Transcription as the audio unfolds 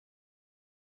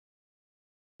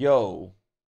Yo.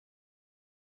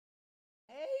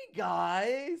 Hey,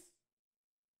 guys.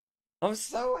 I'm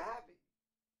so happy.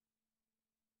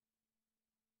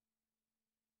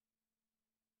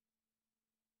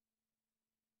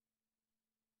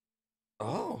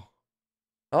 Oh.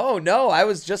 Oh, no. I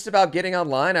was just about getting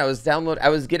online. I was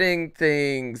getting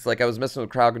things like I was messing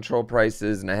with crowd control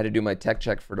prices and I had to do my tech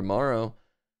check for tomorrow.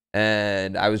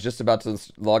 And I was just about to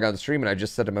log on the stream and I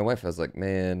just said to my wife, I was like,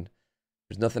 man,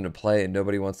 there's nothing to play and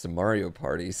nobody wants to Mario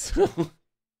Party. So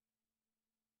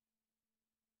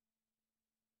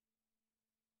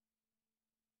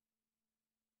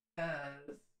yes.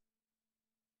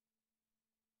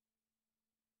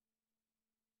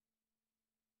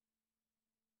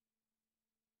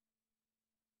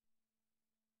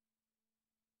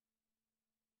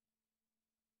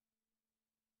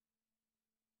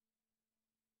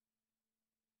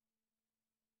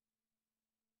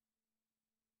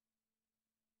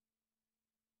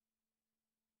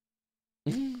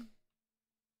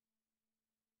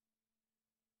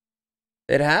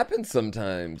 It happens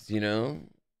sometimes, you know.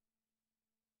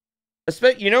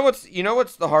 You know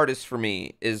what's the hardest for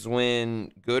me is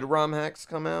when good ROM hacks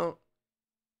come out,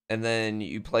 and then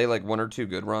you play like one or two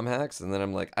good ROM hacks, and then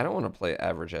I'm like, I don't want to play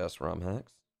average ass ROM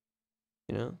hacks,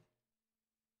 you know.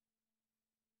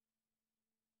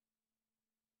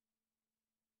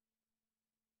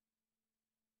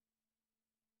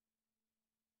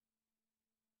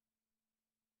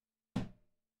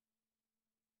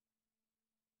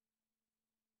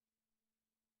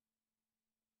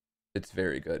 It's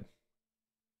very good.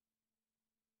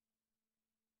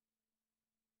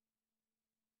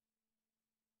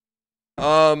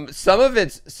 Some of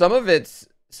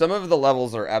the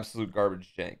levels are absolute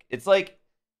garbage jank. It's like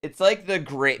the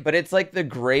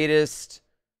greatest,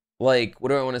 like, what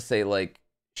do I want to say, like,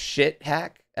 shit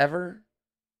hack ever.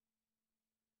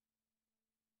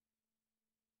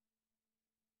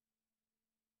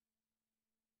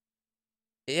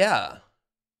 Yeah.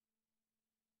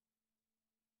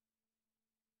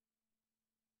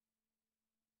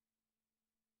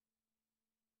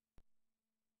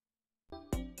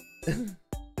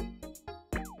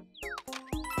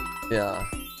 Yeah.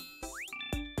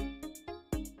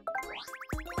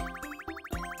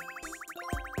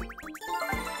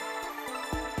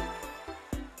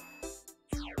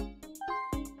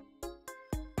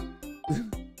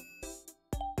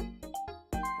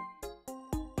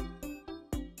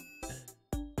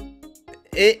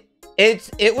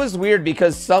 It was weird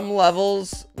because some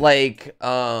levels like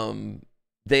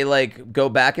they like go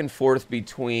back and forth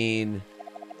between,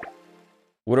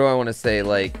 what do I want to say,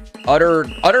 like utter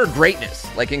greatness,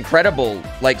 like incredible,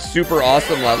 like super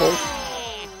awesome levels,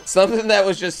 something that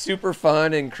was just super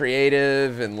fun and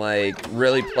creative and like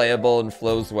really playable and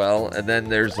flows well, and then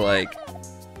there's like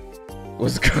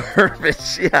was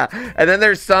garbage. Yeah, and then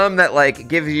there's some that like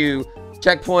give you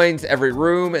checkpoints every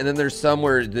room, and then there's some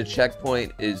where the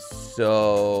checkpoint is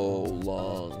so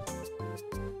long.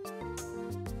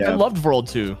 Yeah. I loved World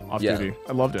 2 off duty.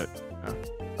 I loved it. Yeah.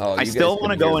 Oh, I still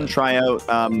want to go and try out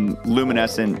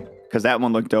Luminescent because that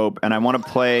one looked dope, and I want to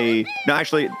play. No,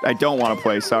 actually, I don't want to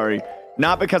play. Sorry,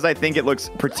 not because I think it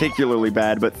looks particularly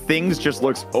bad, but Things just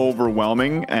looks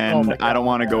overwhelming, and I don't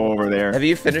want to go over there. Have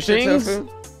you finished it, Tofu?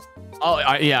 Oh,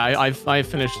 I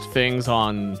finished Things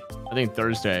on, I think,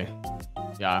 Thursday.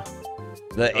 Yeah.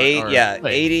 The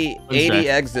 80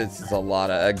 exits is a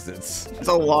lot of exits. It's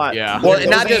a lot. Yeah. Well,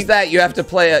 not just that, you have to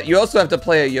play you also have to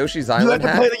play a Yoshi's Island hack. You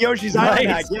have to play the Yoshi's Island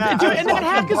hack. Yeah. Dude, and that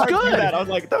hack is good. I was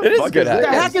like, it is good. The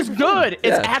hack is good.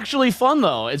 It's actually fun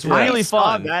though. It's really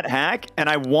fun. That hack, and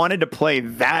I wanted to play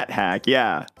that hack.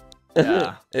 Yeah.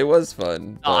 Yeah. It was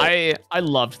fun. I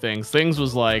loved Things. Things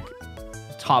was like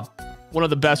one of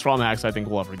the best ROM hacks I think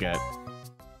we'll ever get.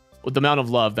 With the amount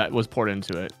of love that was poured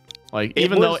into it. Like,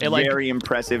 even though it like very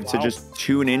impressive to just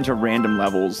tune into random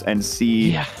levels and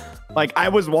see. Yeah. Like, I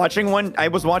was watching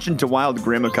To Wild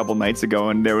Grim a couple nights ago,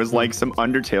 and there was like some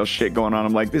Undertale shit going on.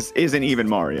 I'm like, this isn't even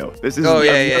Mario. This is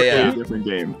a different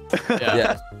game.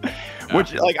 Yeah.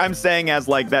 Which, like, I'm saying as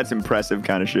like that's impressive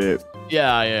kind of shit.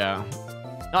 Yeah.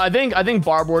 No, I think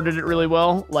Barbour did it really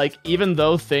well. Like, even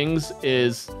though Things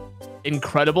is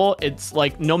incredible, it's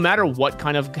like no matter what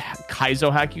kind of Kaizo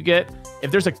hack you get, if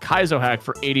there's a Kaizo hack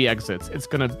for 80 exits, it's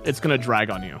gonna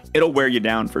drag on you. It'll wear you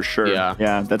down for sure.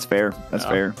 Yeah, that's fair. That's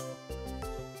fair.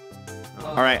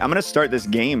 All right, I'm gonna start this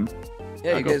game.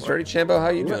 Yeah, you guys ready, Chambo? How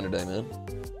you doing today, man?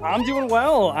 I'm doing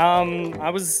well. I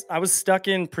was stuck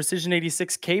in Precision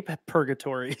 86 Cape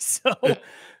purgatory. So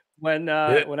when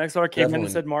Xwater came in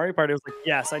and said Mario Party, I was like,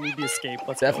 yes, I need the escape.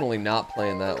 Let's definitely not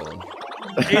playing that one.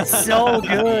 It's so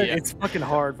good. It's fucking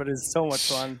hard, but it's so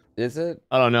much fun. Is it?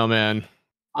 I don't know, man.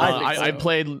 I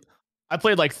played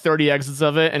like 30 exits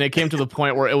of it, and it came to the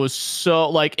point where it was so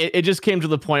like it just came to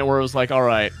the point where it was like, all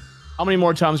right, how many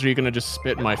more times are you gonna just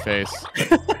spit in my face?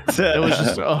 It was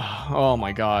just oh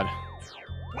my god,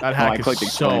 that hack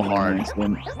is so hard.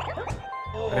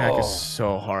 That hack is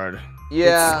so hard.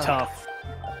 Yeah, it's tough.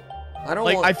 I don't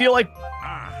like. I feel like.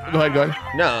 Go ahead.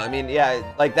 No, I mean, yeah,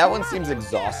 like that one seems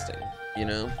exhausting. You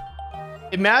know.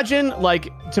 Imagine, like,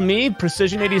 to me,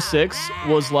 Precision 86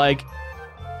 was like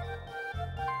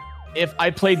if I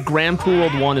played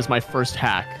GrandPOOBear 1 as my first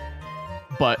hack,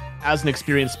 but as an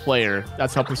experienced player,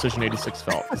 that's how Precision 86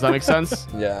 felt. Does that make sense?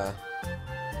 Yeah.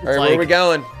 All right, where are we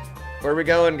going? Where are we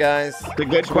going, guys? It's a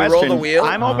good Should question. we roll the wheel?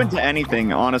 I'm open to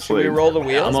anything, honestly. Should we roll the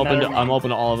wheel? I'm open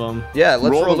to all of them. Yeah,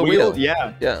 let's roll the wheel.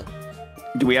 Yeah. Yeah.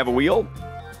 Do we have a wheel?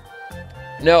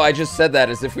 No, I just said that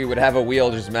as if we would have a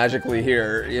wheel just magically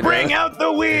here. You know? Bring out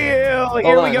the wheel!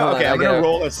 Here we go. Okay, I'm going to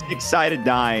roll a 6-sided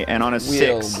die, and on a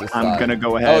 6, I'm going to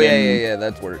go ahead yeah,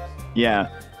 that works. Yeah.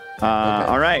 Okay.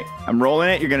 All right, I'm rolling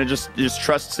it. You're going to just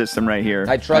trust system right here.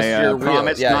 I trust your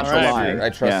promise wheel. Yeah, not to lie. I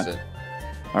trust it.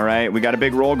 All right, we got a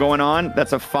big roll going on.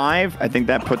 That's a 5. I think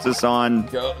that puts us on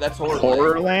that's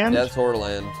Horrorland. That's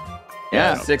Horrorland.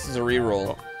 Yeah. 6 is a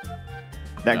reroll.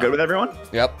 That good with everyone?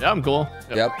 Yep. Yeah, I'm cool.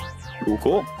 Yep.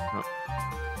 Cool.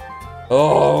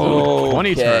 Oh,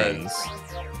 20 turns. Is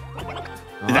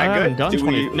that good? Done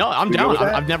 20. No, I'm down.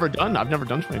 I've never done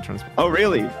 20 turns. Oh,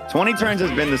 really? 20 turns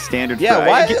has been the standard. Yeah,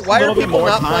 why are people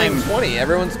not time. playing 20?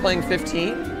 Everyone's playing 15?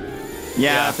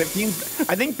 Yeah, 15's.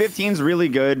 I think 15's really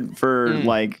good for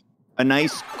like a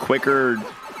nice, quicker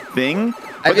thing.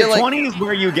 But the 20 is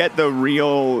where you get the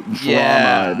real drama.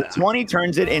 Yeah. The 20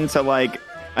 turns it into like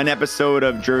an episode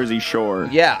of Jersey Shore.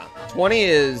 Yeah, 20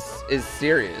 is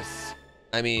serious.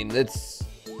 I mean, it's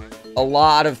a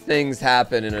lot of things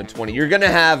happen in a 20. You're gonna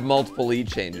have multiple lead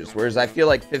changes, whereas I feel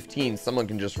like 15, someone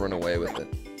can just run away with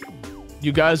it.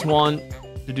 You guys want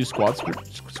to do squad?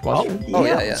 Oh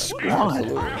yeah.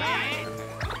 Absolutely.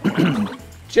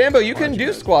 Chambo, you can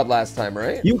do squad last time,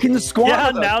 right? You can squad. Yeah,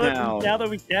 now that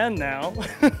we can now.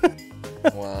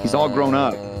 Wow. He's all grown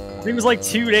up. It was like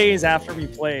 2 days after we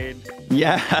played.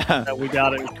 Yeah. That we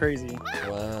got it. It was crazy.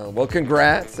 Wow. Well,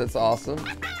 congrats. That's awesome.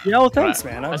 Yeah, well, thanks,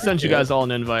 man. I sent you guys all an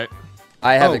invite.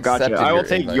 I have accepted gotcha. I will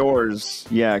take invite. yours.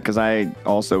 Yeah, because I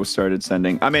also started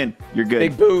sending. I'm in. You're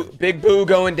good. Big boo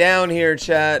going down here,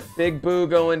 chat. Big boo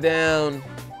going down.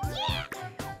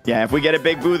 Yeah, if we get a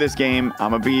big boo this game,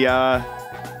 I'm gonna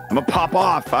pop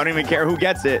off. I don't even care who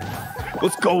gets it.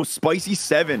 Let's go, Spicy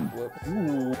 7.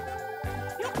 Ooh.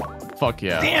 Fuck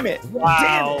yeah. Damn it.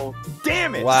 Wow.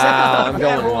 Damn it. Wow, I'm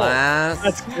going last.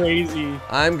 That's crazy.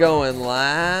 I'm going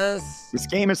last. This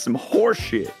game is some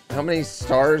horseshit. How many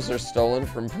stars are stolen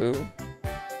from Pooh?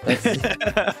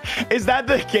 Is that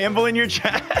the gamble in your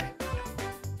chat?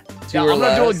 2 Yeah, or I'm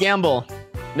less? gonna do a gamble.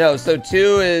 No, so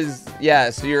 2 is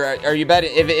so are you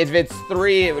betting if it's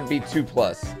 3 it would be 2+.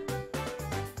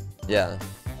 Yeah.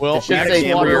 Well, it should Max say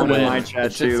 3 Water or in more. my It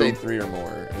chat should too. say 3 or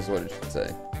more is what it should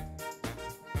say.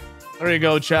 there you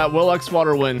go, chat. Will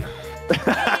Xwater win?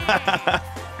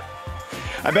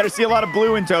 I better see a lot of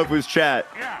blue in Tofu's chat.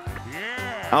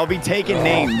 I'll be taking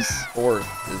names. 4th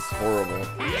is horrible.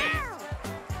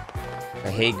 I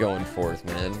hate going 4th,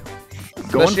 man.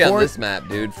 Especially on this map,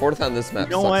 dude. 4th on this map.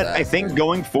 You know what? I think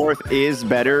going 4th is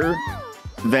better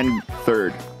than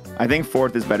 3rd. I think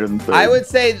 4th is better than 3rd. I would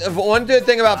say one good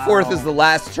thing about 4th is the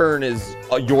last turn is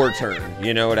your turn.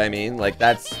 You know what I mean? Like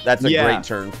that's a great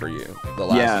turn for you. The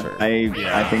last turn.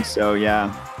 I think so.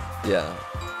 Yeah. Yeah.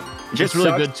 It's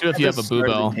really good too if you have a boo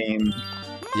bell.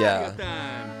 Yeah.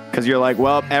 Because you're like,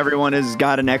 well, everyone has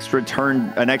got an extra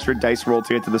turn, an extra dice roll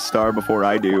to get to the star before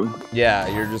I do. Yeah,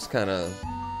 you're just kind of.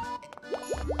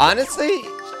 Honestly,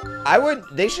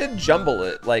 they should jumble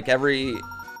it. Like every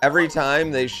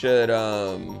time they should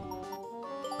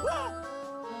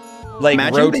like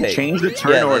imagine rotate. they change the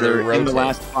turn order in the rotate.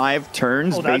 last 5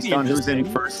 turns based on who's in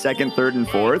 1st, 2nd, 3rd, and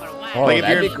 4th. Oh, like if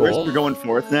that'd you're be in 1st, cool. you're going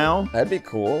 4th now. That'd be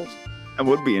cool. That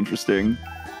would be interesting.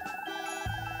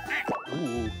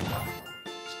 Ooh.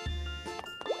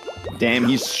 Damn,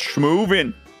 he's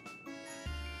schmoving.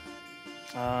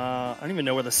 I don't even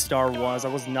know where the star was. I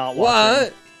was not watching.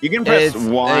 What? You can press It's,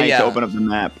 Y yeah. to open up the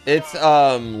map. It's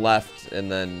left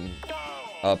and then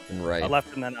up and right.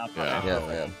 Left and then up.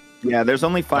 Yeah. Yeah, there's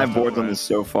only 5 boards on this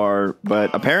so far, but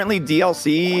apparently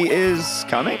DLC is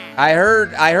coming. I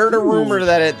heard a rumor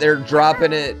that they're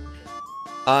dropping it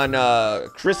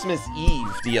Christmas Eve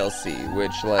DLC,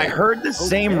 which like I heard the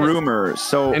same rumor.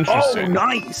 So Interesting. Oh,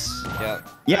 nice. Yeah.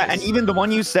 Yeah, and even the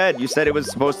one you said it was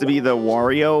supposed to be the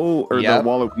Wario or the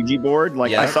Waluigi board.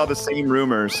 Like I saw the same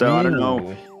rumor, so I don't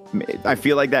know. I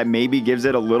feel like that maybe gives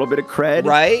it a little bit of cred.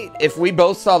 Right? If we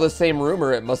both saw the same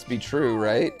rumor, it must be true,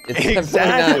 right? It's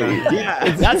Exactly. Not, Yeah.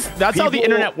 That's how the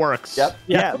internet works. Yep.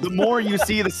 Yeah. The more you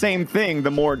see the same thing,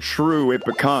 the more true it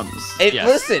becomes.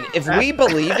 Listen, if we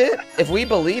believe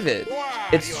it,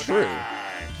 it's true.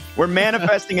 We're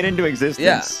manifesting it into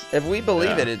existence. Yeah. If we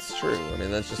believe it, it's true. I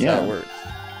mean, that's just how it works.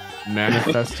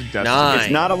 Manifested destiny. 9. It's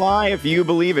not a lie if you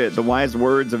believe it. The wise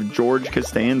words of George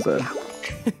Costanza.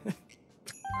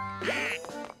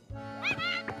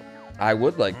 I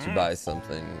would like to buy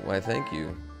something. Why, thank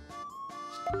you.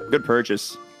 Good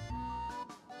purchase.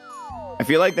 I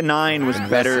feel like the 9 was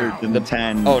better than the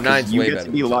 10. Oh, 9's you way get better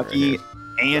to be than lucky right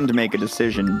and make a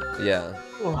decision. Yeah.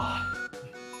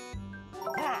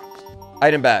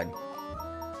 Item bag.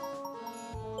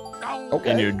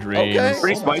 Okay. In your dreams. Okay.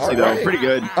 Pretty spicy All though. right. Pretty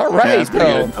good. All right, it's pretty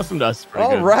though. good. Custom dust. Pretty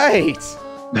All good. right.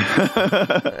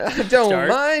 I don't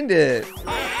mind it.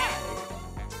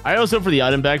 I also for the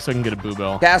item bag so I can get a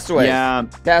Boo-Bell. Castaways. Yeah.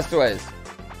 Castaways.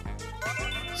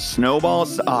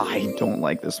 Snowballs. Oh, I don't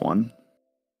like this one.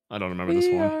 I don't remember this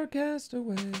We one. are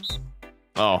castaways.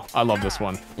 Oh, I love this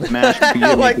one. Smash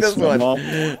I like this one. Snowball.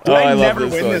 Oh, I I love never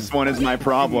this win one. this one is my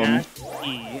problem.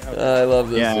 I love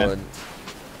this Yeah. one.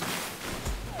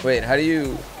 Wait, how do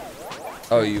you...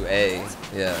 Oh, you A.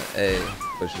 Yeah, A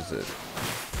pushes it.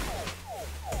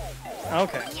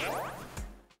 Okay.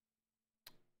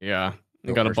 Yeah. You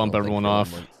No gotta personal bump everyone thing for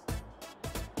off. one.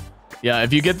 Yeah,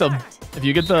 if you get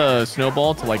the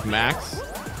snowball to like max,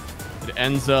 it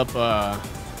ends up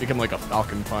becoming like a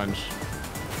falcon punch.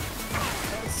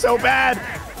 So bad.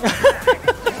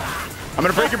 I'm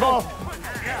gonna break your ball.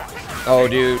 Oh,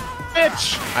 dude.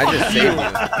 Bitch! I just saved you.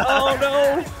 Oh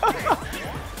no!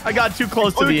 I got too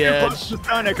close to the Too edge. close to the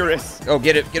sun, Icarus. Oh,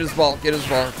 get it. Get his ball. Get his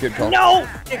ball. Good call. No!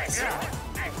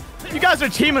 You guys are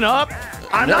teaming up.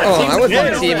 I'm No, not I wasn't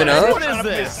this. teaming up. What is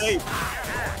this?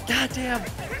 God damn!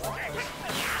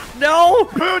 No!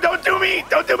 Pooh, don't do me.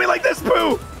 Don't do me like this,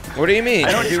 Pooh. What do you mean?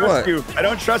 I don't Do trust what? you. I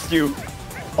don't trust you.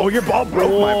 Oh, your ball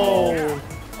broke my ball.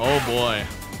 Oh boy.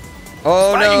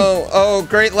 Oh, Spiking. no. Oh,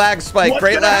 great lag spike. What's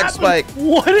Great gonna lag happen? spike.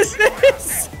 What is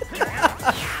this?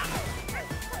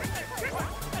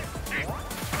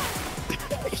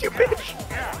 You bitch.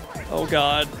 Oh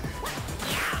god.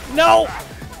 No!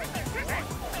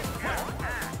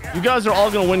 You guys are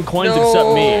all gonna win coins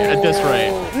except me at this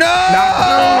rate. No!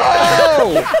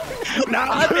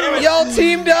 Nah, Y'all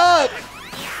teamed up.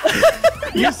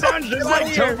 you sound just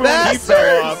like Tofu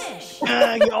Bastards.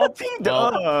 Y'all teamed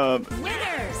up.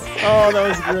 Oh, that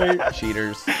was great.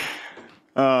 Cheaters.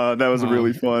 That was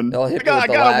really fun. Y'all hit me I with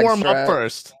the gotta lag warm strat. up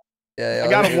first. Yeah, y'all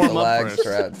I gotta hit me with warm the up lag first.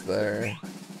 strats there.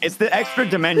 It's the extra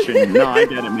dimension. No, I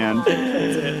get it, man. I've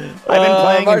been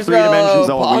playing in 3 dimensions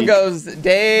all week. Pongos,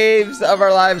 Daves of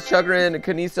our lives, Chugrin,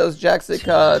 Kanisos,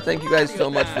 Jaxica. Thank you guys so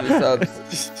much for the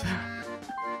subs.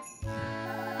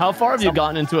 How far have you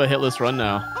gotten into a hitless run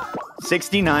now?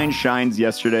 69 shines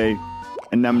yesterday,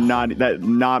 and I'm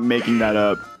not making that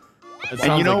up. It sounds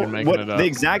And you know like you're making what? it up. The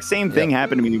exact same thing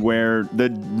happened to me where the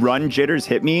run jitters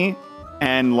hit me,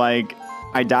 and like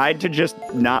I died to just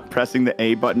not pressing the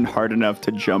A button hard enough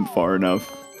to jump far enough.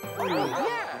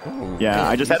 Yeah,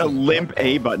 I just had a limp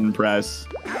A button press.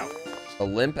 A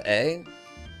limp A?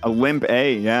 A limp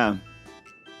A, yeah.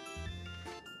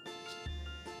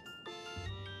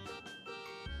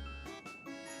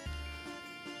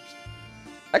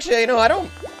 Actually, you know, I don't...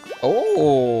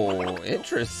 Oh,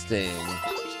 interesting.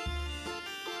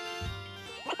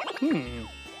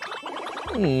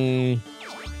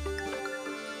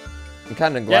 I'm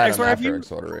kind of glad I'm after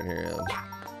Xwater in here. Yeah.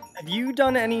 Have you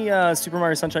done any Super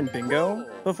Mario Sunshine bingo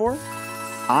before?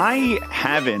 I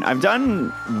haven't. I've done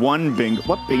one bingo.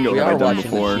 What bingo We have are I done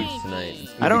watching before? the Chiefs tonight.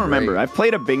 It's gonna I don't be remember. great. I've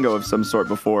played a bingo of some sort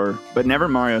before, but never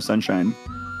Mario Sunshine.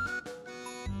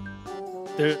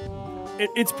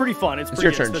 It's pretty fun. It's It's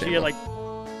pretty your good, turn, especially Chambo. like,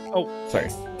 oh, Sorry.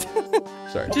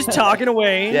 Sorry. just talking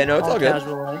away. Yeah, no, it's all good.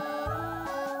 casual, like.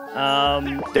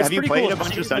 It's Have you pretty played cool, a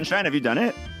bunch of especially- Sunshine? Have you done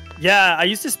it? Yeah, I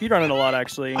used to speedrun it a lot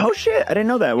actually. Oh shit! I didn't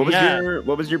know that. What was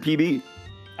your PB?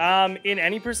 In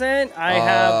any percent, I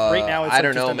have right now. It's I like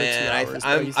don't just know, under 2 man. hours, but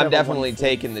I used to I'm have a definitely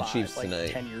taking the 145, Chiefs like,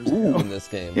 tonight. 10 years ago. In this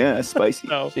game. Yeah, that's spicy.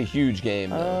 So, It's a huge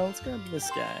game. Though. let's grab this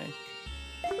guy.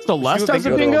 So last Let's has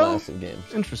do a good old bingo? massive game.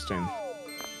 Interesting.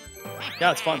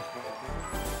 Yeah, it's fun.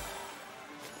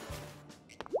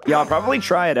 Yeah, I'll probably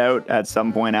try it out at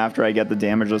some point after I get the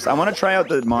damage list. I want to try out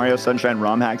the Mario Sunshine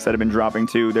ROM hacks that have been dropping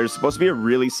too. There's supposed to be a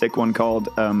really sick one called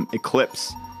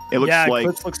Eclipse. It looks like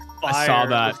Eclipse looks fire. I saw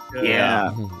that.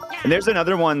 Yeah. And there's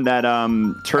another one that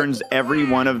turns every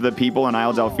one of the people in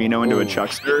Isle Delfino into a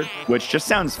Chuckster, which just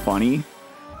sounds funny.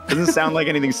 Doesn't sound like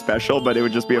anything special, but it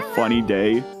would just be a funny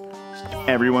day.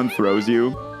 Everyone throws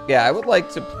you. Yeah, I would like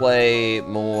to play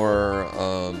more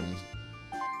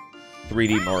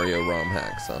 3D Mario ROM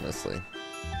hacks, honestly. I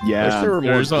wish Yeah. there were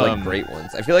more There's, like great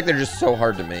ones. I feel like they're just so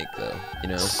hard to make, though. You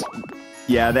know?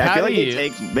 Yeah, I feel like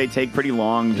Patty- they take pretty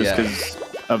long just because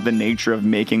of the nature of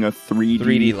making a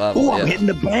 3D level. Oh, I'm yeah. hitting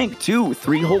the bank too.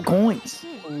 3 whole coins.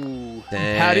 Ooh,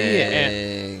 Patty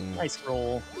Dang. nice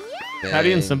roll.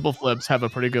 Patty and Dang. Simple Flips have a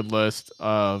pretty good list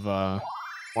of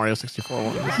Mario 64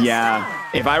 ones. Yeah.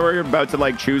 If I were about to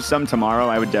like choose some tomorrow,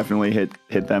 I would definitely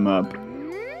hit them up.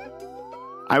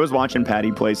 I was watching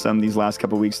Patty play some these last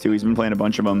couple weeks too. He's been playing a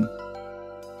bunch of them.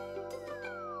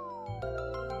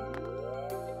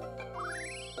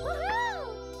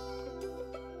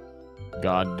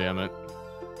 God damn it.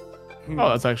 Oh,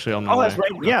 that's actually on my Oh, way. that's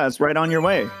right. Yeah, that's right on your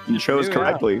way. You chose Yeah.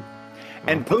 correctly.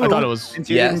 And Pooh, I thought it was- since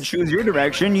you Yes. didn't choose your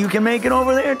direction, you can make it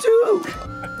over there too.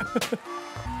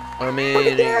 I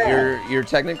mean, you're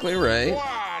technically right.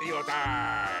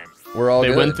 We're all They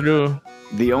good. went through.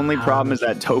 The only problem is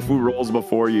that Tofu rolls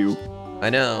before you, I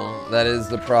know. That is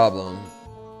the problem.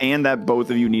 and that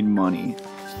both of you need money.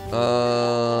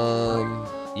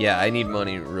 Yeah, I need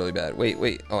money really bad.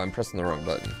 Wait. Oh, I'm pressing the wrong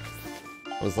button.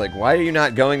 I was like, why are you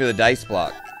not going to the dice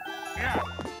block?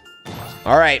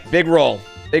 All right, big roll.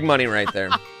 Big money right there.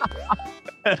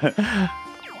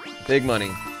 Big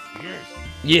money.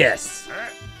 Yes.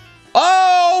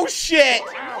 Oh, shit.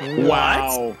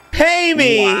 Wow. Pay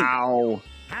me. Wow.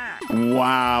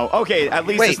 Wow. Okay, at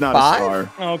least Wait, it's not 5? a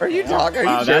star. Okay. Are you talking?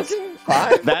 Are you That's- joking?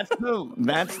 5?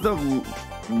 That's the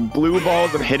blue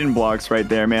balls of hidden blocks right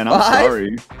there, man. I'm 5?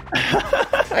 sorry.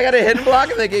 I got a hidden block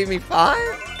and they gave me 5?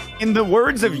 In the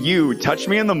words of you, touch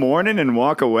me in the morning and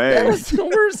walk That away. was the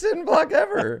worst hidden block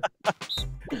ever.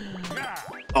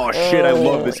 Oh shit, I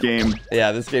love this game.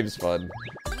 Yeah, this game's fun.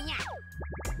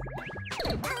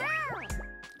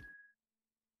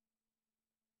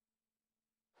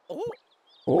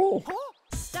 Oh.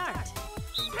 Start.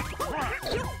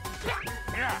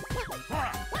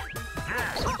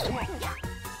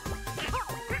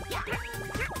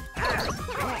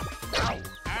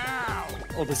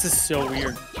 Oh, this is so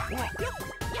weird.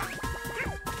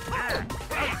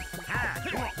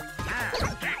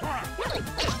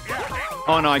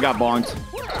 Oh no, I got bonked.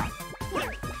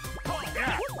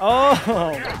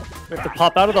 Oh, we have to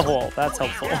pop out of the hole. That's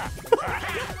helpful.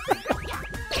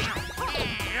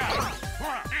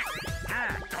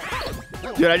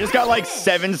 Dude, I just got like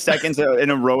 7 seconds in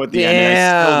a row at the end. And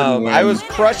I still didn't Damn, win. I was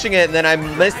crushing it and then I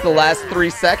missed the last 3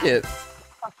 seconds.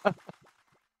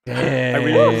 Dang. I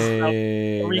realized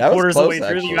three That was quarters of the way close,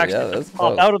 through, you actually. actually Yeah, have that's to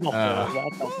pop close. out of the hole.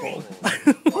 That's helpful.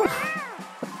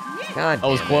 God That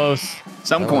was damn it. close.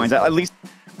 Some That coins. was- At least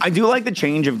I do like the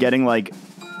change of getting like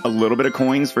a little bit of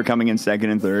coins for coming in second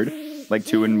and third, like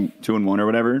 2 and 1 or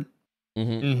whatever.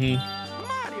 Mm-hmm.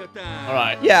 All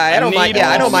right. Yeah, I don't mind. Yeah,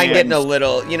 I don't mind man. getting a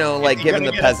little, you know, like you're giving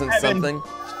gonna the get a peasants 7. something.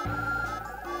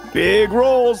 Big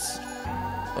rolls.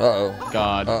 Uh-oh.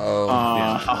 God. Uh-oh.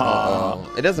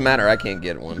 Uh-oh. It doesn't matter. I can't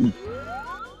get one.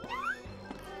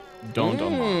 Don't.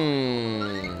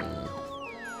 Mm.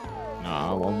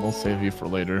 Nah, we'll save you for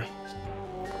later.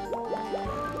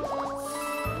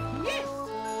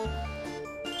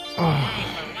 All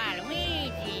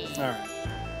right.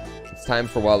 It's time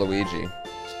for Waluigi.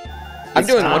 I'm It's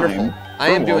doing time wonderful. I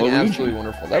am for doing Waluigi. absolutely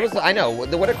wonderful. That was, I know.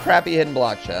 What a crappy hidden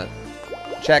block, chat.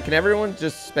 Chat, can everyone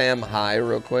just spam hi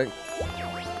real quick?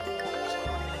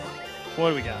 What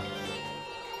do we got?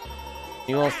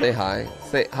 You all say hi.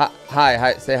 Say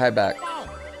hi, say hi back.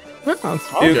 Dude,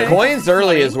 Okay. coins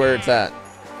early is where it's at.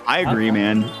 I agree,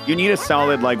 man. You need a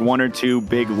solid like 1 or 2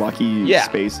 big lucky Yeah.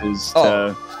 spaces.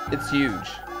 Oh, it's huge.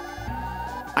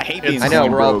 I hate being I know,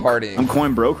 coin we're all broke. partying. I'm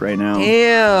coin broke right now.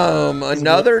 Damn,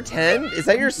 another 10? Is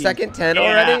that your second 10 Yeah,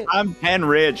 already? I'm 10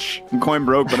 rich. I'm coin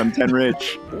broke, but I'm 10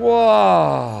 rich.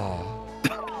 Whoa.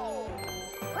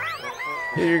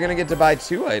 Dude, you're gonna get to buy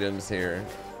 2 items here.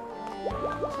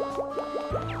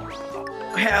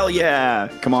 Hell yeah.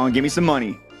 Come on, give me some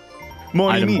money.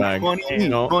 Money Item me. bag. Money me.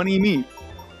 No. Money me.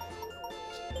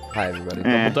 Hi, everybody.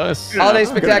 Eh, Double dice. Holiday Good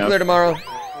Spectacular enough.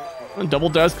 tomorrow. Double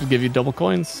dice could give you double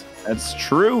coins. That's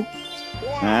true.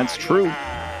 That's true.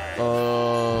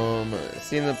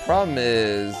 See, the problem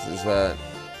is that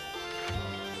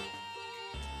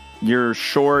You're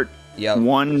short Yep.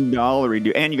 $1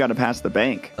 due, and you got to pass the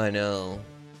bank. I know.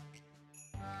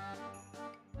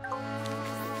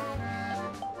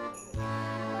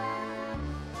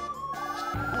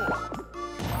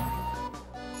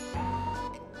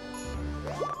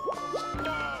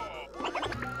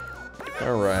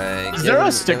 All right. Is there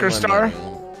a sticker star?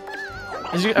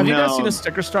 Have you guys seen a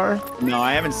sticker star? No,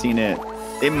 I haven't seen it.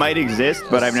 It might exist,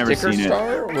 but I've never seen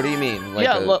star? What do you mean?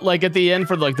 Like like at the end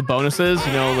for like the bonuses,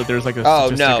 you know, there's like a no,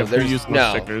 there's no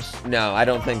stickers. No, I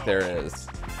don't think there is.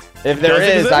 If there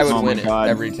is, I would win it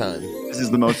every time. This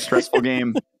is the most stressful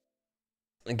game.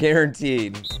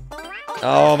 Guaranteed.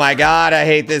 Oh my god, I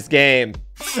hate this game.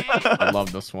 I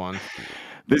love this one.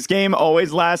 This game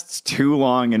always lasts too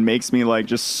long and makes me like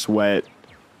just sweat.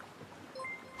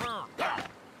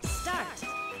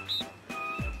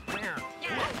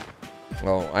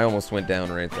 Oh, I almost went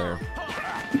down right there.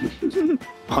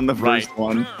 On the first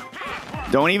one.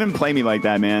 Don't even play me like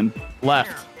that, man.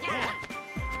 Left.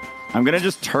 I'm gonna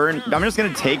just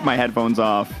take my headphones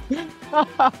off.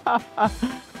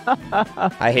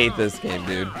 I hate this game,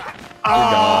 dude. You're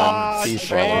gone.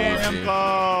 Chambo.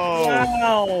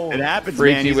 Wow. It happens,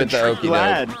 Freaked man. you He's with the tricky okie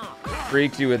lad. doke.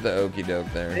 Freaked you with the okie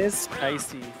doke there. It's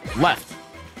spicy. Left.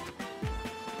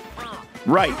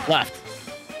 Right. Left.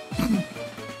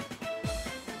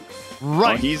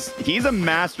 Right. Oh, he's a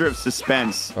master of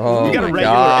suspense. Oh you got a my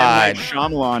regular god. M. Night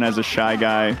Shyamalan as a shy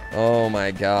guy. Oh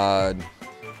my god.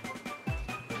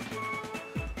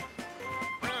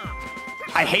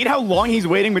 I hate how long he's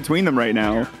waiting between them right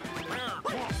now.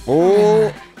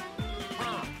 Oh.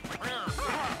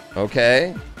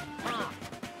 Okay.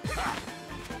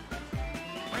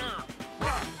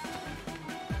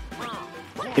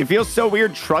 It feels so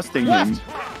weird trusting him.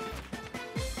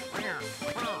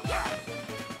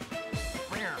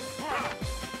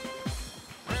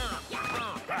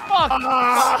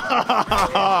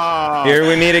 Here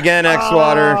we meet again,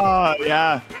 Xwater.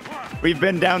 Yeah. We've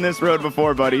been down this road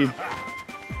before, buddy.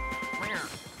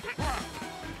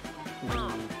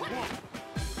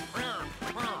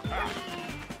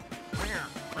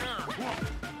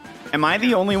 Am I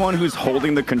the only one who's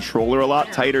holding the controller a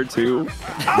lot tighter, too?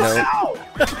 No.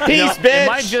 Peace,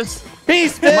 bitch!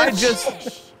 Peace,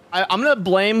 bitch! I'm going to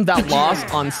blame that loss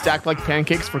on Stacked Like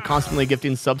Pancakes for constantly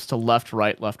gifting subs to left,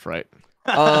 right, left, right.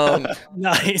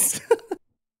 Nice.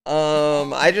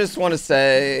 I just want to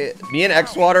say, me and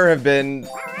Xwater have been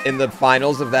in the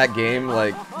finals of that game,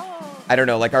 like, I don't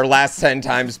know, like our last 10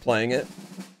 times playing it.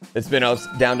 It's been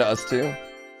down to us two.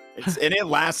 And it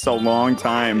lasts a long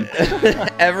time.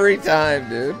 Every time,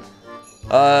 dude.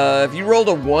 If you rolled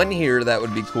a 1 here, that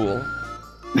would be cool.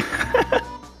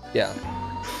 Yeah.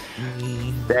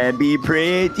 That'd be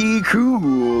pretty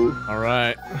cool. All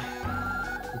right.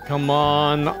 Come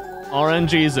on,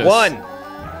 RNGesus. 1.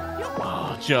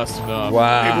 Oh, just enough.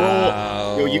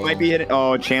 Wow. Yo, you might be hitting.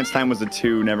 Oh, chance time was a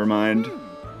 2. Never mind.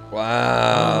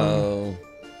 Wow.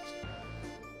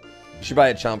 You should buy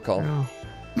a chomp call.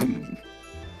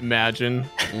 Imagine.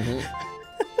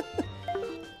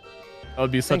 That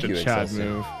would be such a Chad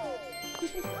move.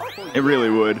 It really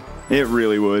would. It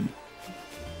really would.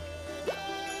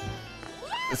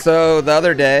 So the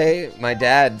other day, my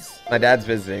dad's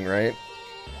visiting, right?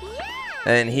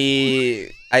 And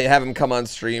I have him come on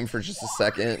stream for just a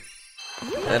second,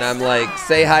 and I'm like,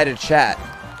 say hi to chat.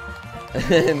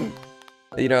 And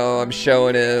you know, I'm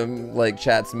showing him like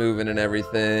chat's moving and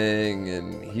everything,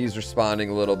 and he's responding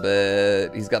a little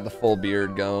bit. He's got the full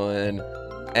beard going.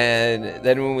 And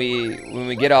then when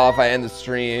we get off, I end the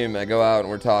stream, I go out and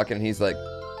we're talking, and he's like,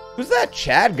 who's that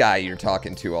Chad guy you're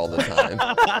talking to all the time?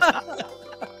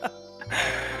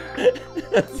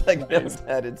 It's like, no,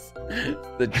 Dad, it's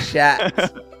the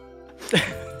chat.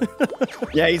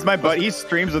 Yeah, he's my buddy. He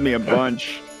streams with me a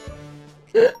bunch.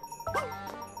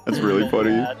 That's really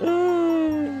funny.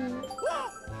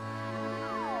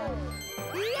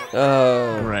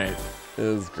 Oh, right. It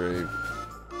was great.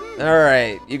 All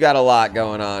right, you got a lot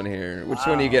going on here. Which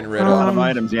one are you getting rid of? A lot of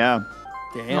items, yeah.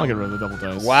 Damn. I'll get rid of the double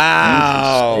dice.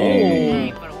 Wow.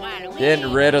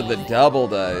 Getting rid of the double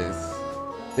dice.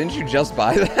 Didn't you just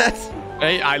buy that?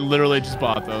 Hey, I literally just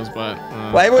bought those, but...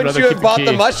 why wouldn't you have bought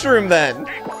the mushroom then?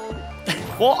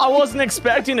 Well, I wasn't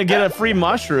expecting to get a free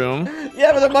mushroom.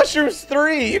 Yeah, but the mushroom's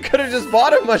 3. You could have just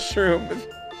bought a mushroom.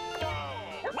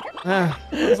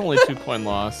 There's only 2 coin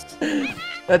lost.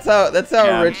 That's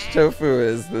how rich Tofu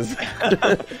is. This.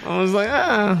 I was like,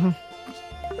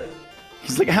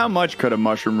 He's like, how much could a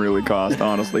mushroom really cost,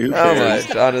 honestly? Who How cares?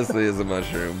 much, honestly, is a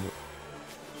mushroom?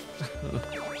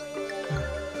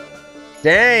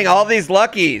 Dang, all these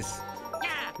luckies.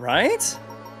 Right?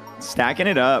 Stacking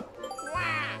it up.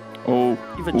 Oh.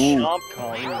 Give a chomp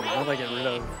call. Ooh, what do I get rid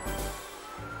of?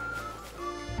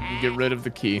 Get rid of the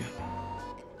key.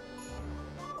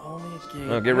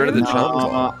 No, get rid of the chomp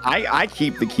call. I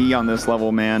keep the key on this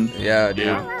level, man. Yeah, dude.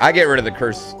 I get rid of the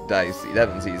curse dice. That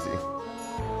one's easy.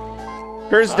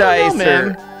 Curse dice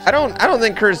are... I don't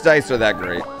think curse dice are that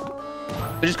great.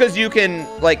 Just because you can,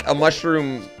 like, a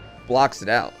mushroom blocks it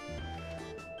out.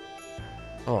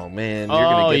 Oh, man. You're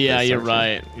gonna get this, you're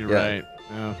right. You're right.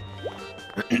 Yeah.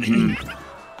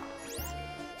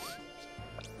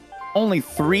 Only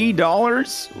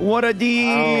 $3? What a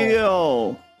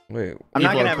deal! Wait, I'm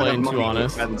not gonna have playing enough too money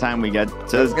honest. by the time we get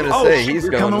to. I was gonna say shit, he's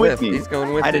you're going coming with me. He's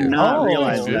going with I did you. not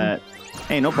realize dude. that.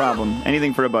 Hey, no problem.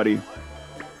 Anything for a buddy.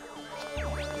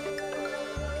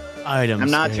 Items.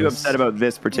 I'm not too upset about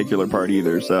this particular part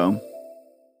either. So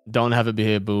Don't have it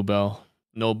be a boo bell.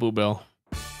 No boo bell.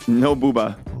 no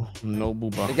booba. No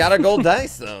booba. You got a gold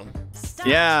dice though.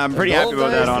 Yeah, I'm pretty happy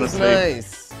about that. Honestly,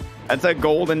 Nice. that's a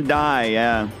golden die.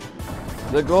 Yeah.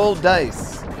 The gold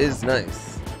dice is nice.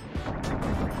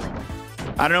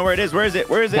 I don't know where it is. Where is it?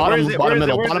 Where is it? Bottom, Where is it? bottom Where is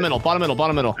middle, it? Where is bottom it? middle, bottom middle,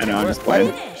 bottom middle. I know. I'm just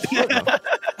Why playing.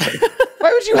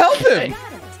 Why would you help him?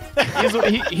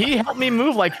 He helped me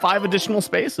move like 5 additional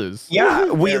spaces. Yeah,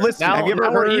 we listen. Now, Have you ever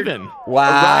now we're heard even. Wow.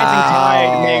 a rising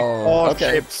tide make all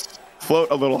Okay. ships float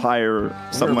a little higher, or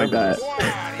something like that?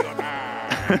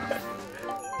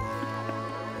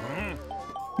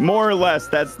 More or less,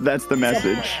 that's the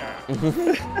message.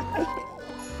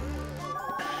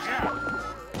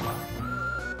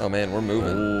 Oh man, we're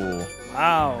moving. Ooh.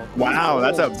 Wow. Wow,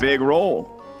 that's a big roll.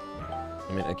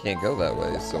 I mean, I can't go that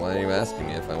way, so why are you asking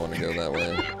me if I want to go that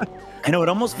way? I know, it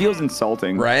almost feels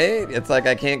insulting. Right? It's like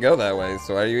I can't go that way,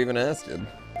 so why are you even asking?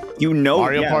 You know,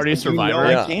 Mario Party Survivor? You know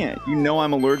Yeah. I can't. You know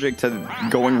I'm allergic to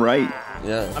going right.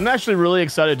 Yeah. I'm actually really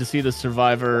excited to see the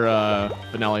Survivor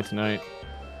finale tonight.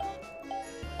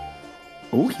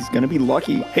 Oh, he's gonna be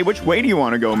lucky. Hey, which way do you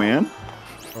want to go, man?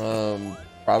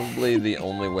 Probably the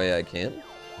only way I can.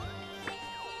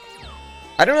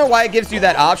 I don't know why it gives you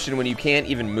that option when you can't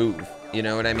even move. You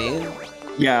know what I mean?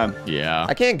 Yeah. Yeah.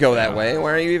 I can't go that way.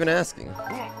 Why are you even asking?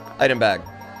 Item bag.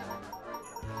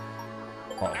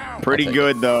 Pretty take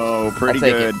good though. Pretty I'll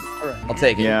take good. I'll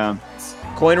take it. Yeah.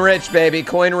 Coin rich, baby.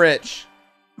 Coin rich.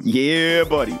 Yeah,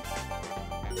 buddy.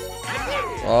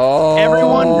 Oh.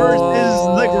 Everyone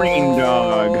versus the green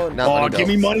dog. Not Oh, money give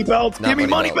me belts. money belts. Not Give me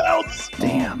money money belts.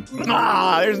 Damn.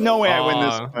 Ah, there's no way I win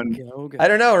this one. Go, go. I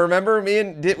don't know. Remember me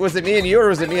and was it me and you or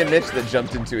was it me and Mitch that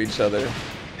jumped into each other?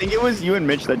 I think it was you and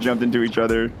Mitch that jumped into each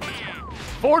other.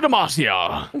 For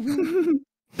Demacia.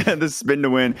 The spin to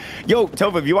win. Yo,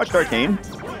 Tova, have you watched Arcane?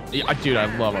 Yeah, dude, I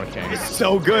love Arcane.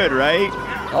 So good, right?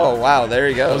 Oh wow, there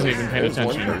you go. Wasn't even paying There's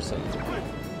one attention.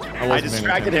 person. I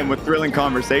distracted him with thrilling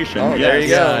conversation. Oh, there you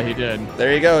go. Yeah, he did.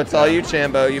 There you go. It's all you,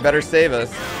 Chambo. You better save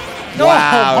us. No.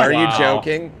 Wow, are you Wow.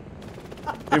 joking?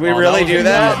 Did we Oh, really that do was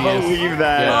that? easy. Yes. Believe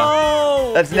that. Yeah.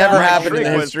 Oh, That's never My happened in trick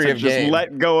the was history to of just game.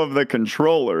 let go of the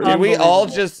controller. Did we all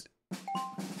just...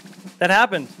 that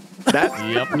happened. That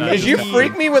Yep. Did you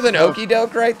freak me with an okie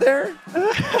doke right there?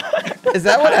 Is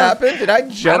that what happened? Did I I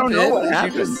jump don't know in? what Did you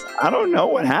happened. just... I don't know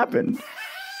what happened.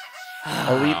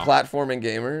 Elite platforming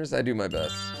gamers? I do my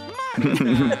best.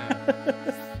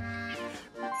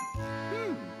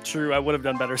 True, I would have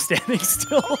done better standing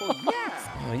still.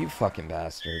 Oh, you fucking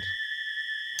bastard.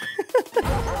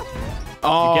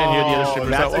 Oh, can't hear the other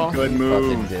strippers that's that well? a good Fucking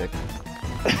move. dick.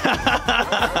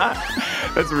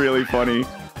 That's really funny.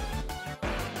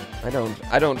 I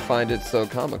don't find it so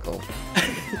comical.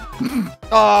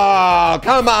 Oh,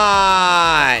 come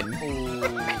on!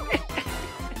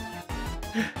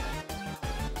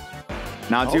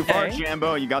 Not too far, Okay.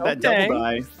 Chambo. You got that Okay. double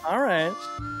die. All right.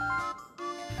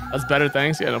 That's better,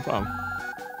 thanks. Yeah, no problem.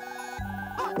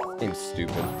 Game's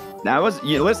stupid. That was,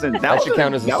 you listen, that, That was should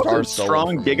count as a that star was a stolen.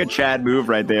 strong Giga Chad move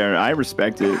right there. I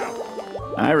respect it.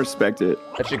 I respect it.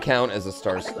 That should count as a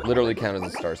star, literally count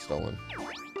as a star stolen.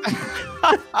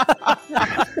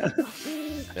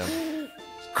 Yeah.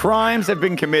 Crimes have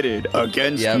been committed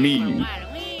against Yep. me.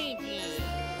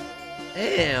 Ew,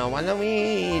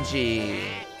 Waluigi.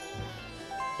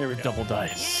 Here we go. Double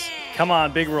dice. Come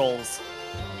on, big rolls.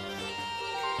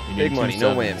 You Big need two money,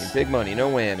 no sevens. whammy. Big money, no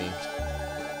whammy.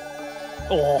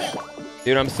 Oh,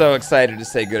 Dude, I'm so excited to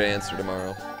say good answer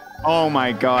tomorrow. Oh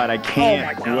my god, I can't Oh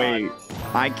my God. wait.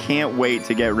 I can't wait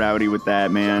to get rowdy with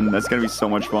that, man. That's gonna be so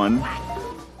much fun. wow,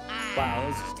 that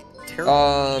was just terrible.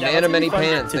 Man that's of gonna many be fun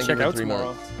pants. to Thank you check for out 3 tomorrow.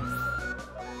 months.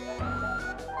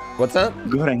 What's up?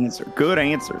 Good answer. Good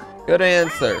answer. Good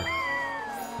answer.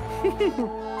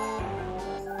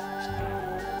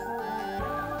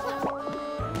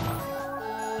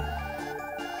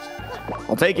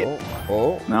 I'll take it.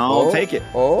 Oh. No, I'll take it.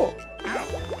 Oh.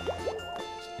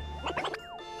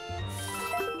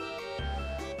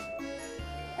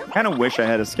 Kind of wish I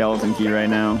had a skeleton key right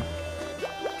now.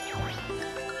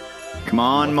 Come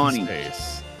on, money.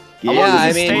 Space. Yeah,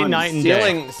 I stay mean, night and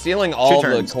day? stealing all the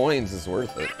turns. coins is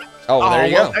worth it. Oh, there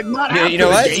you go. Not You know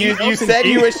what? You said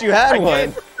you wish you had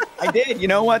one. I did. You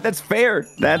know what? That's fair.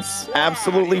 That's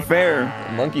absolutely fair.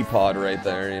 Monkey pod right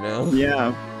there, you know?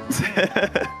 Yeah.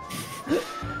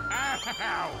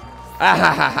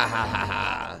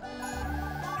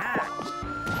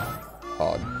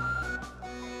 Pod.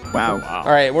 Wow.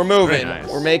 All right, we're moving. Very nice.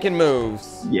 We're making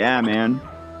moves. Yeah, man.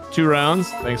 2 rounds.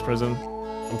 Thanks, Prism.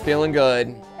 I'm feeling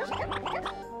good.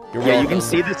 You're Yeah, welcome. you can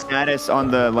see the status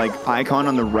on the icon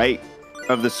on the right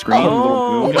of the screen.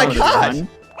 Oh, little my moon God. on.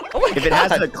 Oh my If it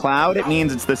has God. the cloud, it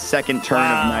means it's the second turn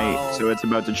of night, so it's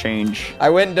about to change. I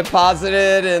went and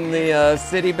deposited in the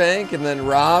Citibank and then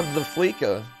robbed the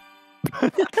Fleeka.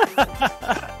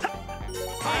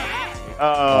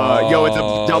 Yo, it's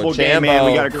a double game, man.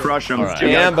 We gotta crush them. All right.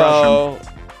 Jambo.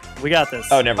 We got this.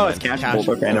 Oh, never Oh, mind. it's cash.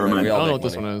 Okay, never mind. We I all don't know make what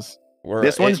this money. one is.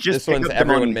 This one's just this one's pick up the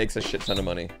everyone money. makes a shit ton of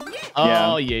money.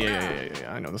 Oh, yeah.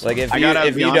 I know this Like one. if I you gotta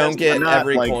if be you honest, don't get I'm not,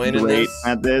 every coin in great this,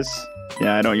 at this.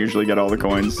 Yeah, I don't usually get all the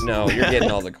coins. no, you're getting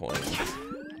all the coins.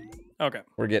 Okay,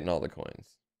 We're getting all the coins.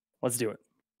 let's do it.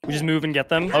 We just move and get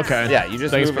them. Okay. Yeah, you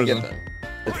just Thanks, move and get Prism. them.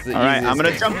 It's the All right, I'm easiest gonna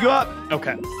game. jump you up.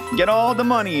 Okay. Get all the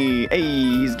money. Hey,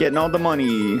 he's getting all the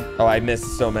money. Oh, I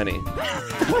missed so many.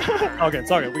 Okay,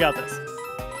 it's all good. We got this.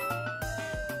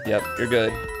 Yep, you're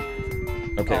good.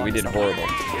 Okay, Oh, we did I'm horrible. All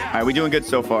right, we doing good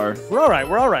so far. We're all right.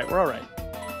 We're all right. We're all right.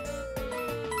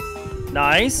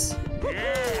 Nice.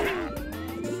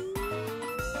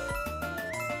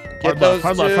 Get Hard those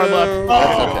left, hard left. two. Oh,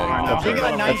 That's okay. I That's think all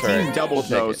right. at That's all 19 right. doubles We'll take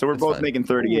though, it. so we're It's both fine. making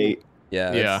 38.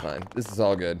 Yeah, Yeah. that's fine. This is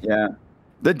all good. Yeah.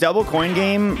 The double coin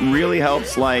game really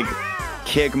helps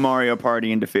kick Mario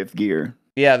Party into 5th gear.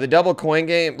 Yeah, the double coin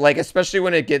game, like especially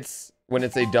when it's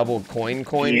a double coin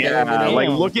game. You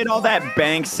know? Look at all that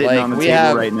bank sitting Like, on the we table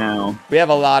have- right now. We have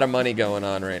a lot of money going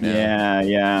on right now.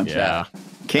 Yeah. Yeah.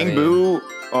 King I mean- Boo.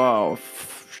 Oh,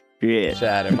 shit.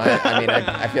 Chad,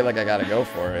 I feel like I gotta go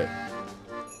for it.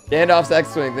 Gandalf's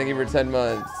X-Wing, thank you for 10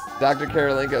 months. Dr.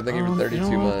 Karolinko, thank you for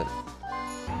 32 months.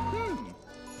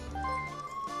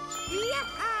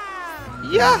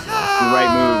 Yeah. The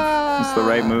right move. It's the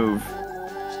right move.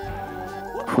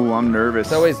 Ooh, I'm nervous.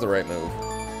 It's always the right move.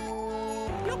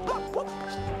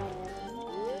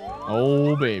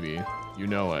 Oh, baby. You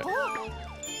know it.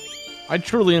 I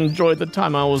truly enjoyed the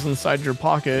time I was inside your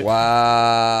pocket.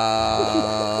 Wow.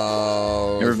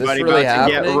 Everybody is this really about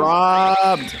to happening? get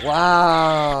robbed.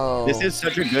 Wow. This is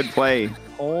such a good play.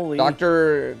 Holy.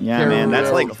 Dr. Yeah, man.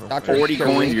 That's like Dr. 40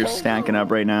 coins you're Karolinko? stacking up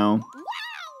right now.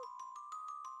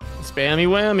 Spammy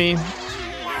whammy.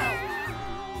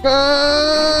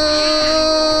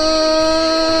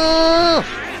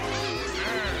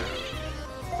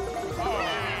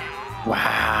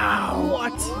 Wow.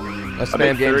 What? My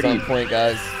spam game's 30. on point,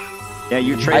 guys. Yeah,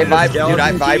 you trade dude, I skeleton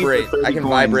key for vibrate. 30 I can coins.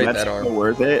 vibrate That's that arm. so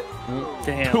worth it.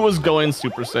 Damn. Who was going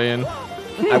Super Saiyan?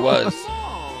 I was.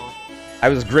 I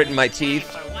was gritting my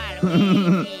teeth.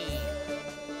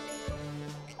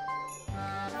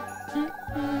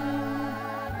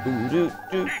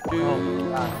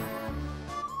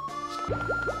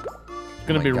 It's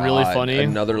gonna be Oh my really God, funny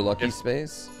Another lucky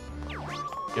space.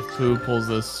 if Pooh pulls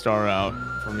this star out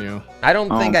from you. I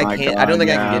don't Oh think I my can. I don't God,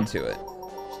 think I can yeah. get to it.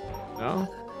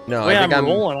 No? No, Wait, I think I'm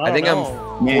I'm. rolling. I I think don't I'm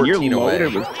know. 14 Man, you're away.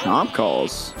 loaded with chomp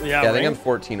calls. Yeah, Yeah, I think right? I'm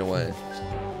 14 away.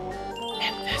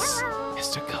 And this is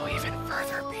to go even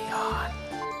further beyond.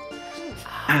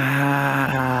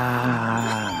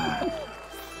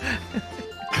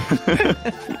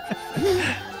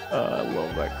 I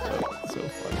love that clip. It's so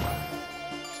funny.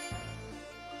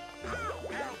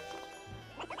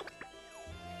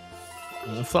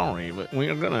 Sorry, but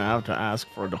we're gonna have to ask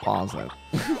for a deposit.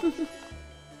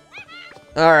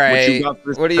 All right. got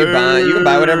for What are you buying? You can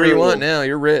buy whatever you want now.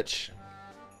 You're rich.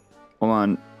 Hold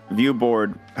on. View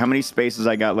board. How many spaces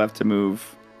I got left to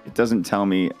move? It doesn't tell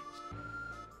me.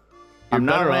 I'm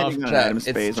not better off, landing on an Chat, item it's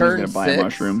space. I'm just turn gonna buy 6. a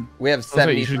mushroom. We have I was like,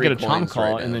 73 you should get a chomp coins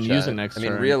call right and now, then chat. use it next I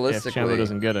mean, turn. realistically, if Chambo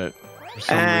doesn't get it for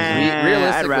some reason. realistically,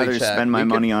 I'd rather chat, spend my we could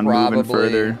money on moving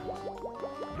further.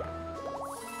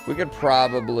 We could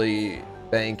probably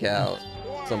bank out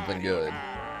something good.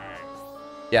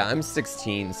 Yeah, I'm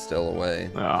 16 still away.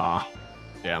 Ah,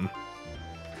 damn.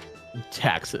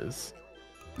 Taxes.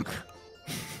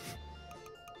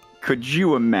 Could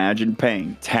you imagine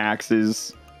paying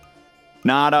taxes?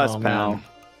 Not us, Oh, pal. man.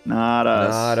 Not us.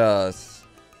 Not us.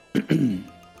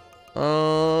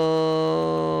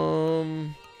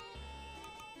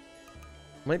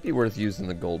 Might be worth using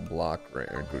the gold block, right?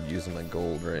 Or using my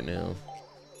gold right now.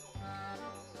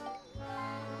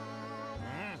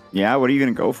 Yeah, what are you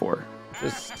gonna go for?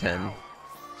 Just 10.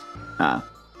 Ah.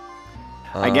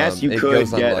 I guess you could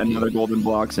get unlucky. another golden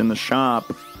blocks in the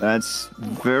shop. That's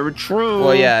very true.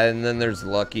 Well, yeah, and then there's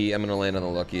lucky. I'm gonna land on the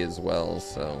lucky as well,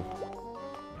 so.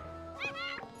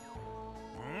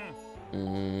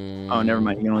 Oh, never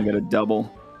mind. You can only get a double.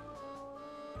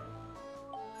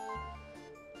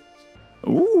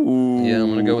 Ooh. Yeah, I'm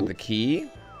gonna go with the key.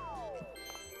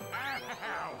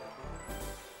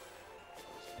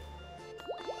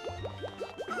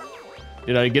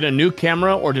 Did I get a new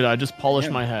camera or did I just polish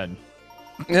my head?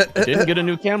 I didn't get a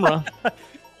new camera.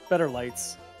 Better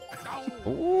lights.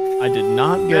 I did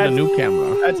not get a new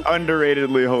camera. That's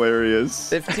underratedly hilarious.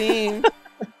 15.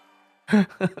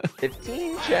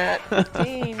 15, chat.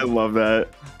 15. I love that.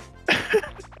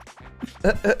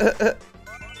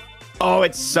 Oh,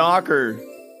 it's soccer.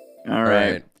 All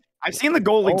right. I've seen the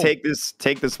goalie take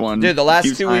this one. Dude, the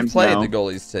last two we played, now. the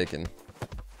goalie's taken.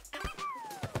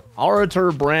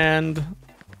 Orator brand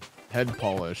head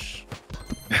polish.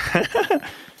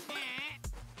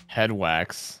 Head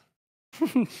wax.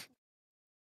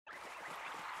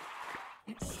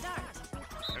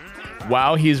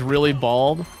 Wow, he's really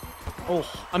bald. Oh,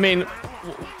 I mean,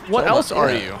 what else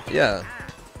are you? Yeah.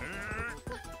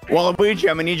 Waluigi,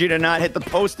 I'm gonna need you to not hit the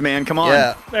post, man. Come on.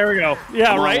 Yeah. There we go. Yeah,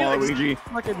 Come on, right. Waluigi.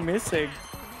 Fucking missing.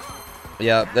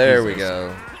 Yeah, there we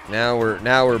go. Now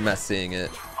we're messing it.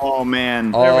 Oh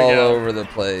man. All we go. over the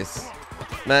place.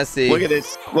 Messy. Look at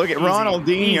this. Look at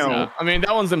Ronaldinho. I mean,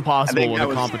 that one's impossible with that a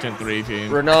was- competent 3 team.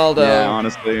 Ronaldo. Yeah,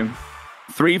 honestly.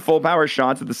 3 full power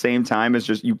shots at the same time is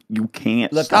just you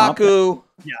can't stop it. Lukaku.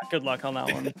 Yeah, good luck on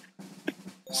that one.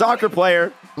 Soccer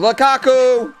player.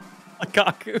 Lukaku.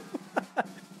 Lukaku.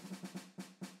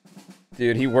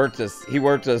 Dude, he worked us. He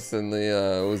worked us in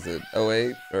the what was it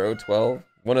 08 or 012?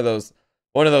 One of those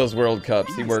World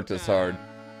Cups. He worked us hard.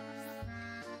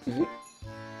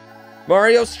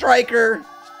 Mario Striker.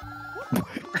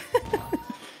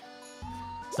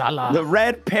 Salah. The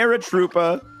red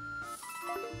paratrooper.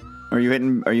 Are you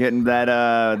hitting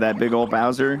that big old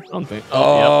Bowser? I don't think.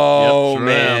 Oh, yep, sure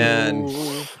man.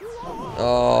 am.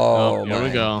 Oh, here my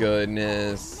we go.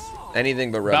 goodness.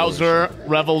 Anything but revolution. Bowser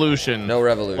Revolution. No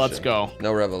revolution. Let's go.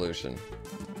 No revolution.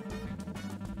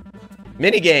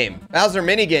 Minigame. Bowser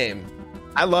minigame.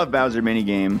 I love Bowser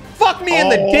minigame. Fuck me in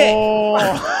the dick.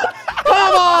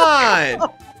 Come on.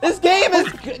 This game is,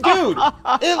 dude,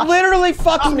 it literally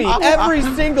fucks me every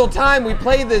single time we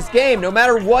play this game, no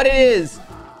matter what it is.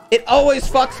 It always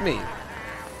fucks me.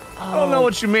 I don't know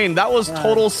what you mean. That was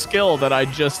total skill that I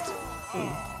just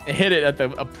hit it at the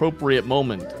appropriate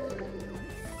moment.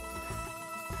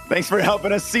 Thanks for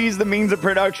helping us seize the means of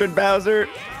production, Bowser.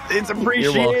 It's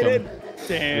appreciated.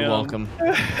 Damn. You're welcome.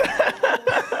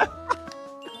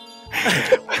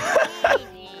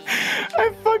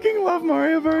 I fucking love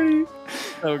Mario Party.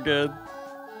 So good.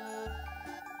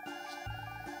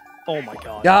 Oh my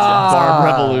god. Barb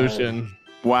Revolution.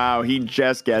 Wow, he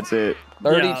just gets it.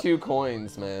 32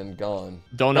 coins, man, gone.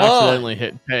 Don't accidentally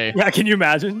hit pay. Yeah, can you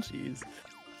imagine? Jeez.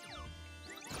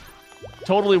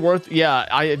 Totally worth. Yeah,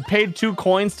 I had paid 2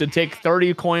 coins to take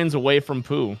 30 coins away from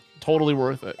Pooh. Totally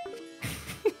worth it.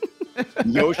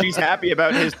 Yoshi's happy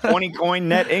about his 20 coin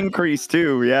net increase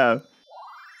too. Yeah.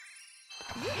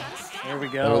 There we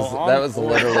go. That was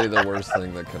literally the worst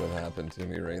thing that could have happened to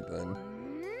me right then.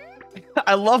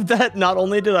 I love that not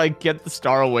only did I get the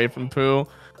star away from Pooh,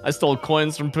 I stole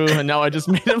coins from Pooh, and now I just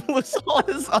made him lose all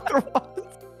his other ones.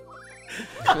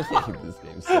 I hate this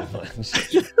game so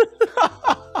much.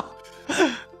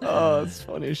 Oh, it's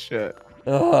funny as shit.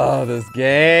 Oh, this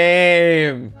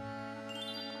game.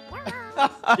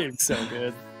 Game's so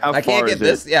good. How I can't far get is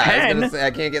this. it? Yeah, I was 10? gonna say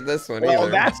I can't get this one Well,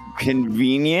 either. that's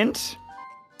convenient.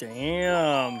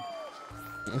 Damn.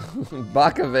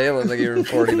 Bacavela like you were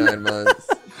 49 months.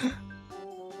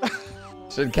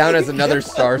 Should count as another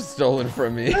star stolen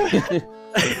from me.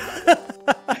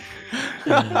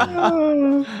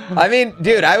 I mean,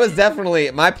 dude, I was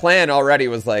definitely, my plan already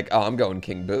was like, oh, I'm going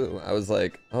King Boo. I was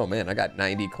like, oh man, I got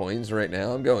 90 coins right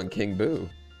now. I'm going King Boo.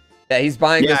 Yeah, he's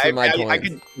buying this with my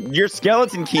coins. Your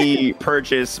skeleton key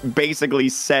purchase basically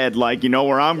said, like, you know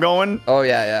where I'm going? Oh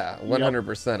yeah,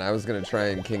 100%. I was gonna try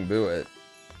and King Boo it.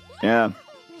 Yeah.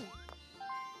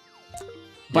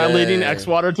 By leading Yay.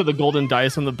 Xwater to the golden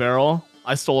dice in the barrel,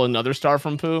 I stole another star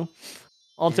from Pooh.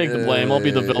 I'll take the blame. I'll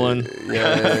be the villain.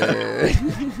 Yay.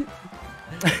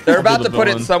 They're about to put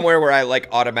it villain. somewhere where I like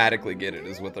automatically get it.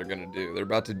 Is what they're gonna do. They're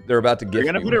about to gift You're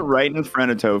gonna me put it one. right in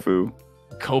front of Tofu.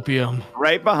 Copium.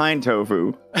 Right behind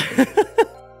Tofu.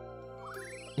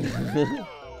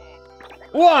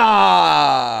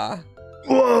 Wah!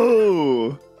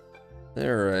 Whoa!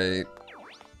 All right.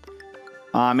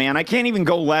 Aw, man, I can't even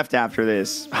go left after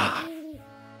this.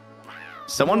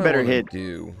 Someone better hit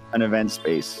an event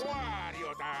space.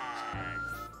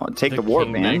 Oh, take the warp,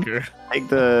 man. Take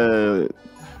the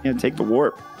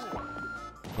warp.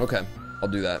 Okay, I'll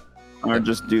do that. Or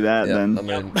just do that then.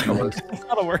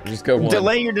 That'll work. Just go one.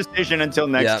 Delay your decision until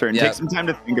next turn. Take some time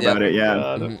to think about it.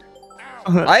 Yeah.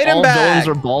 Item All bag. villains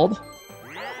are bald.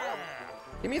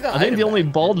 Give me the. I think the only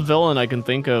bald villain I can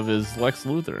think of is Lex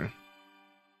Luthor.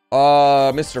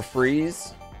 Mr.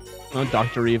 Freeze. No,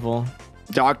 Dr. Evil.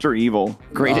 Dr. Evil,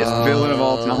 greatest villain of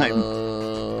all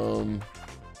time.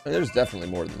 There's definitely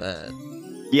more than that.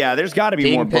 Yeah, there's got to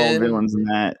be more bald villains than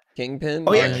that. Kingpin.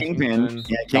 Oh yeah, Kingpin.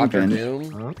 Yeah, Kingpin. Dr.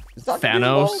 Doom. Is Dr.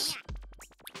 Thanos.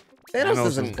 Thanos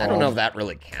doesn't. I don't know if that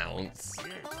really counts.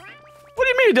 What do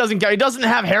you mean he doesn't count? He doesn't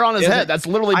have hair on his head. That's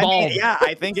literally bald. I mean, yeah,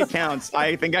 I think it counts.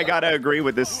 I think I gotta agree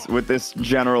with this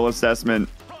general assessment.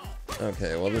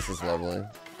 Okay, well this is lovely.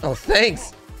 Oh,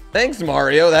 thanks,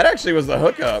 Mario. That actually was the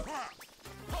hookup.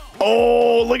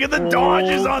 Oh, look at the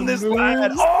dodges on this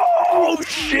lad. Oh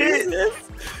shit.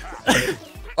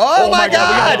 Oh my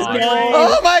god!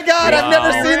 Oh my god! I've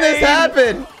never seen this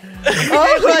happen.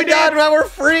 Oh my god! Now we're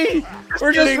free.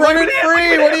 We're just running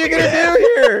free. What are you gonna do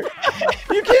here?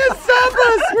 You can't stop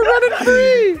us. We're running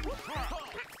free.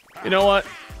 You know what,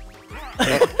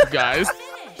 guys?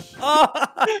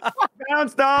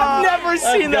 Bounced off. I've never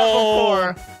seen that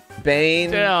before. Bane.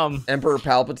 Damn. Emperor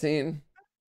Palpatine.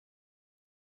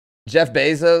 Jeff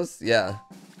Bezos. Yeah.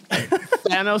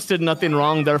 Thanos did nothing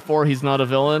wrong, therefore he's not a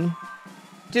villain.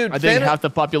 Dude, I think half the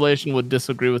population would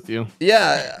disagree with you.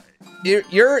 Yeah.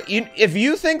 If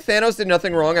you think Thanos did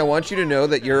nothing wrong, I want you to know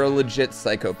that you're a legit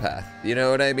psychopath. You know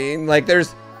what I mean? Like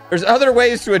there's other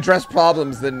ways to address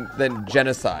problems than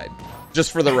genocide.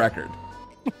 Just for the record.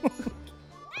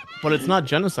 But it's not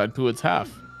genocide, Pooh, it's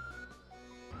half.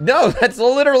 No, that's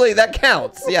literally, that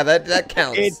counts. Yeah, that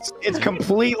counts. It's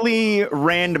completely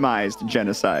randomized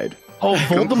genocide. Oh,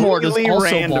 Voldemort is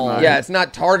also bald. Yeah, it's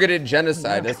not targeted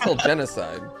genocide. It's still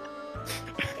genocide.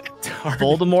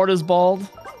 Voldemort is bald.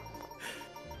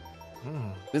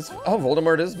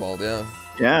 Voldemort is bald. Yeah.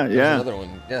 Yeah. There's another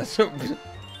one. Yeah. So,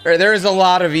 there is a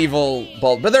lot of evil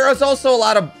bald, but there is also a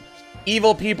lot of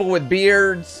evil people with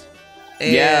beards,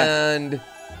 and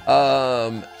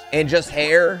just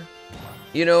hair.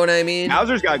 You know what I mean?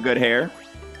 Bowser's got good hair.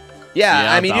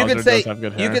 Yeah, I mean, you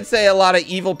could say a lot of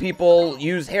evil people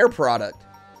use hair product.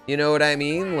 You know what I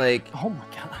mean? Like, oh my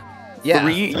god. Yeah,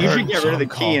 you should get rid of the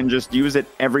key and just use it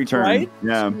every turn. Right?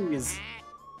 Yeah. Jeez.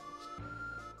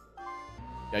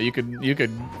 Yeah, you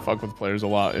could fuck with players a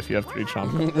lot if you have 3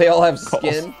 chomp. They all have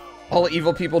skin. All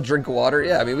evil people drink water.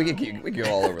 Yeah, I mean, we could go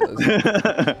all over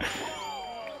this.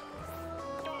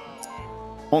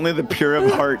 Only the pure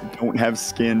of heart don't have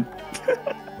skin.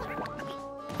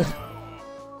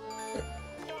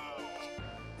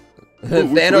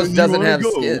 Thanos doesn't have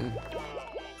skin.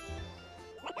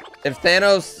 If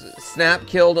Thanos snap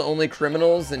killed only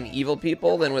criminals and evil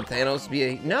people, then would Thanos be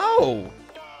a... No!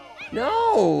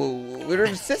 There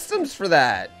are systems for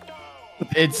that.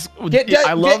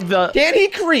 Can't he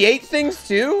create things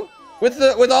too? With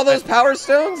all those power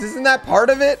stones? Isn't that part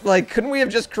of it? Like, couldn't we have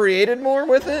just created more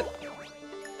with it?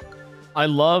 I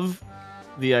love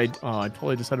the idea. Oh, I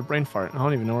totally just had a brain fart. I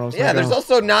don't even know where I was. Yeah, there's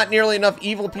also not nearly enough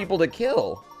evil people to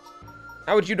kill.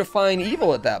 How would you define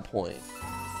evil at that point?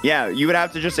 Yeah, you would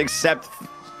have to just accept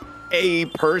a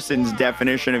person's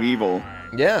definition of evil.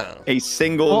 Yeah. A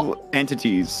single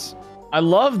entity's. I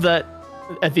love that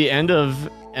at the end of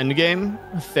Endgame,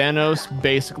 Thanos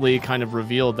basically kind of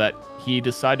revealed that he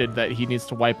decided that he needs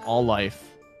to wipe all life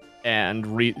and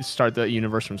restart the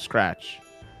universe from scratch.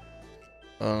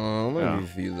 Let me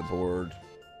view the board.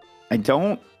 I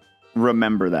don't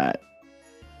remember that.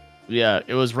 Yeah,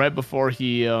 it was right before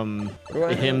him,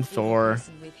 Thor,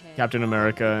 Captain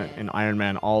America, and Iron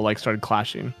Man all like started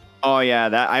clashing. Oh yeah,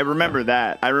 I remember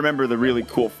that. I remember the really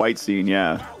cool fight scene.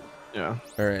 Yeah. Yeah.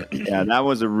 All right. Yeah, that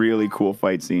was a really cool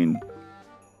fight scene.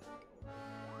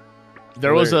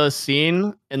 There was a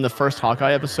scene in the first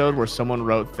Hawkeye episode where someone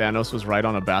wrote Thanos was right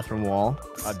on a bathroom wall.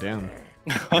 God damn.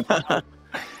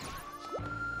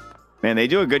 Man, they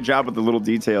do a good job with the little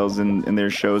details in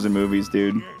their shows and movies,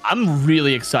 dude. I'm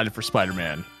really excited for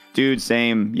Spider-Man. Dude,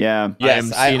 same. Yeah.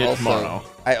 Yes, I am seeing it tomorrow.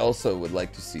 I also would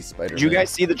like to see Spider-Man. Did you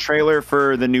guys see the trailer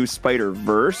for the new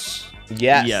Spider-Verse?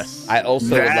 Yes. I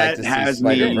also would like to see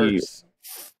Spider-Verse.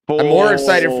 I'm I'm more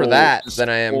excited for that than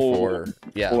I am for...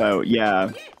 Yeah.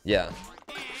 Yeah. Yeah.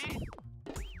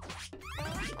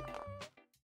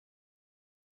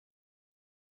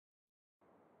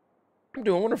 I'm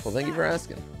doing wonderful. Thank you for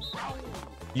asking.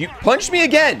 You punch me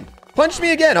again. Punch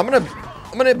me again. I'm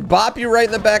gonna bop you right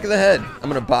in the back of the head. I'm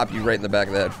gonna bop you right in the back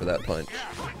of the head for that punch.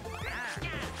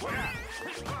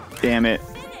 Damn it.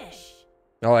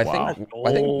 Oh, I think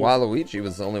Waluigi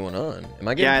was the only one on. Am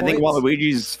I getting Yeah, I think points?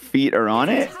 Waluigi's feet are on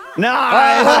it. No!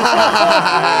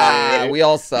 We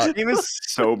all sucked. He was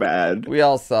so bad. We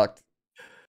all sucked.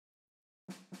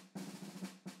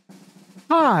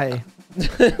 Hi. We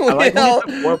didn't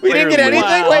get anything?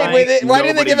 Wow. Wait, why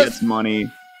didn't they give us money?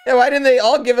 Yeah, why didn't they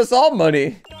all give us all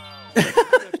money?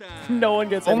 No one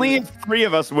gets Only anything. if 3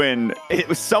 of us win.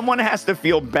 Someone has to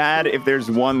feel bad if there's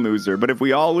one loser, but if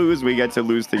we all lose, we get to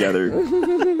lose together.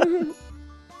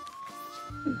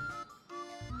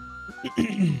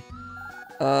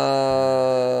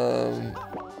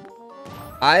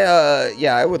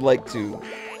 I would like to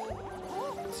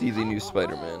see the new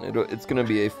Spider-Man. It's gonna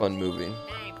be a fun movie.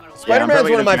 Spider-Man's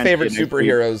probably one of my gonna try and favorite see it next week.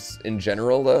 superheroes in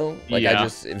general, though. Like, I Yeah.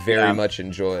 just very much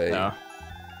enjoy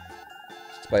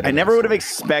Spider-Man. I never would have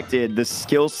expected the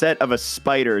skill set of a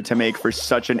spider to make for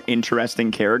such an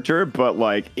interesting character, but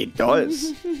like it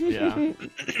does. Yeah.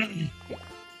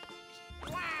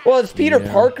 Well, it's Peter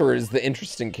Yeah. Parker is the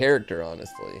interesting character,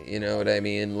 honestly. You know what I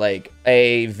mean? Like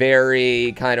a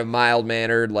very kind of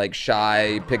mild-mannered, like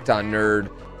shy, picked-on nerd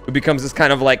who becomes this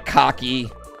kind of like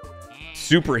cocky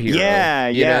superhero. Yeah,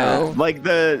 you yeah. know? Like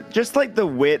the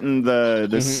wit and the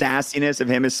sassiness of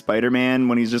him as Spider-Man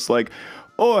when he's just like,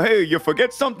 oh hey, you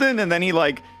forget something, and then he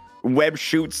like web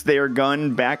shoots their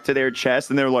gun back to their chest,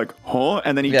 and they're like, huh?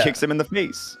 And then he kicks him in the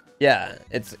face. Yeah,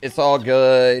 it's all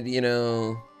good, you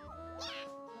know.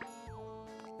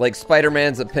 Like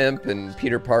Spider-Man's a pimp, and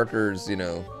Peter Parker's, you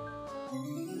know,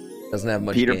 doesn't have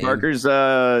much. Peter game. Parker's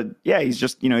he's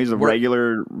just, you know, he's a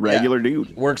regular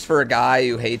dude. Works for a guy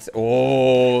who hates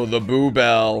the Boo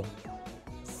Bell.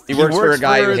 He works for a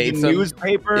guy who hates the him.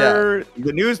 newspaper. Yeah.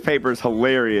 The newspaper is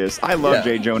hilarious. I love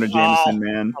J. Jonah Jameson,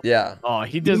 man. Yeah. Oh,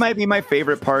 he He does. might be my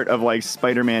favorite part of like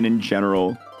Spider-Man in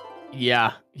general.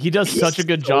 Yeah, he does He's such a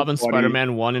good so job in funny.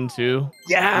 Spider-Man 1 and 2.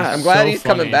 Yeah, I'm glad so he's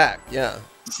coming funny. back. Yeah.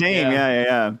 Same,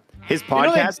 yeah. His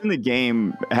podcast in the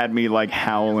game had me like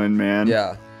howling, man.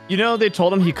 Yeah. You know, they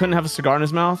told him he couldn't have a cigar in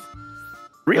his mouth.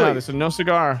 Really? Yeah, they said no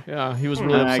cigar. Yeah, he was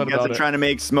really I upset guess about they're it. trying to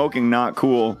make smoking not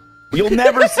cool. You'll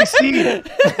never succeed.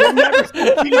 You'll never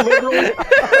succeed, liberal.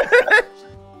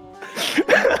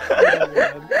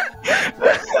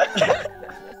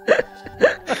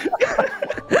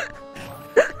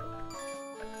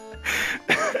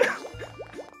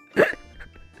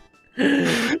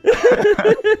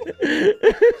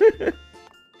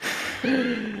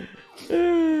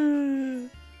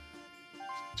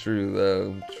 True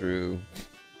though. True.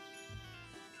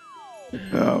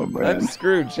 Oh man. I'm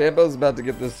screwed. Chambo's about to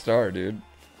get this star, dude.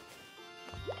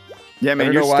 Yeah, man.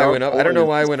 I don't know why I went up. I don't know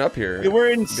why I went up here. We're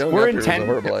in Going up here was a 10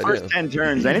 horrible first idea. 10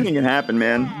 turns. Anything can happen,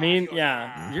 man. I mean,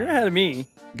 yeah, you're ahead of me.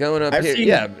 Going up I've here. seen-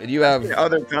 Yeah, you have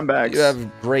Other comebacks. you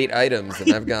have great items,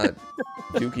 and I've got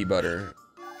dookie butter.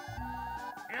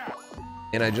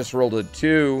 And I just rolled a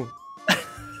 2.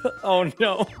 Oh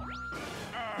no.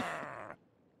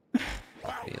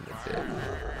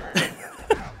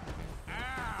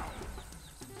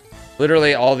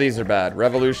 Literally, all these are bad.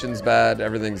 Revolution's bad.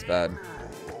 Everything's bad.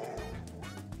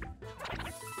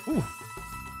 Ooh.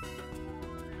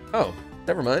 Oh,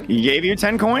 never mind. He gave you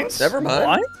 10 coins? Never mind.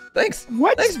 What? Thanks.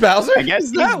 What? Thanks, Bowser. I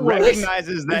guess he That works.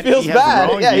 recognizes that He feels he has bad.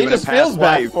 wronged Yeah, you he in a just past feels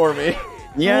bad life. for me.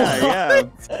 Yeah, yeah.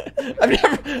 I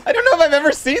don't know if I've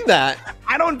ever seen that.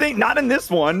 I don't think, not in this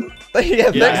one. Yeah, I thanks,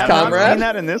 have not seen comrade.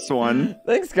 that in this one.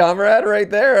 Thanks, comrade, right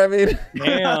there. I mean,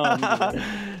 Damn.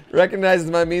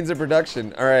 recognizes my means of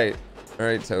production. All right,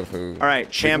 Tofu. All right,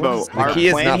 Chambo. The Our key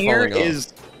is plan not here falling off. is,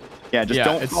 just Yeah,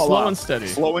 don't it's fall slow off. and steady.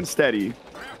 Slow and steady.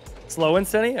 Slow and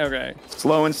steady? Okay.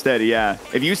 Slow and steady, yeah.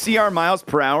 If you see our miles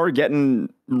per hour getting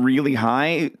really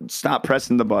high, stop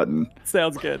pressing the button.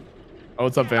 Sounds good. Oh,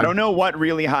 what's up, fam? I don't know what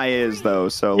really high is though,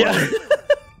 so Yeah.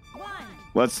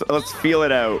 like, let's feel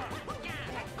it out.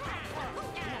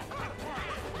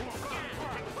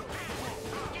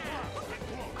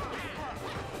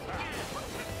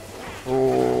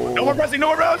 No more pressing, no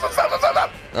more pressing.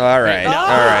 Stop. All right, No!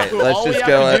 all right. Let's All we just have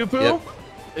go. to do, Pooh, Yep.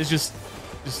 is just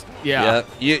yeah.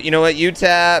 Yep. You know what? You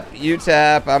tap.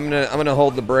 I'm gonna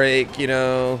hold the brake. You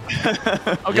know.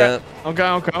 Okay. Yep.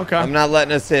 Okay. I'm not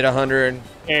letting us hit 100.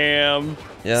 Damn.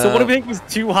 Yeah. So what do we think was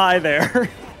too high there?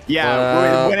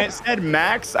 Yeah, when it said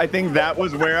max, I think that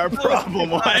was where our problem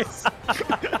was.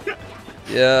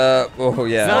 Yeah. Oh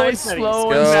yeah. Nice, Steady. slow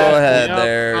Go and steady. ahead Yep.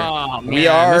 there. Oh, We man,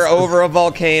 are this is- over a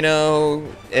volcano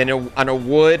on a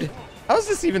wood. How is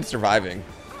this even surviving?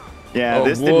 Yeah, A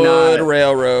this did wood not.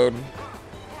 railroad.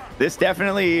 This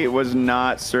definitely was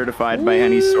not certified by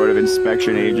any sort of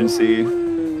inspection agency.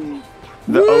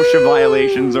 The OSHA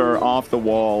violations are off the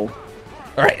wall.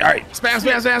 All right. Spam,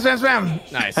 spam, spam, spam,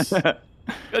 spam. Nice.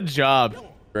 Good job.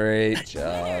 Great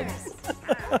job.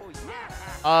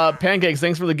 Pancakes,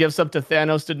 thanks for the gifts up to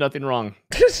Thanos did nothing wrong.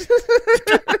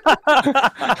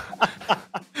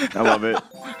 I love it.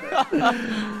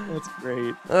 That's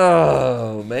great.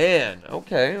 Oh man.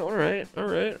 Okay. All right.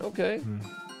 Okay.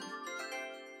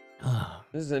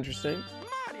 This is interesting.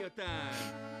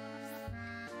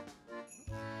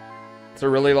 It's a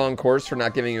really long course for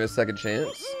not giving you a second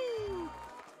chance.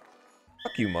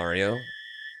 Fuck you, Mario.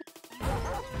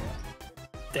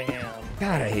 Damn.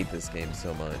 God, I hate this game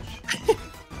so much.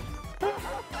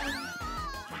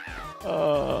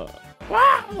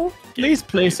 Wow. Please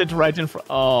place it right in front.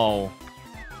 Oh.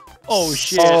 Oh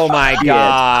shit. Oh my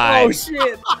god. Oh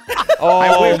shit.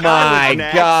 Oh my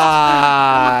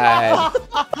god.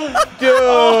 Dude.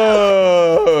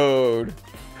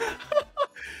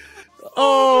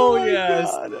 Oh yes.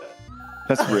 God.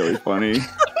 That's really funny.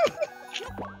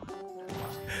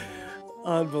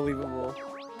 Unbelievable.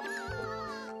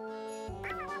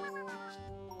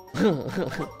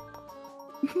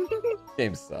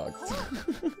 Game sucks.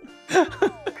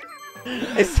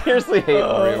 I seriously hate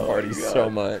Mario Party so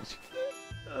much.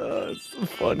 It's the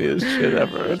funniest shit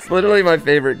ever. It's literally my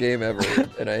favorite game ever,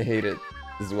 and I hate it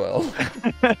as well.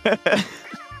 1,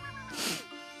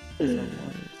 2,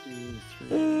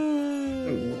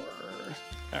 3,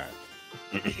 4.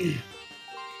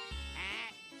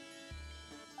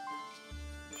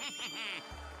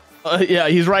 All right. Yeah,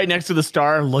 he's right next to the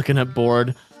star, looking at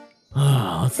board.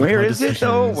 Where is it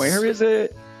though? Where is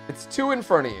it? It's 2 in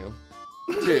front of you.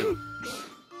 2.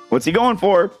 What's he going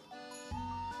for?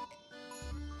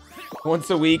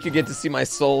 Once a week, you get to see my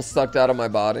soul sucked out of my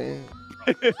body.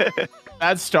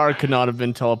 That star could not have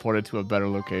been teleported to a better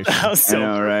location. I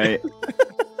know, right?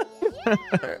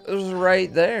 It was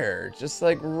right there. Just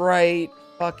like right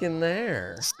fucking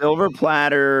there. Silver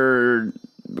platter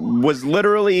was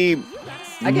literally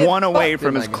I get one away fucked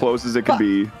from in as that close game. as it could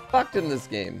be. Fucked in this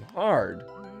game. Hard.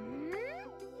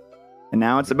 And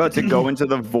now it's about to go into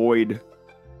the void.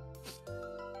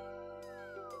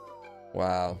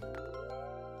 Wow.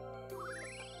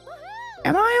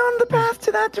 Am I on the path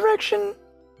to that direction?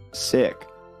 Sick.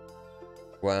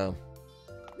 Wow.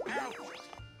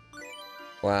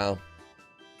 Wow.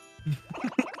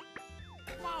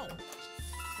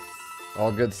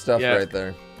 All good stuff Yeah. right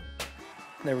there.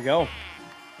 There we go.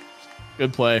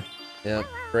 Good play. Yeah,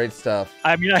 great stuff.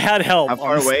 I mean, I had help. How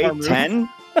far away? 10?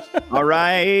 All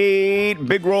right.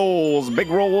 Big rolls. Big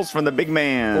rolls from the big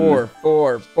man.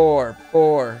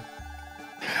 4.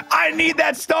 I need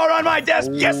that star on my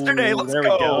desk yesterday. Let's there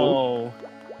go. we go.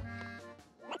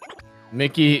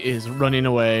 Mickey is running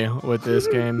away with this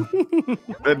game.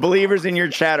 The believers in your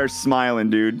chat are smiling,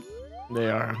 dude. They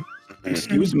are.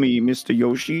 Excuse me, Mr.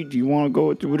 Yoshi. Do you want to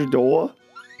go through the door?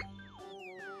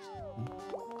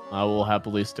 I will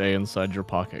happily stay inside your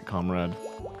pocket, comrade.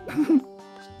 The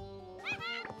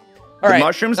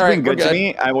mushrooms have been good to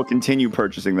me. I will continue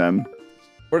purchasing them.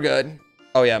 We're good.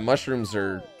 Oh yeah, mushrooms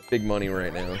are big money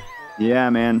right now. Yeah,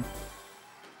 man.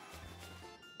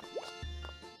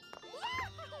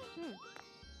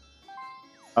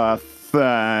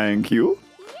 Thank you.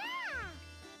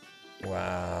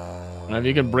 Wow. And if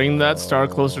you can bring that star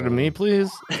closer to me, please.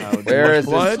 Where is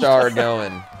this star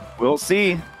going? We'll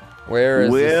see. Where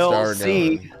is this star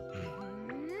see. going?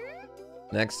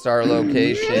 Next star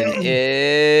location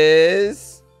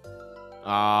is...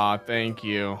 Ah, thank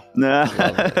you.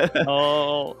 Lovely.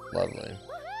 Oh. Lovely.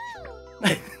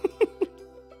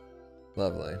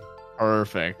 Lovely.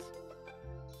 Perfect.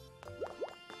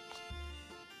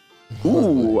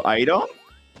 Ooh, item?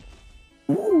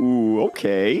 Ooh,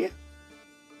 okay.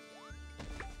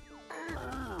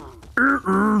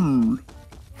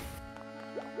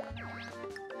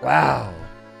 Wow.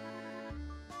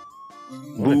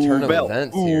 What a turn of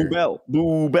events here.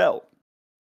 Boo bell.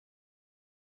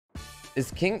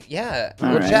 Is King... Yeah. All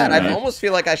Well, right, chat, all I right. almost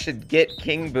feel like I should get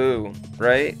King Boo,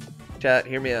 right? Chat,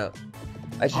 hear me out.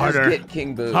 I should Harder. just get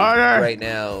King Boo Harder. right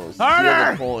now. Steal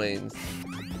Harder. the coins.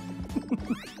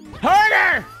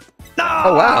 Harder!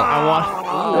 Oh, wow. I want.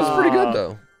 That was pretty good,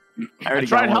 though. I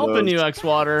tried helping you,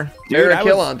 Xwater. Dude, Eric I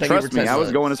Killon, was, thank you trust for me, 10 I was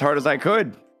months. going as hard as I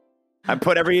could. I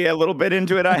put every little bit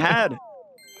into it I had.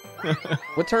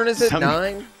 What turn is it?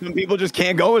 9? Some people just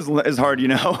can't go as hard, you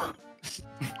know?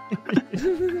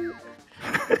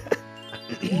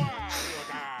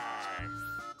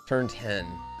 Turn 10.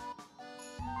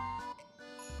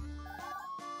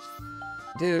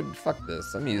 Dude, fuck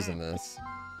this. I'm using this.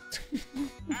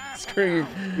 Screw you.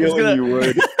 Feeling you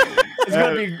would. It's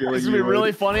gonna be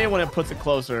really funny when it puts it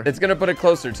closer. It's gonna put it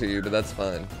closer to you, but that's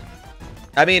fine.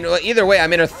 I mean, either way,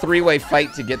 I'm in a 3-way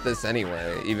fight to get this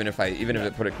anyway. Even if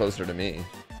it put it closer to me.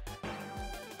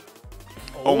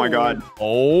 Oh my God.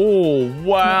 Oh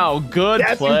wow, good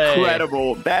That's play.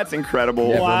 incredible. That's incredible.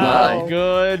 Never Wow, mind.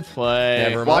 good play.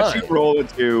 Never Watch mind. you roll it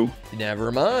too.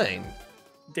 Never mind.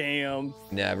 Damn.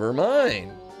 Never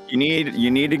mind. You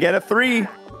need to get a 3.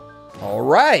 All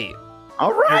right.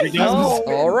 All right.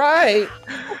 All right.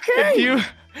 Okay.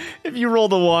 If you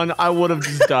rolled a 1, I would have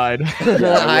just died.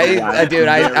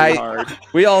 Dude,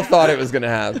 we all thought it was gonna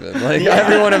happen. Like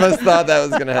every one of us thought that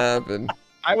was gonna happen.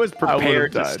 I was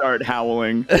prepared to died. start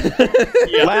howling.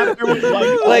 Laughter was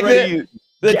Like already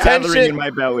the gathering tension in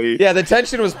my belly. Yeah, the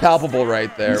tension was palpable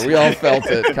right there. We all felt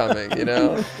it coming, you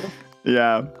know?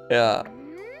 Yeah. Yeah.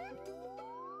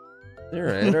 All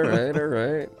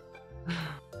right.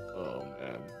 Oh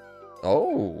man.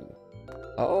 Oh.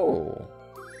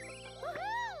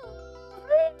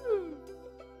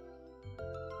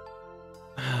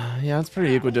 Yeah, it's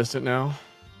pretty equidistant now.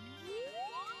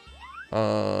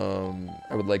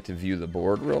 I would like to view the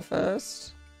board real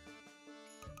fast.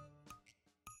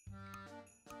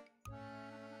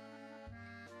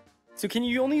 So can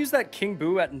you only use that King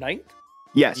Boo at night?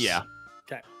 Yes. Yeah.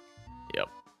 Okay. Yep.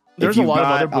 There's if a lot of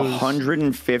other got boos.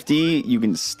 150, you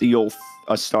can steal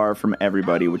a star from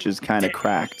everybody, which is kind of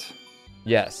cracked.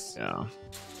 Yes. Yeah.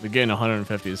 The getting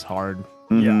 150 is hard.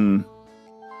 Mhm.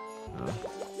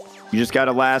 You just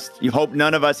gotta last. You hope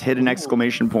none of us hit an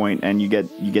exclamation point, and you get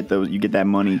that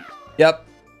money. Yep.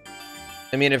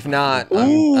 I mean, if not,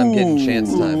 I'm getting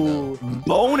chance time though.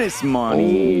 Bonus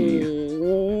money.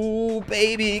 Ooh,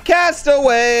 baby,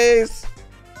 castaways.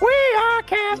 We are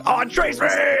cast on Trace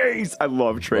Race. I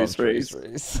love Trace Race.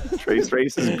 Trace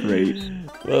Race is great.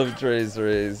 Love Trace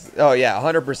Race. Oh yeah,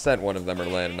 100% one of them are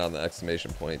landing on the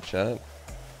exclamation point, chat. I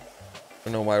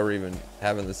don't know why we're even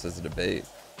having this as a debate.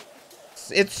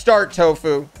 It's start,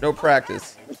 Tofu. No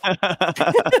practice. I'm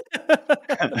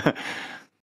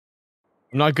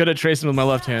not good at tracing with my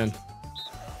left hand.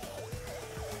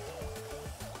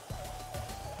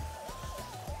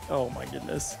 Oh my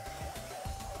goodness.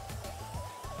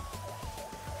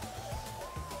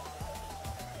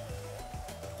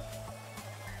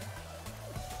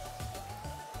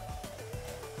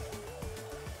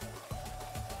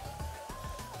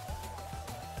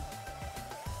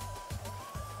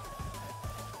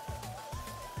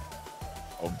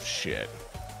 Oh shit.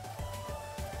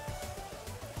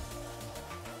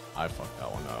 I fucked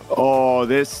that one up. Oh,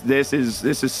 this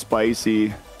is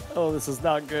spicy. Oh, this is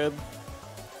not good.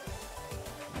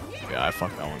 Yeah, I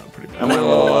fucked that one up pretty I went a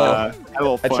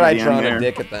little I fun tried at the end throwing there. a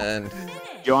dick at the end.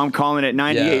 Yo, I'm calling it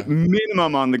 98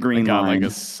 minimum on the I green got line. like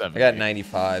a 7. I got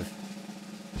 95.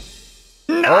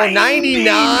 99!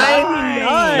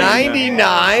 Oh,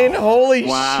 99? Holy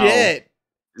Wow. shit.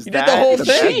 Is You did that the whole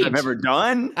best thing. I've ever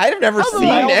done? I've never How the seen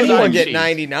hell did I anyone get cheat?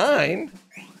 99.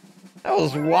 That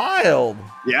was wild.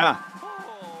 Yeah.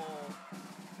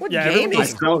 What Yeah, gaming? I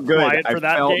felt good. quiet I for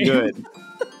that felt game. good.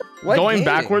 What Going gaming?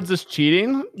 backwards is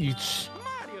cheating?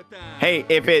 Hey,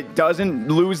 if it doesn't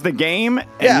lose the game and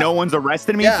Yeah. no one's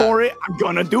arrested me Yeah. for it, I'm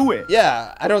gonna do it.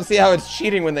 Yeah, I don't see how it's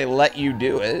cheating when they let you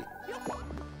do it.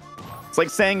 It's like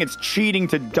saying it's cheating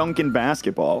to dunk in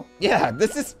basketball. Yeah,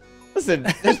 this is... Listen,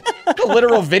 it's a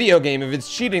literal video game. If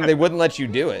it's cheating, they wouldn't let you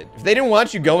do it. If they didn't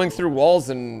want you going through walls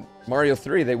in Mario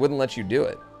 3, they wouldn't let you do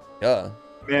it. Yeah.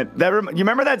 Man, you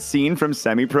remember that scene from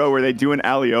Semi-Pro where they do an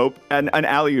alley-oop and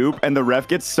the ref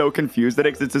gets so confused at it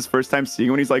because it's his first time seeing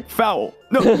it when he's like, foul.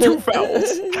 No, 2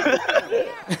 fouls.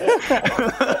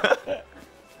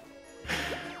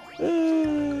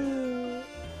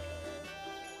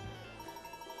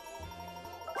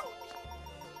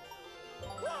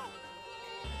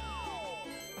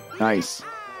 Nice.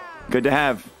 Good to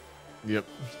have. Yep.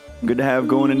 Good to have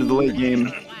going into the late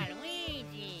game.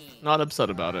 Not upset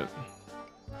about it.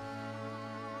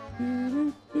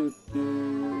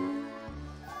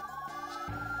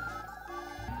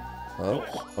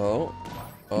 Oh.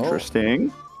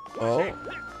 Interesting. Oh.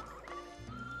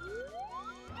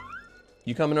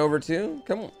 You coming over too?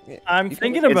 Come on. I'm You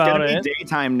thinking It's about gonna it. be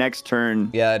daytime next turn.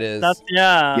 Yeah, it is. That's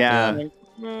yeah.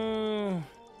 Yeah.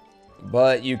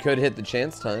 But you could hit the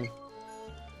chance time.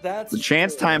 That's The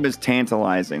chance time is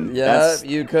tantalizing. Yeah, That's-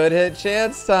 you could hit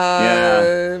chance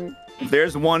time.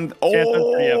 There's one oh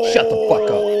Shut the fuck up.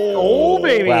 Oh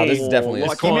baby. Wow, this is definitely a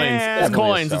Lucky star. man. It's Definitely a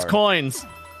coins. It's star. coins.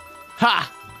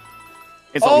 Ha!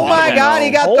 It's a Oh lot my of god, them,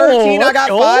 he got Oh, 13, I got let's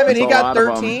go. 5, and That's he a got lot of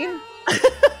 'em. 13?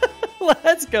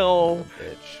 Let's go.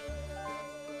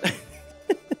 Bitch.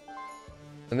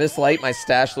 In this light, my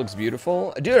stash looks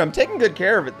beautiful. Dude, I'm taking good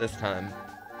care of it this time.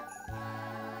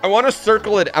 I want to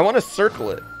circle it.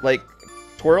 Like,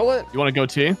 twirl it. You want to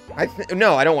goatee?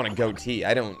 No, I don't want a goatee.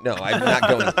 I don't know.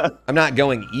 I'm not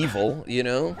going evil, you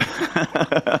know?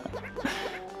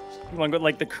 You want to go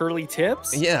like the curly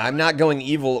tips? Yeah, I'm not going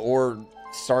evil or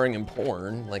starring in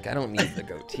porn. Like, I don't need the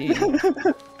goatee.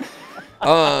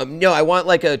 No, I want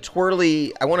like a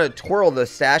twirly. I want to twirl the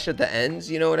stash at the ends.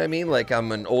 You know what I mean? Like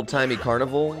I'm an old-timey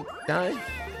carnival guy.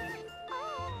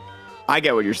 I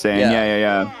get what you're saying.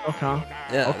 Yeah. Okay.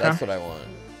 Yeah, Okay. that's what I want.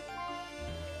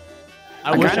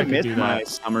 I wish kind I of could missed do my that.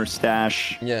 summer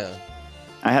stash. Yeah.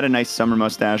 I had a nice summer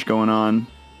mustache going on.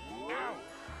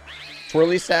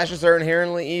 Twirly stashes are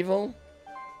inherently evil.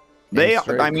 They, Damn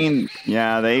straight. I mean,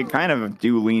 yeah, they kind of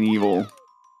do lean evil.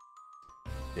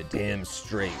 You're damn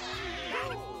straight.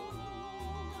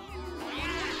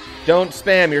 Don't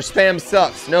spam. Your spam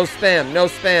sucks. No spam. No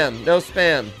spam. No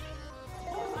spam.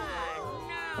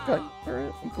 Okay. All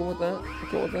right. I'm cool with that. I'm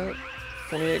cool with that.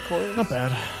 28 coins. Not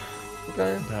bad.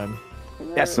 Okay. Not bad.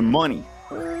 That's some money.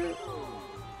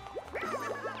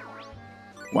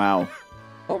 Wow.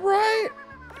 All right.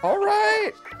 All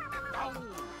right.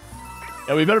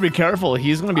 Yeah, we better be careful.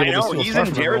 He's going to be I able know, to steal he's stuff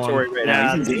in from everyone. territory right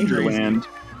now. He's in danger land.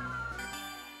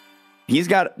 He's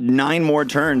got 9 more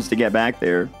turns to get back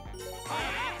there.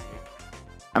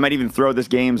 I might even throw this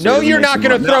game. So No, he doesn't you're make not some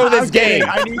going to money. throw No, this I'm kidding. game.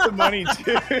 I need the money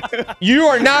too. You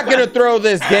are not going to throw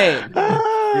this game.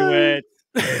 Do it.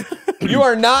 You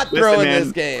are not throwing man.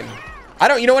 this game.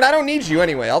 You know what? I don't need you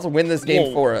anyway. I'll win this game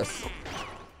Whoa. for us.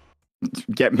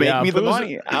 Make me the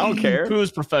money. I don't care.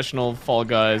 Pooh's professional Fall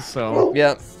Guys, so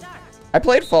Yeah. I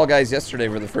played Fall Guys yesterday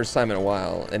for the first time in a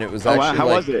while, and it was actually wow. How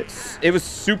like, was it? It was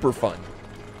super fun.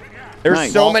 There's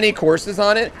Nice. so many courses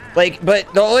on it. Like,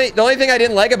 but the only thing I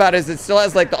didn't like about it is it still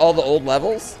has like all the old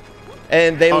levels,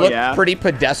 and they look yeah? pretty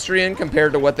pedestrian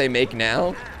compared to what they make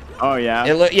now. Oh yeah.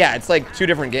 Yeah, it's like 2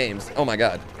 different games. Oh my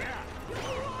god.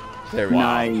 There we go.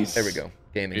 Nice. There we go.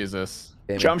 Gaming. Jesus.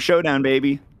 Gaming. Jump showdown,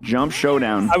 baby. Jump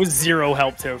showdown. I was 0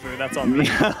 help, Tofu. That's on me.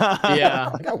 Yeah.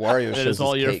 I got Wario It shows is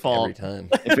all his your cake fault. every time.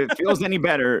 If it feels any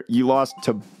better, you lost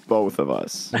to both of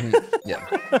us. Yeah,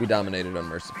 we dominated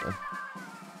unmercifully.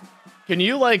 Can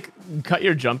you like cut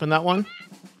your jump in that one?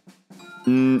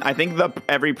 I think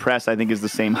every press is the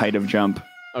same height of jump.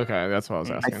 Okay, that's what I was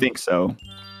I asking. think so.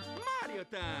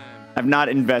 I've not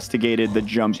investigated the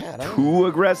jump Chad, I don't- too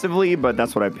aggressively, but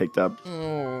that's what I picked up.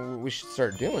 Oh, we should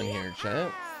start doing here,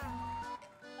 chat.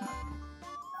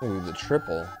 Ooh, the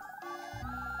triple.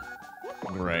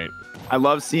 Great. I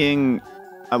love seeing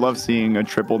a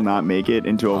triple not make it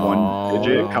into a one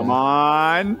digit. Come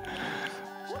on.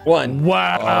 One.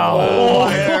 Wow. Oh.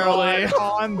 Barely.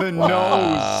 On the Wow.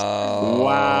 nose.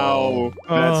 Wow.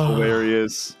 That's Oh.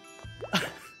 hilarious.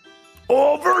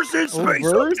 Oh, versus face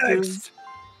up next.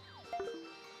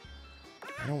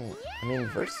 I mean,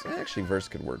 verse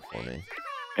could work for me.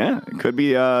 Yeah, it could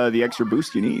be the extra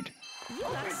boost you need.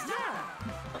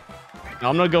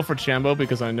 I'm gonna go for Chambo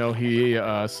because I know he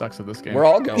sucks at this game. We're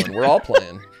all going. We're all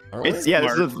playing. Aren't we? This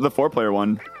is the 4-player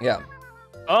one. Yeah.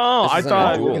 Oh, This I isn't a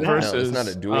thought duel. versus. No, it's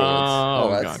not a duel. Oh,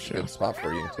 that's gotcha. a good spot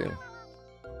for you too.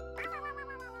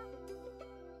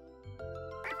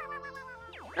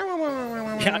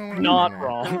 Yeah, not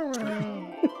wrong.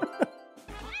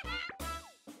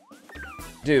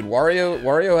 Dude,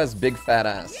 Wario has big fat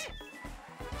ass.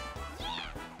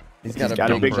 He's got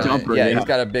a big giant- dumper. Yeah, Yeah. he's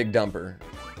got a big dumper.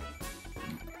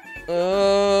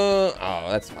 Oh,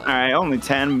 that's fine. All right, only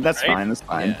 10. That's Right? fine. That's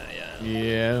fine. Yeah.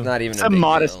 Yeah. Not even It's a big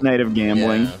modest deal. night of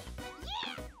gambling. Yeah.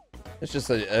 It's just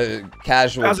a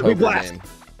casual How's it we poker blast? game.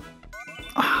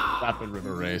 Rapid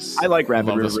River Race. I like Rapid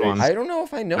love River this Race. one. I don't know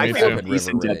if I know I Me feel too. Rapid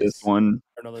decent River at this Race. one.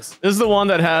 I know this. This is the one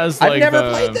that has I've like never the,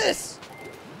 played this.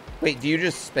 Wait, do you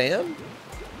just spam?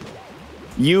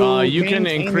 You can maintain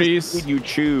the increase- speed you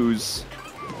choose.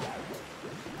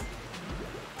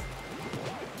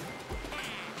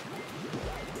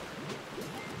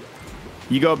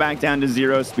 You go back down to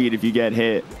 0 speed if you get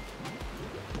hit.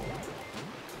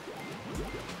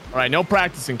 All right, no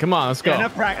practicing. Come on, let's go. Yeah,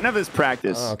 enough of this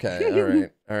practice. Oh, okay,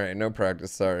 all right, no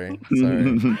practice. Sorry.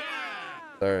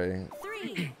 Sorry.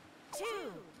 3, 2,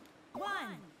 1,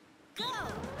 go!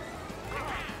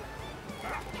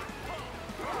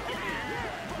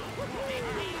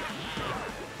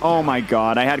 Oh my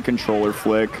god, I had controller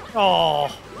flick.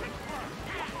 Oh,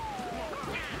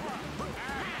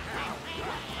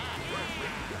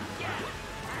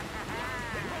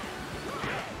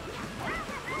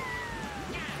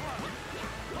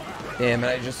 Damn it!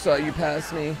 I just saw you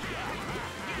pass me.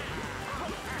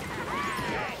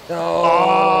 No.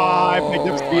 Oh, I picked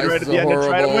up speed right at the end to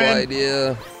try to horrible win.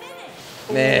 idea.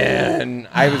 Man,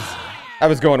 I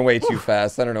was going way too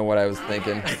fast. I don't know what I was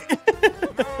thinking.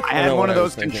 I had one of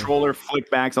those controller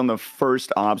flickbacks on the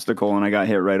first obstacle, and I got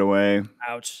hit right away.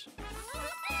 Ouch.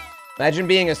 Imagine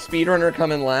being a speedrunner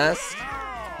coming last.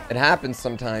 It happens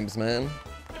sometimes, man.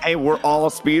 Hey, we're all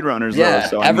speedrunners, Yeah, though.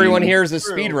 So everyone I mean, here is a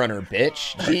speedrunner,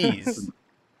 bitch. Jeez.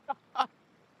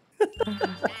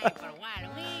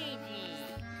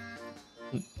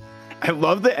 I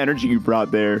love the energy you brought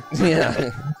there.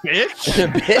 Yeah.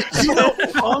 Bitch.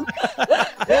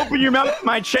 Bitch. Open your mouth to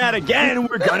my chat again, and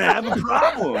we're gonna have a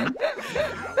problem.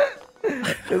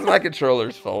 It's my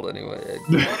controller's fault anyway.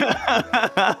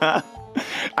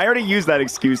 I already used that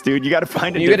excuse, dude. You got to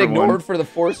find a You get different ignored one. for the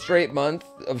 4th straight month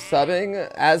of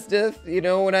subbing, Asdith. You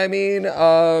know what I mean?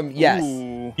 Yes.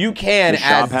 Ooh. You can, The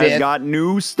shop has Asdith. got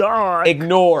new stock.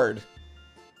 Ignored.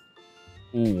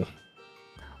 Ooh.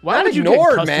 Why Not would you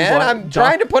ignored, get man. Custer's I'm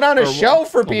trying to put on a show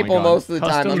for Oh my people God. most of the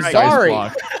time. Custom I'm dice sorry.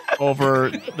 block over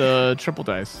the triple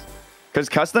dice. Because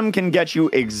custom can get you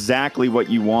exactly what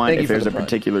you want Thank you if for there's the a prime.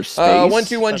 particular space.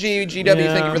 121G GW.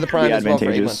 Thank you for the prime Yeah, as well for 8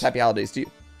 advantageous. months. Happy holidays to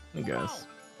you. I guess.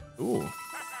 Ooh.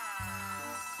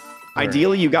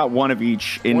 Ideally, you got one of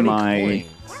each in 20 my coins.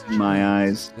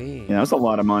 eyes. Sweet. Yeah, that was a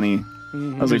lot of money.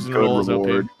 That was a Losing good rolls,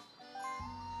 reward.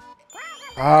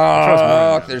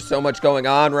 Oh, there's so much going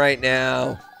on right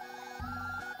now.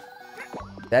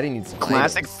 Daddy needs some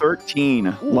Classic items.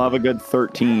 13. Love a good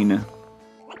 13. A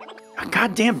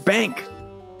goddamn bank.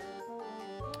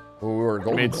 Ooh, were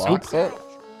golden Made blocks up?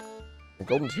 The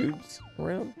golden tubes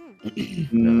around?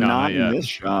 Not not in yet. this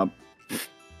shop.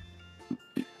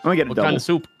 I'm gonna get a What double. kind of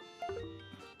soup?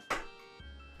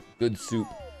 Good soup.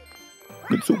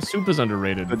 Good soup. Soup is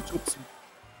underrated. Good soup.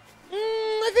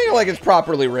 I feel like it's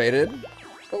properly rated.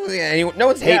 No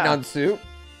one's hating Yeah. on soup.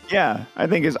 Yeah, I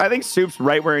think soup's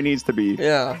right where it needs to be.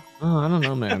 Yeah. Oh, I don't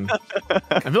know, man.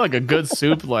 I feel like a good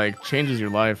soup like changes your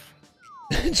life.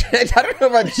 I don't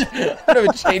know if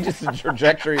it changes the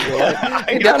trajectory of your life. I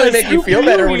It got definitely a make you soup feel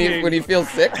better when eating. you feel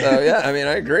sick, though. Yeah, I mean,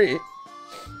 I agree.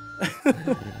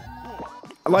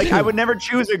 Like, I would never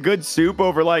choose a good soup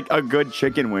over like a good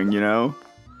chicken wing, you know?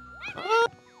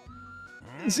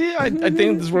 See, I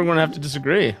think this is where we're gonna have to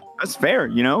disagree. That's fair,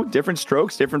 you know? Different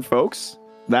strokes, different folks.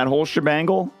 That whole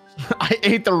shebangle. I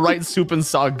ate the right soup and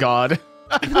saw God.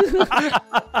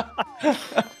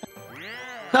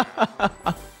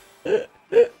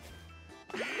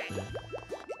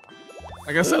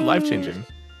 Like I said, life changing.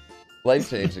 Life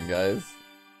changing, guys.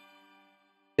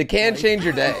 It can change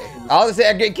your day. I'll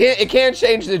say it can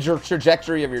change the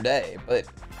trajectory of your day, but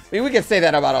I mean, we can say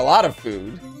that about a lot of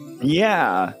food.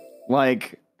 Yeah,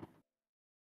 like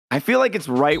I feel like it's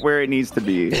right where it needs to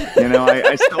be. You know,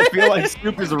 I still feel like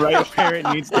soup is right where it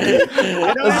needs to be.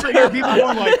 I don't ever hear people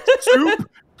going like, soup,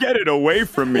 get it away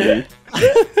from me.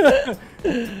 But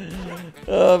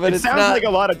It it's sounds not like a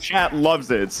lot of chat loves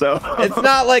it, so. it's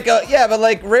not like a yeah, but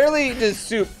like rarely does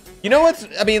soup. You know what's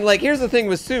I mean, like here's the thing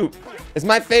with soup. Is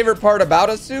my favorite part about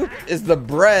a soup is the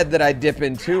bread that I dip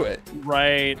into it.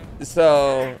 Right.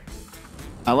 So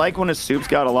I like when a soup's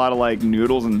got a lot of like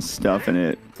noodles and stuff in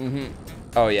it.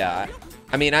 oh yeah.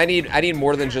 I mean I need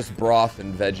more than just broth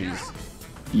and veggies.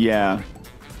 Yeah.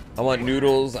 I want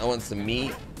noodles, I want some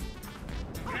meat.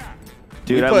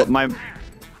 Dude, We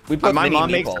put my mini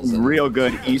mom makes meatballs some in. real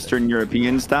good Eastern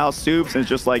European style soups, and it's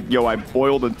just like, yo, I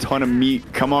boiled a ton of meat.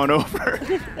 Come on over.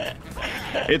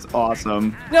 It's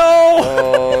awesome. No.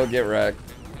 Oh, get wrecked.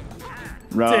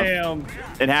 Rough. Damn.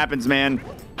 It happens, man.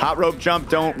 Hot rope jump,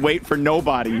 don't wait for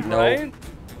nobody. No. Right.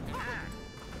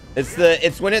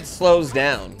 It's when it slows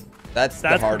down. That's the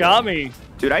That's hard what got one. me.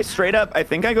 Dude, I straight up, I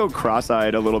think I go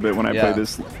cross-eyed a little bit when I Yeah. play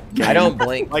this game. I don't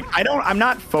blink. Like, I'm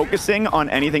not focusing on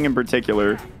anything in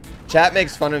particular. Chat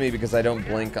makes fun of me because I don't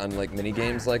blink on like mini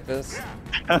games like this.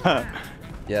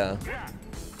 Yeah.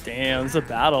 Damn, it's a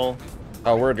battle.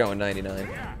 Oh, we're going 99.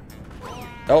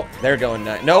 Oh, they're going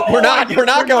 9. No, we're not. We're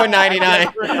not going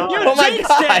 99. Oh my jinxed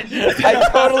god! I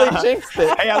totally jinxed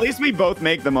it. Hey, at least we both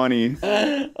make the money.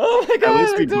 Oh my god! At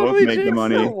least we I both totally make the jinxed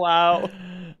money. it. Wow.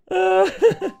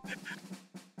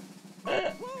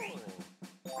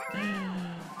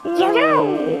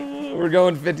 We're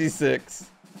going 56.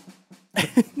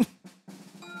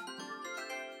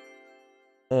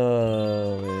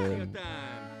 Oh man.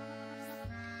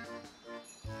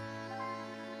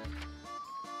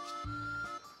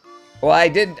 Well, I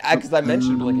did because I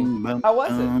mentioned blinking. How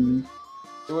was it?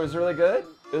 It was really good.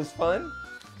 It was fun.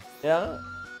 Yeah.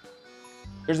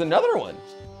 There's another one.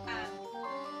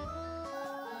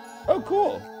 Oh,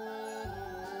 cool.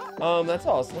 That's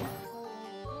awesome.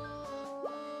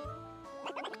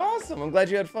 awesome. I'm glad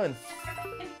you had fun.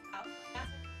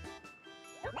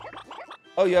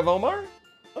 Oh, you have Omar?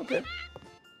 Okay.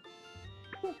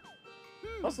 Cool.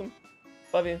 Awesome.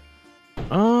 Love you.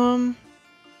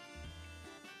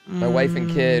 My wife and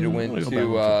kid went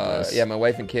to yeah, my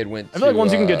wife and kid went to I feel like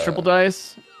once you can get triple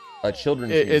dice, a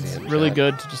children's it's museum, really Chad.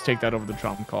 good to just take that over the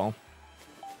trump call.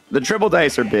 The triple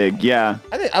dice are big, yeah.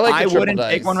 I like the triple wouldn't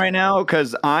dice. take one right now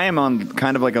because I am on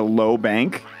kind of like a low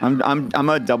bank. I'm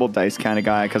a double dice kind of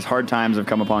guy because hard times have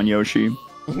come upon Yoshi.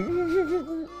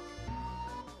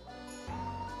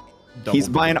 He's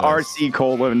buying RC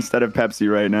Cola instead of Pepsi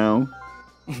right now.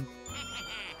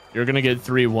 You're gonna get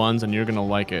 3 ones and you're gonna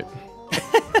like it.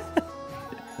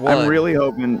 I'm really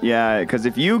hoping, yeah, because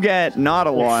if you get not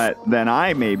a lot, then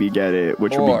I maybe get it,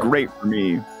 which would be great for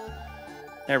me.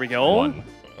 There we go. One.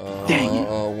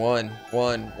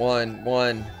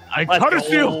 One. I cut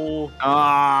you.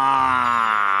 Wow.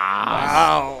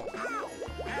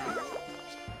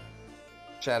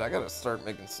 Chad, I gotta start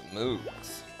making some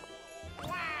moves.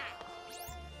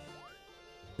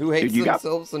 Who hates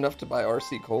themselves enough to buy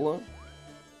RC Cola?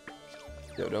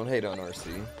 Yo, don't hate on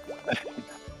RC.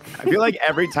 I feel like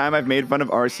every time I've made fun of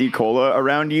RC Cola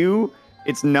around you,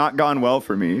 it's not gone well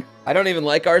for me. I don't even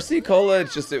like RC Cola.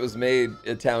 It's just it was made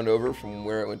a town over from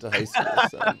where I went to high school.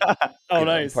 So, oh,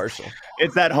 nice. I'm partial.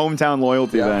 It's that hometown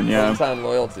loyalty then, yeah. Hometown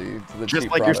loyalty to the just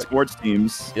cheap like product. your sports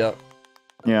teams. Yep.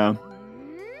 Yeah.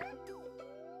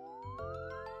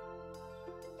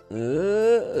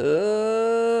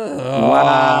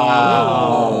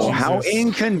 Wow. Oh, how Jesus.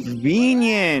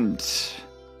 inconvenient.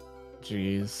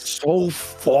 Jeez. So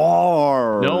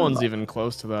far. No one's even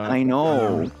close to that. I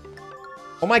know.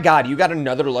 Oh my god, you got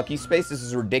another lucky space? This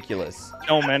is ridiculous.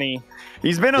 So many.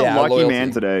 He's been a lucky loyalty.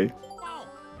 man today.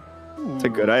 It's a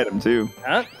good item too.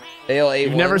 Huh?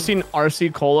 You've never seen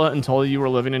RC Cola until you were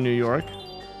living in New York?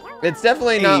 It's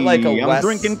definitely not like a I'm West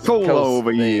drinking cola Coast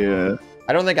over thing. here.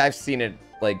 I don't think I've seen it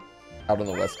like out on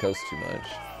the West Coast too much.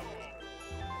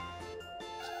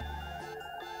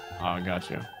 Oh, got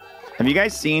you. Have you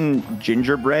guys seen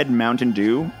gingerbread Mountain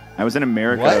Dew? I was in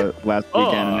America last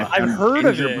weekend and I I've found heard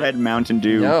of it. gingerbread Mountain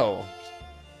Dew. No.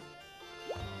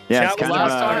 Yeah, Chat it's was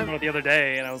kind of talking about it the other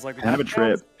day, and I was like, kind of a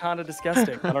trip. Kind of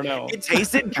disgusting. I don't know. It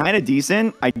tasted kind of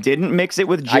decent. I didn't mix it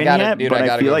with gin gotta- yet, dude, but I I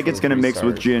gotta feel go like for it's the going to 3 mix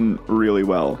with stars. gin really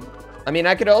well. I mean,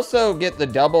 I could also get the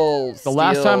double. The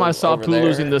last time I saw over Pooh there.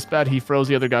 losing this bad, he froze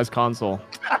the other guy's console.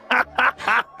 What?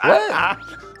 I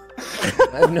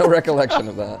have no recollection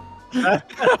of that.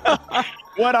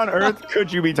 What on earth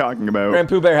could you be talking about?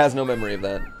 GrandPOOBear has no memory of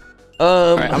that.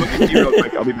 All right, I'm going to you real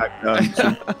quick. I'll be back.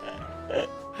 Soon.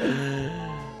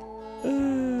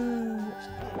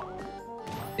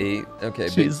 8. Okay,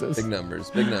 Jesus. big numbers,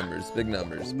 big numbers, big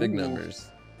numbers, big numbers.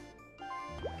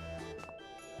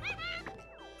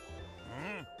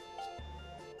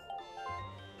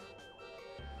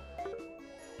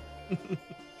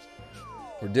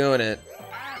 We're doing it.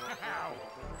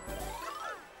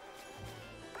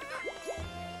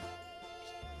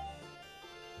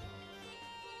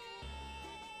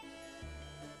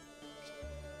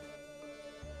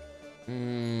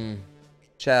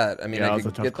 Chat, I mean, Yeah, I it's a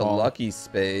could tough get the call. lucky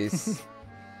space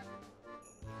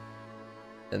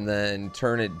and then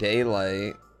turn it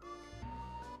daylight.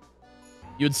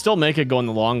 You'd still make it going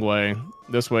the long way.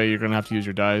 This way, you're going to have to use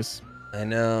your dice. I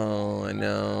know, I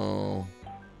know.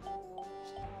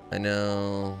 I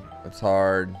know. It's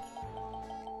hard.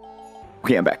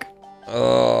 Okay, I'm back.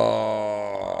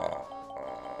 Oh.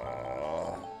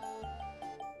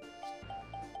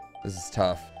 This is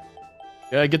tough.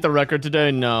 Did I get the record today?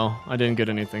 No, I didn't get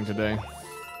anything today.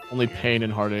 Only pain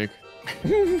and heartache.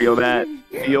 Feel that.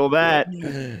 Feel that.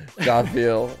 God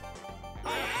feel.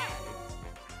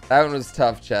 That one was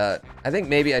tough, chat. I think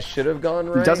maybe I should have gone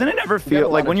right. Doesn't it ever We got a feel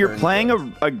lot like of when you're turns, playing though.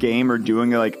 a game or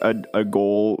doing like a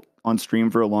goal on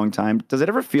stream for a long time? Does it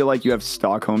ever feel like you have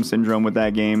Stockholm syndrome with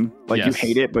that game? Like you Yes.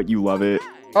 hate it, but you love it?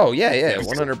 Oh yeah, yeah,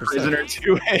 100%. Prisoner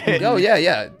to it. Oh yeah,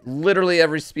 yeah. Literally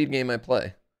every speed game I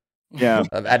play. Yeah.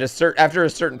 After a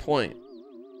certain point.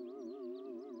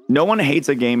 No one hates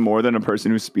a game more than a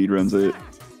person who speedruns it.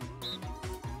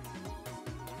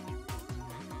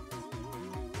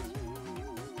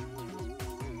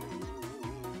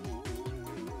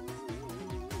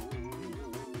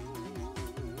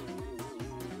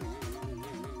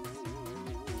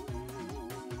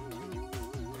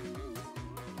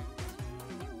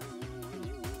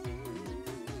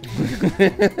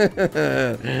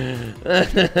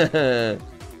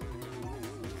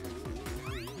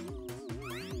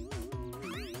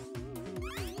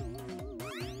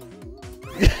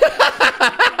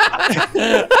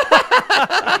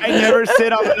 I never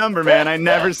sit on the number, man. I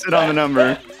never sit on the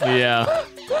number. Yeah.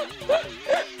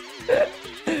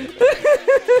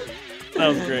 That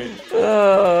was great.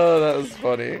 Oh, that was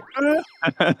funny.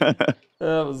 That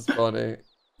was funny.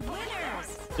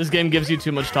 This game gives you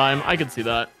too much time. I could see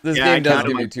that. This Yeah, game does counted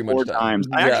give you like too 4 much time. times.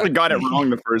 I actually got it wrong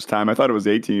the first time. I thought it was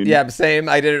 18. Yeah, same.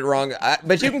 I did it wrong.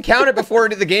 But you can count it before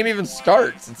the game even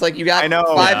starts. It's like you got I know.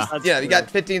 you got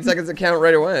 15 seconds to count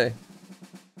right away.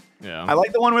 Yeah. I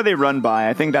like the one where they run by.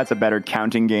 I think that's a better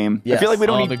counting game. Yes. I feel like we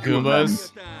don't All need the 2 of them.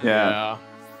 Goombas. Yeah.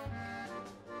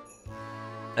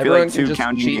 I feel Everyone like can 2 just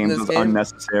counting cheat in games this was game.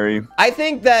 unnecessary. I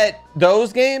think that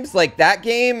those games, like that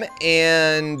game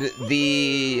and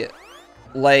the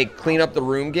like clean up the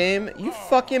room game, you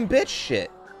fucking bitch shit.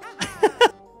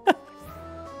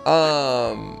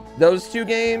 Those 2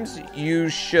 games, you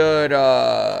should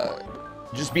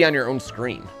just be on your own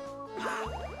screen.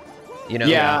 You know?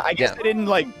 Yeah, I guess they didn't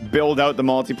like build out the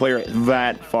multiplayer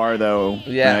that far though.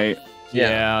 Yeah. Right?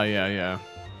 Yeah.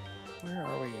 Where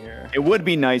are we here? It would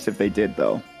be nice if they did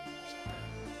though.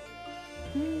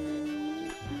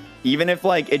 Even if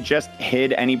like it just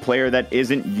hid any player that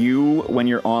isn't you when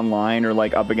you're online or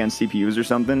like up against CPUs or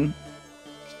something.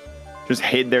 Just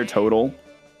hid their total.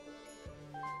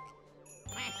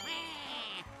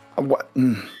 What?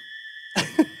 9.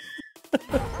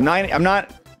 I'm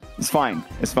not. It's fine.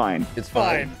 It's fine. It's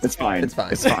fine. It's fine. It's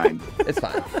fine. It's fine. It's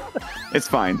fine. It's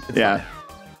fine. Yeah.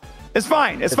 It's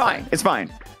fine. It's fine. It's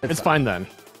fine. It's fine then.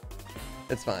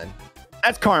 It's fine.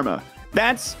 That's karma.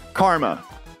 That's karma.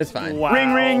 It's fine. Wow.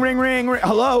 Ring, ring, ring, ring, ring.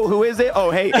 Hello, who is it?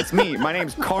 Oh, hey, it's me. My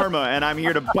name's Karma, and I'm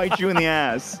here to bite you in the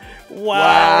ass.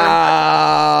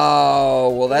 Wow.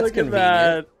 Well, that's Look at convenient.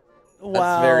 that. Wow.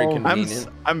 That's very convenient.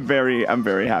 I'm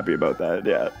very happy about that.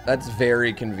 Yeah. That's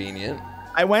very convenient.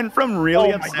 I went from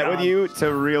really Oh my upset with God. you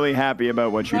to really happy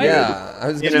about what you did. Yeah, I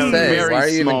was In gonna a say, very why are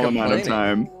you even small amount of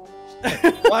complaining? time.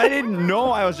 Well, I didn't know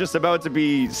I was just about to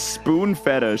be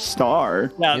spoon-fed a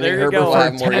star. Yeah, You there think you Herbert go. will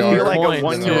have more I feel yards like a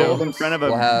points, 1-year-old too. in front of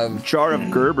We'll a have jar of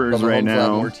Gerbers Bubba right Holmes will have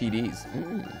now. more TDs.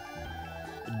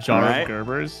 Jar Alright. of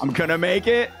Gerbers. I'm gonna make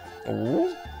it.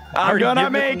 Oh, I'm gonna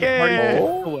make it.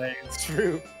 Oh. It's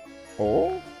true.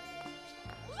 oh.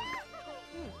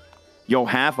 Yo,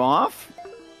 half off?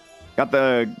 Got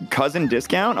the cousin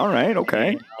discount? All right,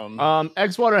 okay.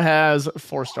 Xwater has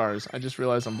 4 stars. I just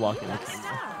realized I'm blocking the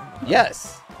camera.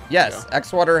 Yes. Yes.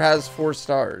 Xwater has 4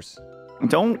 stars.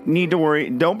 Don't need to worry.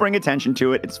 Don't bring attention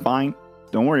to it. It's fine.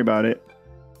 Don't worry about it.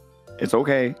 It's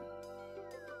okay.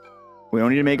 We don't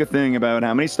need to make a thing about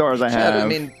how many stars I Chad, have. I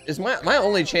mean, is my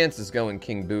only chance is going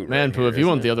King Boot. Man, right Pooh, here, if you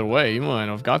went isn't the it? other way, you might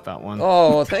have got that one.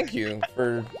 Oh, well, thank you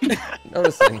for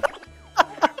noticing.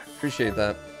 Appreciate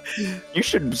that. You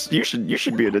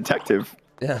should be a detective.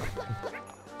 Yeah.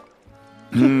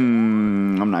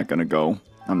 I'm not gonna go.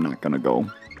 I'm not gonna go.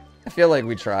 I feel like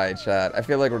we tried, chat. I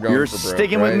feel like we're going You're for broke,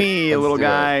 sticking with right? me, Let's little do it.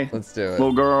 guy. Let's do it.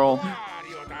 Little girl.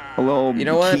 A little. You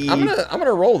know what? key. I'm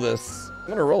gonna roll this. I'm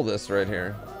gonna roll this right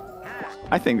here.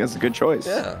 I think that's a good choice.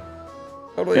 Yeah.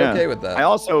 Totally Yeah. okay with that. I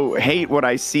also hate what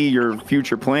I see your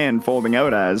future plan folding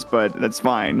out as, but that's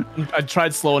fine. I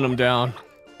tried slowing him down.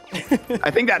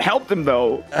 I think that helped him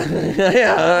though.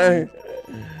 Yeah.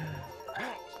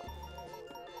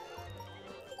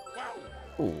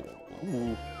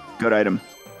 Ooh. Good item.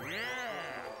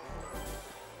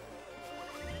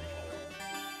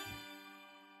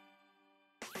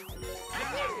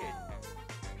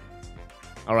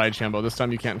 All right, Chambo, this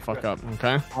time you can't fuck up,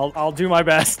 okay? I'll do my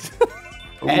best.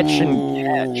 Etch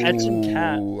and catch. Etch and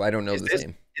catch. Ooh, I don't know Is this this,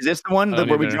 game. is this the one I don't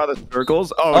where we either. draw the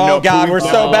circles? Oh, Oh no, God, please we're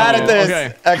don't. so bad at this.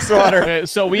 Okay. Xwater. Okay,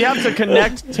 so we have to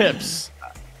connect tips.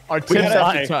 Our tips have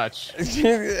gotta- to touch.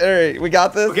 All right, we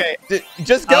got this. Okay.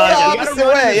 Just go the We gotta opposite run in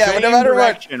way. the Yeah, same no matter what.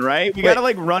 direction, right? We gotta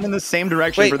like run in the same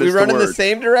direction Wait, for we this run to in work. the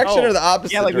same direction Oh. or the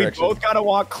opposite Yeah, like direction? we both gotta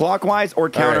walk clockwise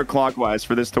or counterclockwise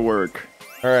for this to work.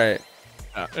 All right,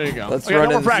 There you go. let's Okay, run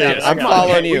no in more the same. practice. I'm Come on.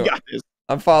 following Okay, you. We got this.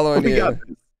 I'm following We you. got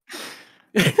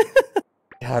this.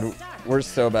 God, we're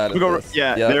so bad at We go. this.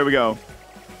 Yeah, Yep. there we go.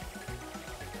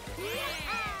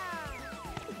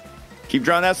 Keep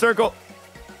drawing that circle.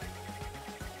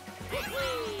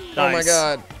 Oh my Nice.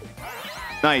 God.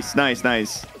 Nice, nice,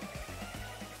 nice.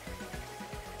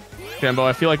 Chambo,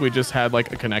 I feel like we just had like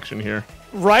a connection here.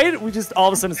 Right? We just all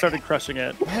of a sudden started crushing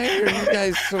it. Why are you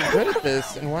guys so good at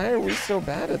this, and why are we so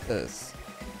bad at this?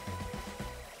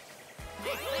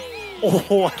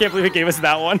 Oh, I can't believe it gave us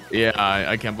that one. Yeah,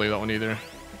 I can't believe that one either.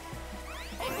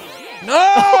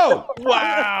 No!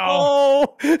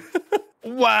 Wow. Oh,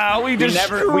 Wow, we We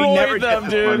destroyed never them, get this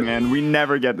dude. one, man. We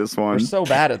never get this one. We're so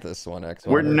bad at this one, Xwater.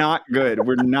 We're not good.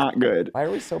 We're not good. Why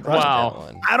are we so bad Wow. at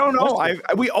that one? I don't know.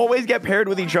 We always get paired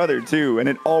with each other too, and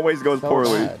it always goes So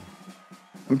poorly. bad.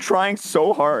 I'm trying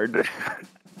so hard.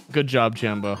 Good job,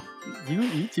 Chambo.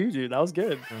 You too, dude. That was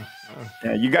good.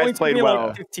 Yeah, you guys Only took played me well.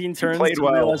 Like 15 turns played to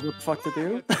well. realize what the fuck to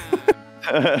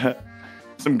do.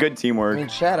 Some good I teamwork. mean,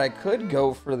 Chad, I could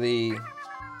go for the...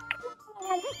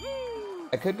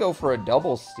 I could go for a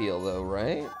double steal, though,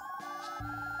 right?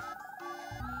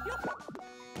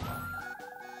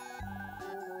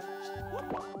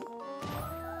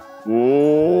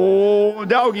 Whoa,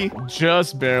 doggy.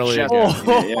 Just barely Just-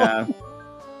 again. Yeah.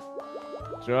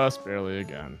 Just barely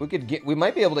again. We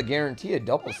might be able to guarantee a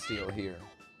double steal here.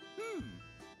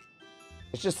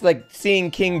 It's just like seeing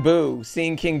King Boo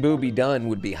be done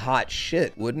would be hot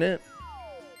shit, wouldn't it?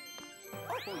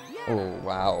 Oh,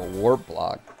 wow, a warp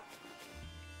block.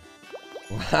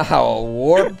 Wow, a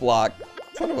warp block.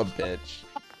 Son of a bitch.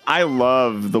 I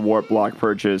love the warp block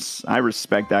purchase. I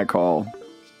respect that call.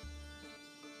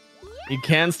 He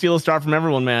can steal a star from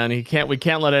everyone, man. We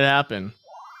can't let it happen.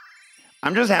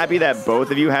 I'm just happy that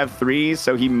both of you have 3,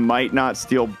 so he might not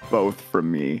steal both from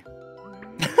me.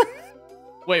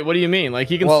 Wait, what do you mean? Like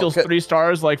he can Well, steal 3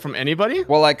 stars like from anybody?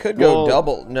 Well, I could go Well,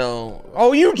 double. No.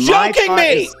 Oh, you my joking thought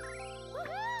me? is-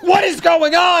 What is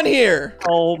going on here?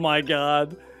 Oh my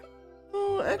god.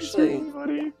 Oh, actually.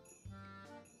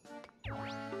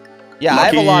 Yeah, I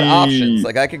have a lot of Lucky. options.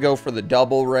 Like, I could go for the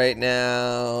double right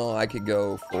now. I could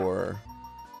go for...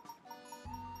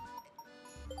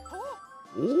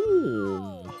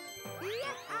 Ooh.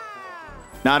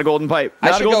 Not a golden pipe.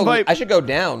 Not a golden pipe. I should go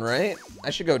down, right? I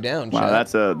should go down, Wow,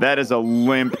 Chad. that is a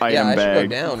limp Yeah, item I should bag.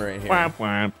 go down right here. Wham,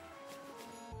 wham.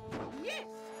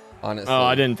 Honestly. Oh,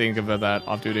 I didn't think of that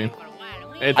off duty.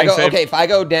 I go, okay, if I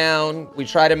go down, we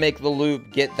try to make the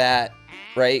loop, get that,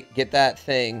 right? Get that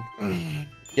thing.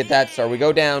 Get that star. We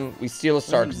go down, we steal a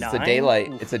star because it's a 9?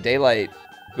 daylight. It's a daylight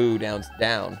boo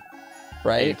down,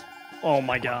 right? Oh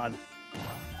my god.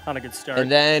 Not a good start.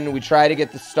 And then we try to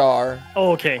get the star.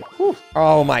 Oh, okay. Whew.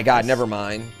 Oh my god, never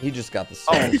mind. He just got the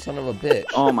star, Oh. son of a bitch.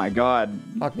 Oh my god.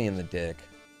 Fuck me in the dick.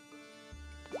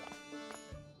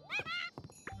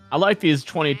 I like these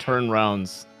 20 turn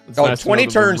rounds. It's Oh, nice to know 20 that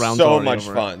the turns, round's so already much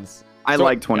over. fun. I So-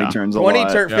 like 20 yeah. turns a 20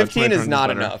 lot. turn, Yeah, 15 20 is turns not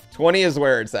is better. enough. 20 is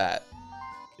where it's at.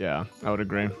 Yeah, I would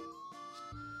agree.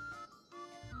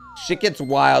 Shit gets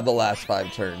wild the last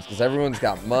 5 turns because everyone's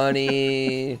got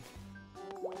money.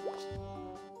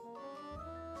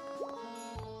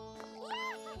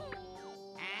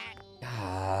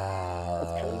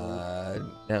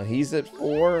 Now he's at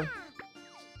 4.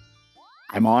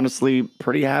 I'm honestly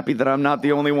pretty happy that I'm not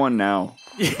the only one now.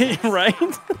 Right?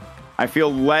 I feel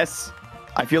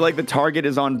like the target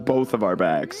is on both of our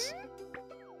backs.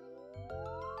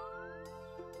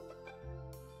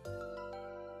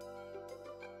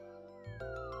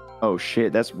 Oh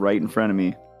shit, that's right in front of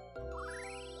me.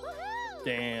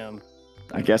 Damn.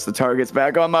 I guess the target's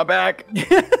back on my back.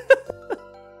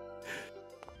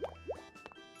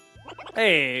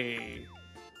 Hey.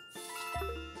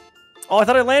 Oh, I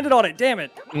thought I landed on it. Damn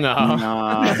it. No.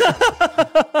 Nah.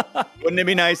 Wouldn't it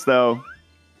be nice though?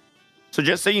 So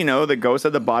just so you know, the ghost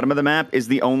at the bottom of the map is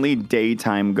the only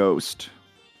daytime ghost.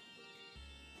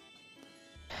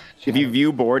 If you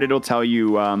view board, it'll tell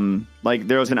you, like,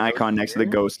 there's an icon next to the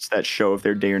ghosts that show if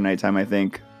they're day or nighttime, I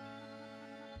think.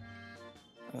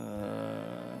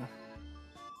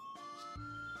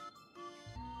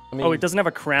 I mean, Oh, it doesn't have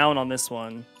a crown on this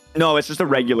one. No, it's just a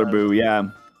regular boo, yeah.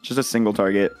 It's just a single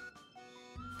target.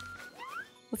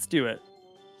 Let's do it.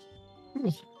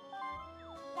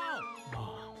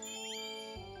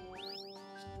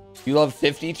 You love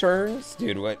 50 turns?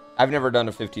 Dude, what? I've never done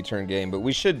a 50 turn game, but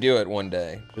we should do it one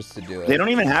day just to do it. They don't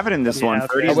even have it in this Yeah, one.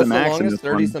 30 is the What's the max in longest? this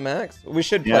 30 is one. the max? We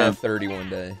should play Yeah. a 30 one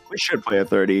day. We should play a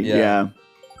 30, Yeah. yeah.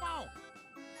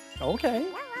 Okay.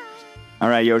 All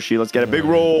right, Yoshi, let's get a big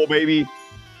roll, baby.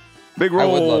 Big roll.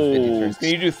 I would love 50 turns. Can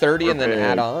you do 30 and then Perfect.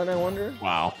 add on, I wonder?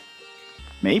 Wow.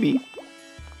 Maybe.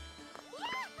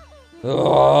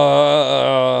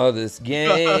 Oh, this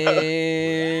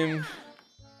game.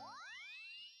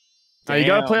 Now you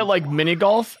gotta Damn. play it like mini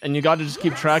golf, and you gotta just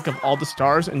keep track of all the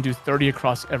stars and do 30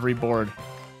 across every board.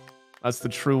 That's the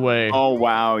true way. Oh,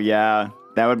 wow, yeah.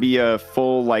 That would be a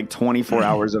full, like, 24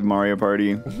 hours of Mario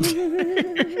Party.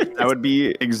 That would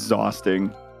be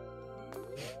exhausting.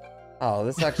 Oh,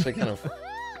 this actually kind of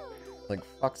like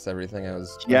fucks everything I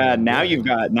was. trying Yeah, to now do. you've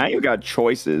got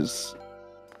choices.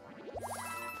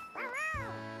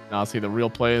 Now see, the real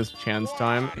play is Chan's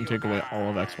time and take away all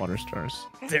of Xwater stars.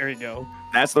 There you go.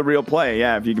 That's the real play,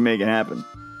 yeah, if you can make it happen.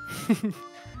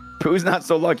 Pooh's not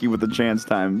so lucky with the chance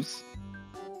times.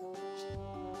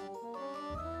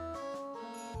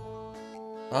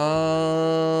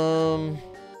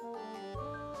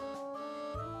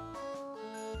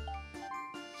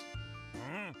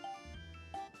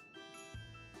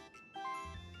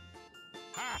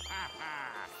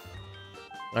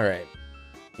 All right.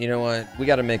 You know what? We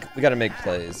gotta make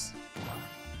plays.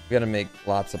 We gotta make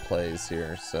lots of plays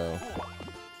here. So.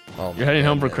 Oh, You're heading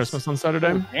home for Christmas on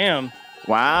Saturday? Damn.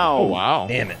 Wow. Oh wow.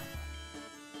 Damn it.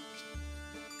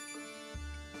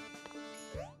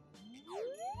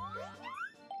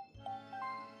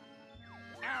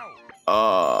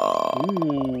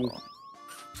 Ooh.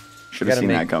 Should have seen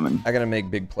that coming. I gotta make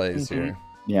big plays here.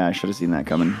 Yeah, I should have seen that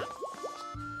coming.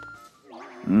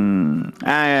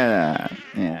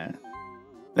 Yeah.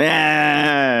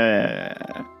 Yeah.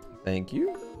 Thank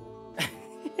you.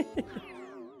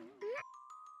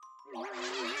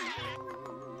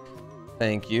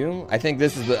 Thank you. I think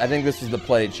this is the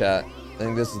play, chat. I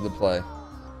think this is the play. I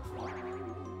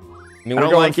mean, we're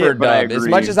going for a dub. As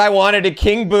much as I wanted a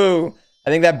King Boo, I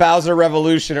think that Bowser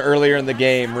Revolution earlier in the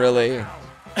game really.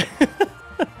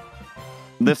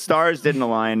 The stars didn't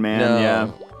align, man. No,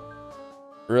 yeah.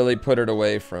 Really put it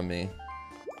away from me.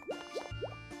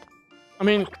 I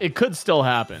mean, it could still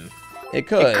happen. It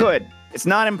could. It could. It's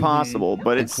not impossible,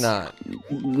 but it's not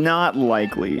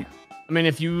likely. I mean,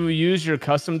 if you use your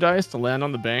custom dice to land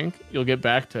on the bank, you'll get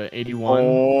back to 81.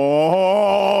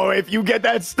 Oh, if you get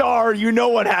that star, you know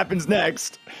what happens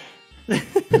next. Yes.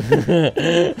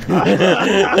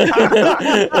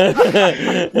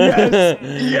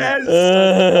 Yes.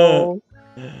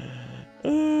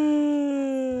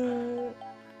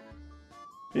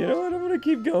 You know what? I'm gonna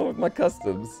keep going with my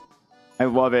customs. I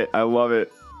love it. I love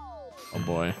it. Oh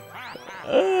boy.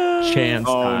 Chance.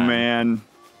 Oh time. man.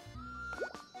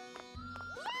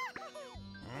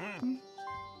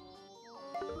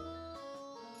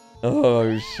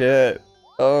 Oh shit.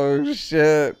 Oh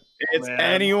shit. It's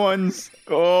anyone's.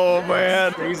 Oh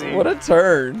man. What a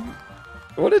turn.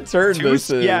 What a turn this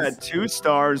is. Yeah, 2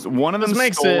 stars. One of them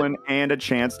stolen and a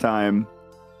chance time.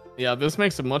 Yeah, this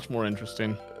makes it much more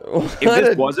interesting. If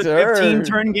this was a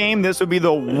 15-turn game, this would be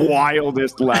the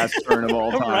wildest last turn of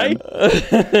all time.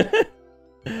 Right?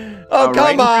 Oh,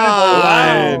 come on!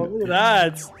 Wow, look at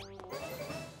that.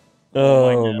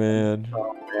 Oh, man.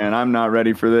 Oh, man, I'm not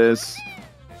ready for this.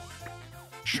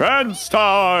 Chance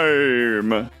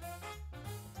time!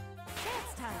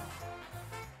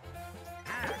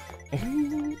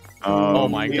 Oh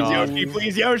my please, god. Yoshi,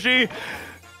 please, Yoshi!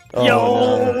 Oh,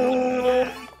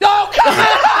 Yo! No, come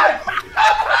on!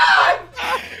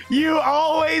 You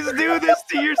always do this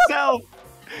to yourself!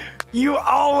 You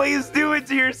always do it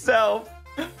to yourself!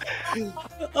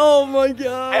 Oh my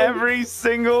god. Every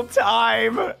single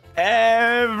time!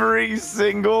 Every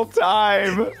single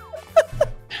time!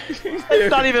 It's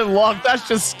not even luck, that's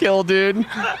just skill, dude.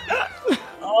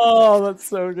 Oh, that's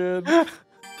so good.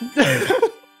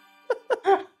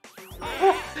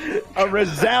 A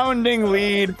resounding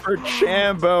lead for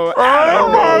Chambo. Oh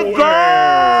my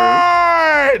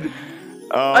god!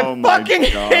 Oh I my fucking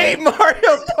God. hate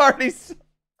Mario Party so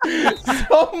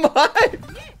much!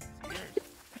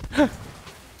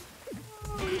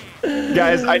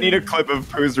 Guys, I need a clip of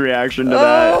Pooh's reaction to Oh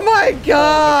that. my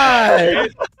god!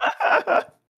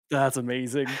 That's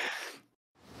amazing.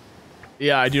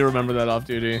 Yeah, I do remember that off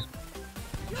duty.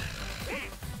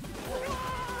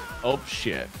 Oh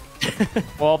shit.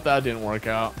 Well, that didn't work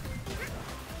out.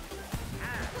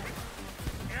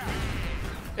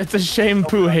 It's a shame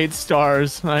Pooh hates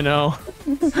stars, I know.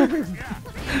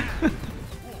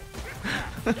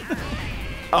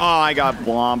 Oh, I got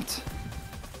blomped.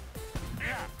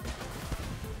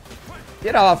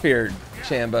 Get off here,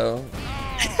 Chambo.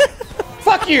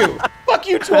 Fuck you! Fuck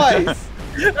you twice!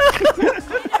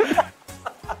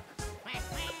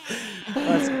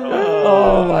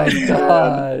 Oh my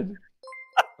god.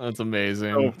 That's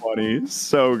amazing. So funny.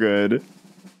 So good.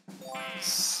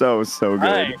 So good.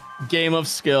 Right. Game of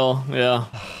skill, yeah.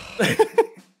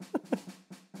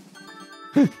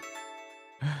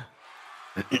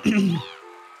 I'm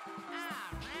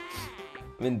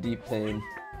in deep pain.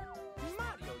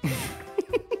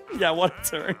 Yeah, what a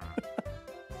turn.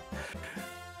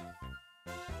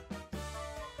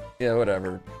 Yeah,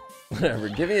 whatever. Whatever.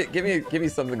 Give me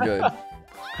something good.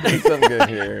 Give me something good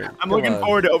here. I'm Come looking on.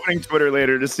 forward to opening Twitter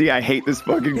later to see I hate this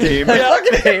fucking game. I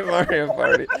fucking hate Mario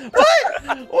Party. What?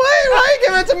 Why you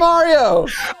giving it to Mario?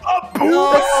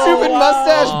 That stupid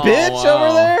mustache bitch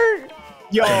over there?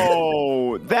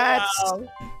 Yo, that's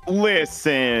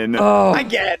listen. Oh. I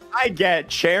get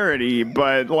charity,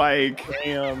 but like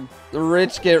Damn. The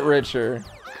rich get richer.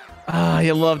 Ah,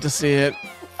 you love to see it.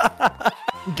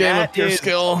 Game of pure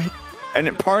skill.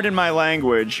 And pardon my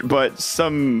language, but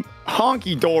some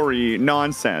honky-dory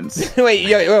nonsense. Wait,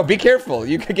 yo, be careful.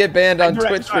 You could get banned on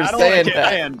Twitch for saying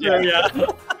that. Yeah.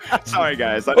 Sorry,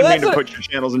 guys. I didn't mean to put your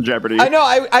channels in jeopardy. I know.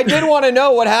 I did want to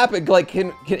know what happened. Like,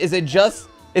 is it just?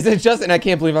 And I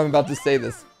can't believe I'm about to say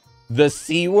this. The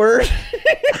C word.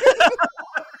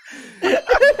 Can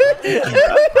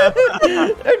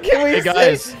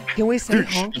we say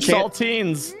honky?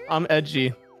 Saltines. I'm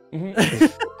edgy.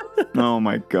 Oh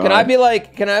my god. Can I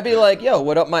be like, yo,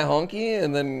 what up, my honky?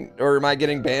 And then, or am I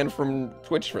getting banned from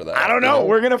Twitch for that? I don't know.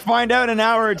 We're gonna find out in an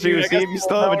hour or two. See if you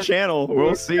still have a channel.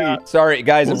 We'll see. Sorry,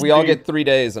 guys. If we all get 3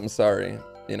 days, I'm sorry.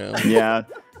 You know. Yeah.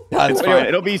 It's fine.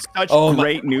 It'll be such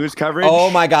great news coverage. Oh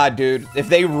my god, dude! If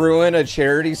they ruin a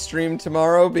charity stream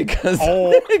tomorrow because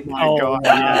my god,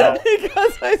 yeah.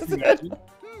 because I said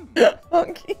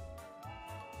honky.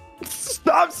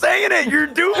 Stop saying it! You're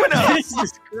doing us.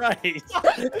 Jesus Christ!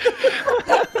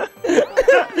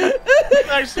 It's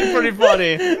actually pretty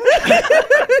funny.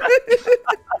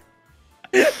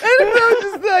 I don't know,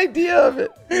 just the idea of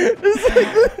it. It's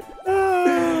like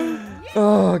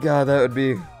oh god, that would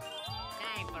be.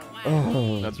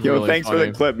 Oh, that's yo, really thanks funny. for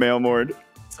the clip, Mailmord.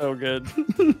 So good.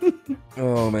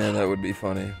 oh man, that would be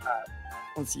funny.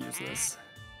 Let's use this.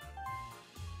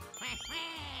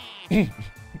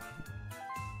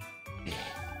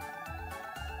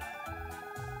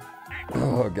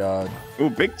 Oh god. Ooh,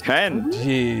 Big 10.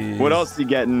 Jeez. What else you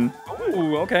getting?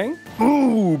 Ooh, okay.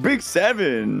 Ooh, Big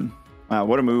 7. Wow,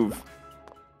 what a move.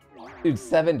 Dude,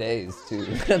 7 days too.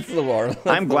 That's the war.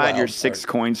 I'm glad you're 6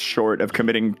 coins short of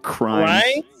committing crimes.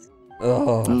 Right?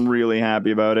 Oh. I'm really happy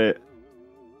about it.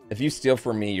 If you steal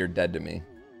from me, you're dead to me.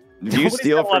 If you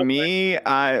steal from me, you should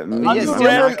None of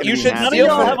steal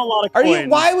y'all from. have a lot of Are coins. you?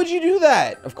 Why would you do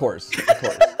that? Of course.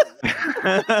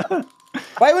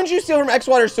 Why wouldn't you steal from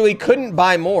Xwater so he couldn't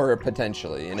buy more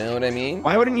potentially? You know what I mean?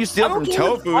 Why wouldn't you steal from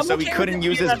Tofu so he couldn't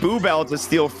use his boo bell to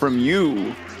steal from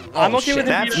you? I'm okay with it.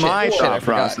 That's my thought I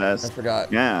process.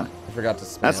 forgot. Yeah. I forgot to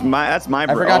spam. That's my. I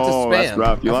forgot to spam. That's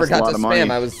rough. You I lost forgot a lot to of money. spam.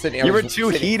 I was sitting. You were too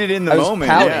heated in the I was moment.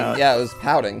 pouting. Yeah, I was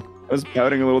pouting. I was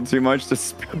pouting a little too much to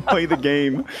play the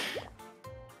game.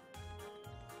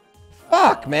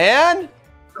 Fuck, man.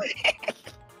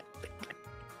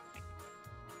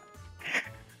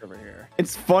 Over here.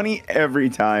 It's funny every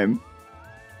time.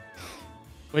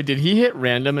 Wait, did he hit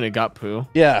random and it got poo?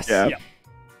 Yes. Yeah.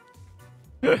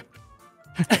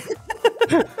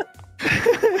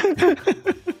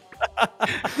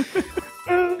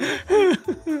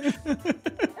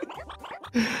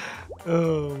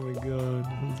 Oh my god,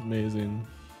 that's amazing.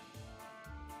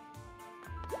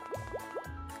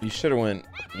 You should have went.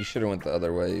 You should have went the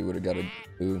other way. You would have got a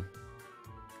boo.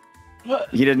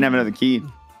 He didn't have another key.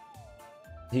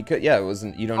 He could. Yeah, it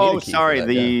wasn't. You don't need a key. Sorry. For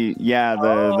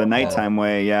that, the nighttime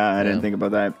way. Yeah, I didn't think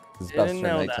about that. It's about to Didn't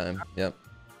turn know nighttime. Yep.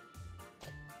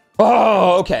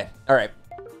 Oh, okay. All right.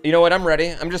 You know what? I'm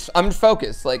ready. I'm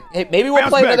focused. Like, hey, maybe we'll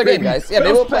play another game, guys. Yeah,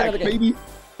 maybe we'll play another game.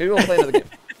 Maybe we'll play another game.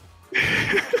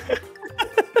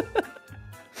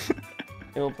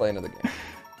 Maybe we'll play another game.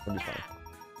 It'll be fine.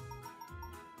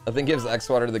 Nothing gives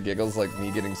Xwater the giggles like me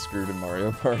getting screwed in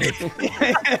Mario Party.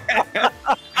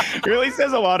 Really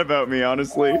says a lot about me,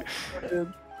 honestly.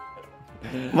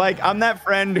 Like, I'm that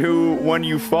friend who, when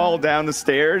you fall down the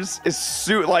stairs, is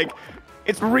like,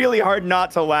 it's really hard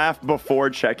not to laugh before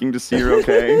checking to see you're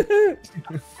okay.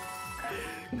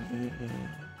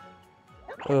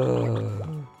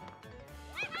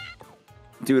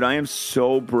 Dude, I am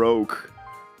so broke.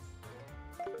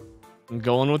 I'm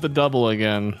going with the double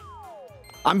again.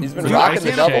 He's been rocking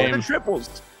the double. The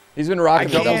triples. He's been rocking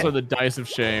the Doubles double. are the dice of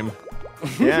shame.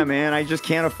 Yeah, man, I just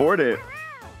can't afford it.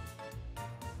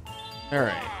 All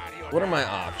right. What are my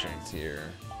options here?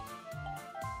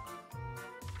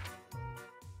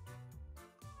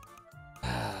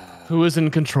 Who is in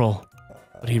control?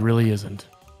 But he really isn't.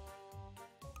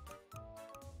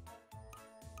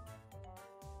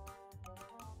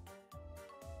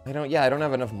 I don't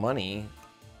have enough money.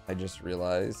 I just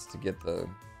realized to get the.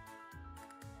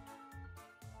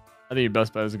 I think your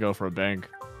best bet is to go for a bank.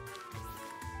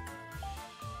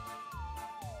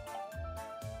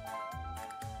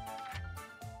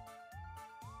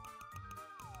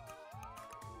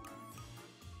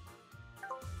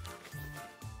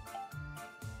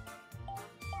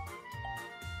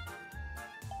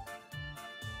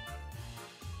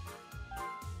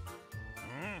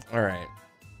 All right.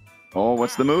 Oh,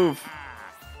 what's the move?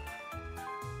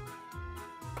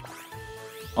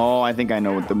 Oh, I think I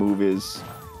know what the move is.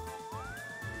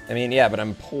 I mean, yeah, but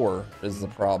I'm poor is the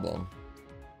problem.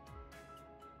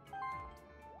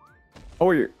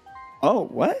 Oh, you're. Oh,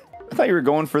 what? I thought you were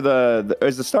going for the.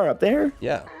 Is the star up there?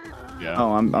 Yeah. Yeah.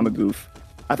 Oh, I'm a goof.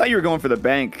 I thought you were going for the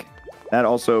bank. That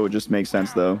also just makes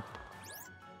sense, though.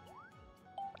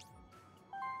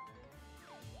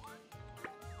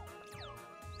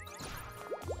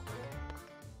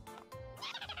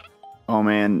 Oh,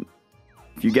 man.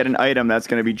 If you get an item, that's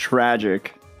going to be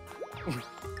tragic.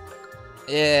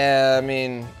 Yeah, I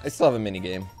mean, I still have a mini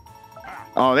game.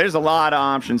 Oh, there's a lot of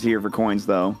options here for coins,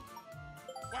 though.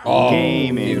 Oh,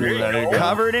 Gaming. beautiful.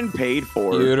 Covered and paid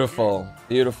for. Beautiful,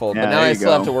 beautiful. Yeah, But now there I you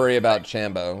still have go. to worry about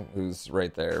Chambo, who's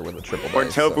right there with a triple Or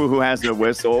dice, Tofu, so- who has the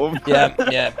whistle. Yeah.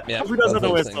 Who does have both the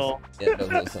those whistle? things. Yeah, both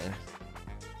those things.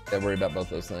 Gotta worry about both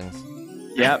those things.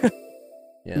 Yep.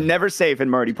 Yeah. Never safe in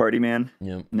Marty Party, man.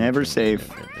 Yep. Never safe.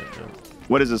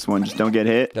 What is this one? Just don't get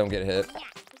hit. Don't get hit.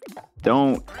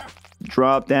 Don't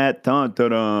drop that. Dun,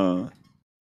 dun, dun.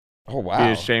 Oh, It'd be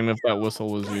wow. a shame if that whistle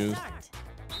was used.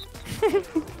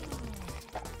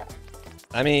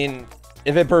 I mean,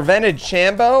 if it prevented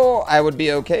Chambo, I would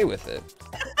be okay with it.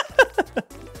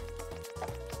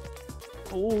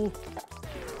 Ooh.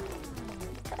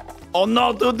 Oh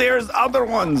no, dude, there's other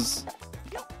ones.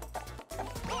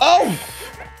 Oh!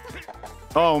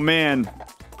 Oh man.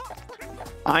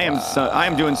 I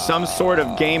am doing some sort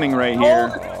of gaming right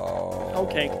here. Oh,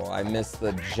 Okay. I missed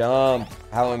the jump.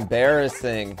 How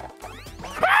embarrassing.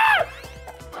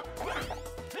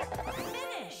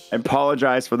 I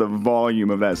apologize for the volume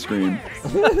of that scream.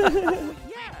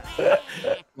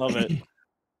 Love it.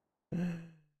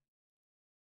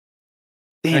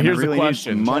 Damn, here's I the really need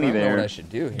question. some money I don't know what I there. should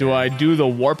do here. Do I do the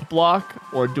warp block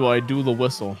or do I do the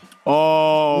whistle?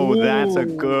 Oh, that's a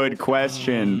good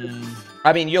question.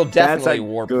 I mean, you'll That's definitely a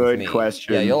warp good with me.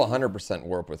 question. Yeah, you'll 100%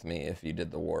 warp with me if you did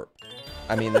the warp.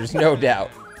 I mean, there's no doubt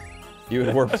you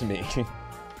would warp to me.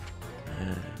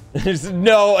 It's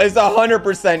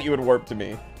 100% you would warp to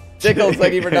me. Tickles,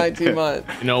 thank you for 19 months.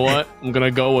 You know what? I'm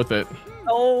gonna go with it.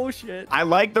 Oh shit. I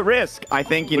like the risk. I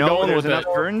think, you We're know, going there's with enough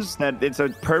it. turns that it's a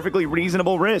perfectly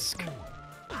reasonable risk.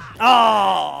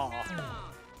 Oh.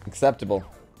 Acceptable.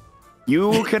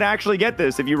 You could actually get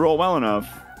this if you roll well enough.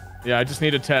 Yeah, I just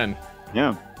need a 10.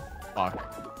 Yeah.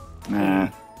 Fuck. Nah.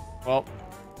 Well,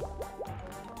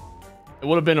 it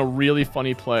would have been a really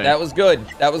funny play. That was good.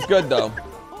 That was good, though.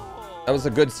 That was a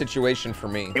good situation for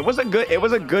me. It was a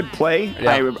good play.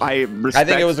 Yeah. I respect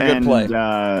it was a good play.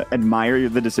 Admire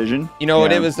the decision. You know,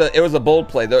 Yeah. it was a bold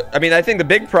play. I mean, I think the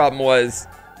big problem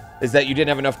is that you didn't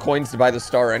have enough coins to buy the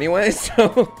star anyway.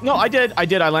 So. No, I did. I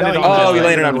landed No, on you Oh, you landed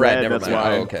landed on on red. red, Never that's mind.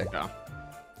 why. Oh, okay.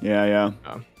 Yeah. Yeah.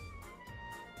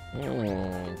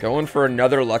 Going for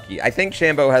another lucky. I think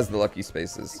Chambo has the lucky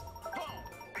spaces.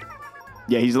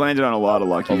 Yeah, he's landed on a lot of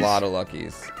luckies. A lot of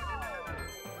luckies.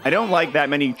 I don't like that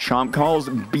many chomp calls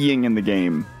being in the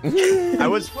game. I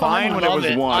was fine when it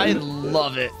was one. I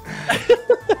love it.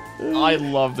 I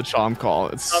love the chomp call.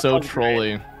 It's so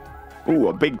trolly. Ooh,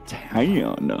 a big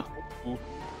tan.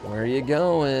 Where are you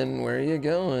going? Where are you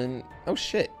going? Oh,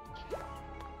 shit.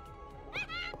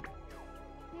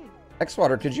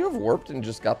 Xwater, could you have warped and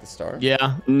just got the star?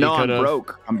 Yeah. No, you I'm could've.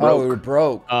 broke. I'm Oh, we were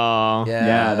broke. broke.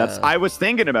 Yeah, that's. I was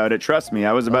thinking about it. Trust me.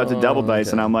 I was about to double dice,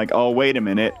 okay. and I'm like, oh, wait a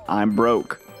minute. I'm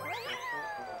broke.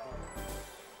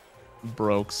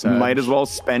 Broke set. Might as well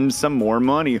spend some more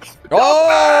money.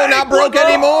 Oh, not broke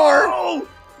anymore. Oh,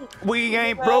 we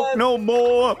ain't broke no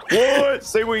more. What?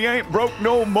 Say we ain't broke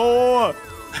no more.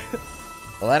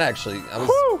 Well, that actually, I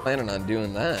was planning on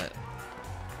doing that.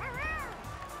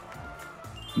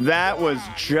 That was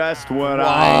just what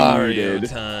I needed.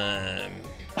 time.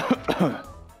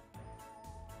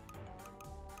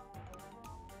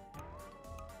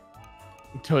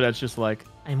 Toadette's just like,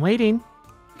 I'm waiting.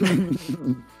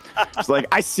 It's like,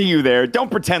 I see you there.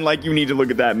 Don't pretend like you need to look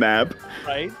at that map.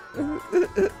 Right?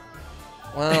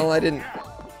 Well, I didn't.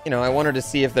 You know, I wanted to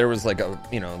see if there was like a,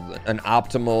 an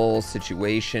optimal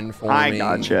situation for me. I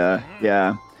gotcha.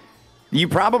 Yeah. You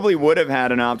probably would have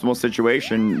had an optimal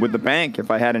situation with the bank if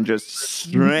I hadn't just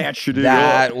stretched it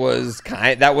That up.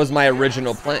 was my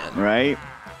original plan. Right?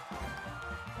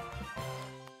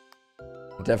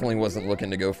 Definitely wasn't looking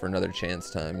to go for another chance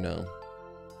time. No.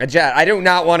 Chat, I do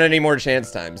not want any more chance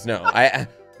times. No.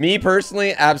 Me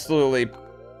personally, absolutely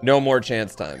no more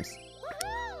chance times.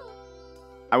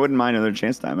 I wouldn't mind another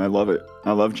chance time. I love it.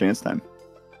 I love chance time.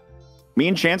 Me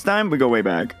and chance time, we go way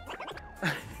back.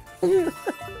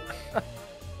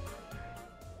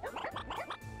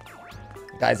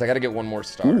 Guys, I gotta get one more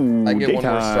star. Ooh, I get one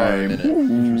more star in a minute.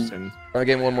 Interesting. I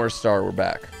get one more star, we're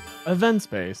back. Event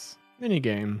space.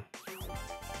 Minigame.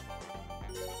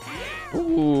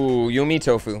 Ooh, Yumi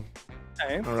Tofu.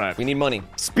 Okay. All right. We need money.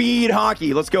 Speed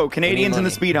hockey. Let's go. Canadians in the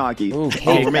money. speed hockey. Ooh, Oh,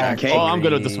 cake we're making cake. Oh, I'm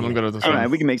good with this one. I'm good with this All one. right,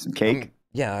 we can make some cake.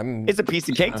 Yeah, I'm. It's a piece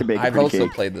of cake to bake. I've a also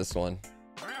cake. played this one.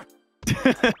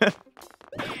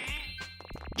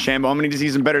 Chambo, I'm gonna need to see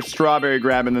some better strawberry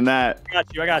grabbing than that. I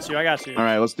got you. I got you. I got you. All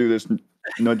right, let's do this.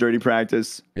 No dirty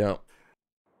practice. Yeah.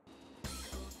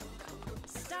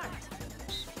 Start.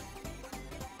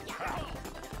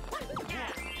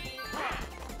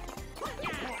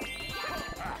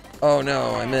 Oh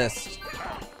no, I missed.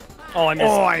 Oh, I missed.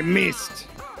 Oh, I missed.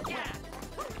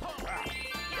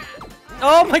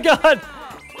 Oh my god.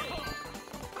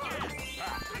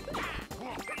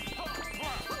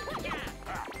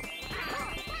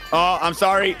 Oh, I'm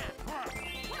sorry.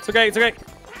 It's okay. It's okay.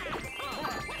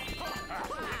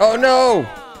 Oh no!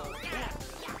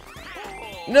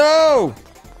 No!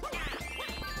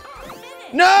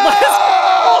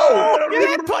 No! You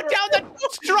didn't put down the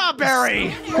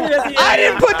strawberry. I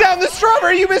didn't put down the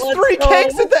strawberry. You missed 3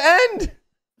 cakes at the end.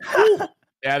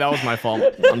 Yeah, that was my fault.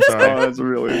 I'm sorry. Oh, that's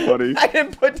really funny. I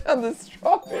didn't put down the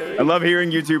strawberry. I love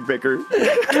hearing you two bicker.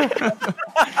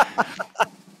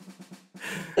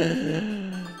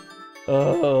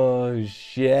 Oh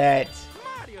shit!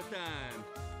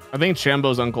 I think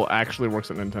Chambo's uncle actually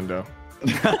works at Nintendo.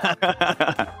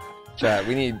 Chat,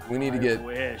 we need to get.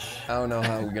 Wish. I don't know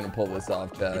how we're gonna pull this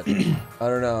off, chat. I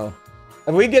don't know.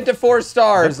 If we get to 4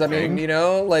 stars, I mean, you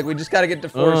know, like we just gotta get to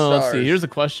 4 stars. Let's see. Here's a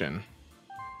question.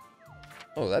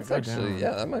 Oh, that's Go actually, down.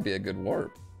 yeah, that might be a good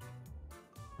warp.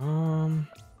 Yeah,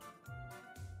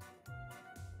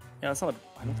 that's not.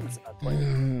 I don't think it's a bad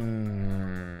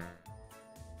plan.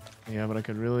 Yeah, but I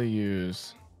could really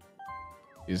use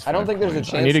these. I don't 5 think there's a coins.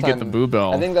 chance. I need to get the time- boo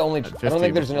bell. I think the only. at I don't 50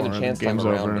 think there's another before the chance time game's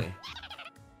around over. me.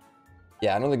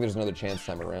 Yeah, I don't think there's another chance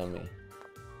time around me.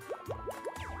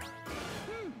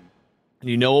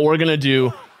 You know what we're gonna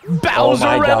do? Oh Bowser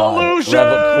my Revolution!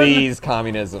 God. Please,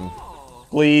 communism.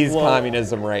 Please,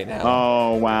 communism right now.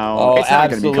 Oh, wow. Oh, it's not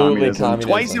going to be absolutely communism. communism.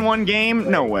 Twice in one game?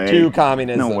 No way. 2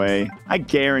 communism. No way. I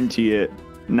guarantee it.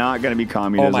 Not going to be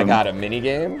communism. Oh my God, a mini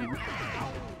game?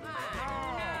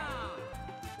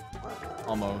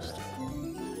 Almost.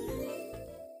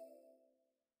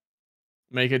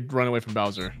 Make it run away from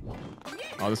Bowser.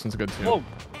 Oh, this one's good too. Whoa.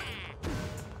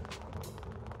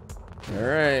 All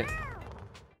right.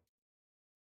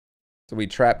 So we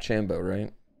trap Chambo,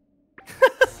 right?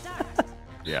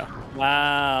 Yeah.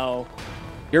 Wow.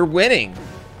 You're winning.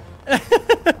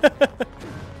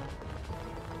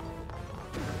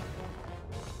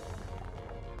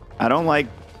 I don't like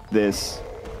this.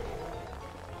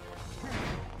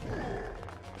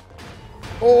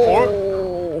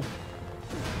 Oh.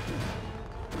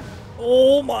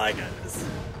 Oh my goodness.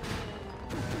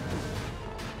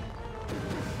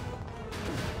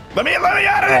 Let me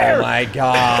out of Oh there! my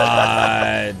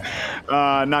God.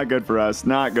 Not good for us.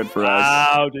 Not good for us.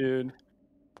 Wow, dude.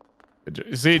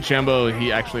 You see, Chambo,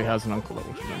 he actually has an uncle that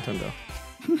works at Nintendo.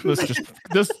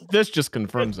 This just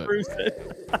confirms it.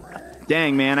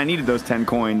 Dang, man. I needed those 10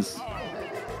 coins.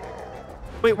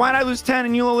 Wait, why did I lose 10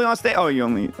 and you only lost 8? Oh, you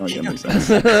only... Oh, yeah, makes sense.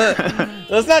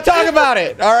 Let's not talk about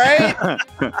it, all right?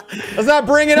 Let's not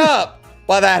bring it up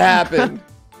why that happened.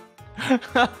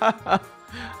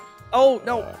 Oh,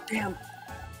 no. Damn.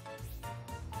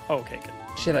 Okay, good.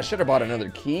 Shit, I should have bought another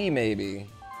key, maybe.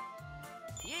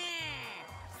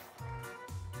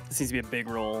 This needs to be a big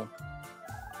roll.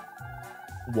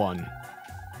 1,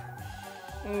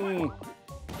 Mm.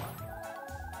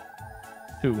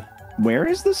 2. Where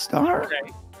is the star? Okay.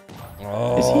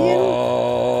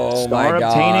 Oh Star my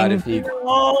God. obtaining? If he...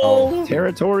 Oh.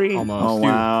 Territory? Almost. Oh,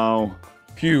 wow.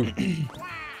 Pew.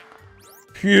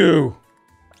 Pew.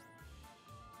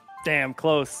 Damn,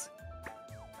 close.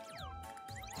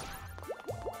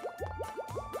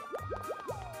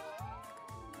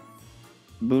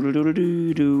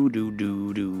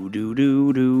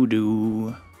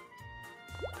 Boo-doo-doo-doo-doo-doo-doo-doo-doo-doo.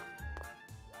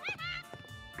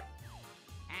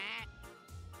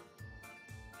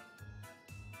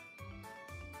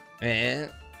 And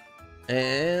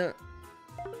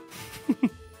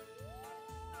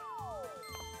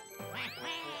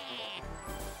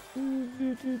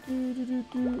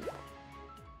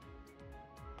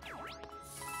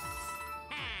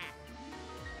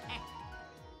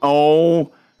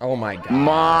Oh oh my God. my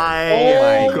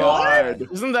my God.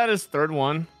 Isn't that his 3rd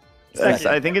one?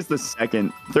 I think it's the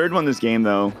 2nd. 3rd one this game,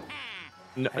 though.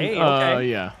 No, Hey, okay.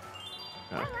 Yeah.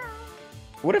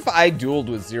 What if I dueled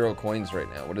with 0 coins right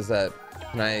now? What is that?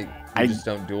 Can I just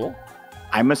don't duel?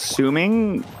 I'm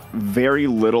assuming very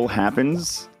little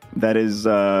happens that is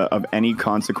of any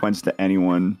consequence to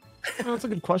anyone. Oh, that's a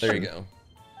good question. There you go.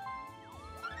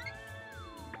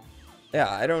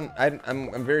 Yeah,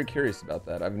 I'm very curious about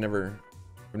that. I've never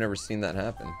seen that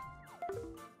happen.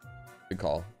 Good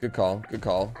call. Good call. Good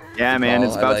call. Yeah, Good man, call.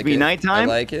 it's about to be nighttime.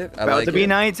 I like it. About to be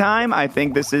nighttime. I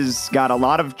think this has got a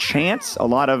lot of chance, a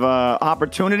lot of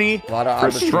opportunity for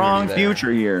a strong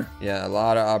future here. Yeah, a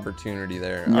lot of opportunity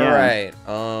there. Yeah. All right.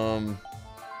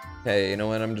 Okay, you know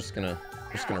what? I'm just gonna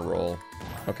roll.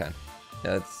 Okay.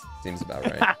 Yeah, that seems about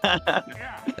right.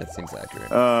 That seems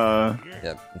accurate.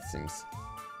 Yep, it seems.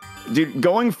 Dude,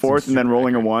 going fourth and then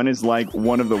rolling a 1 is like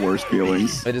one of the worst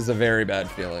feelings. It is a very bad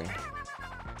feeling.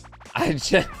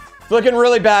 It's looking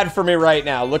really bad for me right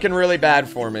now. Looking really bad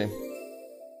for me.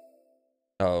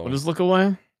 Oh. We'll just look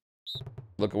away.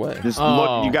 Look away. Just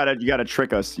look. You gotta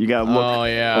trick us. You gotta look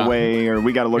away, or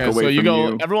we gotta look away so you from go.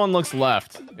 you. Everyone looks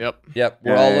left. Yep. Yep.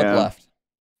 We're all look left.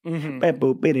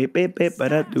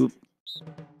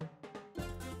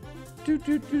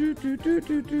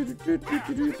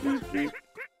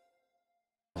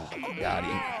 Oh God,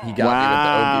 he got me with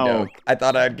the okey doke. I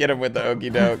thought I'd get him with the okey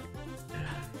doke.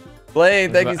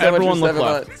 Blaine, thank you so much for 7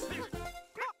 months.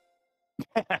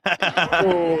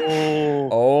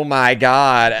 Oh my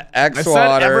God,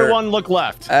 Xwater. Everyone look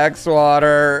left.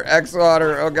 Xwater,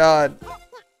 oh God.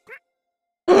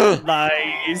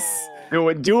 Nice.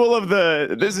 A duel of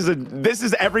the. This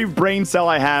is every brain cell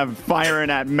I have firing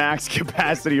at max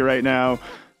capacity right now.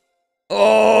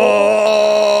 Oh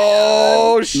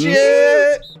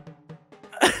shit!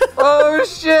 Oh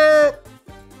shit!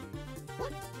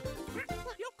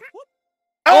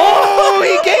 Oh,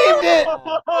 he gamed it!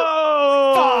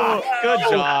 Oh, good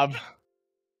job.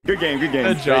 Good game.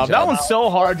 Good job. That one's so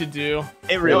hard to do.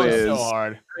 It really is. So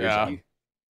hard. Yeah.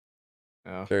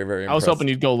 Very, very impressed. I was hoping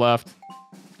you'd go left.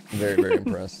 Very, very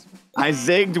impressed. I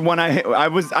zigged when I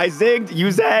zigged,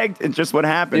 you zagged. It's just what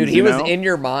happened. Dude, he was in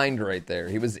your mind right there.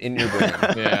 He was in your brain.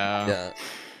 Yeah.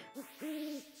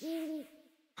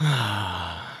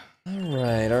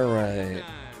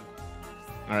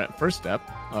 All right. First step.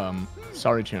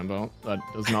 Sorry, Chambo. That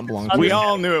does not belong to you. We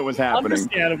all knew it was happening.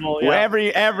 Understandable.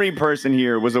 Yeah. Every person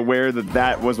here was aware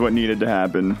that was what needed to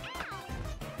happen.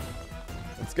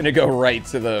 It's gonna go right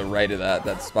to the right of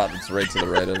that spot that's right to the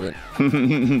right of it.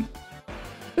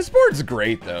 This board's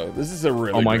great though. This is a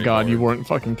really. Oh my great God, board. you weren't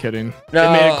fucking kidding. No,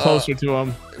 it made it closer to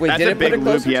him. Wait, that's a big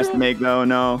loop he has to make though.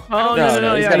 No. Oh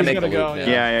no, he's yeah, gotta he's make gotta the go. loop.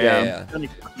 Yeah.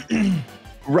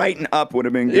 Right and up would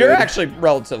have been good. You're actually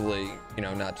relatively,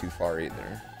 not too far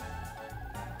either.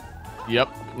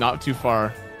 Yep, not too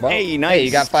far. Well, hey, nice. Hey,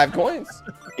 you got 5 coins.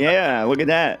 Yeah, look at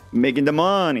that, making the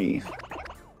money.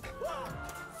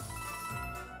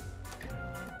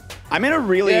 I'm in a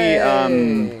really, I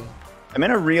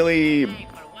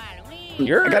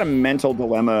got a mental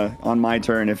dilemma on my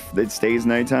turn if it stays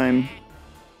nighttime.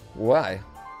 Why?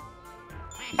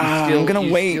 I'm gonna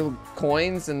wait. Steal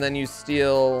coins and then you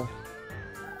steal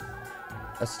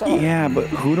a star. Yeah, but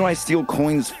who do I steal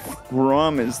coins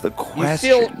from is the question.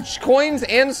 You steal coins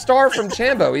and star from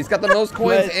Chambo. He's got the most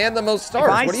coins and the most stars.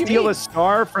 If I steal a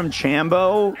star from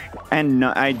Chambo and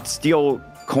I steal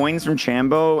coins from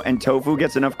Chambo and Tofu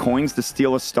gets enough coins to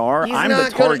steal a star, I'm the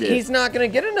target. He's not gonna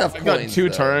get enough coins. Got 2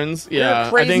 turns.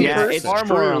 Yeah, I think it's far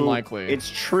more unlikely. It's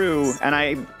true, and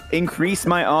I increase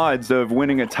my odds of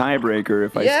winning a tiebreaker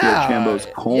if I steal Chambo's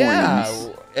coins. Yeah,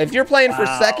 if you're playing for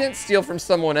second, steal from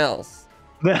someone else.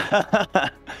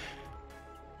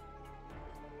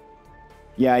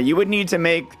 Yeah, you would need to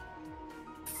make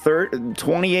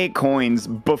 28 coins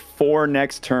before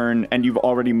next turn, and you've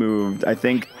already moved. I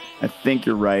think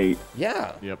you're right.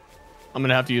 Yeah. Yep. I'm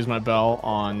gonna have to use my bell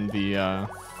on the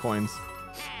coins.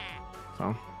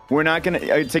 So we're not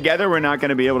gonna together. We're not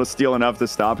gonna be able to steal enough to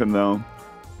stop him, though.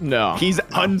 No. He's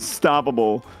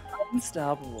unstoppable.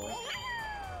 Unstoppable.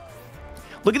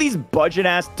 Look at these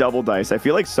budget-ass double dice. I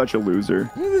feel like such a loser.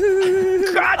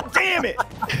 God damn it!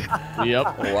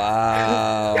 Yep.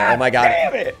 Wow. God oh my God.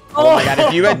 Damn it! Oh my God.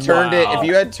 If you had turned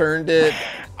it,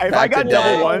 if I got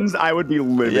double ones, I would be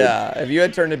livid. Yeah. If you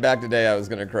had turned it back today, I was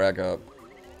gonna crack up.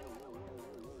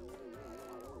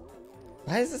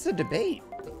 Why is this a debate?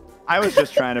 I was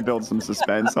just trying to build some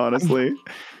suspense, honestly.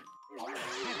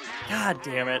 God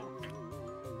damn it.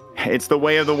 It's the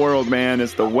way of the world, man.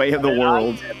 It's the way of the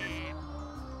world.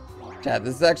 Chad,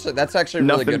 that's actually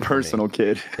really good. Nothing personal,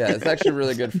 kid. Yeah, it's actually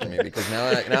really good for me because now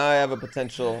I have a bigger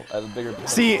potential.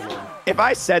 See, if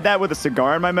I said that with a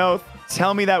cigar in my mouth,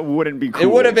 tell me that wouldn't be cool.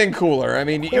 It would have been cooler. I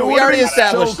mean, we already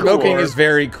established smoking is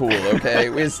very cool,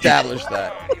 okay? We established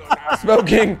that.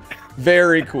 Smoking,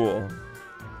 very cool.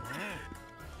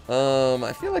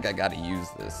 I feel like I gotta use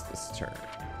this turn.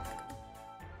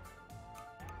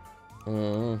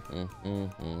 1,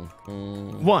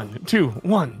 2,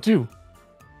 1, 2.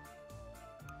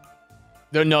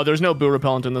 There's no boo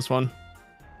repellent in this one.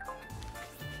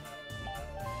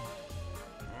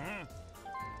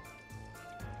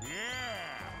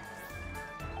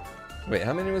 Wait,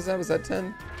 how many was that? Was that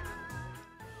 10?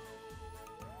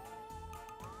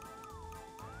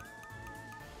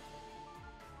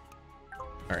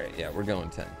 All right, yeah, we're going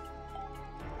 10.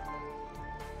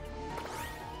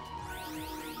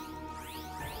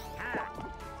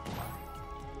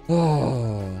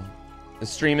 Oh, the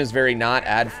stream is very not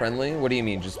ad friendly. What do you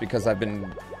mean? Just because I've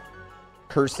been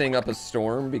cursing up a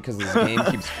storm because this game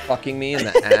keeps fucking me in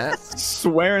the ass?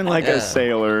 Swearing like a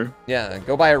sailor. Yeah,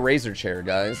 go buy a razor chair,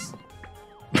 guys.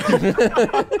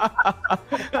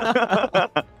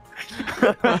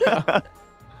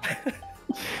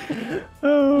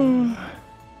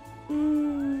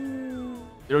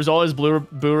 There was always boo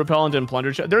repellent and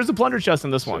plunder chest. There's a plunder chest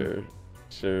in this one.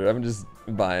 Sure. I'm just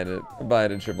buying it. I'm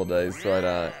buying it triple dice. Why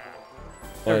not?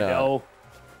 There we go.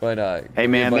 Why not? Hey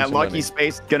man, that lucky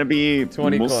space is gonna be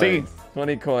 20 we'll coins. see.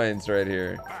 20 coins right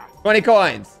here. 20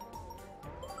 coins.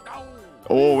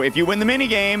 Oh, if you win the mini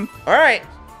game, all right.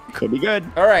 Could be good.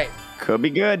 All right. Could be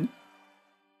good.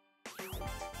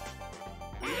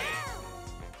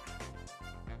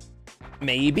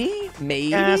 Maybe.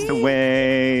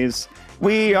 Castaways.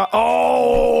 We are.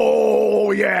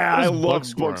 Oh yeah, I love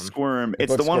Book Squirm.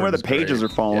 It's the one where the pages are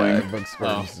falling. Yeah, Book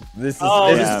Squirms. This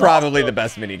is probably the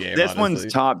best mini game. This honestly.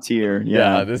 one's top tier.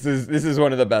 Yeah. This is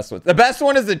one of the best ones. The best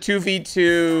one is the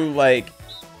 2v2 like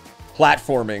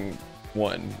platforming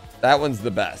one. That one's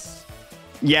the best.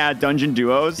 Yeah, dungeon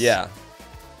duos. Yeah.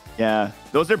 Yeah,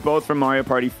 those are both from Mario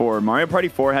Party 4. Mario Party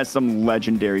 4 has some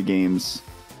legendary games.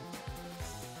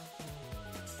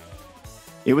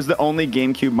 It was the only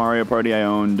GameCube Mario Party I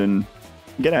owned, and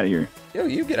get out of here. Yo,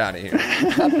 you get out of here.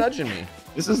 Stop nudging me.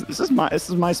 This is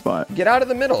my spot. Get out of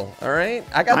the middle, all right?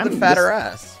 I got the fatter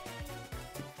ass.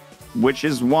 Which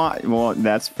is why, well,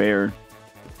 that's fair.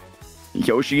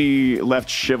 Yoshi left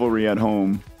chivalry at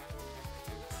home.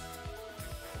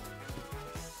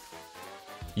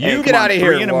 You get out of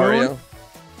here, Wario.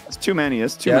 That's too many.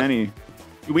 That's too many.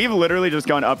 We've literally just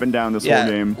gone up and down this whole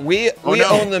game. We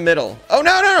own the middle. Oh,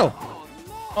 no.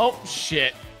 Oh,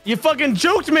 shit. You fucking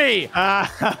joked me.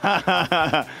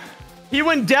 He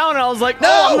went down, and I was like, no,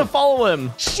 I'm going to follow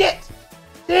him. Shit.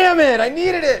 Damn it. I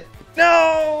needed it.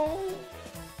 No.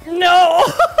 It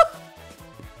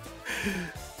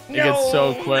gets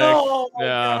so quick.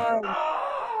 Yeah.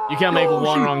 You can't make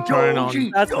one wrong turn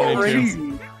on. That's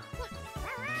crazy.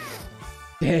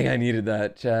 Dang, I needed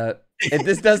that, chat.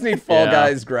 This does need Fall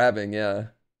Guys grabbing, yeah.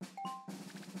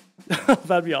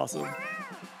 That'd be awesome.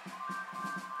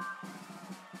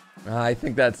 I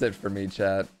think that's it for me,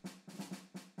 chat.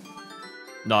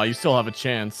 No, you still have a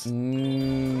chance.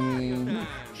 Chambo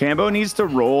needs to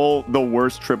roll the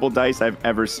worst triple dice I've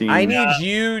ever seen. I need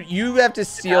you have to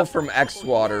steal from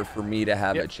Xwater for me to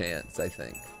have a chance, I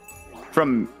think.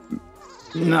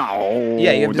 No.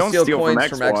 Yeah, you have to don't steal coins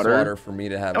from Xwater Xwater for me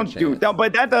to have a chance.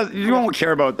 But that does. You don't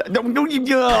care about that. Don't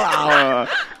you? All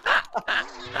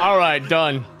right,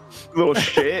 done. Little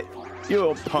shit. You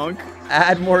little punk.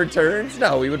 Add more turns?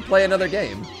 No, we would play another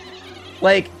game.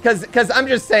 Like, cause I'm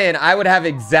just saying, I would have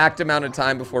exact amount of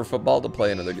time before football to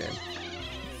play another game.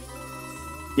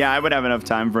 Yeah, I would have enough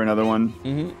time for another one.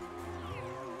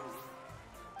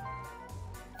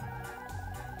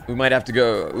 We might have to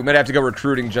go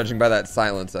recruiting, judging by that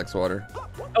silence, Xwater.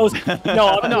 Oh,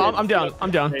 no, I'm down. Yeah,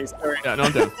 no,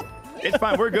 I'm down. It's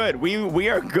fine. We're good. We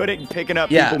are good at picking up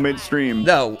people midstream.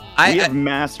 No, we have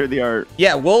mastered the art.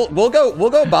 Yeah, we'll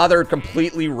go bother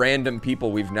completely random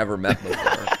people we've never met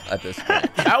before at this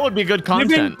point. That would be good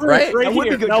content, right? That would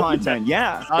be good content.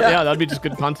 Yeah. Yeah, that'd be just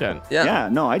good content. Yeah.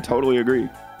 No, I totally agree.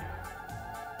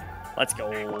 Let's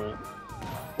go.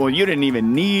 Well, you didn't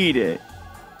even need it.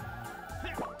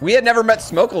 We had never met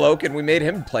Smokaloke, and we made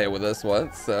him play with us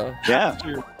once. So yeah.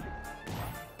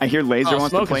 I hear Laser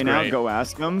wants to play now. Great. Go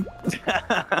ask him.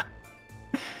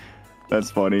 That's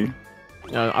funny.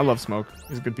 Yeah, I love Smoke.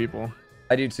 He's good people.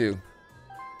 I do too.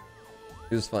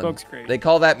 It was fun. Smoke's great. They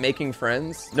call that making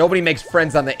friends. Nobody makes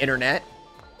friends on the internet.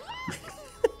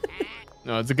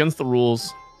 No, it's against the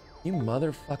rules. You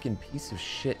motherfucking piece of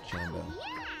shit, Chambo.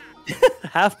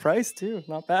 Half price too.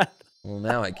 Not bad. Well,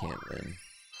 now I can't win.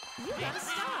 You got a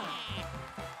star.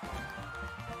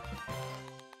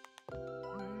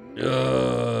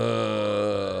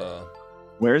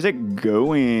 Where's it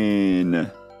going?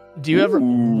 Do you ever?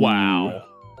 Ooh. Wow,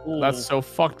 that's so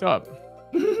fucked up.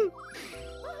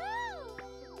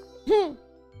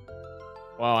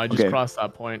 Wow, I just crossed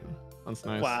that point. That's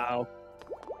nice. Wow.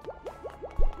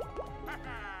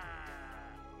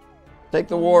 Take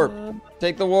the warp.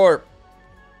 Take the warp.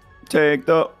 Take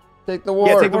the warp.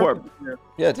 Yeah, take the warp.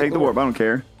 Yeah, Take the warp. I don't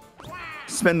care.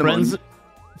 Spend the money.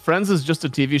 Friends is just a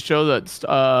TV show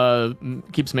that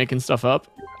keeps making stuff up.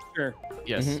 Sure.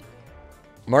 Yes.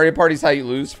 Mario Party's how you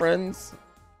lose friends.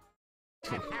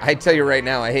 I tell you right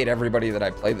now, I hate everybody that I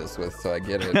play this with, so I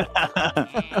get it.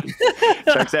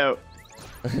 Checks out.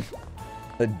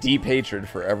 The deep hatred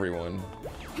for everyone.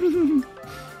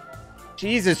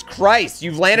 Jesus Christ,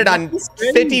 you've landed on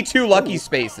 52 lucky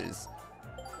spaces.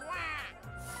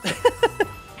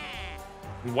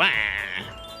 Wow.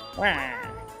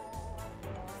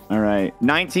 All right.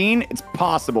 19. It's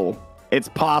possible. It's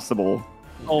possible.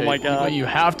 Oh my god. What you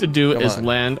have to do Come is on.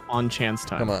 land on chance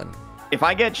time. Come on. If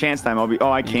I get chance time, I'll be.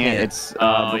 Oh, I can't. can't. It's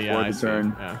Oh, before yeah, I the see.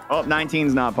 turn. Yeah. Oh,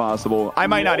 19's not possible. I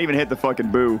might not even hit the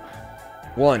fucking boo.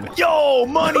 1. Yo,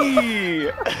 money!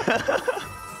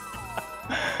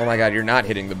 Oh my god, you're not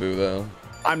hitting the boo though.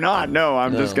 I'm not. No,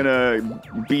 I'm just gonna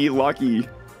be lucky.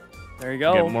 There you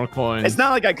Get go. more coins. It's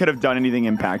not like I could have done anything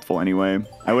impactful anyway.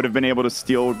 I would have been able to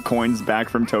steal coins back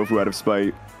from Tofu out of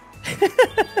spite.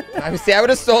 I would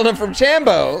have stolen them from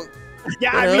Chambo.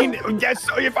 Yeah, I mean, yes.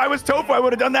 If I was Tofu, I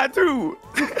would have done that too.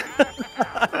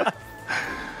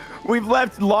 We've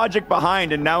left logic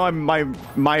behind, and now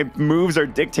my moves are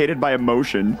dictated by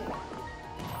emotion.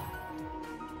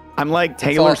 I'm like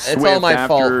Taylor Swift all my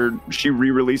after she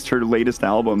re-released her latest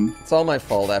album. It's all my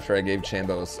fault after I gave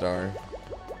Chambo a star.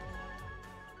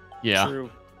 Yeah. True.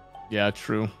 Yeah,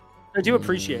 true. I do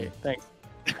appreciate it. Thanks.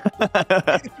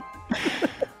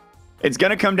 It's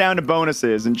gonna come down to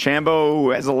bonuses, and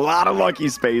Chambo has a lot of lucky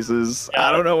spaces.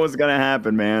 I don't know what's gonna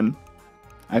happen, man.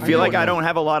 I feel like I don't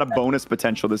have a lot of bonus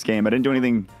potential this game. I didn't do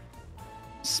anything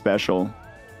special.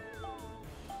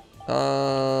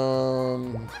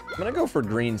 I'm gonna go for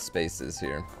green spaces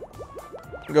here.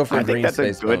 Go for I think green that's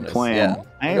a space good bonus. plan.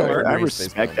 Yeah. I Go for green space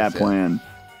respect bonus, that plan.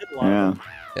 Good luck. Yeah.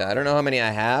 Yeah, I don't know how many I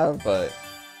have, but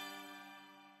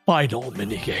Final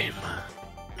minigame.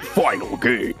 Final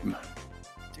game.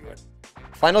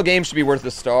 final game should be worth a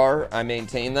star. I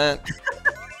maintain that.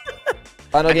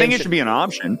 Final I game think it should be an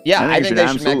option. Yeah, I think they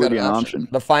should make absolutely that be an option.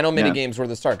 The final Yeah. minigame's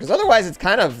worth a star. Because otherwise, it's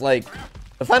kind of like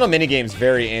the final minigame's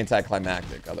very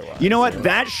anticlimactic. Otherwise, You know what?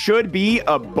 That should be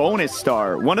a bonus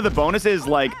star. One of the bonuses,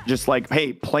 like, just like,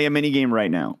 hey, play a minigame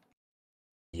right now.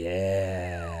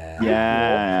 Yeah.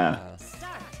 Yeah.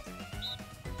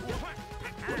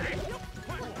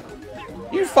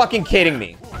 You fucking kidding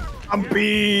me? I'm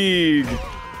big.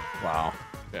 Wow.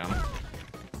 Damn.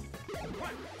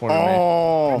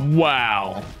 Oh.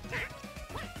 Wow.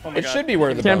 Oh my It god. should be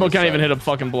worth the Chambo bonus can't star. even hit a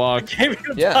fucking block. Yeah.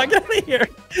 Get out of here.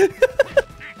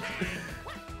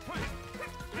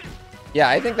 Yeah,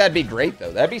 I think that'd be great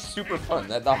though. That'd be super fun.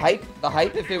 That the hype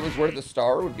if it was worth a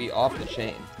star would be off the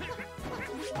chain.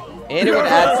 And it would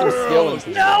add some skill into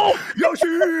the game. Yoshi!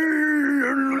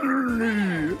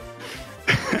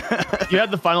 You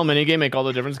had the final minigame make all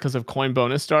the difference because of coin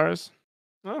bonus stars.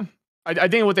 Oh. I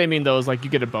think what they mean though is like you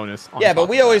get a bonus. On Yeah, but top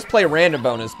we of always play random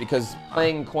bonus because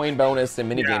playing coin bonus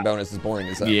and minigame bonus is boring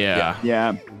as hell. that. Yeah.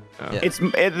 Yeah.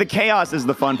 The chaos is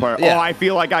the fun part. Yeah. Oh, I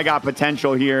feel like I got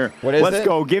potential here. What is Let's it?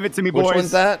 go. Give it to me, boys. Which one's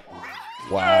that?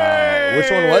 Wow. Which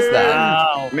one was that?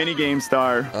 Wow. Minigame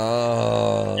star.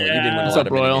 Oh, you did win a What's lot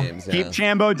up, of Royal? minigames. Yeah. Keep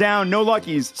Chambo down. No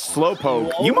luckies.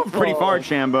 Slowpoke. You moved pretty far,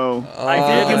 Chambo. I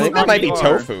did. I think that might be pretty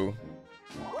far. Tofu.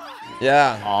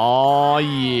 Yeah. Oh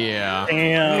yeah.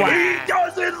 Damn. He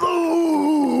doesn't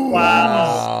lose.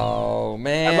 Wow. Oh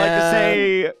man. I'd like to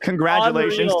say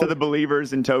congratulations Unreal. to the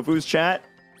believers in Tofu's chat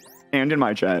and in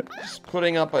my chat. Just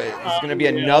putting up a. It's gonna be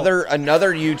another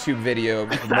YouTube video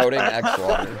promoting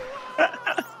Xwater.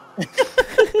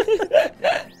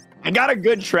 I got a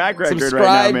good track record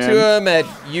Subscribe right now, to man. him at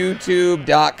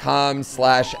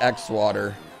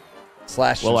youtube.com/Xwater. Will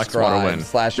Xwater win?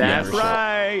 /subscribe/membership. That's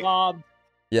right. Bob.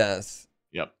 Yes.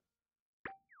 Yep.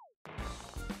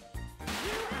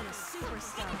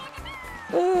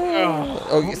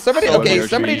 Oh, somebody. So Okay, energy.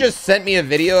 somebody just sent me a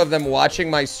video of them watching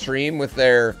my stream with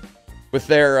their,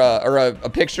 or a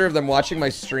picture of them watching my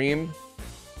stream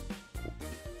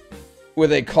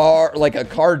with a car, like a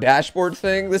car dashboard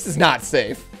thing. This is not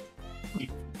safe.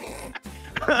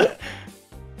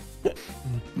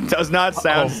 Does not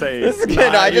sound safe. This is good.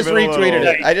 Not I just even a little. retweeted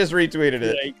it. I just retweeted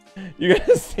it. You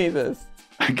guys see this?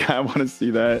 I want to see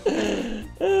that.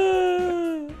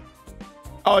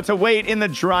 Oh, to wait in the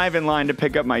drive-in line to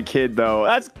pick up my kid, though.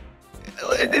 It's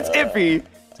iffy.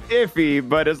 It's iffy,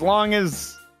 but as long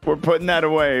as we're putting that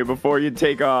away before you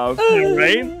take off.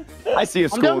 Right? I see a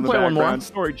down school in to the play one more. background.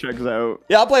 Story checks out.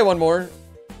 Yeah, I'll play one more.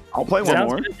 I'll play one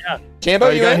Sounds more. good, yeah. Chambo,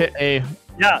 You you gotta in? hit A.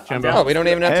 Yeah. Chambo. Oh, we don't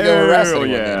even have to go arrest Hell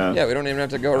anyone. yeah. Then. Yeah, we don't even have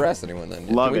to go arrest anyone then.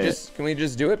 Love can we it. Can we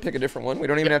just do it? Pick a different one. We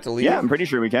don't even have to leave. Yeah, I'm pretty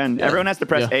sure we can. Yeah. Everyone has to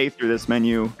press A through this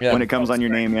menu when it comes on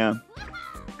your name. Yeah.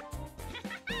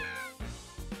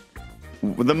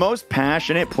 The most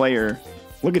passionate player.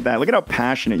 Look at that. Look at how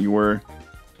passionate you were.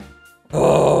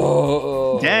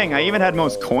 Oh. Dang, I even had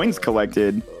most coins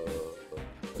collected.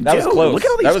 That was Dude, close. look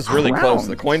at all That these was really close. crowns.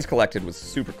 The coins collected was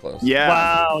super close. Yeah.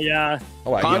 Wow. Yeah.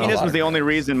 Oh, I Communism was the only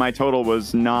reason my total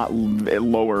was not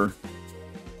lower.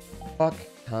 Fuck.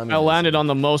 I Communism. landed on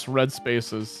the most red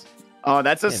spaces. Oh,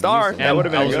 that's a Damn, star. you That would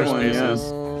have been a Bowser good one. Yeah.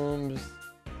 spaces.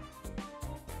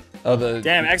 Oh, the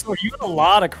Damn, Xwater, you had a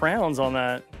lot of crowns on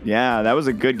that. Yeah, that was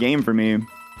a good game for me.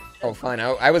 Oh, fine.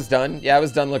 I was done. Yeah, I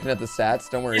was done looking at the stats.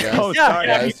 Don't worry, guys. Oh, Yeah, sorry.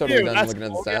 yeah, I me was totally too. done That's looking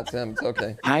cool. at the stats. Yeah, it's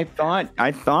okay.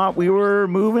 I thought we were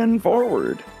moving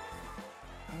forward.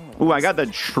 Ooh, I got the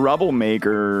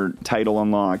troublemaker title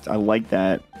unlocked. I like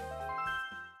that.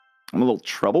 I'm a little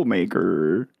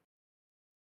troublemaker.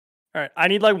 All right, I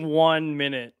need like 1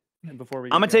 minute before we.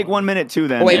 I'm gonna take 1 minute too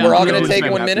then. Oh, wait, Yeah, we're all we gonna always take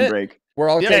have 1 a minute? break. We're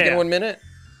all Yeah, taking yeah. 1 minute.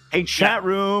 Hey, chat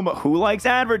room, who likes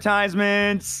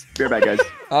advertisements? Be right back,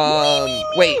 guys.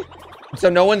 Wait. So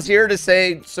no one's here to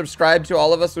say subscribe to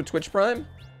all of us with Twitch Prime?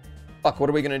 Fuck, what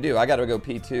are we gonna do? I gotta go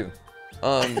pee too.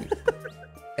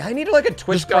 I need like a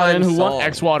Twitch This guy Prime who song. won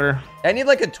Xwater. I need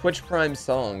like a Twitch Prime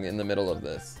song in the middle of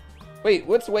this. Wait,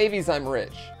 what's Wavy's I'm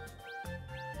Rich?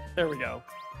 There we go.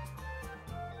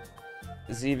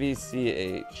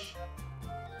 ZVCH.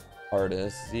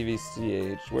 Artist.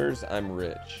 ZVCH. Where's I'm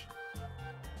Rich?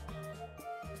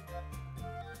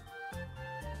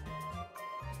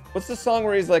 What's the song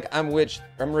where he's like, I'm rich,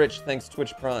 thanks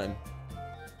Twitch Prime?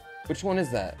 Which one is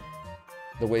that?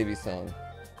 The Wavy song.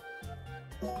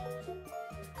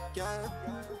 Yeah,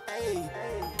 hey,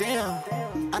 damn,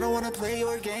 I don't wanna play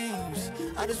your games.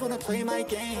 I just wanna play my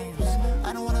games.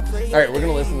 I don't wanna play. Alright, we're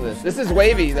gonna listen to this. This is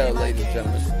Wavy though, ladies and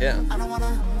gentlemen. Yeah. I don't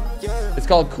wanna, yeah. It's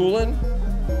called Coolin'.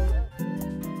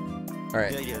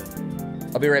 Alright. Yeah, yeah.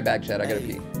 I'll be right back, Chad. I gotta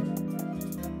pee.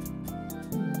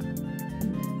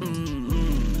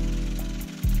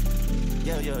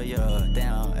 Yeah,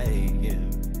 down, hey, yeah.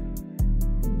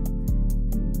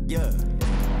 Yeah,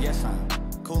 yes, I'm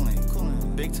cooling,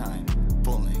 big time,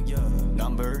 pulling, yeah.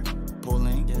 Number,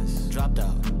 pulling, yes. Dropped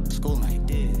out, school night,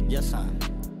 did. Yes, I'm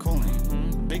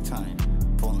cooling, big time,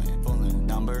 pulling,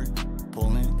 number,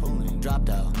 pulling, dropped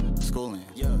out, schooling,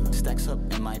 yeah. Stacks up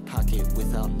in my pocket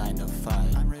without 9 to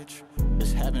 5. I'm rich,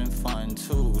 just having fun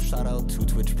too. Shout out to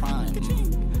Twitch Prime.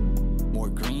 More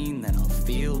green than a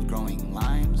field growing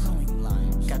limes.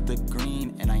 Got the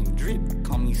green and I'm drip,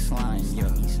 call me slime,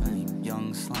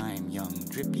 young slime, young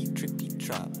drippy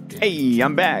drop. Hey,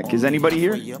 I'm back. Is anybody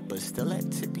here? But still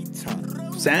at tippy top.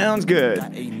 Sounds good.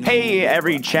 Hey,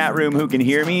 every chat room who can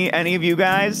hear me, any of you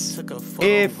guys?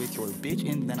 If,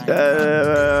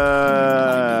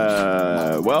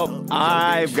 well,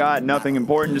 I've got nothing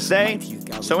important to say,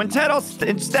 so instead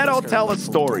I'll tell a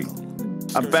story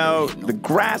about the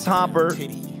grasshopper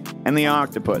and the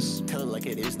octopus.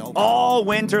 All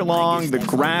winter long, the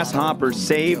grasshopper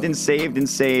saved and saved and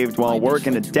saved while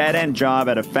working a dead-end job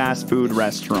at a fast food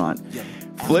restaurant.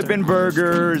 Flipping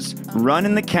burgers,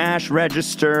 running the cash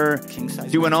register,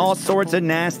 doing all sorts of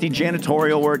nasty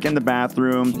janitorial work in the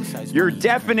bathroom. Your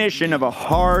definition of a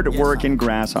hard-working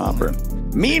grasshopper.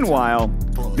 Meanwhile,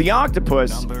 the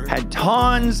octopus had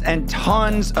tons and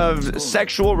tons of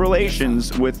sexual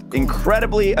relations with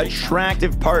incredibly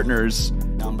attractive partners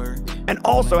and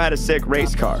also had a sick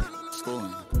race car.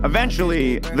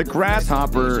 Eventually, the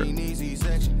grasshopper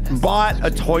bought a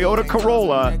Toyota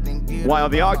Corolla while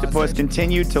the octopus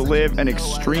continued to live an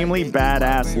extremely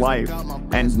badass life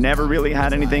and never really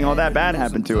had anything all that bad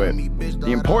happen to it.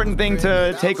 The important thing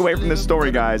to take away from this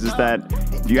story, guys, is that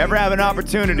if you ever have an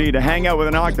opportunity to hang out with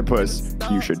an octopus,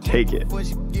 you should take it.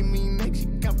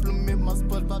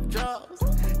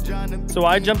 So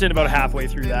I jumped in about halfway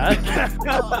through that.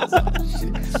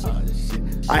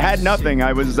 I had nothing.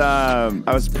 I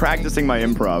was practicing my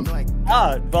improv.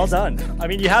 Ah, well done. I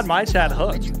mean, you had my chat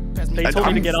hooked. They told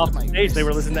me to get off the stage. They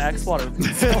were listening to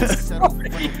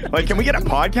Xwater. Like, can we get a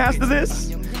podcast of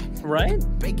this? Right?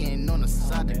 Bacon on the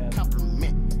side to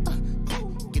compliment.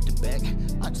 Get the bag,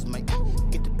 I just might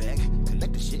get the bag,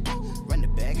 collect the shit, run the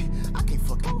bag. I can't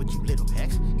fuck up with you little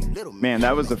hacks, you little Man,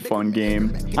 that was a fun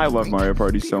game. I love Mario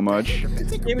Party so much.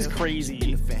 This game is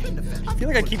crazy. I feel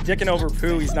like I keep dicking over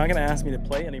Pooh. He's not gonna ask me to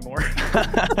play anymore.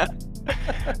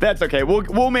 That's okay.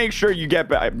 We'll make sure you get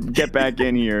back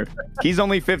in here. He's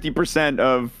only 50%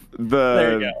 of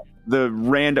There you the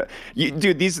random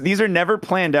dude, these are never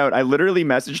planned out. I literally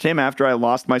messaged him after I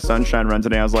lost my sunshine run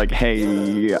today. I was like,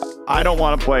 hey, I don't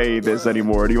want to play this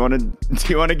anymore. Do you want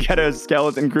to get a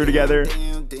skeleton crew together?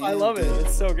 I love it.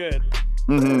 It's so good.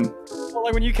 Mm-hmm. Well,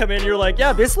 like when you come in, you're like,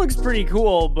 yeah, this looks pretty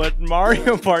cool, but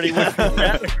Mario Party looks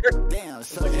better.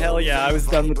 Like, hell yeah, I was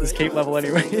done with this cape level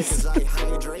anyways.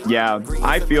 Yeah,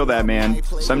 I feel that, man.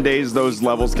 Some days those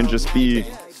levels can just be...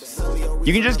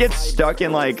 You can just get stuck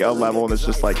in like a level that's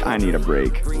just like, I need a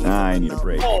break. I need a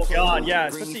break. Oh god, yeah,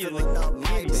 especially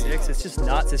like 86. It's just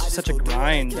nuts. It's just such a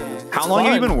grind. How long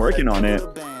have you been working on it?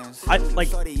 I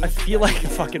feel like a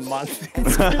fucking month.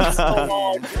 It's been so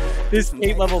long. This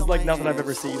 8 level's like nothing I've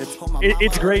ever seen.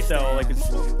 It's great though. Like it's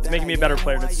making me a better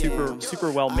player. And it's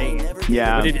super well made.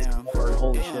 Yeah. But it is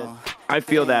holy shit. I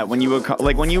feel that when you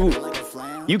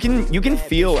you can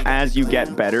feel as you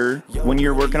get better when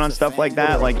you're working on stuff like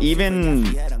that. Like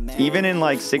even in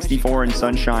like 64 and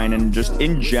Sunshine and just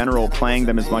in general playing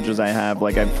them as much as I have,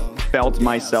 like I've felt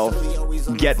myself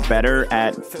get better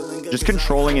at just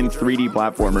controlling in 3D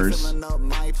platformers.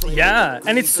 Yeah,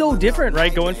 and it's so different,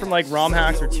 right? Going from like ROM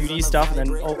hacks or 2D stuff and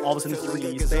then all of a sudden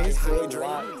 3D space.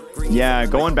 Yeah,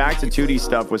 going back to 2D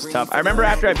stuff was tough. I remember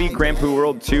after I beat GrandPOOBear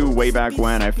World 2 way back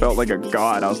when, I felt like a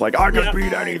god. I was like, I can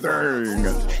beat anything. I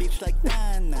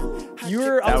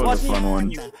was watching a fun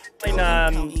one. You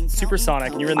playing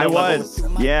Supersonic, and you were in the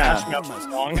yeah. I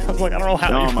was like, I don't know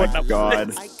how. Oh my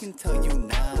god.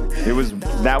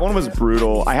 That one was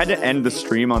brutal. I had to end the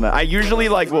stream on that. I usually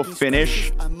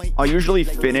I'll usually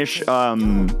finish a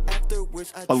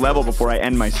level before I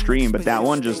end my stream, but that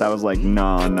one I was like,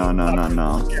 no.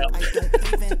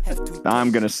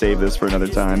 I'm gonna save this for another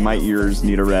time. My ears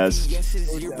need a rest.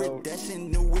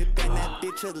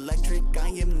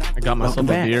 I got myself a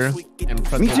beer and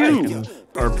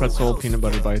pretzel peanut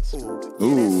butter bites.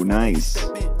 Ooh, nice.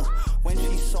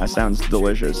 That sounds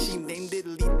delicious.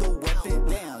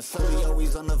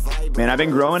 Man, I've been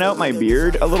growing out my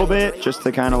beard a little bit just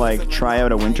to kind of like try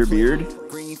out a winter beard.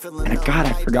 And God,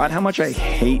 I forgot how much I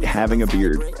hate having a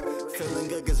beard.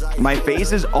 My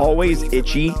face is always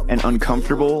itchy and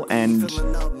uncomfortable, and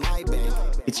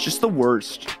it's just the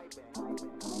worst.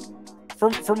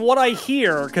 From what I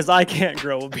hear, because I can't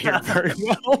grow a beard very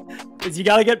well, is you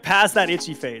got to get past that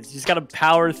itchy phase. You just got to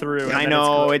power through. I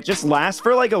know, it just lasts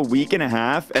for like a week and a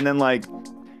half, and then like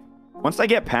once I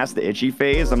get past the itchy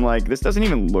phase, I'm like, this doesn't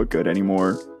even look good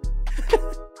anymore.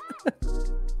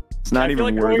 It's not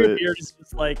even worth it. Beard is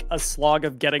just like a slog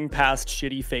of getting past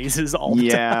shitty phases all the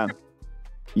time.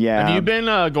 Yeah. Have you been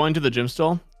going to the gym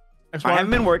still? I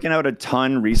haven't been working out a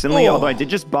ton recently, although I did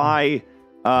just buy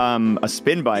a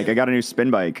spin bike. I got a new spin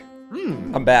bike.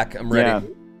 I'm back. I'm ready.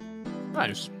 Yeah.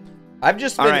 Nice. I've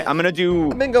just been, all right, I've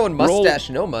been going mustache,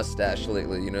 no mustache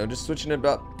lately, you know, just switching it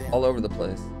about all over the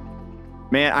place.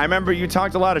 Man, I remember you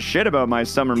talked a lot of shit about my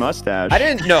summer mustache. I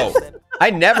didn't know. I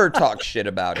never talk shit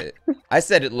about it. I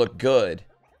said it looked good.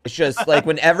 It's just like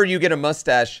whenever you get a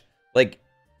mustache, like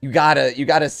you gotta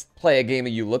play a game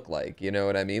of You Look Like, you know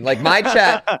what I mean? Like my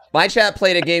chat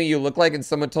played a game of You Look Like, and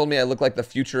someone told me I look like the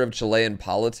future of Chilean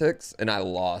politics, and I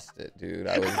lost it, dude.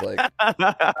 I was like,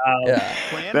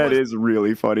 yeah. That is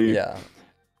really funny. Yeah.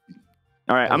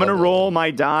 All right, I'm gonna roll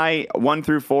my die. 1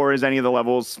 through 4 is any of the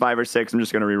levels. 5 or 6, I'm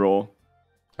just gonna re-roll.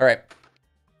 All right.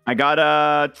 I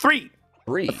got 3.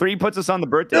 3. A 3 puts us on the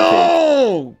birthday.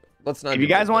 No! Let's not. If you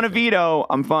guys want a veto,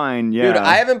 I'm fine. Yeah. Dude,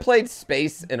 I haven't played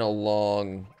Space in a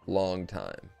long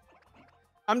time.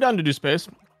 I'm down to do Space.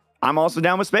 I'm also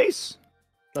down with Space.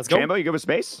 Let's go. Chambo, you good with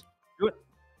Space? Do it.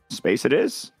 Space it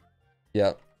is.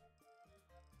 Yep.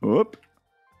 Whoop.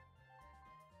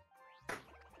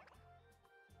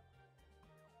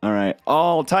 All right.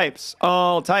 All types.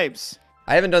 All types.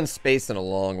 I haven't done Space in a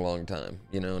long time.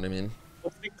 You know what I mean?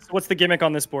 What's the gimmick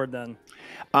on this board then?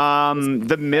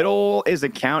 The middle is a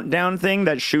countdown thing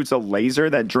that shoots a laser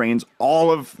that drains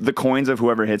all of the coins of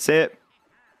whoever hits it.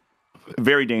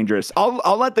 Very dangerous.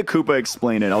 I'll let the Koopa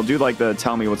explain it. I'll do like the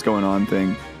tell me what's going on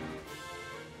thing.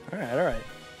 All right.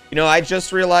 You know, I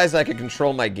just realized I could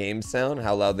control my game sound,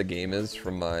 how loud the game is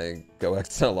from my Go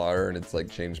XLR, and it's like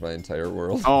changed my entire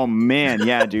world. Oh man,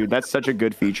 yeah, dude, that's such a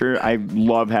good feature. I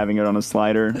love having it on a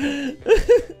slider.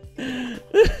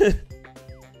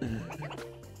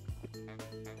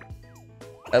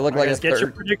 I look like get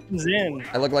your predictions in.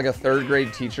 I look like a 3rd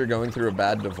grade teacher going through a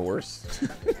bad divorce.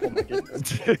 Oh my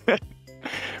goodness.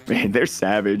 Man, they're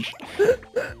savage.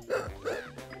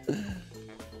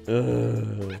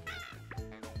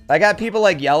 I got people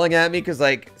like yelling at me because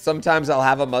like sometimes I'll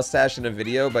have a mustache in a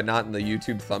video, but not in the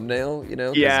YouTube thumbnail. You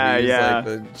know? Yeah. Like,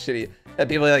 the shitty. And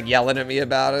people like yelling at me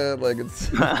about it. Like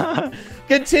it's.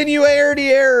 continuity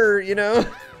error, you know?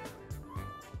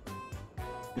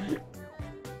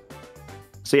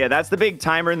 So yeah, that's the big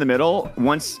timer in the middle.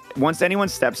 Once anyone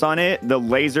steps on it, the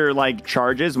laser like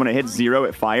charges. When it hits 0,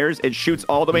 it fires. It shoots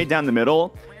all the way down the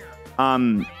middle.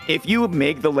 If you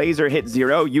make the laser hit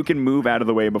 0, you can move out of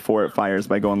the way before it fires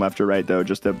by going left or right, though.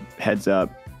 Just a heads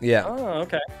up. Yeah. Oh,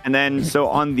 okay. And then, so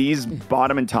on these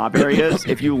bottom and top areas,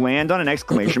 if you land on an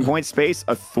exclamation point space,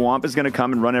 a thwomp is going to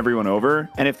come and run everyone over.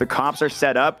 And if the cops are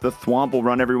set up, the thwomp will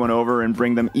run everyone over and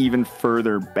bring them even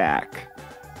further back.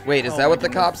 Wait, is that what the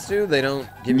cops do? They don't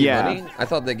give you Yeah. money? I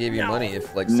thought they gave you money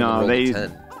if like someone rolled a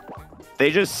 10. They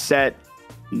just set.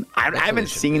 I what haven't they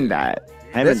should seen do. that.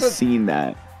 I haven't This was- seen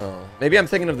that. Oh, maybe I'm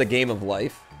thinking of the Game of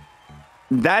Life.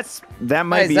 That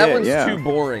might Guys, be that it. one's Yeah. too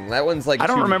boring. That one's like I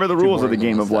don't too- remember the too rules of the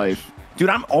boring Game of mustache. Life, dude.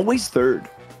 I'm always third.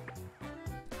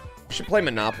 We should play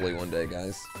Monopoly one day,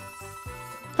 guys.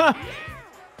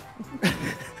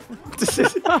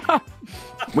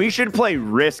 We should play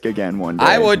Risk again one day.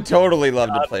 I would totally love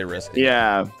to play Risk.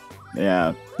 Yeah,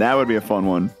 that would be a fun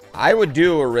one. I would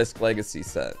do a Risk Legacy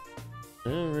set.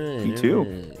 All right, Me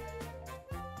too.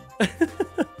 all right.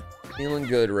 Feeling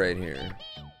good right here.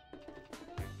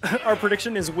 Our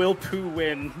prediction is will Pooh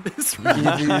win this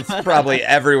round? It's probably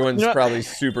everyone's probably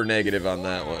super negative on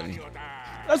that one.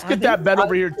 Let's get that bet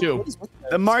over here too.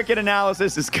 The market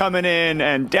analysis is coming in,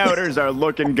 and doubters are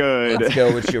looking good. Let's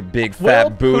go with your big fat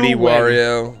Will booty, Pooh win?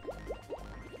 Wario.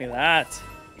 Look at that. It's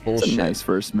Bullshit. a nice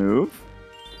first move.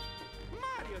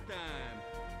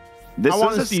 This I is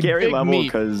wanna a see scary big level meat.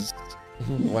 because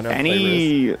Why not play Risk?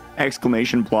 any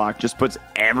exclamation block just puts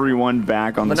everyone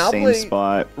back on the Monopoly- same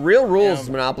spot. Real rules,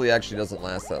 Monopoly actually doesn't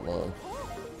last that long.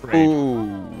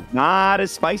 Ooh. Not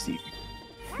as spicy.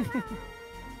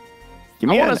 Give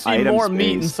I me want an to see item more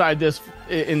meat space.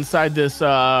 inside this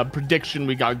prediction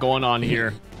we got going on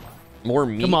here. More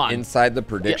meat Come on. inside the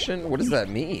prediction? What does that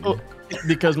mean? Oh,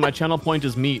 because my channel point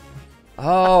is meat.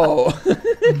 Oh.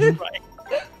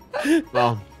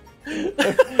 Well,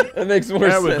 That makes more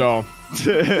there sense. we go.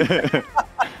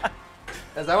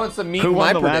 As I want some meat Who in my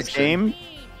won the last prediction. game?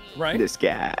 Right? This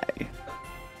guy.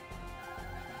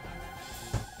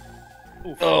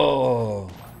 Oh.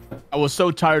 I was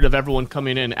so tired of everyone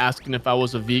coming in asking if I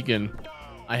was a vegan.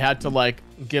 I had to like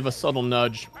give a subtle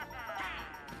nudge.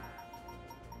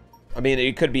 I mean,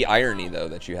 it could be irony though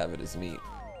that you have it as meat.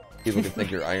 People could think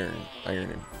you're ironic.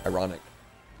 It's ironic.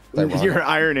 You're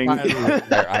ironing.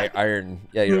 Iron.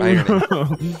 Yeah, you're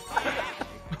ironing.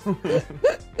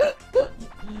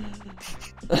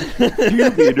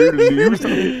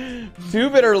 Two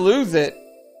bit or lose it.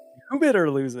 Who bid or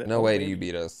lose it? No way do you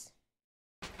beat us.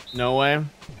 No way.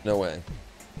 No way.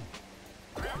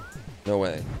 No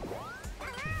way.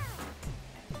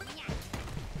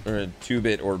 Or a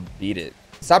 2-bit or beat it.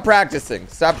 Stop practicing.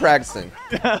 Stop practicing.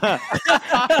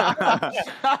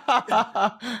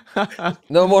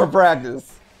 No more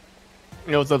practice.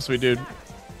 Yo, what's up, sweet dude?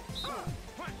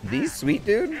 These sweet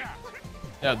dude?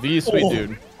 Yeah, the sweet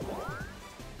dude.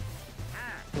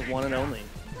 The one and only.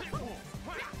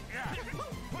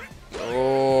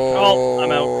 Oh,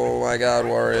 I'm out. Oh my god,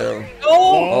 Wario.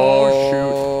 Oh,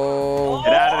 shoot.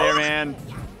 Get out of there, man.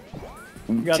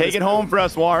 got Take this. it home for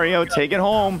us, Wario. Take it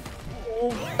home.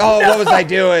 Oh, what was I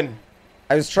doing?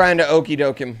 I was trying to okie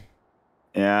doke him.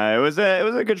 Yeah, it was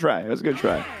a good try. It was a good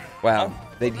try. Wow,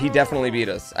 he definitely beat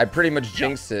us. I pretty much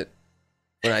jinxed it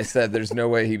when I said there's no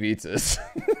way he beats us.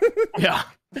 Yeah.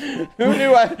 Who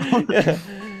knew I... Yeah.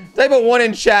 Type a 1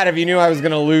 in chat if you knew I was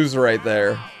going to lose right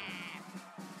there.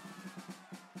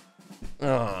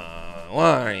 Oh,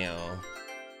 Wario.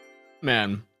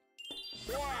 Man,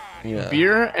 Yeah.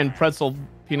 beer and pretzel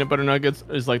peanut butter nuggets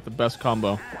is like the best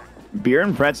combo. Beer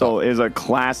and pretzel is a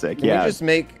classic. Can Yeah, we just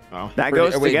make that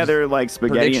goes wait, together like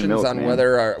spaghetti and predictions milk. on Man.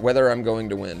 whether I'm going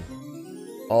to win?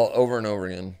 All over and over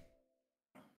again.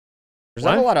 There's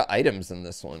not a What? lot of items in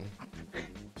this one.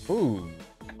 Ooh.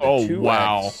 a Oh, 2x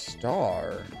wow.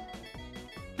 Star.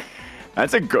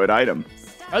 That's a good item.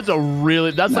 That's a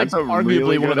really, that's like That's a arguably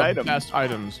really one of good the item. best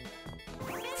items.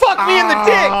 Fuck me in the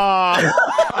dick!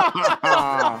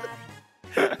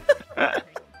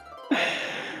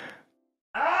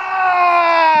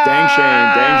 Dang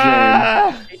shame.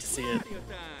 Dang shame. Hate to see it.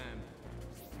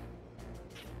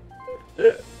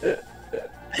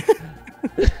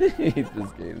 I hate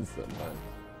this game so much.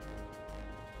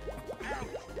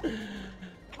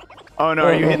 Oh no,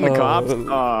 are you hitting the cops?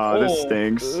 Oh, this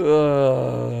stinks.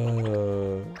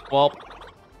 Well,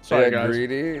 sorry Yeah, guys.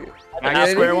 greedy. Back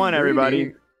to square one, everybody.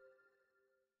 Greedy.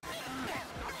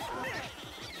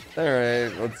 All right,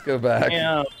 let's go back.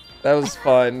 Yeah. That was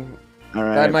fun. All God,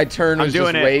 right. my turn I'm was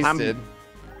doing just it. wasted.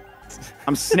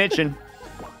 I'm snitching.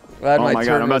 Glad Oh my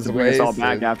god, I'm about was to bring us all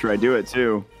back wasted. after I do it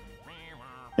too.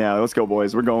 Yeah, let's go,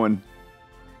 boys. We're going.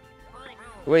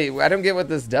 Wait, I don't get what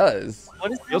this does.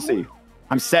 What is You'll see.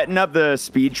 I'm setting up the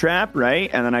speed trap, right?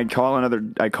 And then I call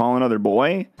another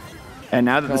boy. And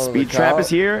now that the Call speed the trap cop? is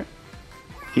here,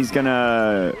 he's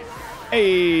gonna.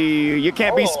 Hey, you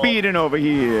can't be speeding over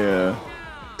here.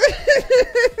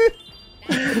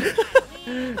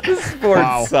 This board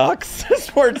sucks. This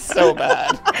board's so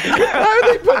bad. Why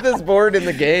would they put this board in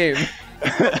the game?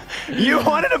 You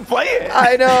wanted to play it.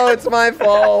 I know, it's my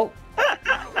fault.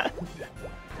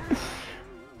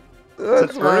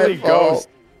 That's my fault. Ghost.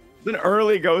 It's an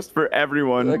early ghost for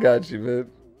everyone. I got you, man.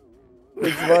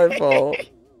 It's my fault.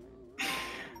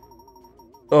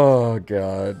 Oh,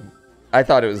 God. I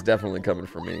thought it was definitely coming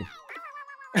for me.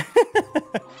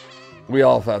 We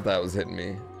all thought that was hitting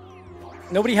me.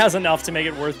 Nobody has enough to make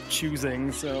it worth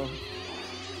choosing, so.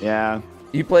 Yeah.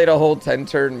 You played a whole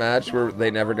 10-turn match where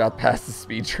they never got past the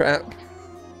speed trap?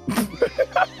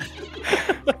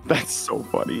 That's so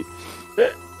funny.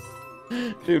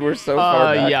 Dude, we're so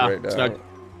far back right now. Stuck.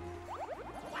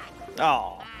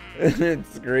 Oh.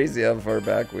 It's crazy how far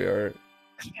back we are.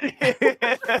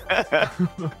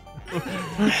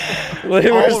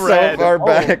 We're so red. far Oh.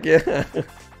 back, yeah.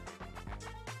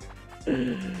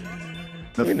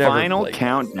 The We never final played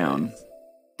countdown.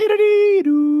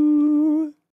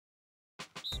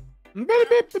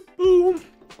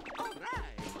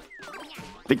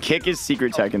 The kick is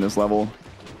secret tech in this level.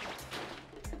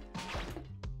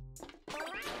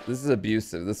 This is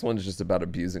abusive. This one's just about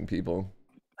abusing people.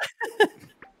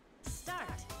 Start.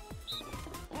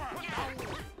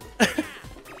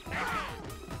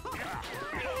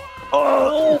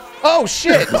 Oh,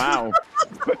 shit! Wow.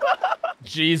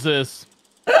 Jesus.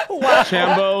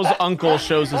 Chambo's uncle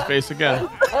shows his face again.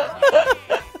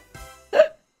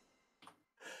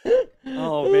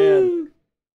 Oh, man.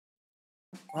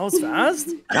 That was fast?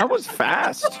 That was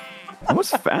fast. That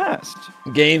was fast.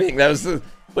 Gaming. That was...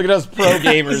 Look at us pro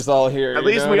gamers all here. At you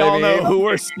least know we what I all know mean? who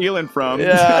we're stealing from.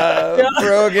 Yeah,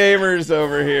 pro gamers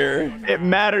over here. It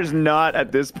matters not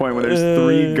at this point when there's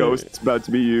 3 ghosts about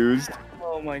to be used.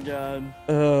 Oh, my God.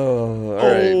 Oh, all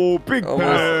right. Oh, big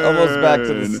Almost back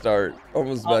to the pen. start.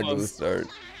 Almost back to the start.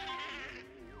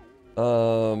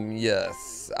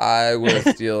 Yes, I will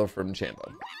steal from Chambo.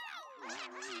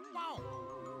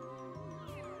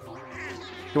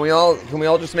 Can we all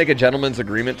just make a gentleman's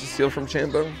agreement to steal from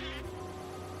Chambo?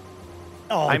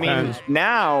 Oh, I mean,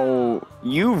 now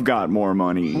you've got more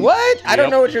money. What? I don't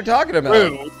know what you're talking about.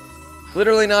 Rude.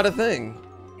 Literally not a thing.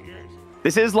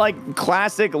 This is like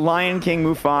classic Lion King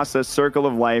Mufasa circle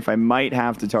of life. I might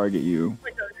have to target you.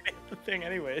 the thing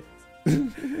anyway.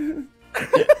 Do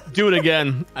it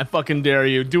again. I fucking dare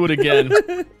you. Do it again.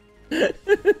 Do it.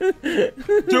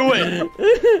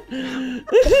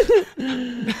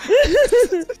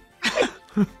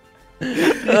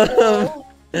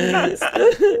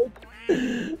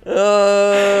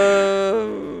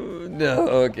 No,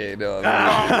 okay, no.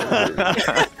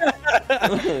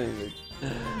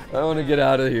 I want to get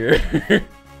out of here.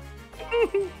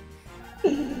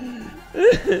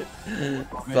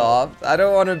 Soft. I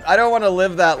don't want to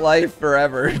live that life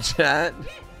forever, chat.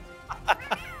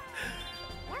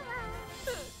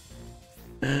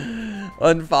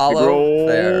 Unfollow.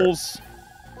 Fair. Rolls.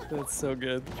 That's so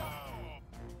good.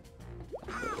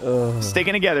 Ugh.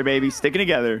 Sticking together, baby. Sticking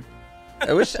together.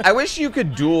 I wish you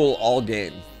could duel all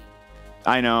games.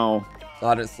 I know.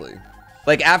 Honestly,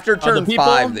 like after turn people-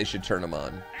 5, they should turn them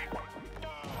on.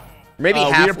 Maybe We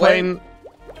are halfway. playing.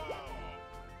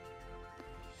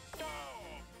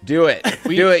 Do it.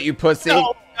 Do it, you pussy.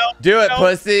 Do it,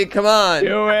 pussy. Come on.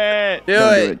 Do it. Do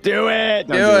Don't it. Do it.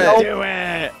 Don't Do it. Do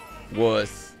it.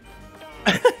 Wuss.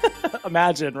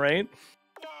 Imagine, right?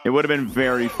 It would have been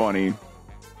very funny.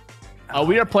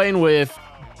 We are playing with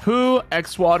Pooh,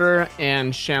 Xwater,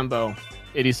 and Chambo.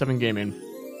 87 Gaming.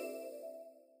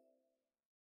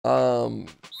 20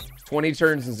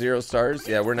 turns and 0 stars.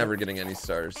 Yeah, we're never getting any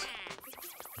stars.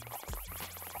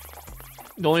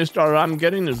 The only star I'm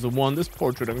getting is the one this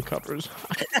portrait uncovers.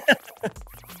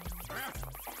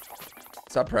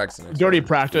 Stop practicing. Dirty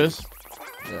practice.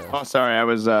 Yeah. Oh, sorry. I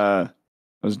was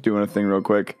doing a thing real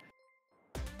quick.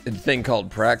 A thing called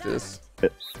practice.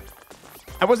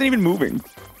 I wasn't even moving.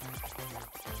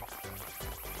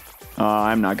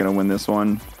 I'm not gonna win this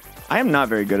one. I am not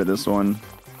very good at this one.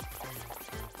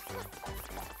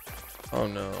 Oh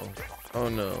no. Oh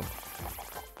no.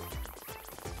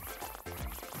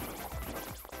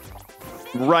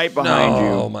 Right behind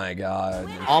Oh you. my god.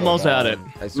 You're so Almost bad. at it.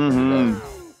 I swear to God.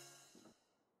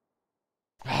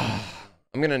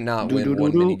 I'm gonna not win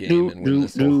one mini game and win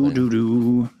this whole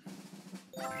thing.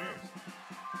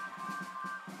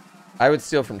 I would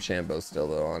steal from Chambo still,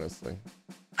 though, honestly.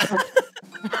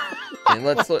 And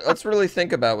let's really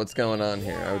think about what's going on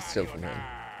here. I would steal from him.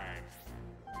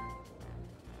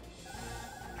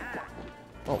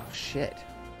 Oh shit!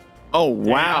 Oh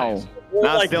wow! Nice.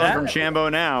 Not Like stealing that? from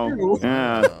Chambo now.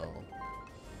 Yeah. No.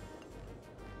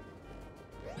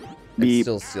 I'd Beep.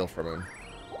 still steal from him.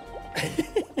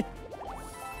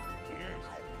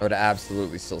 I would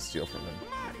absolutely still steal from him.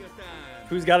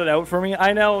 Who's got it out for me?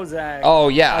 I know, Zach. Oh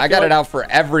yeah, I got feel it out for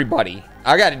everybody.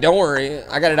 I got it. Don't worry,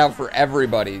 I got it out for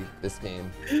everybody this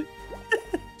game.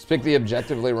 Just pick the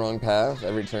objectively wrong path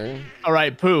every turn. All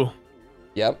right, Pooh.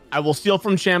 Yep. I will steal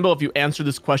from Chambo if you answer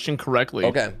this question correctly.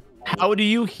 Okay. How do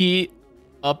you heat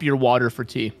up your water for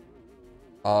tea?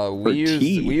 We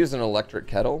use an electric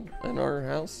kettle in our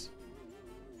house.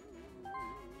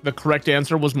 The correct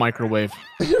answer was microwave.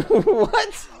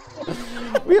 What?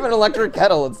 We have an electric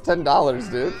kettle. It's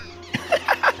 $10, dude.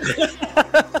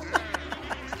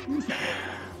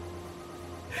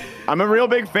 I'm a real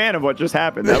big fan of what just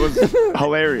happened. That was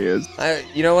hilarious.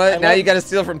 You know what? Now you got to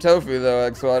steal from Tofu, though,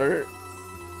 Xwater.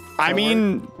 I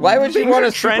mean, Why would you things want are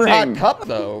a super trending. hot cup,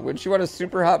 though? Wouldn't you want a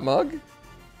super hot mug?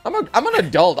 I'm an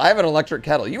adult. I have an electric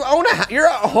kettle. You're a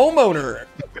homeowner.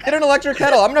 Get an electric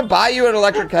kettle. I'm gonna buy you an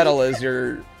electric kettle as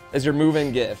your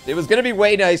move-in gift. It was gonna be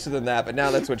way nicer than that, but now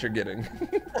that's what you're getting.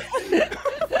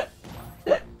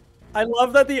 I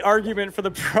love that the argument for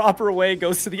the proper way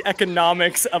goes to the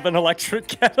economics of an electric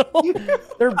kettle.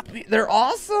 They're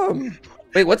awesome.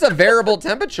 Wait, what's a variable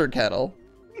temperature kettle?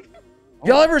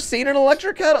 Y'all ever seen an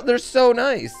electric kettle? They're so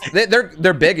nice.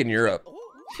 They're big in Europe.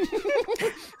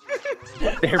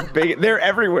 They're big. They're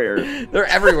everywhere. They're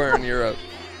everywhere in Europe.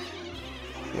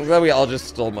 I'm glad we all just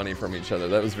stole money from each other.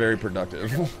 That was very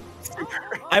productive.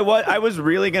 I was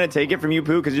really gonna take it from you,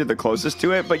 Pooh, because you're the closest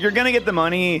to it. But you're gonna get the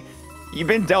money. You've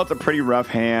been dealt a pretty rough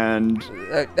hand.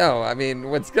 No, I mean,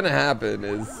 what's gonna happen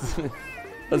is,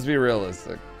 let's be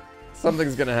realistic.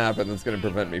 Something's gonna happen that's gonna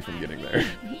prevent me from getting there.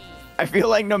 I feel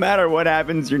like no matter what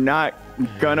happens, you're not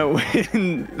gonna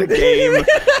win the game.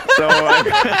 So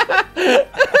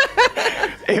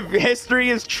if history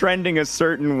is trending a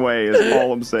certain way, is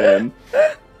all I'm saying.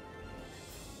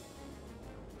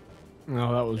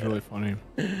 No, that was really funny.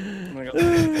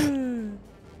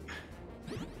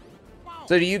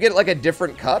 So do you get like a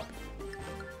different cup?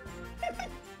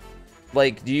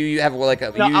 Like, do you have like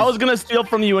a? No, I was gonna steal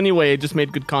from you anyway. It just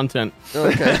made good content.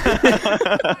 Okay.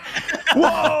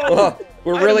 Whoa!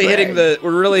 We're really hitting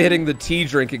the tea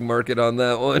drinking market on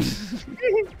that one.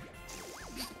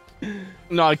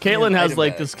 No, Caitlin has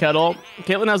like this kettle.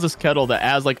 Caitlin has this kettle that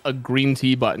has like a green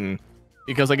tea button,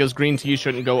 because I guess green tea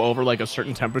shouldn't go over like a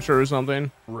certain temperature or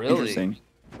something. Really? Interesting.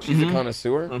 She's a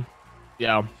connoisseur.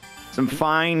 Yeah. Some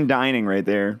fine dining right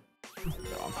there.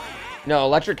 No,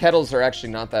 electric kettles are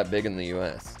actually not that big in the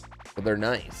U.S., but they're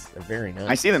nice. They're very nice.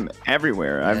 I see them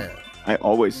everywhere. Yeah. I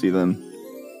always see them.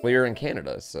 Well, you're in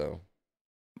Canada, so.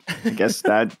 I guess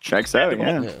that checks out.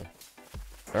 Yeah. Yeah.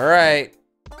 All right.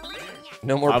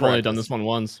 No more. I've only practice. done this one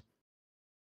once.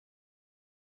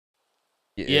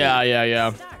 Yeah.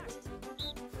 Yeah.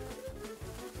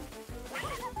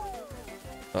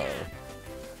 Uh-oh.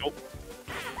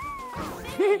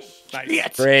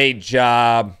 Nice. Great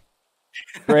job.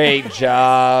 Great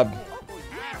job.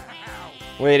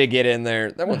 Way to get in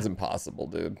there. That one's impossible,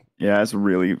 dude. Yeah, it's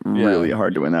really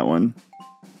hard to win that one.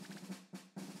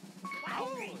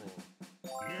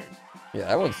 Yeah,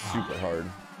 that one's super hard.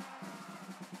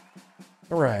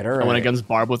 All right. I went against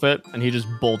Barb with it, and he just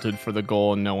bolted for the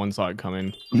goal, and no one saw it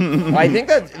coming. I think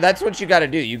that's what you got to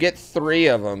do. You get 3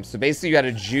 of them, so basically you got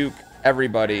to juke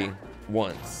everybody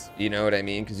once. You know what I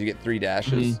mean? Because you get 3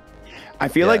 dashes. I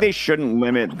feel like they shouldn't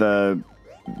limit the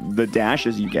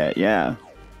dashes you get. Yeah.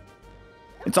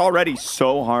 It's already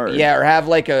so hard. Yeah, or have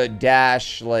like a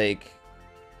dash, like,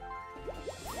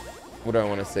 what do I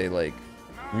want to say? Like,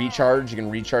 recharge. You can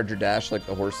recharge your dash like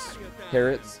the horse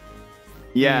carrots.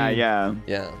 Yeah, yeah.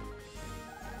 Yeah.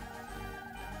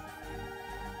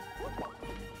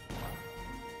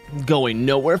 Going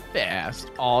nowhere fast.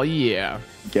 Oh, yeah.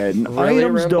 Getting Really,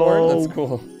 items, Ramborn? though. That's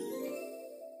cool.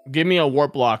 Give me a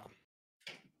warp block.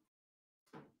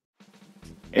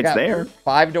 It's got there.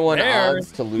 5-to-1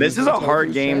 odds to lose. This is a the hard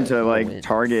Tofu game set. to like Win.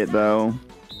 target, though.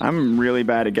 I'm really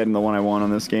bad at getting the one I want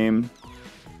on this game.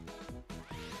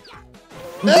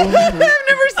 I've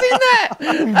never seen that.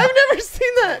 I've never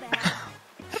seen that.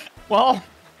 Well,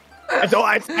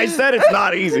 I said it's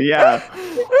not easy. Yeah.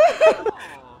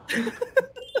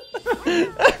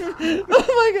 Oh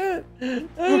my god.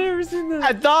 I've never seen that.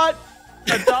 I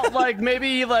thought like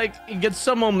maybe like he gets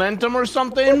some momentum or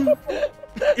something.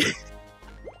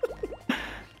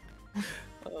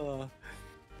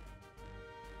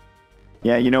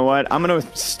 Yeah, you know what? I'm gonna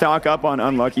stock up on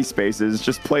unlucky spaces.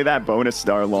 Just play that bonus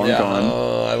star long gone.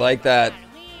 Oh, I like that.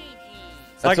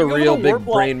 That's I a can go real with a warp big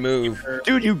block brain move.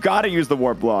 Dude, you gotta use the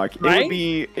warp block. Right?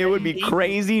 It would be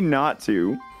crazy not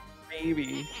to.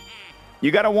 Maybe.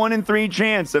 You got a 1 in 3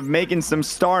 chance of making some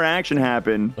star action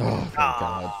happen. Oh, thank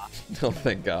God. Oh,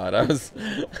 thank God. I was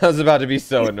about to be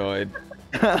so annoyed.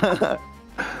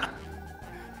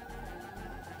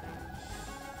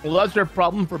 Well, that's their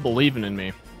problem for believing in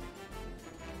me.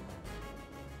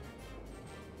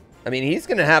 I mean, he's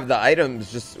gonna have the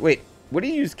items. Just wait. What do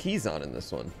you use keys on in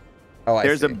this one? Oh, I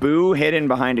There's see. a boo hidden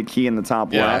behind a key in the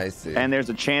top Yeah, left. I see. And there's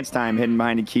a chance time hidden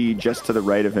behind a key just to the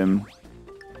right of him.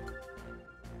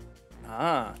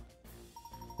 Ah.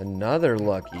 Another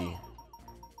lucky.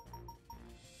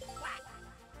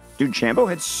 Dude, Chambo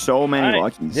hit so many Right.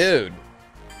 luckies. Dude.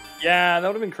 Yeah, that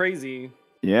would have been crazy.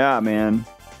 Yeah, man.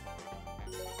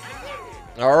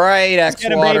 All right, Get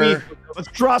him, Xwater. baby. Let's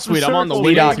draw some Sweet, I'm on the circles,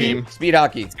 Speed winning hockey. team. Speed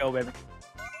hockey. Let's go, baby.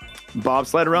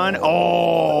 Bobsled run.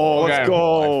 Oh, let's Okay.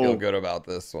 go. I feel good about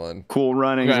this one. Cool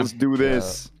runnings. Okay. Let's do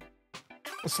this.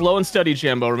 Slow and steady,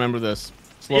 Chambo. Remember this.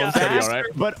 Slow and steady, all right?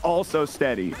 But also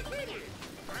steady.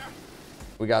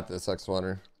 We got this,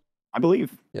 Xwater. I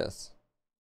believe. Yes.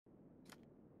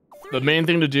 The main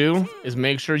thing to do is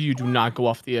make sure you do not go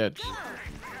off the edge.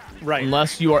 Right.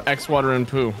 Unless you are Xwater and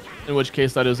Poo, in which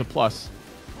case that is a plus.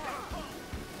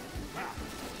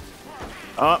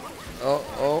 Up.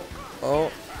 Oh.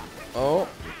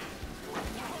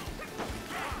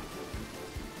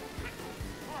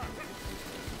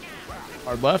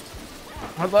 Hard left.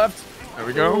 Hard left. There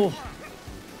we go. Ooh.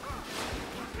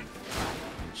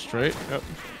 Straight. Yep.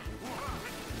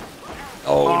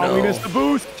 Oh, no. We missed the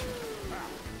boost.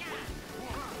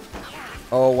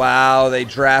 Oh, wow. They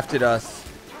drafted us.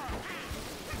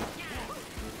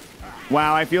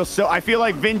 Wow, I feel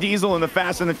like Vin Diesel in the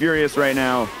Fast and the Furious right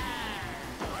now.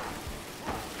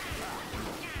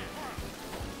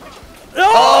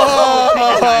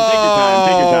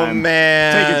 Take your time.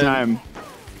 Man. Take your time.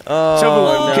 Oh,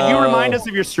 So, can you no. remind us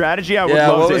of your strategy? I would Yeah,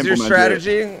 love what to was your implement it.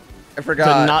 strategy? I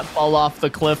forgot. To not fall off the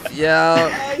cliff.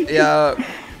 Yeah.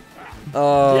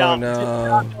 Oh, Yeah,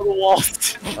 no. the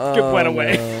walls Oh, went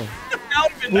away. no.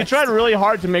 We tried really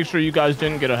hard to make sure you guys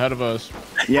didn't get ahead of us.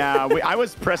 Yeah, I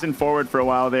was pressing forward for a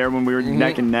while there when we were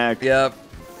neck and neck. Yep.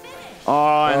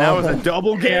 Oh, and that was a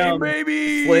double game, Damn.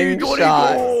 baby.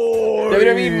 Slingshot. 24.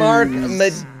 WWE Mark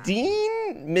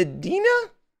Medina?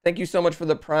 Thank you so much for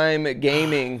the Prime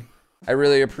Gaming. I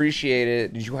really appreciate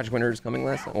it. Did you watch Winter is Coming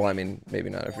last night? Well, I mean, maybe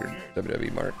not if you're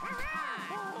WWE Mark.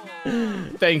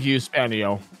 Thank you,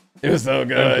 Spanio. It was so Thank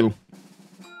good. you.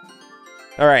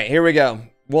 All right, here we go.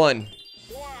 One.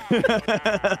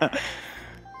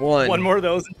 One more of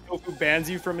those and Tofu bans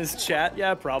you from his chat?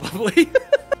 Yeah, probably.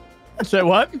 Say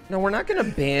what? No, we're not gonna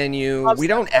ban you. We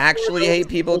don't actually hate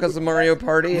people because of Mario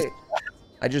Party.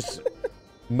 I just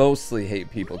mostly hate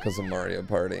people because of Mario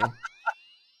Party.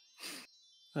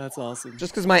 That's awesome.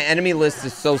 Just because my enemy list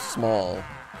is so small,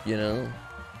 you know?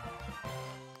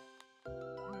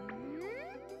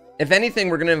 If anything,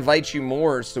 we're gonna invite you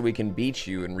more so we can beat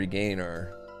you and regain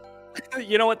our...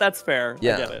 You know what? That's fair.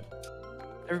 Yeah. I get it.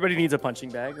 Everybody needs a punching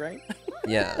bag, right?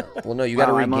 Yeah. Well, no, you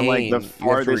gotta Wow, regain. I'm on like the you have to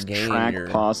farthest regain track your...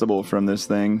 possible from this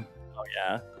thing. Oh,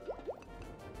 yeah.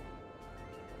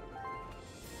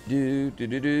 Do.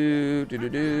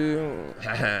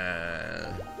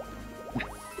 Haha.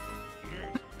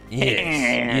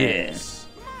 Yes.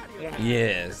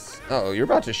 Yes. Oh, you're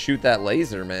about to shoot that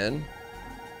laser, man.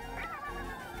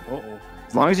 Uh-oh.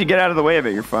 As long as you get out of the way of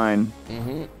it, you're fine.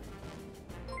 Mm-hmm.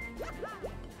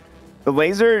 The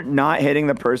laser not hitting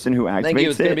the person who you. activates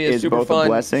It's gonna it be a is super both fun- a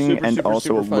blessing super, and super,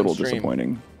 also a super fun little stream.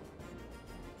 disappointing.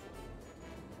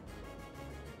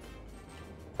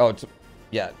 Oh,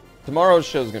 yeah. Tomorrow's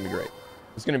show is gonna be great.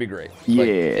 It's gonna be great. Yeah.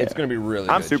 It's gonna be really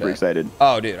good. I'm super chat. excited.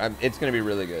 Oh, dude, it's gonna be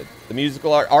really good. The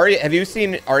musical art. Ari, have you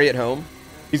seen Ari at Home?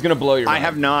 He's gonna blow your mind. I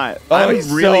have not. Oh, I'm he's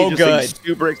really so just good. like,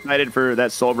 super excited for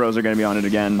that Soul Bros are going to be on it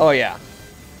again. Oh yeah.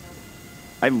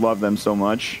 I love them so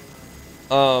much.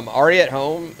 Ari at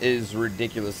Home is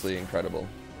ridiculously incredible.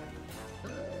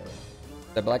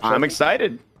 That black. I'm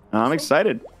excited. I'm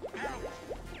excited.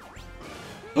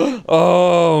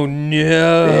 Oh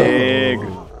no. Big.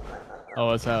 Oh,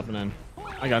 what's happening?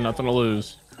 I got nothing to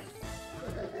lose.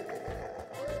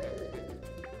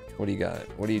 What do you got?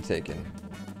 What are you taking?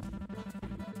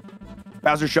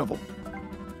 Bowser Shuffle.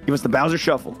 Give us the Bowser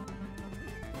Shuffle.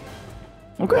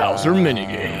 Okay. Bowser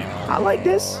minigame. I like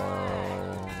this.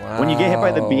 Wow. When you get hit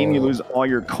by the beam, you lose all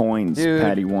your coins, Dude.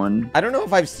 Patty 1. I don't know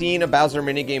if I've seen a Bowser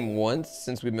minigame once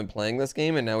since we've been playing this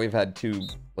game, and now we've had two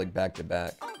like back to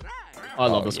back. I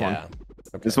love this one.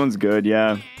 Okay. This one's good,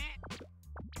 yeah.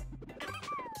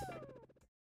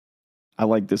 I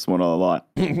like this one a lot.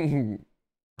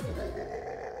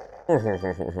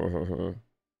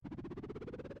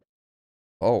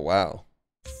 Oh, wow.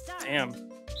 Damn.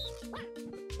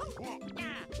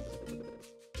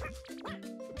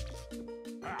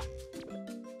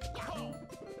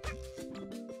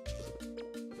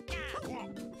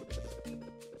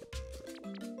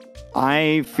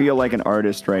 I feel like an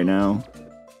artist right now.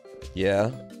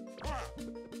 Yeah.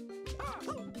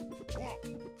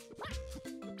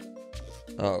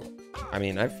 Oh, I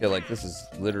mean, I feel like this is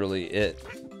literally it.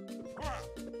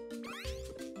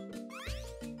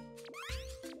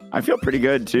 I feel pretty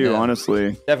good too, Yeah.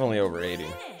 Honestly. Definitely over 80.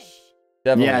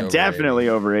 Definitely Yeah, over definitely 80.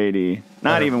 over 80.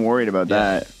 Not even worried about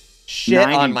Yeah. that. Shit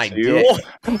on my 92. dick.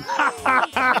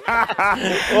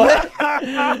 What?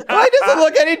 Why does it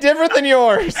look any different than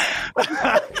yours?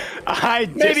 I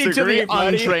Maybe to disagree, the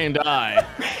buddy. untrained eye.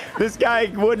 This guy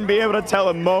wouldn't be able to tell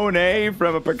a Monet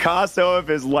from a Picasso if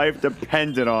his life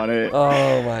depended on it.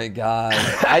 Oh my god.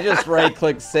 I just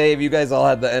right-click save. You guys all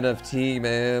had the NFT,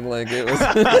 man. Like, it was...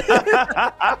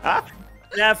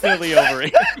 Definitely over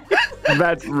it.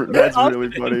 That's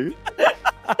really funny.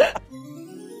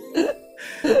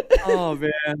 Oh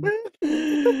man.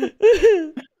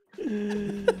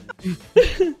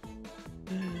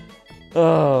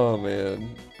 Oh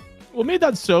man. What made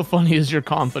that so funny is your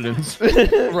confidence.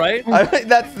 Right?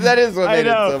 That is what made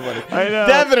it so funny. I know.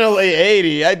 Definitely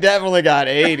 80. I definitely got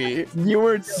 80. You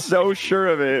were so sure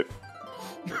of it.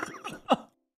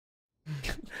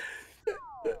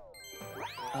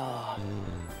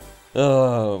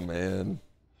 Oh man.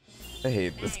 I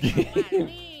hate this game.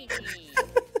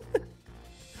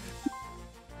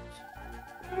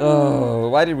 Oh,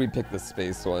 why did we pick the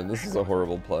space one? This is a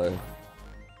horrible play.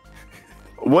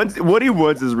 Woody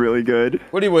Woods is really good.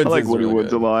 Woody Woods I like is Woody really Woods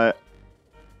good. a lot.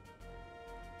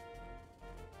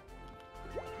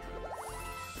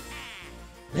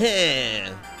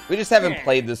 Man, we just haven't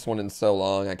played this one in so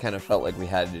long. I kind of felt like we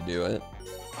had to do it.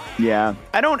 Yeah.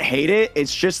 I don't hate it.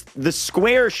 It's just the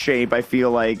square shape, I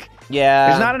feel like. Yeah.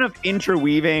 There's not enough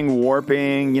interweaving,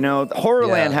 warping. You know,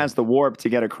 Horrorland Yeah. has the warp to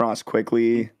get across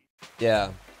quickly. Yeah.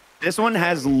 This one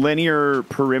has linear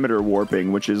perimeter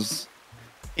warping, which is,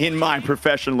 in my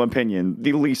professional opinion,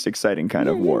 the least exciting kind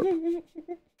of warp.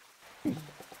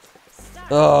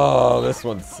 Oh, this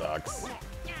one sucks.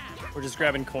 We're just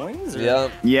grabbing coins? Or?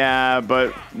 Yeah. Yeah,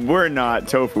 but we're not.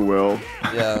 Tofu will.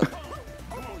 Yeah.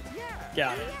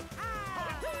 Got it.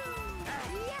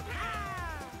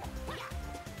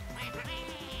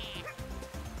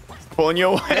 Pulling you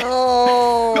away.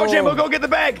 Oh. Go, Chambo, go get the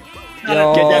bag.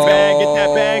 Yo. Get that bag, get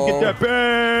that bag, get that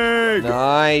bag.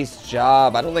 Nice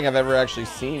job. I don't think I've ever actually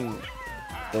seen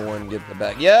the one get the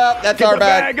bag. Yep, that's Get our the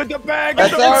bag. Get the bag. That's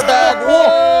get the our bag.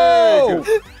 Whoa!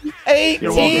 18.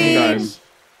 You're welcome, guys.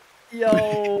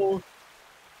 Yo.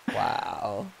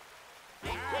 Wow.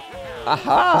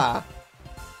 Aha.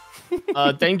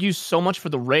 Thank you so much for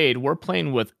the raid. We're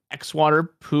playing with Xwater,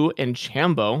 Pooh, and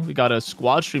Chambo. We got a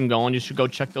squad stream going. You should go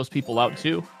check those people out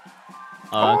too.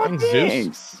 Thanks, Zeus.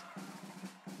 Thanks.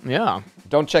 Yeah.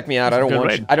 Don't check me out. I don't Good want.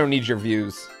 raid. I don't need your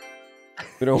views.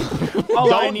 We don't.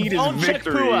 All I need is don't check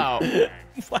victory. Pooh out. You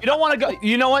don't want to go.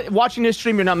 You know what? Watching this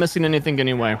stream, you're not missing anything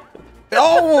anyway.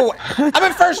 Oh, I'm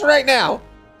in first right now.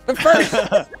 I'm first.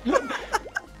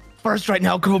 First right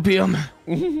now, Copium.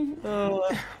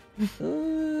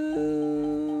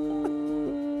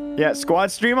 Yeah, squad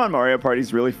stream on Mario Party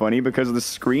is really funny because the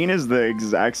screen is the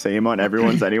exact same on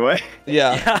everyone's anyway.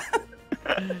 Yeah.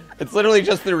 It's literally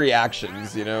just the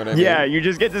reactions. You know what I mean? Yeah, you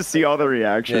just get to see all the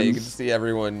reactions. Yeah, you can see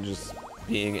everyone just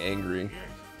being angry.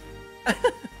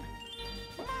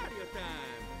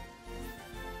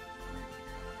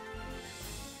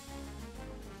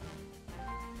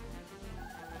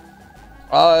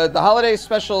 The holiday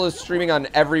special is streaming on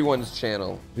everyone's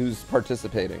channel who's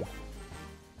participating.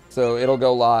 So it'll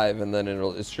go live and then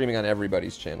it's streaming on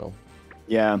everybody's channel.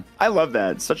 Yeah, I love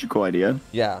that. It's such a cool idea.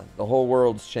 Yeah, the whole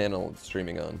world's channel it's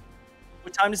streaming on.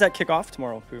 What time does that kick off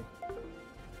tomorrow, Pooh?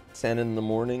 10 in the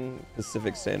morning,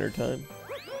 Pacific Standard Time.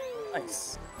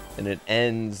 Nice. And it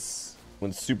ends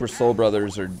when Super Soul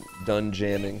Brothers are done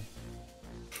jamming.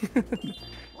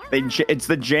 It's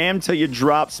the jam till you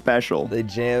drop special. They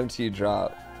jam till you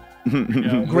drop.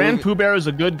 GrandPOOBear is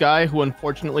a good guy who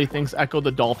unfortunately thinks Echo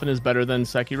the Dolphin is better than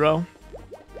Sekiro.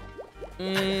 Do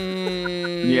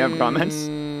you have comments?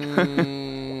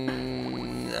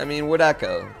 I mean, what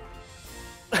Echo?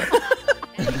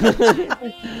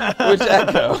 Which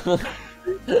Echo?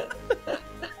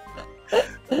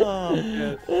 Oh,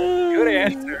 man. Good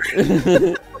answer.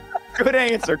 Good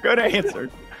answer. Good answer.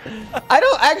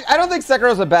 I don't think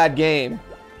Sekiro's a bad game.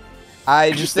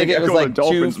 I just think it was like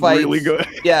two fights. Really good.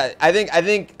 Yeah, I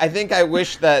think I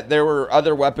wish that there were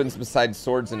other weapons besides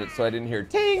swords in it, so I didn't hear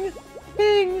ting,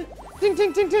 ting, ting,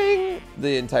 ting, ting, ting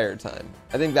the entire time.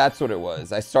 I think that's what it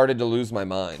was. I started to lose my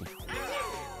mind.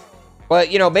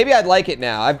 But you know, maybe I'd like it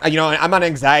now. I'm on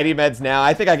anxiety meds now.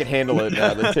 I think I could handle it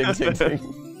now. The ting, ting,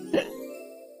 ting.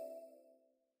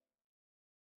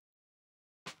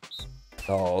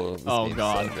 Oh, this game's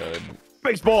God. so good.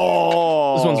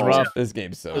 Baseball. This one's rough. This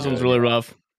game's so This good. one's really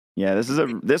rough. Yeah,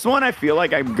 this one I feel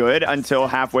like I'm good until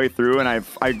halfway through and I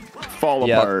fall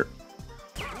apart.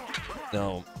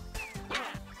 No.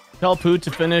 Tell Pooh to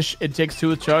finish It Takes Two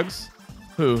with Chugs.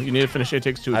 Pooh, you need to finish It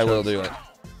Takes Two with Chugs. I will do it.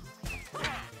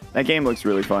 That game looks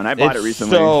really fun. I bought it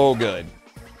recently. So good.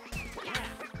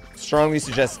 Strongly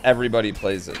suggest everybody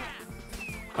plays it.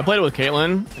 I played it with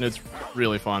Caitlin, and it's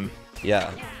really fun.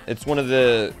 Yeah, it's one of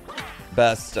the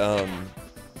best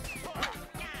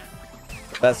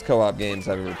best co-op games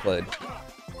I've ever played.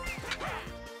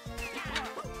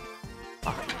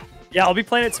 Yeah, I'll be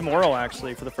playing it tomorrow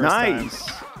actually for the first time. Nice.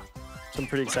 Which I'm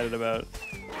pretty excited about.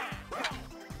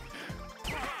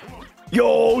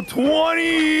 Yo,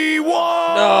 21!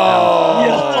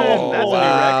 No! That's a new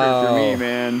record for me,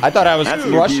 man. I thought I was That's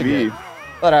crushing UPV. it.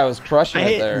 Thought I was crushing I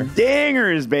it there. hit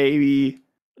dingers, baby.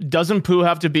 Doesn't Pooh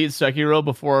have to beat Sekiro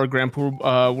before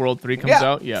GrandPOOBear World 3 comes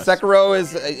out? Yes. Sekiro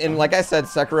is, and like I said,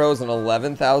 Sekiro is an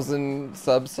 11,000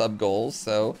 sub goals.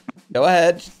 So go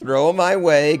ahead, throw them my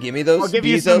way. Give me those. I'll give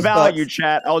you Bezos some value, bucks.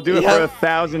 chat. I'll do it for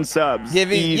 1,000 subs.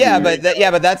 Yeah, but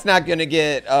that's not gonna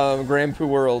get GrandPOOBear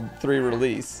World 3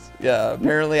 released. Yeah,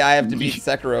 apparently I have to beat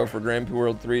Sekiro for GrandPOOBear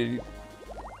World 3 to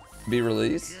be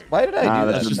released. Why did I do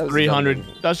that? That's just 300.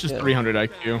 That's just 300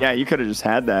 IQ. Yeah, you could have just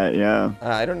had that. Yeah.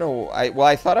 I don't know.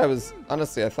 I thought I was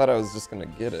honestly. I thought I was just gonna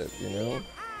get it. You know.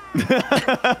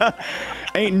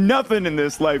 Ain't nothing in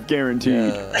this life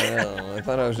guaranteed. Yeah, I know. I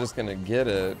thought I was just gonna get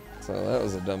it. So that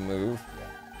was a dumb move.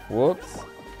 Whoops.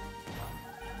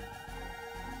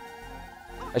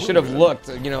 I should have looked.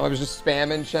 You know, I was just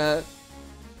spamming chat.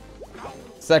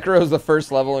 Sekiro's the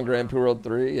first level in GrandPOOBear World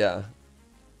 3. Yeah.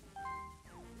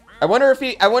 I wonder if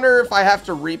I have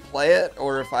to replay it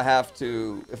or if I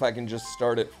can just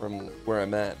start it from where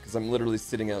I'm at, because I'm literally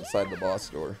sitting outside the boss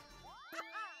door.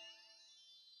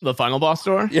 The final boss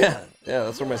door? Yeah,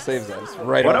 that's where my save's at. It's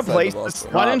right What a outside place the boss to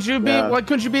door. Why didn't you beat? Why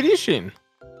couldn't you beat Ishin?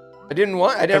 I didn't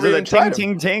want. I never Because even of the tried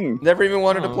ting him. ting ting. Never even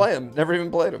wanted to play him. Never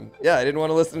even played him. Yeah, I didn't want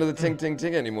to listen to the ting ting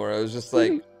ting anymore. I was just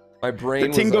like, my brain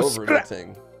was ting goes over the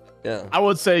ting. Yeah. I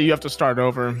would say you have to start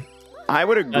over. I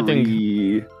would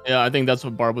agree. I think that's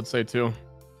what Barb would say too.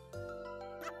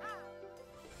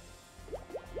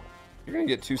 You're gonna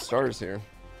get 2 stars here.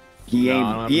 He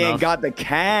No, ain't got the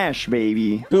cash,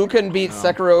 baby. Who can beat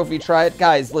Sekiro if he tried?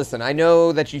 Guys, listen, I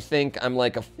know that you think I'm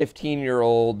like a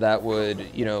 15-year-old that would,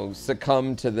 you know,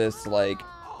 succumb to this, like,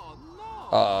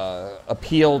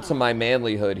 appeal to my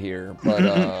manlyhood here, but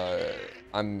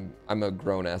I'm a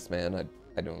grown-ass man.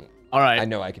 I don't... All right. I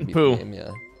know I can beat Pooh. the game,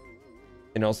 yeah.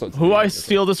 And also... It's Who I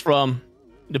steal this from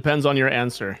depends on your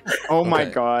answer. Oh my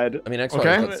Okay. god. I mean, Xwater's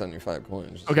Okay. got 75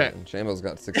 coins. just Okay. saying. Chambo's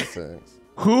got 66.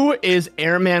 Who is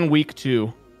Airman Week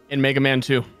 2 in Mega Man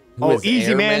 2? Who Oh, is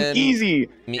easy, man. Airman? Easy.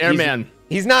 I mean, Airman.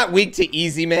 He's not weak to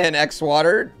Easy Man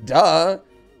Xwater. Duh.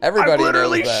 Everybody I'm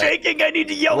literally knows that. shaking. I need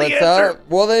to yell What's the answer. up?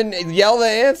 Well, then yell the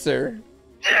answer.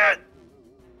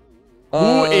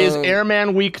 Who is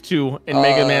Airman Week 2 in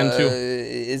Mega Man 2?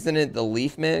 Isn't it the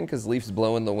Leaf Man? Because Leaf's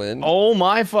blowing the wind. Oh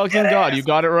my fucking god, you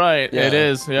got it right. Yeah. It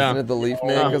is, yeah. Isn't it the Leaf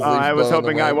Man? 'Cause Leaf's I was blowing the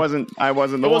hoping I wind?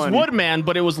 wasn't the It was one. Woodman,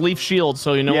 but it was Leaf Shield,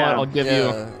 so you know Yeah. what? I'll give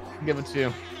Yeah. give it to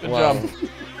you. Good Wow. job.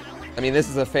 I mean, this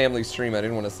is a family stream. I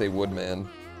didn't want to say Woodman.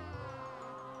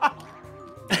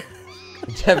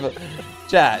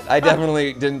 Chat, I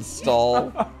definitely didn't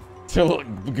stall to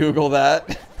Google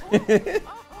that.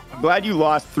 I'm glad you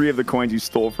lost 3 of the coins you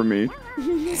stole from me.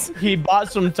 He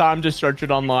bought some time to search it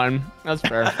online. That's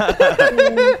fair.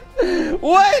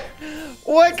 What?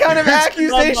 What kind of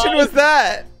accusation was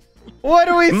that? What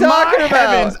are we talking My about?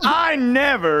 heavens, I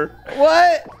never.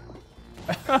 What?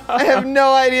 I have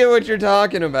no idea what you're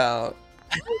talking about.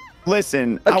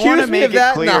 Listen, I Accuse want to me make of it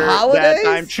that in the clear that holidays?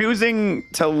 I'm choosing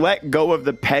to let go of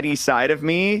the petty side of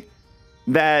me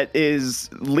that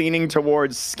is leaning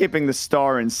towards skipping the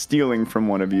star and stealing from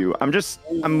one of you.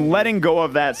 I'm letting go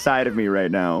of that side of me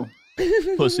right now.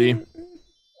 Pussy.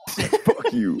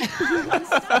 Fuck you.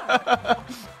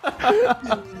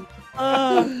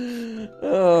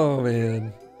 Oh,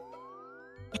 man.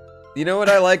 You know what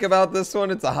I like about this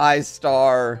one? It's a high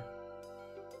star.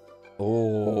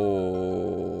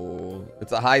 Oh.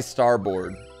 It's a high star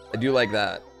board. I do like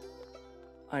that.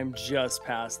 I'm just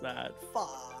past that.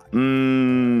 Fuck.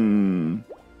 You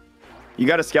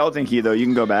got a skeleton key though. You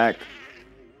can go back.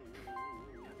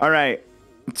 All right,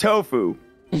 Tofu.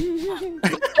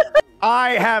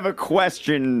 I have a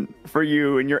question for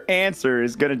you, and your answer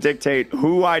is gonna dictate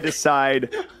who I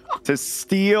decide to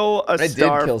steal a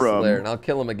star I did kill from. Solaire, and I'll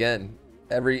kill him again.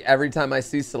 Every time I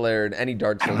see Solaire in any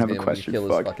Dark Souls game, I'm gonna kill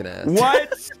his fucking ass.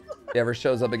 What? If he ever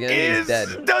shows up again, he's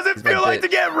dead. Does it feel like to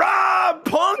get robbed,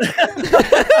 punk?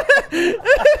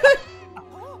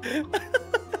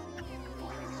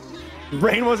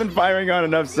 Brain wasn't firing on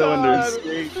enough cylinders.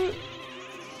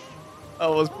 That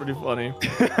was pretty funny.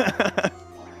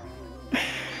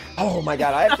 Oh my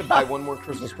god, I have to buy one more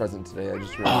Christmas present today. I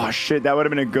just realized. Oh shit, that would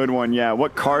have been a good one. Yeah.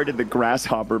 What car did the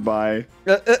grasshopper buy?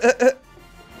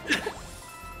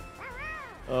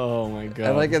 Oh my god.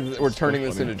 I like it. We're turning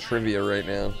this into trivia right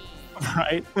now.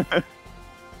 Right?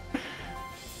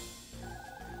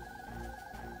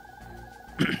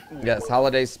 Yes,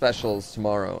 holiday specials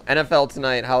tomorrow. NFL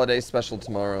tonight, holiday special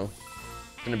tomorrow.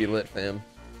 It's gonna be lit, fam.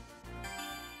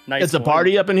 Nice. It's a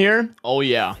party up in here? Oh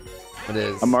yeah. It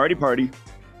is. A Marty party.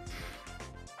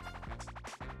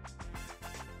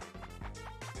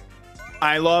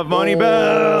 I love money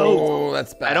belts. Oh,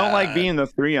 that's bad. I don't like being the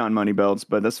 3 on money belts,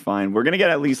 but that's fine. We're gonna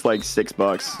get at least like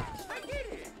 $6.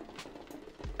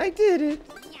 I did it.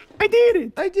 I did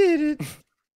it. I did it.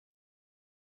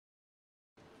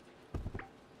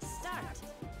 Start.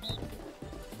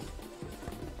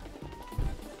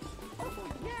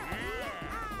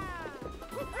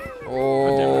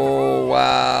 Oh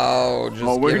wow! Just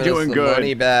we're giving us doing the good.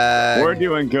 Money back. We're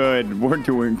doing good. We're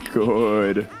doing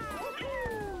good.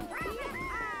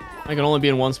 I can only be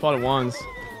in one spot at once.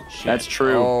 Shit. That's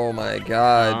true. Oh my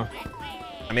god!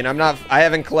 I mean, I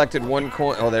haven't collected one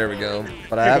coin. Oh, there we go.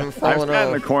 But I haven't I've fallen sat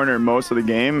in the off. corner most of the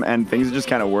game, and things just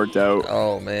kind of worked out.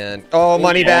 Oh man! Oh,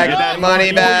 money bag!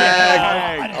 Money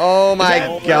bag! Oh my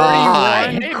I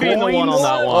god! hate being the one on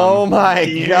that one. Oh my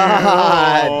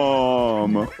god!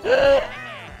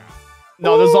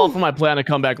 No, this is all for my plan to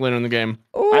come back later in the game.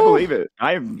 I believe it.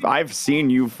 I've seen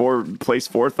you place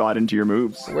forethought into your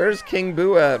moves. Where's King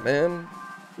Boo at, man?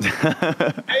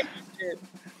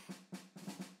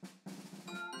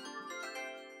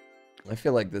 I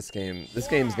feel like this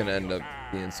game's gonna end up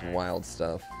being some wild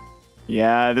stuff.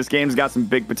 Yeah, this game's got some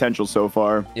big potential so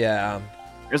far. Yeah.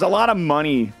 There's a lot of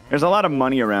money. There's a lot of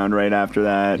money around right after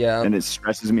that. Yeah. And it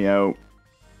stresses me out.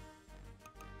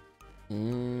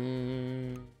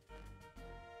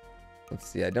 Let's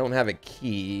see. I don't have a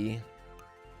key.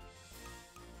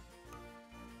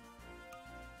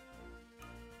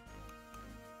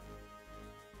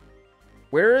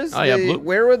 Where is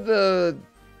where would the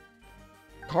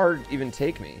card even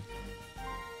take me?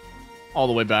 All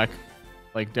the way back.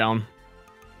 Like down.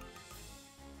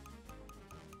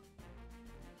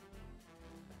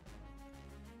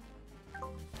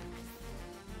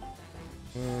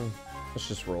 Let's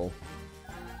just roll.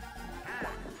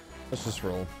 Let's just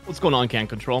roll. What's going on, Can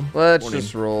Control? Let's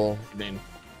just roll. Name.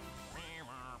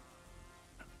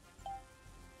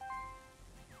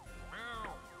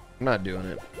 I'm not doing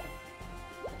it.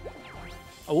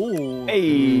 Oh.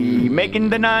 Hey, making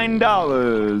the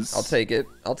 $9. I'll take it.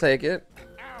 I'll take it.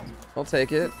 I'll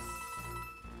take it.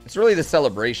 It's really the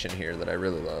celebration here that I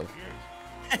really love.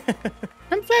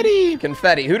 Confetti!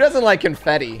 Confetti. Who doesn't like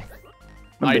confetti?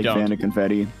 I'm a I big don't. fan of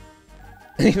confetti.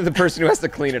 The person who has to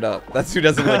clean it up. That's who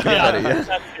doesn't like confetti.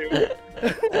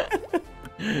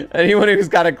 Yeah. Anyone who's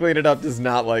got to clean it up does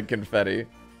not like confetti.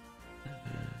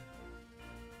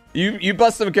 You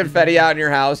bust some confetti out in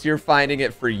your house, you're finding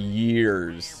it for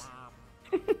years.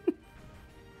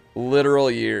 Literal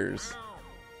years.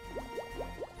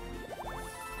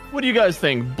 What do you guys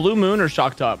think? Blue Moon or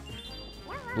Shock Top?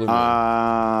 Blue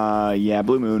Moon. Yeah,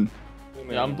 Blue Moon.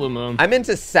 Yeah, I'm Blue Moon. I'm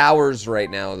into sours right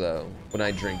now, though, when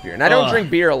I drink beer. And I don't drink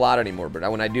beer a lot anymore, but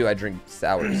when I do, I drink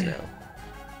sours now.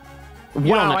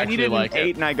 You Wow, don't I actually needed like an it.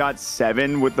 8 and I got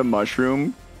 7 with the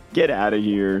mushroom. Get out of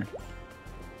here.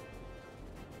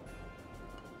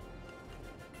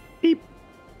 Beep.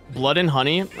 Blood and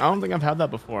honey? I don't think I've had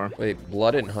that before. Wait,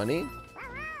 blood and honey?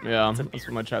 Yeah, that's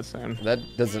what my chat's saying. That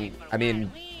doesn't, I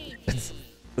mean,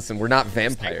 listen, we're not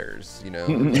vampires, you know?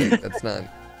 Like, that's not,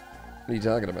 what are you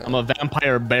talking about? I'm a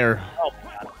vampire bear.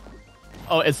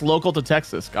 Oh, it's local to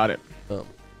Texas. Got it. Oh.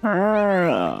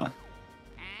 Ah.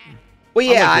 Well,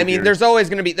 yeah, like I your mean, beer. there's always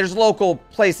going to be, there's local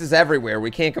places everywhere.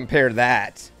 We can't compare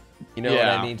that, you know what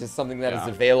Yeah. I mean, to something that is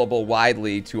available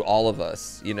widely to all of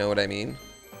us, you know what I mean?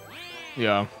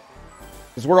 Yeah.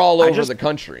 Because we're all over the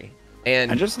country.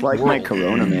 And I just like my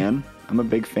Corona, man. I'm a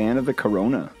big fan of the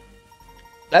Corona.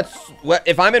 That's what,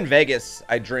 if I'm in Vegas,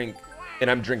 I drink and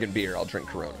I'm drinking beer, I'll drink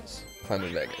Coronas if I'm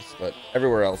in Vegas. But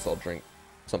everywhere else, I'll drink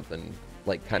something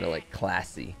like kind of like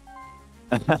classy.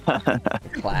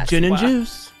 Classy. Gin and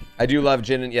juice. I do love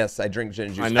gin and yes, I drink gin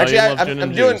and juice. I know Actually, you love gin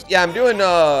and juice.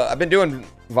 I've been doing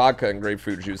vodka and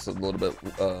grapefruit juice a little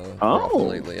bit more often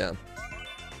lately. Yeah.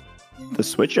 The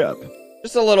switch up.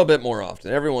 Just a little bit more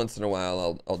often. Every once in a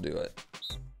while, I'll do it.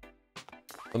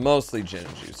 But mostly gin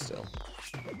and juice still.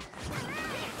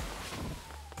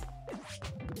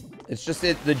 It's just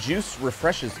the juice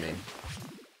refreshes me.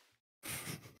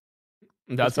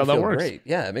 That's how that works. Great.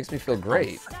 Yeah, it makes me feel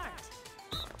great.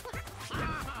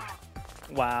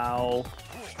 Wow.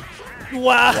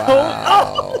 Wow.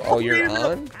 Wow. Oh, you're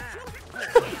on?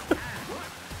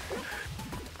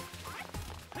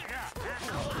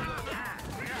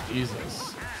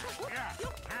 Jesus.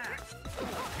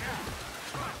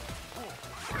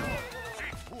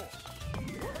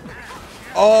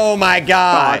 Oh my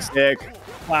God. Toxic.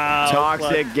 Wow.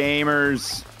 Toxic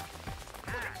gamers.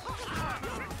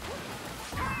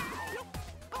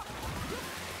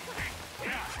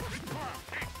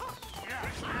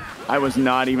 I was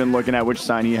not even looking at which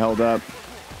sign he held up.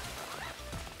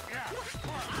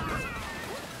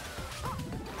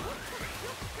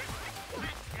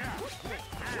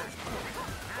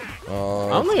 Oh, I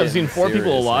don't think I've seen 4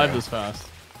 people alive now. this fast.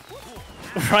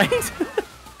 Right?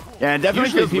 Yeah, it definitely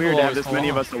Usually feels weird people to have always this fall many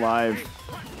of off. us alive.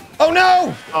 Oh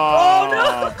no! Oh,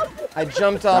 no! I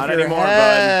jumped off Not your anymore,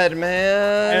 head,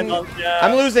 man. Yeah.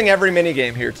 I'm losing every mini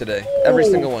game here today. Every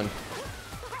single one.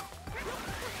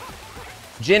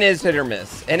 Gin is hit or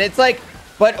miss. And it's like,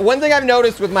 but one thing I've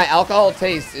noticed with my alcohol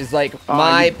taste is like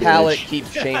my you palate bitch.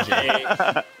 keeps changing.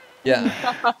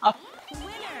 Yeah.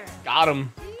 Got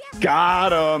him.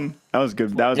 Got him. That was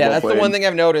good. That was Yeah, well that's played. the one thing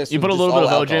I've noticed. You with put a just little bit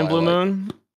of all OJ in alcohol Blue I like.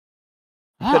 Moon.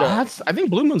 I think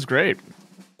Blue Moon's great.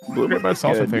 Blue Great by Moon's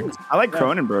itself, I good. think. I like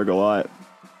Cronenberg a lot.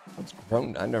 That's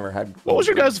grown. I've never had. What was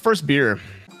your guys' first beer?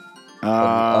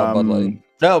 Bud Light.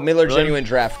 No, Miller Really? Genuine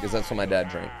Draft, because that's what my dad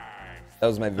drank. That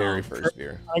was my very first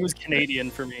beer. I was Canadian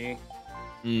for me.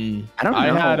 I don't know. I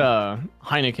had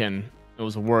Heineken. It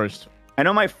was the worst. I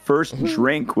know my first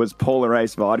drink was Polar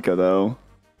Ice vodka, though.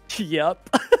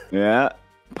 Yep. Yeah.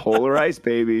 Polar Ice,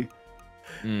 baby.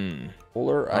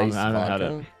 Polar I Ice haven't had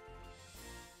vodka.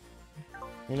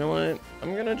 You know what?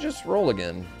 I'm gonna just roll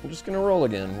again. I'm just gonna roll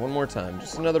again. One more time.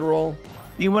 Just another roll.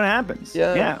 See what happens.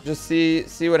 Yeah. Yeah. Just see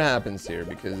what happens here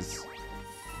because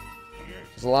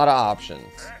there's a lot of options.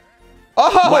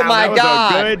 Oh Wow, my that was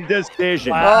God! a good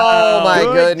decision. Oh my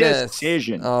Good goodness!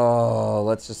 decision. Oh,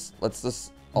 let's just.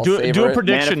 I'll Do savor a it.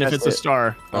 prediction if it's a Manifest it.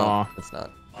 star. No, Oh, it's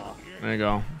not. there you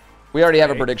go. We already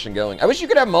have a prediction going. I wish you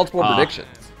could have multiple predictions,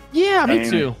 Yeah, me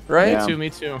Same. too. right? Yeah. Me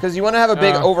too. Because you want to have a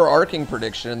big Yeah. overarching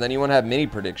prediction, and then you want to have mini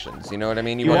predictions. You know what I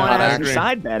mean? You want to to I have some agree.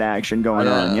 side bet action going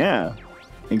on. Yeah.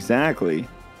 Exactly.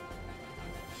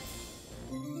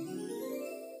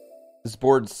 This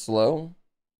board's slow.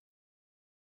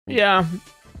 Yeah,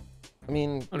 I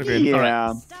mean, I'd agree. All right.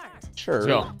 Yeah. Start. sure. Let's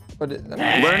go. But it, I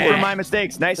mean, Learn from my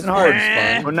mistakes. Nice this and board's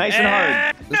hard. fun. Go nice and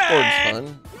hard. This board's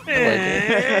fun. I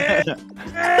like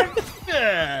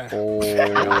it. Oh,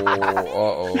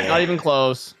 uh-oh. Not even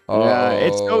close. Yeah,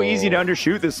 it's so easy to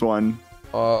undershoot this one.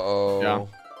 Uh-oh. Yeah.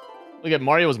 Look at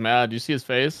Mario was mad. Do you see his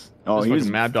face? Oh, he was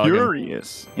fucking mad dogging.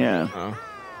 furious. Yeah. Oh.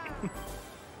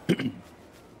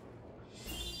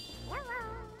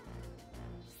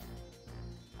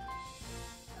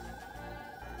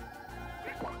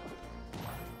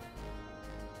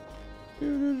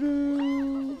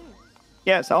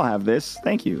 Yes, I'll have this.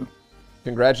 Thank you.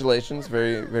 Congratulations.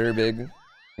 Very, very big.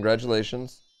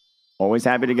 Congratulations. Always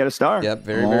happy to get a star. Yep,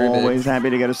 very, very big. Always happy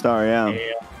to get a star, yeah.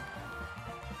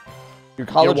 Your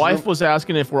college Your wife room- was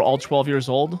asking if we're all 12 years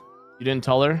old. You didn't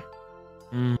tell her?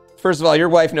 First of all, your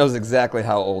wife knows exactly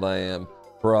how old I am.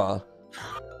 Bruh.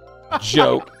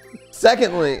 Joke.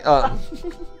 Secondly,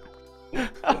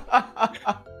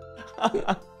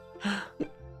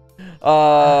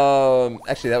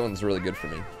 actually that one's really good for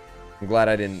me. I'm glad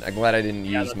I didn't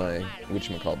use my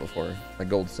whatchamacall before. My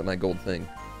gold thing.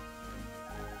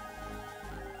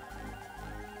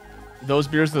 Those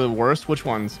beers are the worst? Which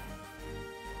ones?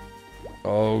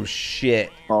 Oh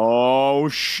shit. Oh,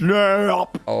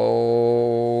 snap.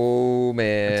 Oh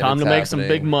man. Time to it's make some big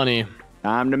happening. money.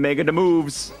 Time to make it the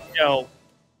moves. Yo.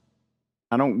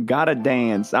 I don't gotta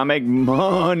dance. I make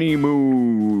money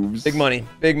moves. Big money.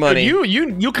 Big money. Dude,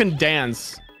 you can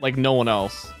dance like no one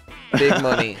else. Big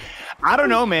money. I don't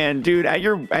know, man. Dude, at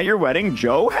your wedding,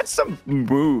 Joe had some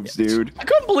moves, dude. I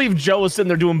couldn't believe Joe was sitting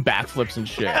there doing backflips and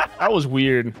shit. That was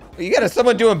weird. You got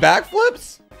someone doing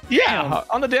backflips? Yeah,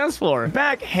 on the dance floor.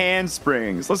 Back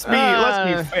handsprings. Let's be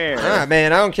fair. Ah,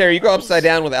 man, I don't care. You go upside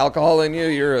down with alcohol in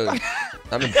you,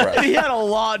 I'm impressed. He had a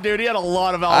lot, dude. He had a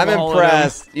lot of alcohol. I'm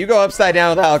impressed. You go upside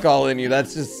down with alcohol in you,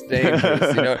 that's just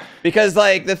dangerous, you know? Because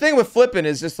like the thing with flipping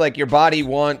is just like your body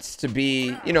wants to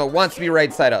be, wants to be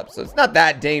right side up. So it's not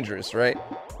that dangerous, right?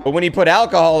 But when you put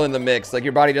alcohol in the mix, like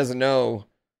your body doesn't know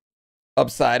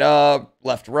upside up,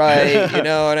 left, right, you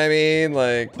know what I mean?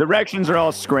 Like directions are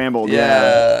all scrambled.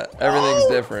 Yeah, everything's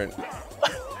different.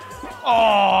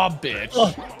 Oh, bitch.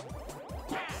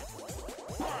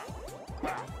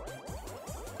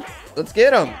 Let's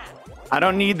get him. I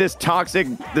don't need this toxic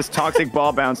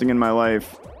ball bouncing in my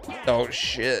life. Oh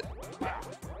shit.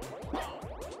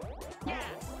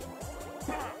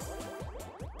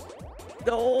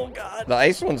 Oh god. The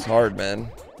ice one's hard, man.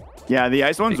 Yeah, the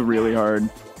ice one's really hard.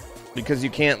 Because you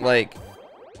can't like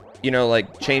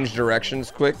change directions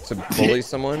quick to bully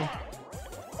someone.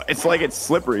 It's like it's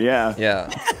slippery, yeah. Yeah.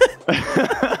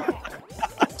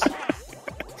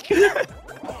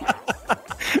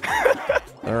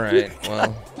 All right.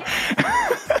 Well.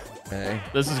 Okay.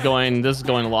 This is going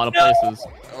a lot of places.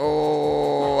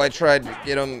 Oh, I tried to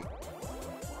get him.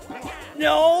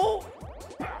 No.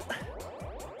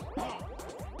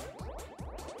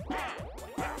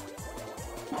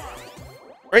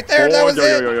 Right there, that was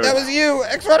it. Yo. That was you.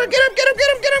 Xwater,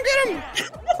 get him.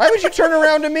 Why would you turn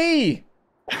around to me?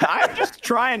 I'm just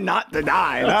trying not to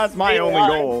die. That's my only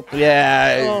goal.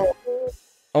 Yeah.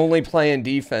 Only playing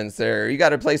defense there. You got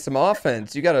to play some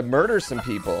offense. You got to murder some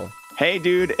people. Hey,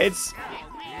 dude, it's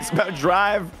about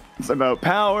drive. It's about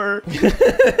power.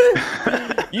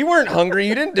 You weren't hungry.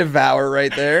 You didn't devour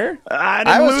right there.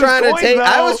 I was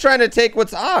trying to take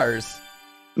what's ours.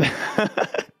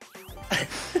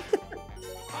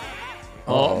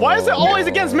 Oh, why is it always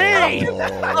against me?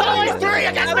 Always 3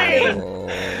 against me.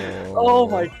 Oh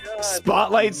my god.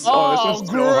 Spotlights. Oh, this is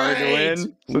so hard to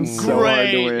win. This is so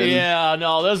hard to win. Yeah,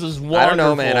 no, this is wonderful. I don't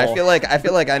know, man. I feel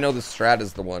like I know the strat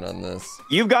is the one on this.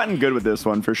 You've gotten good with this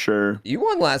one for sure. You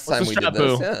won last time we did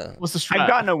this. Yeah. What's the strat? I've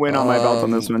gotten a win on my belt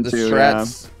on this one too. The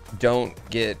strats don't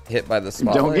get hit by the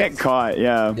spotlights. Don't get caught.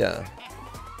 Yeah. Yeah.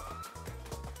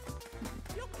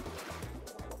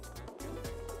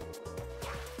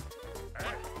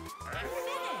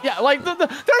 Yeah, like there's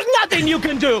nothing you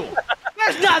can do.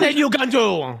 There's nothing you can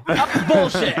do. That's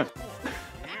bullshit.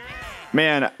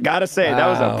 Man, gotta say that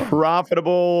was a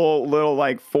profitable little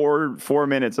like four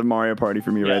minutes of Mario Party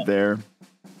for me right there.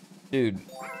 Dude,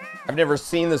 I've never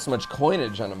seen this much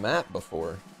coinage on a map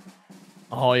before.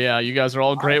 Oh yeah, you guys are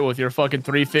all great with your fucking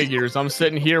 3 figures. I'm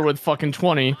sitting here with fucking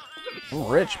 20. I'm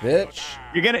rich, bitch.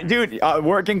 You're gonna, dude.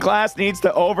 Working class needs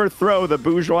to overthrow the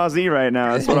bourgeoisie right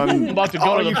now. That's what I'm about to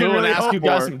go to the booth and ask you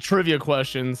guys for. some trivia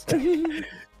questions.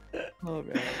 Oh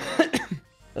god.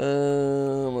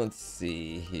 Let's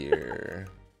see here.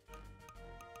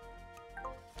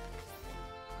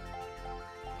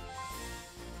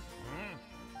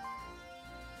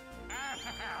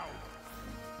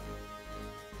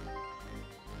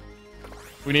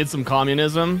 We need some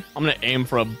communism. I'm gonna aim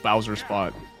for a Bowser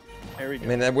spot. There we go. I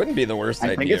mean, that wouldn't be the worst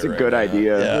idea. I think it's a right good now.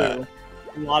 idea. Yeah.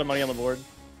 A lot of money on the board.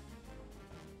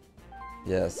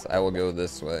 Yes, I will go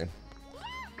this way.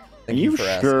 Are Thank you for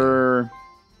sure?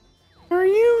 Are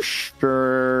you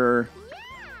sure?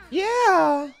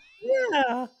 Yeah.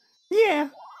 Yeah. Yeah.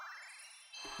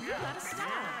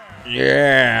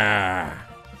 Yeah.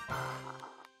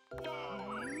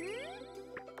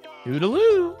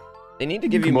 Toodaloo. They need to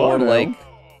give you Come more on now.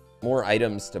 more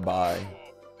items to buy.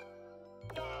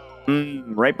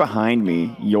 Right behind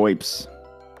me, yoips.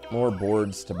 More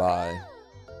boards to buy.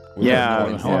 with Yeah, those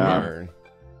points they yeah. earn.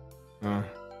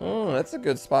 Oh, that's a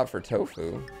good spot for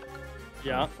Tofu.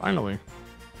 Yeah. Finally.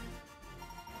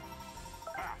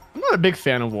 I'm not a big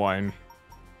fan of wine.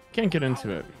 Can't get into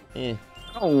it. Eh.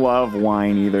 I don't love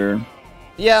wine either.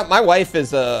 Yeah, my wife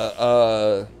is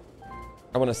I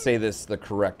want to say this the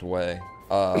correct way.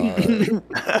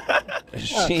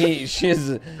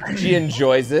 She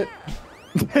enjoys it.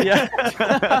 Yeah.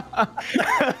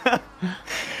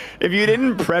 If you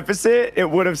didn't preface it, it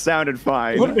would have sounded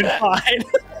fine. Would have been fine.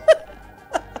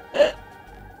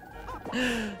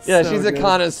 Yeah, So she's a good.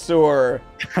 connoisseur.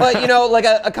 But, you know, like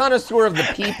a connoisseur of the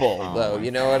people, though.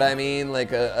 You know what I mean?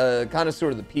 Like a connoisseur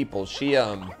of the people. She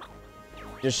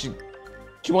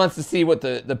wants to see what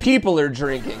the people are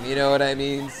drinking. You know what I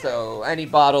mean? So any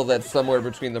bottle that's somewhere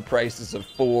between the prices of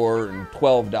 $4 and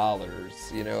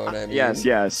 $12. You know what I mean? Yes,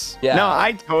 yes. Yeah. No,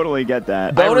 I totally get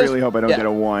that. Bonus- I really hope I don't yeah. get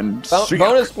a 1.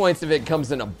 Bonus points if it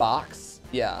comes in a box.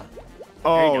 Yeah.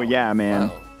 Oh, yeah, man.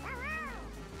 Wow.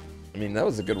 I mean, that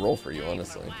was a good roll for you,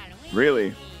 honestly.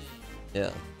 Really?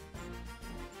 Yeah.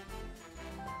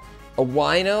 A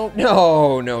wino?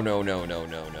 No, no, no, no, no,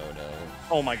 no, no, no.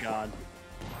 Oh my god.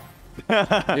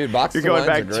 Dude, boxes You're going of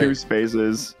back wines are 2 great.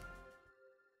 spaces.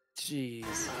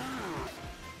 Jeez.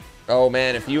 Oh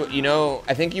man, if you know,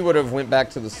 I think you would have went back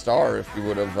to the star if you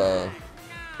would have.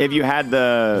 If you had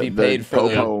the If you paid for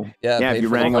the- popo. yeah, Yeah, if paid you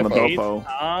for the rang on the popo. popo.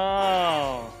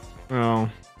 Oh. Oh.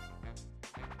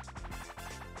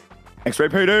 X-ray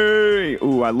payday.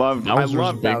 Ooh, I love Bowser's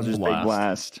Big Bowser's Big Blast.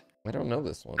 Blast. I don't know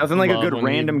this one. Nothing like a Love good when you-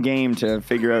 random game to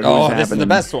figure out Oh, who's this is the happening.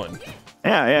 best one.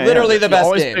 Yeah. Literally the You best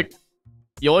always game.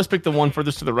 you always pick the one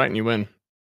furthest to the right and you win.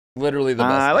 Literally the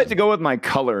best. I like to game. go with my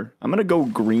color. I'm gonna go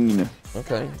green.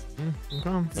 Okay.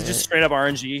 Is it just straight up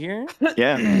RNG here?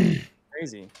 Yeah.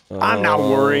 Crazy. I'm not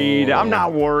worried. I'm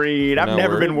not worried. I've Not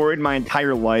never worried? been worried my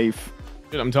entire life.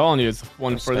 Dude, I'm telling you, it's the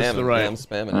one I'm furthest to the spamming. right. Yeah, I'm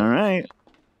spamming All it. right.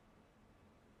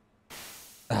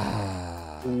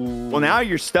 Well, now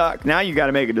you're stuck. Now you got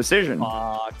to make a decision.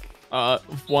 Fuck.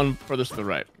 One furthest to the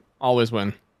right. Always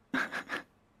win.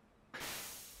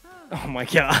 Oh my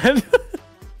god.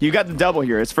 You got the double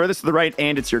here. It's furthest to the right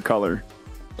and it's your color.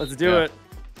 Let's do Yeah. it.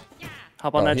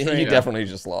 Hop on Oh, that he train. definitely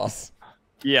just lost.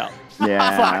 Yeah.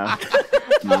 Yeah.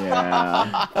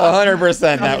 Yeah.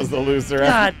 100%. That was the loser.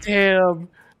 God damn.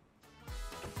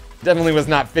 Definitely was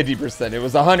not 50%. It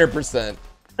was 100%.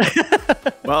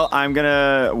 Well, I'm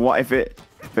gonna. If it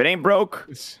ain't broke,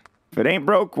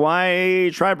 why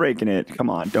try breaking it? Come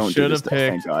on, don't do Should this have stuff.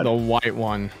 Thank picked God. the white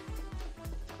one.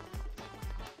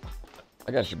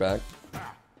 I got your back.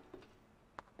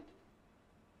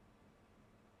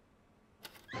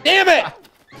 Damn it!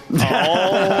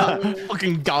 Oh,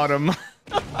 fucking got him.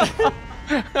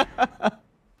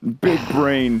 Big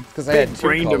brain. Because I had Big two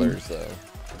brained him. colors, so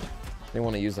they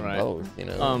want to use them Right. both, you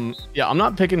know. Yeah, I'm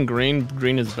not picking green.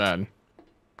 Green is bad.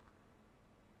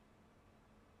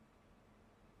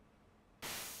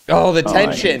 Oh, the Oh, I hate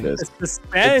tension. this. It's The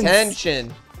suspense.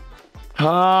 tension.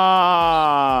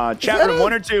 Chapter that a-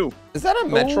 1 or 2. Is that a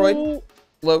Metroid Oh,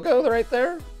 logo right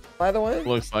there? By the way,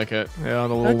 Looks like it. Yeah,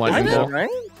 the little I lightning know, bolt. right?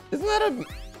 isn't that a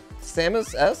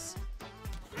Samus S?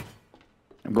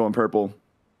 I'm going purple.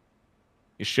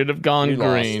 You should have gone You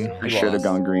lost. green. I You should have lost.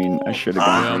 gone green. I should have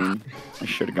gone green. I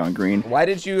should have gone green. Why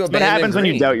did you What abandon happens when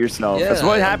you green? doubt yourself? That's Yeah.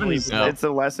 what happens. Yeah. It's a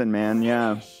lesson, man.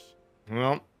 Yeah.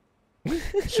 Well,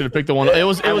 should have picked the one. It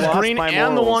was I lost green my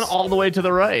and the one morals. all the way to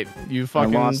the right. You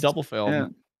fucking lost. double failed. Yeah.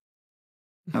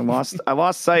 I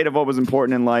lost sight of what was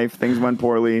important in life. Things went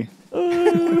poorly. A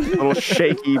little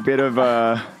shaky bit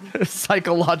of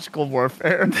Psychological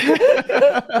warfare.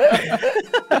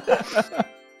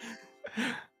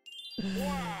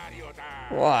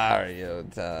 Wario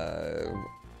time.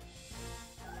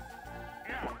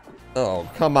 Oh,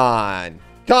 come on.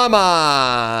 Come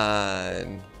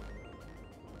on.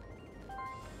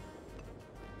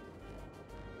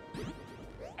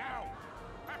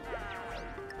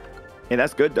 Hey,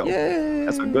 that's good though. Yay.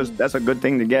 That's a good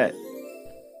thing to get.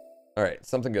 All right,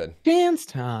 something good. Dance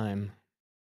time.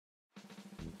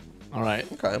 All right.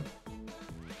 Okay.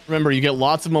 Remember, you get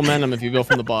lots of momentum if you go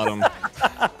from the bottom.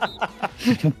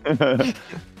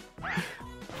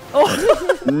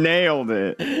 Nailed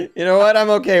it. You know what? I'm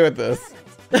okay with this.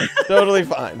 Totally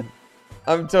fine.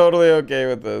 I'm totally okay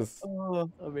with this. Oh,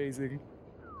 amazing.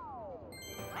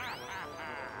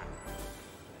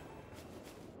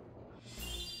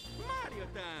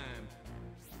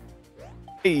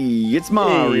 Hey, it's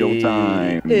Mario Hey,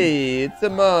 time. Hey, it's a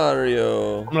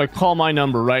Mario. I'm gonna call my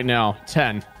number right now.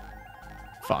 10.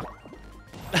 Fuck.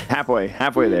 Halfway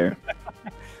there.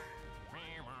 You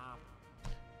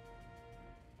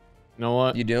know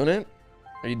what? You doing it?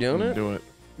 Are you doing it? Do it.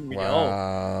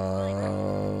 Wow.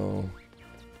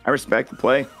 I respect the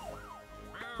play.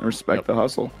 I respect Yep. the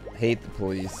hustle. Hate the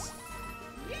police.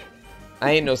 I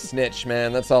ain't no snitch,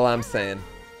 man. That's all I'm saying.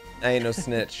 I ain't no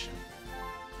snitch.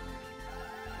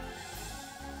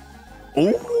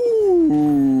 Ooh.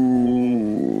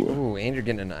 Ooh, and you're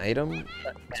getting an item?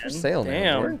 It's for sale now.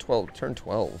 Damn. We're in 12. Turn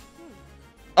 12.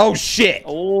 Oh, shit.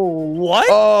 Oh, what?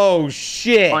 Oh,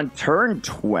 shit. On turn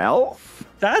 12?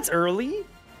 That's early.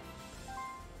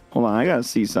 Hold on, I gotta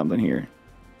see something here.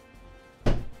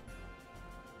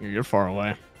 You're far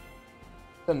away.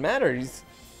 Doesn't matter. He's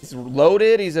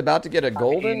loaded. He's about to get a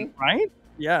golden. Right?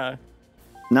 Yeah.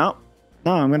 No,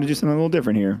 I'm gonna do something a little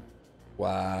different here.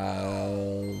 Wow.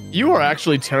 You are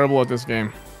actually terrible at this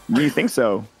game. You think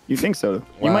so? You think so?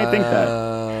 You might think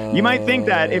that. You might think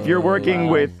that if you're working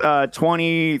with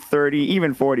 20, 30,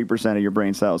 even 40% of your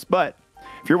brain cells. But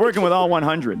if you're working with all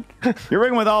 100, you're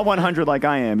working with all 100 like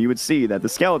I am, you would see that the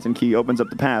skeleton key opens up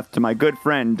the path to my good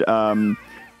friend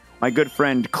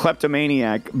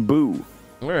Kleptomaniac Boo.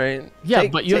 All right. Yeah,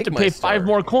 but you have to pay 5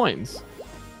 more coins.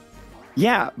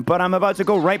 Yeah, but I'm about to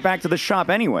go right back to the shop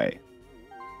anyway.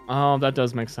 Oh, that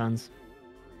does make sense.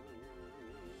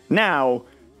 Now,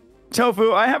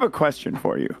 Tofu, I have a question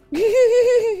for you.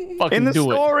 Fucking In the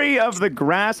do it. story of the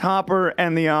grasshopper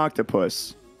and the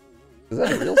octopus, Is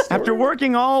that a real story? after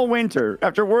working all winter,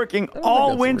 that's a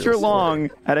real long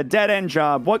at a dead-end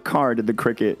job, what car did the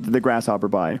grasshopper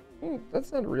buy?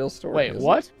 That's not a real story. Wait, is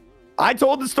what? I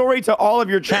told the story to all of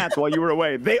your chats while you were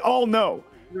away. They all know.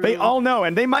 They all know,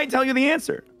 and they might tell you the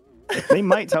answer. They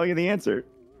might tell you the answer.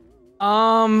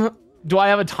 Do I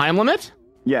have a time limit?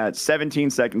 Yeah, it's 17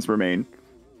 seconds remain.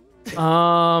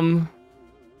 The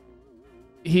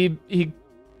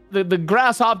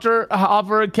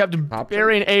grasshopper kept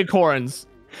burying acorns.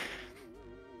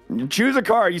 Choose a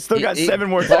car. You still got 7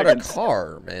 more bought seconds. a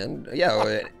car, man.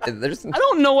 Yeah, there's. I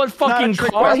don't know what fucking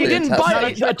trick car. He question. didn't It's buy not a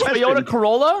a trick Toyota question.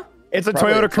 Corolla. It's a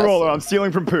Probably a Toyota Corolla. Tesla. I'm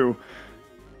stealing from Pooh.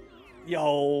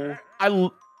 Yo.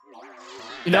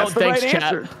 That's the thanks, right chat.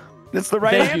 answer. That's the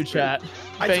right Thank answer. you, chat.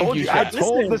 I Thank told you, you. I chat.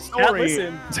 told the Listen, chat, story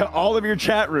listen. to all of your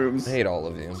chat rooms. I hate all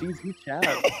of you. Jeez, you chat.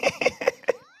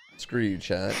 Screw you,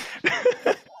 chat.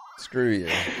 Screw you.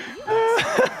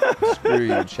 Screw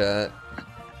you, chat.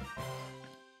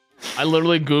 I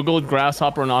literally Googled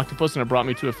grasshopper and octopus, and it brought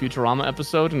me to a Futurama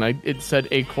episode, and it said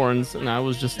acorns, and I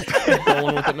was just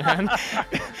going with it, man.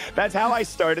 That's how I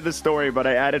started the story, but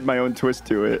I added my own twist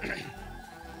to it.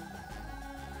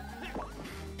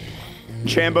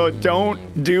 Chambo,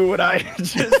 don't do what I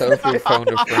just. Tofu phoned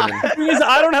a friend. Because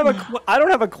I don't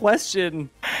have a question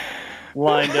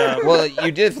lined up. Well,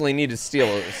 you definitely need to steal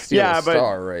a Yeah, but-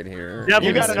 star right here. Definitely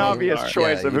You got an steal a obvious star.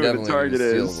 choice of you who the definitely need target to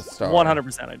steal is. the star.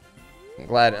 100%.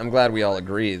 I'm glad we all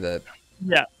agree that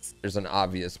Yeah. there's an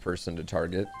obvious person to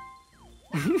target.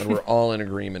 And we're all in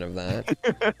agreement of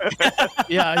that.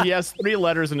 Yeah, he has 3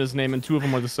 letters in his name, and 2 of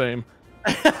them are the same.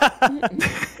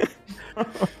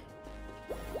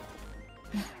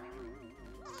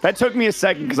 That took me a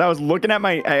second because I was looking at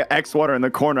my Xwater in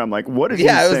the corner. I'm like, what is he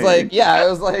I saying?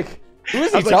 was like, who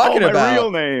is I he was like, talking oh, about? my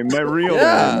real name. My real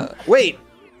Yeah. Wait.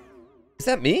 Is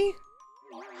that me?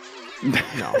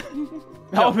 No.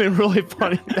 That would have been really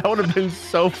funny. That would have been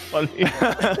so funny.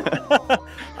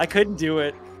 I couldn't do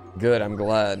it. Good, I'm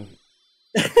glad.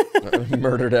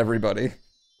 Murdered everybody.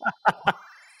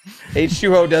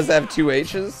 H2O does have 2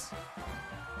 H's?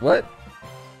 What?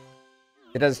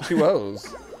 It has 2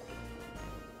 O's.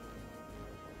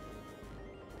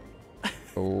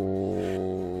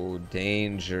 Oh,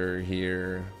 danger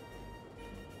here.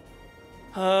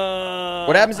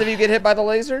 What happens if you get hit by the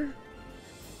laser?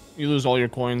 You lose all your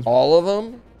coins. All of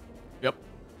them? Yep.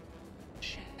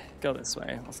 Go this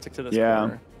way. I'll stick to this Yeah.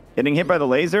 corner. Getting hit by the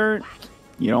laser,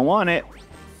 you don't want it.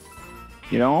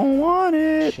 You don't want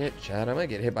it. Shit, Chad, I might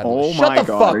get hit by the Oh laser. Shut my the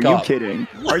god, fuck are you up. kidding?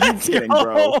 Are you kidding,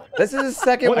 bro? This is the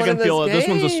second I one can in this feel game. it. This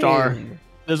one's a star.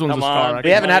 This one's Come a star. on. We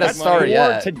haven't had a That's star For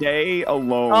yet. today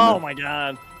alone. Oh my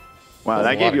god. Wow, That's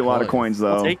that a gave lot you a of lot of coins. coins,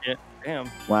 I'll though. take it. Damn.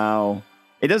 Wow.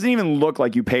 It doesn't even look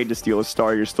like you paid to steal a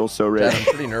star. You're still so Chad, rich. I'm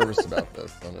pretty nervous about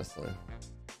this, honestly.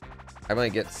 I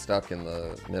might get stuck in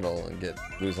the middle and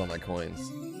lose all my coins.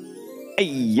 Hey,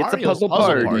 it's a Mario's puzzle puzzle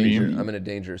party. party. I'm in a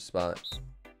dangerous spot.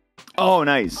 Oh,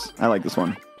 nice. I like this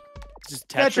one. Just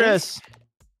Tetris.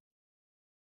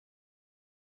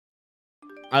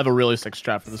 I have a really sick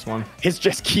strat for this one. It's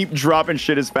just keep dropping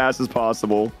shit as fast as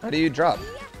possible. How do you drop?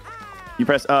 You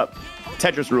press up.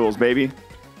 Tetris rules, baby.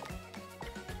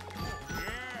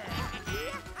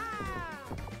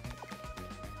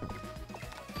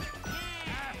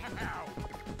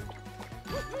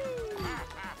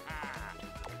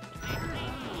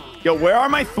 Yo, where are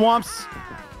my thwomps?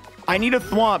 I need a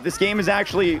thwomp. This game is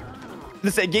actually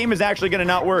gonna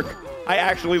not work. I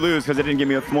actually lose because it didn't give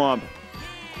me a thwomp.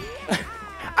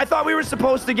 I thought we were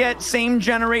supposed to get same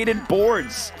generated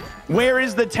boards. Where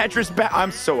is the Tetris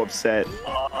I'm so upset.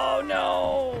 Oh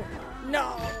no.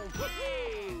 No.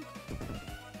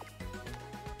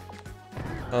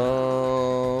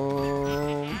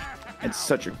 It's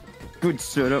such a good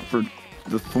setup for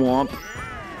the thwomp.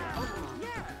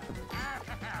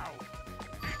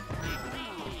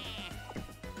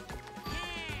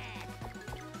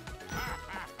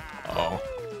 Oh.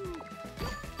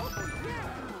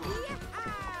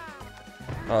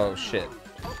 Oh, shit.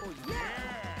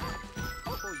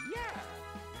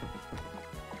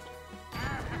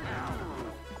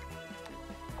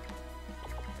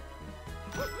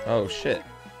 Oh, shit.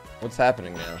 What's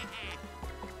happening now?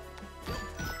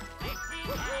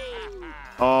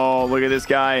 Oh, look at this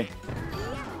guy.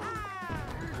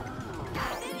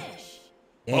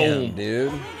 Damn, Boom.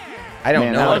 dude. I don't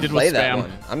Man, know all how I to did was play that spam.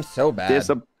 one. I'm so bad.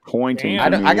 Disappointing.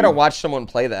 Damn. for I gotta me. watch someone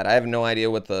play that. I have no idea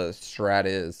what the strat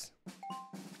is.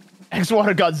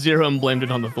 Xwater got 0 and blamed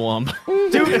it on the thwomp.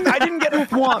 Dude, I didn't get a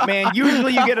thwomp, man.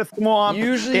 Usually you get a thwomp.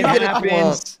 Usually it you get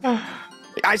happens. a thwomp.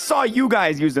 I saw you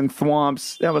guys using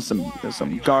thwomps. That was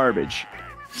some garbage.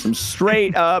 Some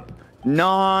straight up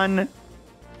non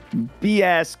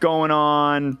BS going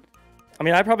on. I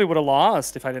mean, I probably would have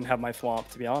lost if I didn't have my thwomp,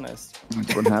 to be honest.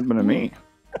 That's what happened to me.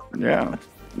 Yeah.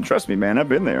 Trust me, man. I've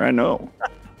been there. I know.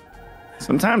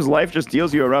 Sometimes life just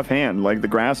deals you a rough hand, like the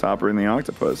grasshopper and the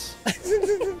octopus.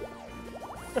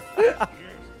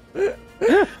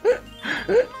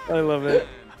 I love it.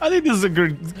 I think this is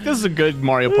a good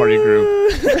Mario Party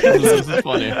group. This is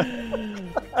funny.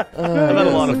 I've had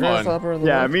a lot of fun.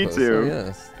 Yeah, me too. So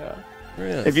yes.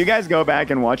 Yes. If you guys go back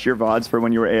and watch your VODs for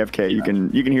when you were AFK, you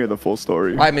can hear the full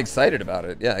story. I'm excited about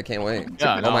it. Yeah, I can't wait.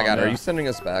 Yeah, oh my god, are you sending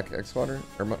us back Xwater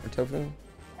or Tofu?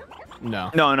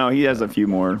 No. No, he has a few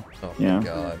more. Oh yeah. my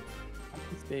god.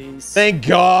 Space. Thank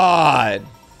God.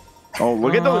 Oh,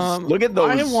 look at those! Look at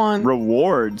those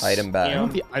rewards. Item bag. I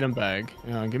want the item bag.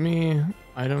 Yeah, give me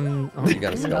item. Oh, you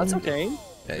got a skeleton. That's okay.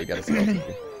 Yeah, you got a skeleton.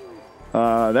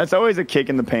 That's always a kick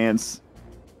in the pants.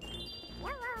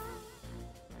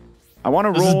 I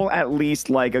want to roll at least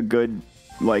like a good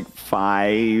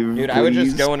 5. Dude, I would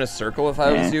just go in a circle if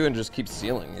I was you and just keep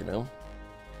stealing, you know?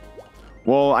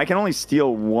 Well, I can only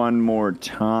steal one more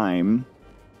time.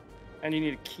 And you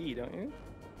need a key, don't you?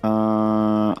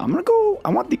 I'm gonna go. I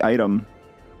want the item.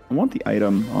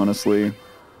 Honestly.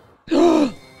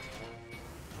 Oh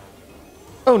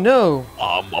no!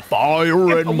 I'm a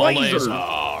fire and my laser.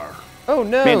 Oh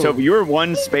no! Man, Tofu, you were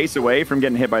one space away from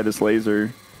getting hit by this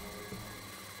laser.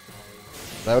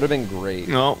 That would have been great.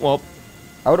 No, well,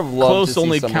 I would have loved to see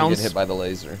only someone counts. get hit by the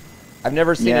laser. I've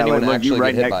never seen anyone actually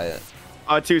get hit by it.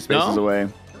 2 spaces away.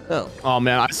 Oh. Oh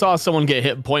man, I saw someone get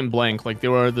hit point blank. Like they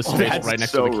were the space right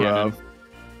next to the cannon.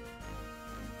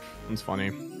 It's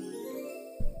funny.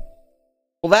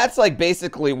 Well, that's like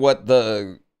basically what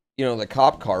the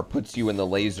cop car puts you in the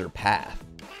laser path.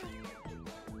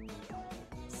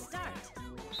 Start.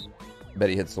 Bet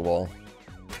he hits the wall.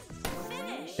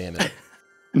 Finish.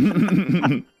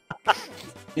 Damn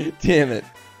it. Damn it.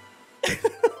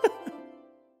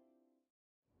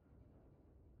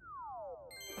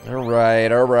 All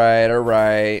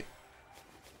right.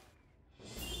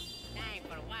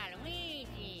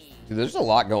 Dude, there's a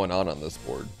lot going on this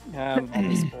board. Yeah, I'm on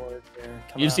this board here.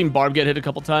 You've seen Barb get hit a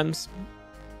couple times.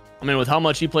 I mean, with how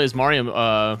much he plays Mario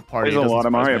Party, There's a lot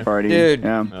of Mario Party. Dude,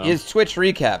 yeah. his Twitch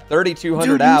recap, 3,200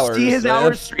 Dude, hours. You see his man.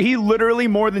 hours? He literally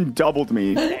more than doubled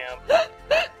me.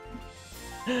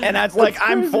 And that's like,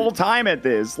 I'm full time at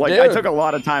this. Like, I took a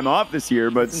lot of time off this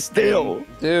year, but still.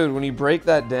 Dude, when you break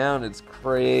that down, it's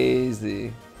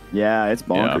crazy. Yeah, it's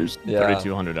bonkers. Yeah.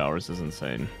 3,200 hours is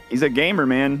insane. He's a gamer,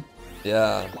 man.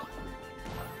 Yeah.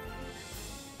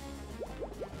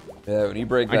 Yeah, when you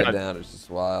break that down, it's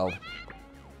just wild.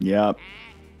 Yep.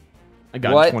 I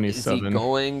got what 27. Is he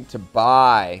going to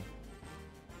buy?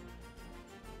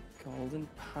 Golden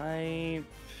pipe.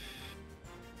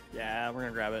 Yeah, we're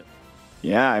gonna grab it.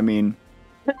 Yeah, I mean,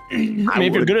 I mean,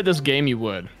 if you're good at this game, you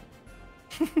would.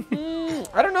 I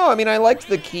don't know. I mean, I liked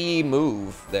the key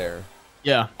move there.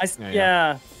 Yeah.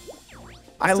 Yeah.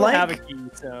 I still like. have a key,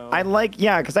 so. I like.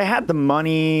 Yeah, because I had the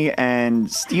money,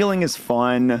 and stealing is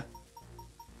fun.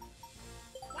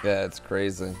 Yeah, it's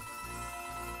crazy.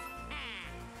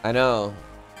 I know.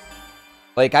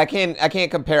 Like I can't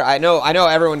compare. I know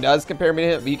everyone does compare me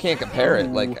to him, but you can't compare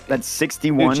it. Like that's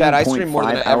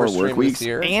 61.5 hour work weeks,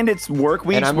 and it's work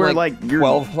weeks where like you're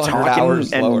 1,200 hours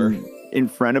slower in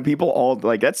front of people. All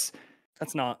like that's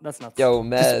not. Yo,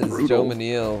 Mez, Joe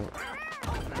Manil.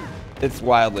 It's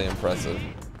wildly impressive.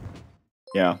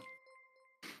 Yeah.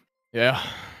 Yeah.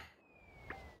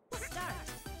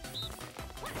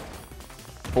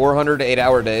 400 to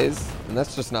 8-hour days, and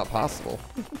that's just not possible.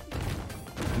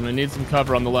 I'm gonna need some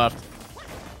cover on the left.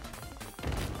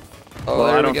 Oh, well,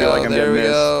 there I don't feel like I'm there getting we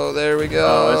this. go. There we go.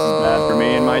 Oh, this is bad for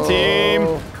me and my team.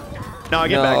 No,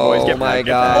 get back, boys. Get oh my back,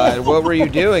 god. What were you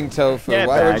doing, Tofu? Get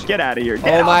Why back. would you... Get out of here. Get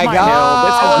Oh off my my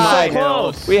god.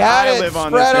 hill. This is my hill. We had I it live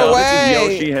on spread this hill. away. This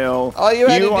is Yoshi Hill. All you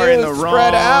had to do are in the is wrong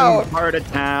spread out. part of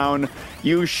town.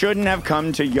 You shouldn't have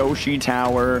come to Yoshi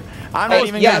Tower. I'm not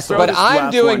even yes, gonna throw but this I'm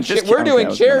last doing. one. Just We're okay, doing I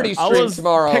was charity gonna- stream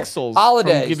tomorrow. Pixels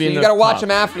Holidays. from So you giving gotta the watch top.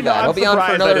 him after No, that. I'm He'll be on for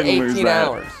surprised I another didn't lose 18 that.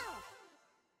 hours.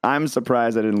 I'm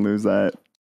surprised I didn't lose that.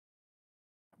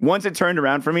 Once it turned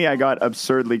around for me, I got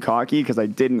absurdly cocky because I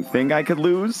didn't think I could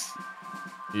lose.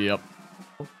 Yep.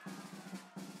 I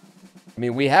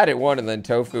mean, we had it won, and then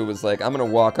Tofu was like, "I'm gonna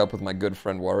walk up with my good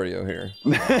friend Wario here."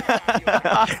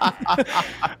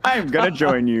 I'm gonna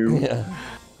join you. Yeah.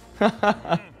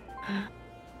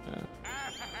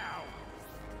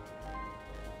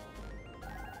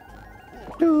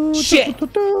 Shit!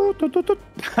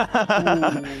 That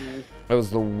was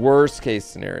the worst case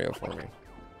scenario for me.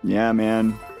 Yeah,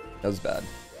 man. That was bad.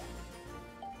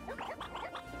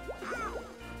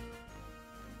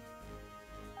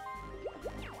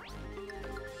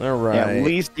 All right. At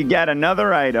least you get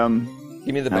another item.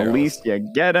 Give me the barrels. At least you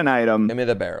get an item. Give me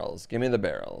the barrels. Give me the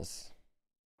barrels.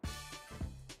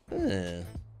 Yeah,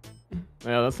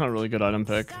 that's not a really good item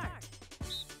pick.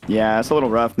 Yeah, it's a little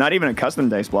rough. Not even a custom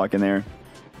dice block in there.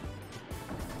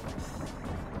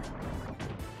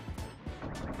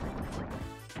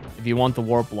 If you want the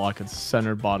warp block, it's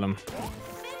center bottom.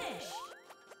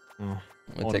 Oh, I'm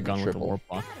I gonna take a with the triple. warp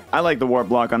block. I like the warp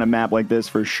block on a map like this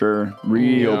for sure.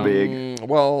 Real big.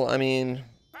 Well, I mean,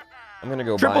 I'm gonna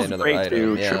go buy Triple's another great item.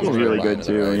 too. Yeah, I'm Triple's gonna go really buy good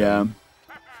another too. item. Yeah.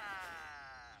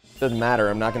 Doesn't matter.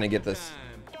 I'm not gonna get this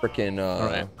freaking. All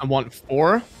right, I want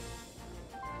 4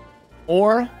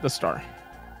 or the star.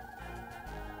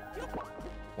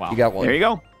 Wow. You got one. There you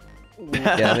go.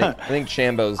 Yeah, I think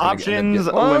Chambo's gonna Options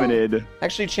get, well, limited.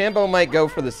 Actually, Chambo might go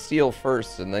for the steal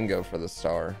first and then go for the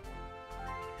star.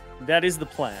 That is the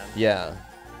plan. Yeah.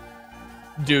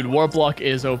 Dude, warp block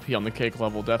is OP on the cake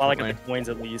level, I like definitely. the coins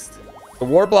at least. The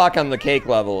war block on the cake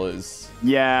level is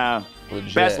Yeah.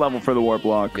 legit. Best level for the warp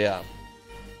block. Yeah.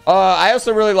 I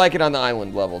also really like it on the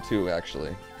island level too,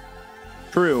 actually.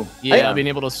 True. Yeah, being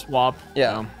able to swap.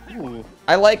 Yeah. Ooh.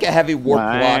 I like a heavy warp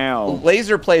Wow. block.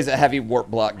 Laser plays a heavy warp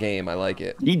block game. I like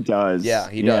it. He does. Yeah,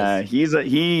 he does. Yeah,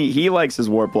 he likes his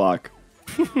warp block.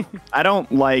 I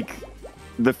don't like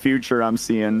the future I'm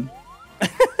seeing.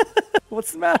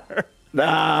 What's the matter?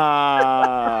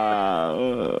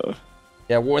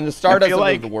 Yeah, when the star I feel doesn't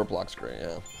like- move, the warp block's great.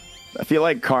 Yeah. I feel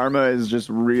like karma is just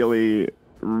really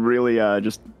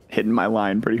just hitting my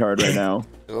line pretty hard right now.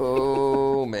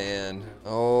 Oh man.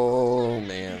 Oh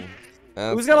man.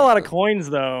 Who's got a lot of coins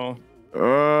though?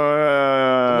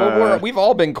 Well, we've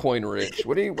all been coin rich.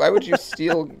 Why would you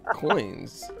steal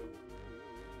coins?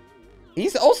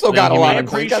 He's also got a lot of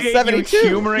coins. He's got Appreciate 72. you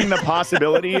humoring the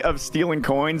possibility of stealing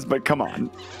coins, but come on.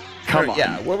 Come on.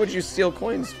 Yeah, what would you steal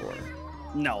coins for?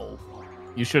 No.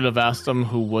 You should have asked him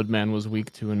who Woodman was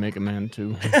weak to in Mega Man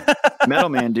 2. Metal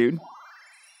Man, dude.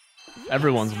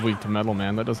 Everyone's weak to Metal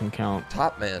Man. That doesn't count.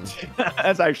 Top Man.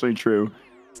 That's actually true.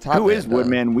 It's Top Who Man, is though.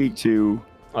 Woodman weak to?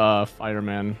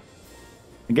 Fireman.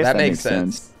 I guess That makes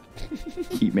sense.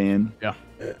 Heat Man. Yeah.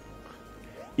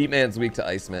 Heat Man's weak to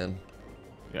Iceman.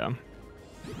 Yeah.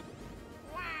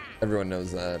 Everyone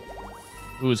knows that.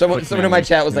 Who's Someone in my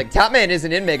chat was like, Top Man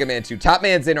isn't in Mega Man 2. Top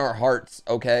Man's in our hearts,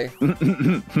 okay?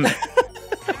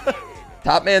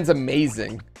 Top Man's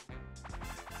amazing.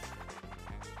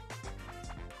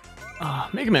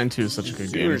 Mega Man 2 is such a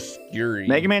good game. Scary.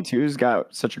 Mega Man 2's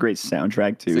got such a great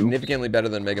soundtrack too. Significantly better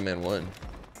than Mega Man 1.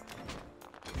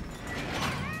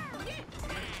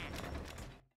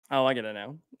 Oh, I get it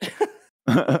now.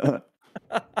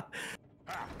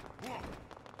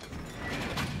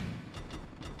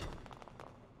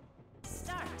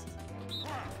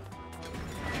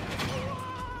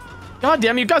 God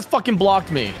damn, you guys fucking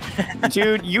blocked me.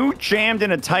 Dude, you jammed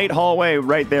in a tight hallway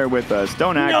right there with us.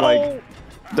 Don't act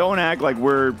like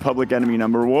we're public enemy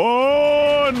number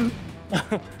 1.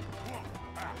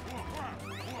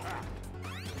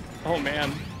 Oh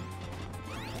man.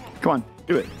 Come on,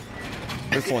 do it.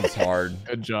 This one's hard.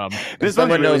 Good job. This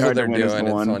Someone one's really knows what hard to they're win, doing. this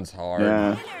This one. one's hard.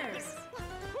 Yeah.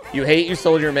 You hate you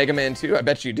sold your Mega Man 2? I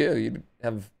bet you do. You'd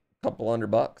have a couple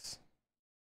 $100.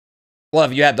 Well,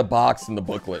 if you had the box and the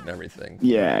booklet and everything.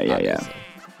 Yeah. Obviously.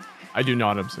 I do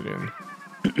not Obsidian.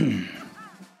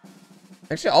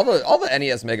 Actually, all the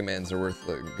NES Mega Mans are worth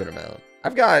a good amount.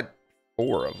 I've got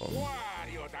 4 of them.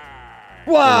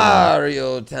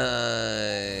 Wario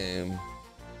time.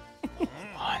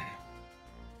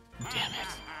 Damn it.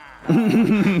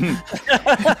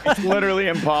 It's literally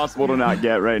impossible to not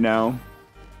get right now.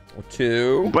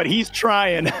 2. But he's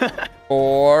trying.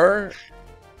 4.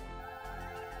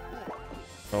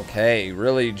 Okay,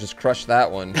 really just crushed that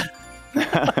one.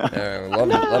 Yeah,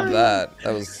 loved that.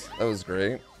 That was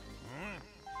great.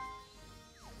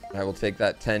 I will take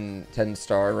that 10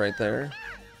 star right there.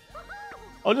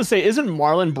 I'll just say, isn't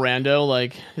Marlon Brando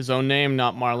like his own name,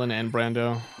 not Marlon and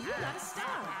Brando?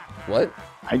 What?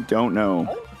 I don't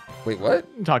know. Wait, what?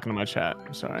 I'm talking to my chat.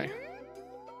 I'm sorry.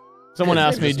 Someone His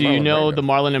asked name me, is do you Marlon know Brando. the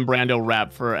Marlon and Brando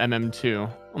rap for MM2?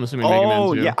 I'm assuming Mega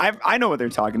Man 2. Yeah, I know what they're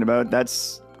talking about.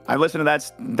 I listened to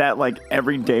that like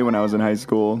every day when I was in high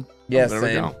school. Yeah, There we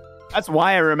same. go. That's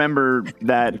why I remember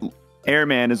that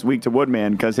Airman is weak to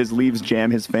Woodman, because his leaves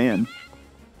jam his fan.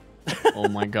 Oh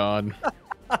my god.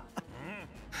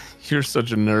 You're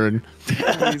such a nerd.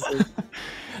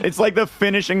 It's like the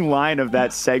finishing line of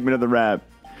that segment of the rap.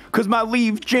 Cause my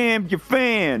leaf jammed your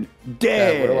fan.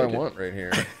 Dead. What do I want right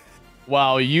here?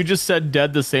 Wow, you just said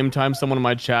dead the same time someone in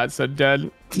my chat said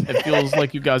dead. It feels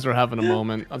like you guys are having a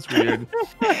moment. That's weird.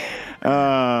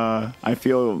 I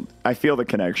feel the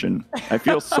connection. I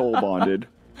feel soul bonded.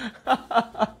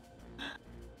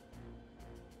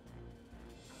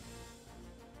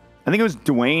 I think it was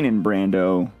Dwayne and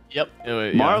Brando. Yep.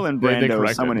 Marlon Brando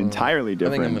is someone entirely I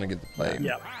different. think I'm gonna get the plate.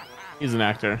 Yeah. He's an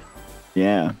actor.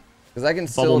 Yeah. Because I can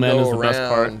still Man go is the best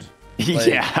part. around like,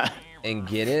 Yeah. and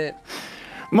get it.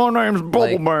 My name's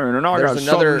Bubbleburn, and I got There's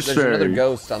another something to say.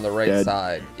 ghost on the right Dead.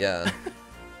 side. Yeah.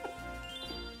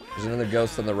 There's another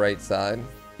ghost on the right side.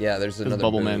 Yeah, there's another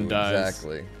Bubbleman boo, dies.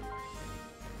 Exactly.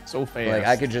 So fast. Like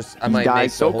I could just I He might dies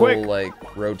make so the whole quick.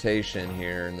 like rotation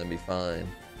here and then be fine.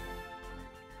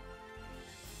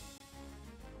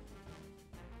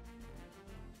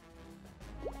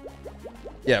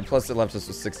 Yeah, plus it left us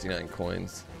with 69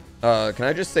 coins. Can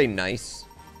I just say nice?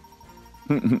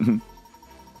 Item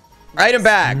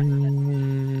back!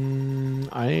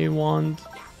 I want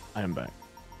item back.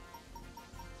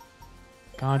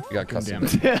 God You got fucking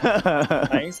custom. damn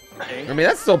it. Nice. Okay. I mean,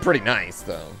 that's still pretty nice,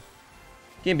 though.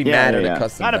 Can't be mad at a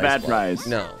custom Not a dice bad block. prize.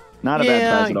 No. Not a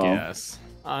bad prize at all. Guess.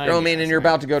 You know what I mean? And you're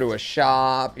about to go to a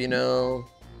shop, you know?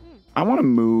 I want to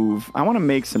move. I want to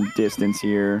make some distance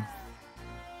here.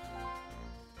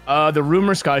 The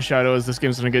rumor Sky Shadow is this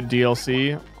game's gonna get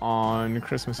DLC on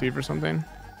Christmas Eve or something.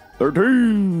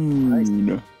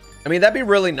 13. I mean, that'd be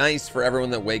really nice for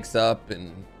everyone that wakes up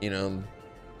and, you know,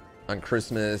 on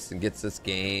Christmas and gets this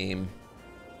game.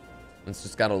 It's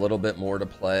just got a little bit more to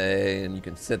play, and you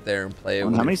can sit there and play it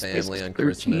with How your many family spaces? on 13?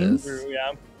 Christmas. True,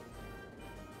 yeah.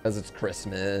 Because it's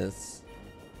Christmas.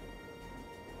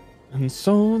 And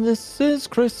so this is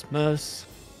Christmas.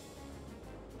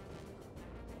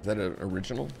 Is that an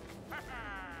original?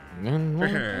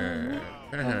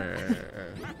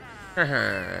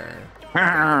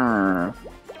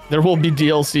 There will be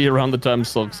DLC around the time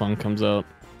Silk Song comes out.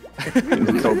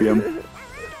 Copium.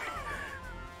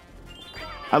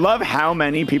 I love how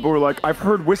many people were like, I've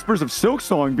heard whispers of Silk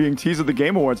Song being teased at the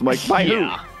Game Awards. I'm like, by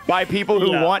Yeah. who? By people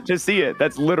who Yeah. want to see it.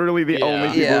 That's literally the only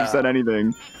people Yeah. who've said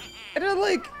anything. And I'm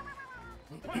like,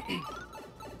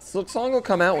 Silk Song will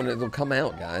come out when it'll come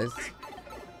out, guys.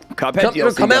 Cuphead It'll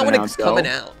DLC come got out when it's announced, coming though.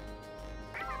 out.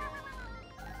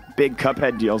 Big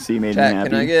Cuphead DLC made me Chat, happy.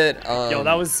 can I get Yo,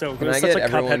 that was so can good. It I was such get a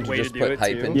everyone Cuphead to way to just do put it,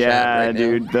 hype too. in chat Yeah, right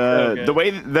dude. now? So good. The way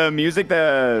the music,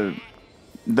 the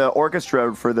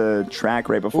orchestra for the track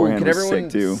right Ooh, beforehand can was everyone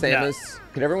sick too. Samus?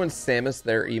 Can everyone Samus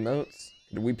their emotes?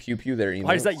 Could we pew pew their emotes?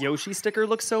 Why does that Yoshi sticker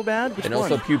look so bad? Which And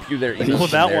one? also pew pew their Oh, emotes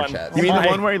in that their one. chat. You mean Why? the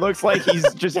one where he looks like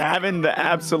he's just having the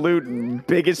absolute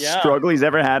biggest Yeah. struggle he's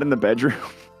ever had in the bedroom?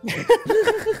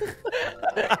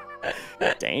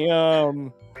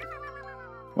 Damn.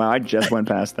 Wow, I just went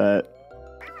past that.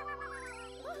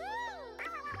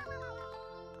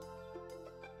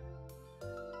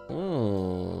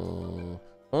 Oh.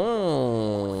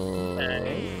 Oh.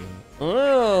 Okay.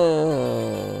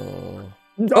 Oh.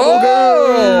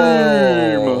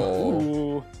 Oh!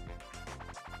 Ooh.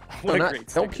 What No, a not- great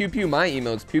don't sticker. pew pew my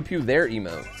emotes, pew pew their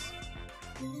emotes.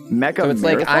 Mecha So it's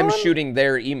like I'm Marathon? shooting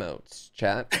their emotes,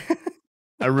 chat.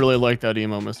 I really like that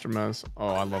emo, Mr. Mez. Oh,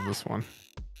 I love this one.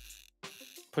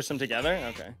 Push them together?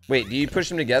 Okay. Wait, do you push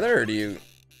them together or do you?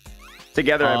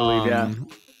 Together, I believe, yeah.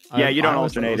 Yeah, you don't I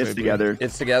always thought alternate. it was It's AB. together.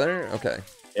 It's together? Okay.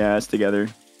 Yeah, it's together.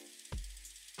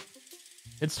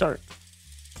 Hit start.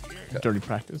 Dirty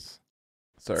practice.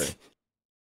 Sorry. 3,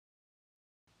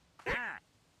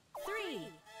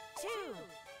 2,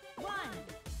 1,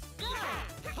 go!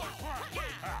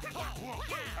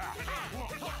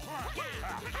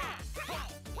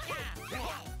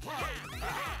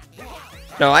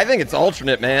 No, I think it's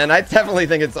alternate, man. I definitely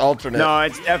think it's alternate. No,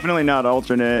 it's definitely not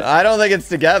alternate. I don't think it's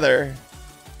together.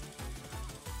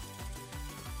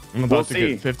 I'm about We'll to see.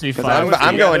 get 55. I'm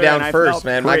going together, down and I first, felt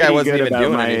man. My guy pretty wasn't good even about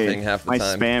doing my- anything half the my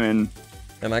time. spamming.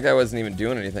 And my guy wasn't even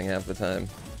doing anything half the time.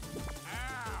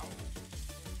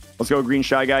 Let's go, green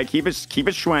shy guy. Keep it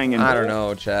swanging. I don't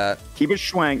know, chat. Keep it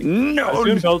swang. No. Let's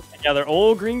do them both together.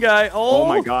 Oh, green guy. Oh, Oh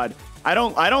my god. I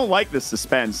don't like this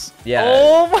suspense. Yeah.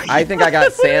 Oh my I think I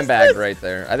got sandbagged right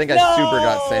there. I think I super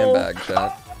got sandbagged,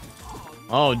 chat.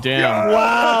 Oh, damn.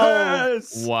 Wow.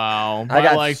 Yes. Wow. I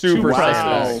got like super two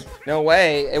presses. sandbagged. No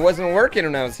way. It wasn't working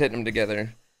when I was hitting them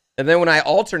together. And then when I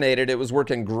alternated, it was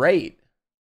working great.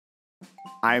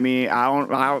 I mean, I don't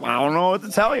know what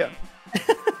to tell you.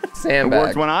 It Sandbagged.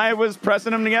 worked when I was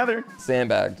pressing them together.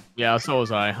 Sandbagged. Yeah, so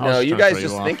was I. No, you guys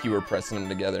just think you were pressing them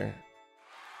together.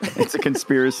 It's a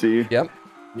conspiracy. Yep.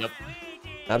 Yep.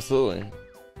 Absolutely.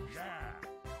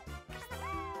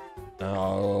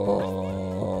 Oh,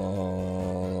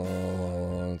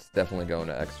 it's definitely going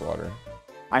to Xwater.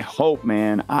 I hope,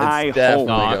 man. It's I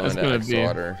definitely hope. going it's to gonna be-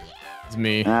 Xwater. It's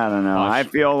me. I don't know. Gosh. I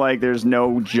feel like there's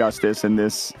no justice in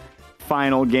this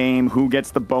final game. Who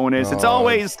gets the bonus? It's Oh,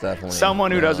 always it's definitely-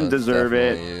 someone who no, doesn't it's deserve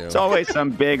it. definitely you. It's always some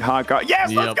big hot guy.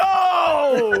 Yes, Yep.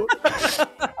 let's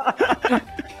go!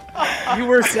 You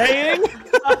were saying?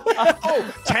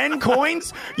 10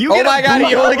 coins? You Oh get a my god, he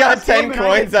blowout only got last game 10 and I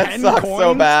get coins? That 10 sucks so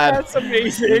coins? bad. That's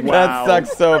amazing. Wow. That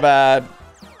sucks so bad.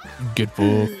 Good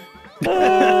fool.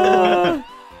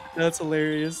 That's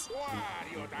hilarious.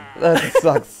 That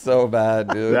sucks so bad,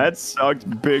 dude. That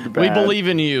sucked big bad. We believe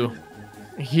in you.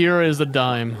 Here is a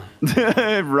dime.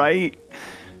 Right?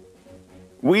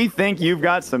 We think you've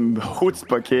got some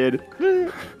chutzpah, kid.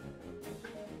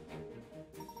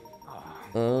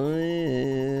 Oh,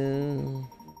 yeah.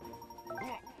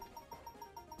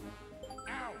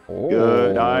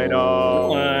 Good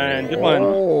item. Good one.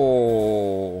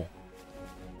 Oh.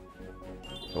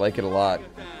 I like it a lot.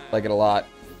 Like it a lot.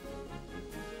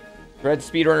 Red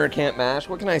Speedrunner can't mash.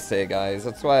 What can I say, guys?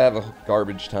 That's why I have a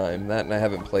garbage time. That and I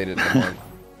haven't played it in a month.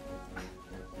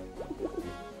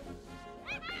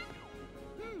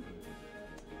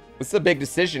 What's the big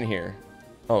decision here?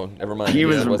 Oh, never mind. He Yeah,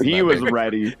 was it wasn't he that was big.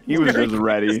 ready. He was just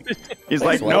ready. He's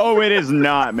like, What? no, it is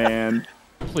not, man.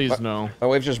 Please no. My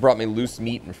wife just brought me loose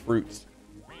meat and fruits.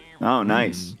 Oh,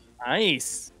 nice.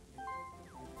 Nice.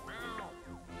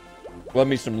 Love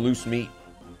me some loose meat.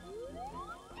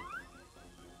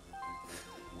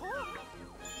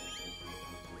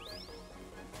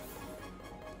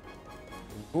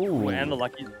 Ooh, And the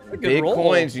lucky. Good big roll.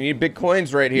 coins. You need big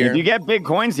coins right here. If you get big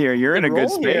coins here, you're in a good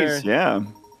roll space. here. Yeah.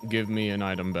 Give me an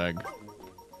item bag.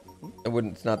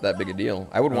 It's not that big a deal.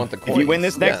 I would want the coins. If you win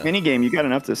this next yeah. mini game, you got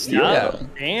enough to steal. Yeah.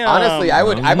 Damn. Honestly,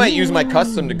 I might use my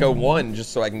custom to go 1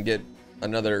 just so I can get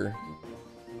another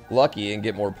lucky and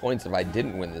get more points if I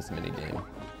didn't win this mini game.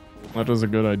 That was a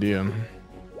good idea.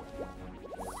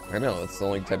 I know, that's the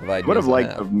only type of idea. Would have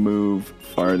liked to move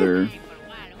farther.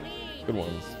 Good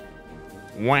ones.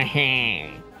 Wah.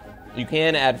 You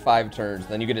can add 5 turns,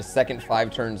 then you get a second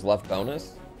 5 turns left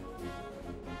bonus.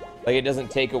 Like it doesn't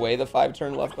take away the 5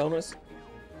 turn left bonus.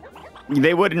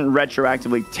 They wouldn't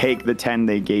retroactively take the 10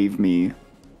 they gave me.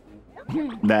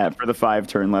 That for the 5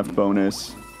 turn left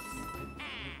bonus.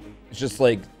 It's just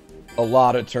like a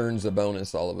lot of turns of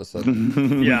bonus all of a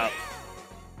sudden. Yeah.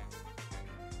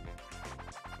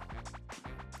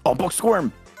 Oh, book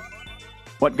squirm.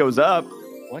 What goes up?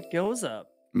 What goes up?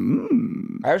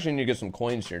 Mm, I actually need to get some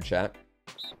coins here, chat.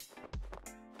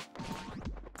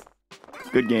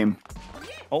 good game.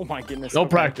 Oh my goodness. No okay.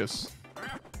 practice.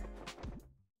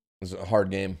 It's a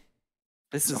hard game.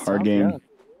 This is It's a hard tough, game. yeah.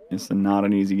 It's not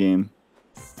an easy game.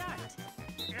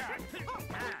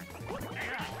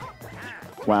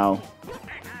 Wow.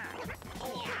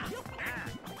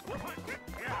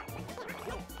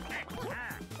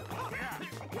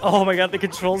 Oh my god, the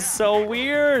control's so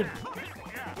weird.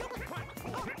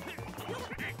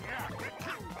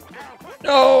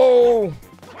 No!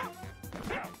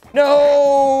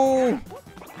 No!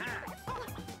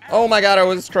 Oh my god, I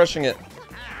was crushing it.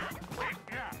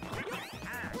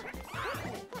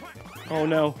 Oh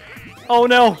no. Oh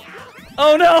no.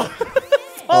 Oh no.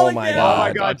 Oh my again. god. Oh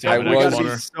my god, I David, was,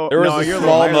 Xwater. so, there was no, a you're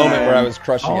small lying. moment where I was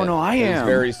crushing it. Oh, no, I It was am.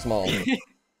 very small. Yeah.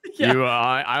 You,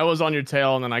 I was on your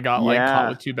tail, and then I got like Yeah. caught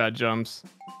with 2 bad jumps.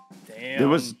 Damn. It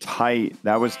was tight.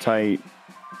 That was tight.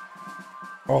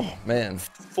 Oh man.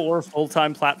 4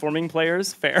 full-time platforming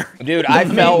players. Fair. Dude,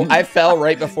 I fell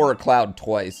right before a cloud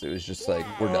twice. It was just like,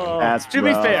 we're done. That's To be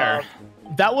rough. fair,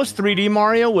 that was 3D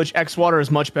Mario, which Xwater is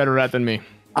much better at than me.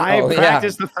 I Oh, yeah.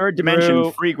 practice the third dimension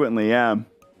True. frequently, yeah.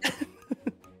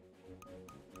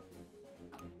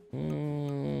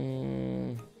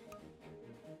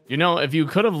 You know, if you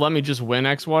could have let me just win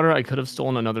Xwater, I could have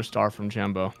stolen another star from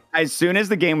Chambo. As soon as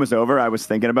the game was over, I was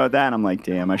thinking about that, and I'm like,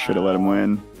 damn, I should have let him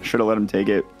win. Should have let him take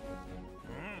it.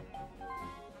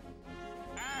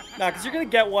 Nah, because you're going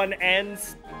to get one and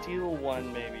steal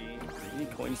one, maybe. You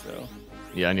need coins, though.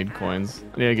 Yeah, I need coins.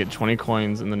 I need to get 20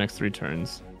 coins in the next 3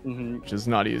 turns, Mm-hmm. which is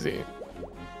not easy.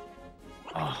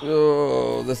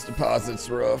 Oh, this deposit's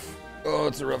rough. Oh,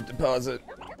 it's a rough deposit.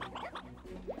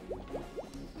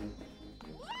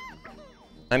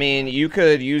 I mean, you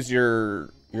could use your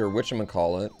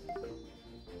whatchamacallit,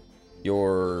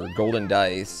 your golden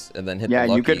dice, and then hit Yeah, the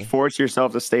lucky. you could force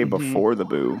yourself to stay before the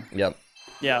boo. Yep.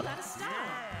 Yeah.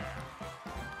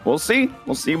 We'll see.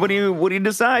 We'll see what he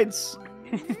decides.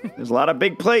 There's a lot of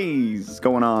big plays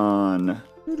going on.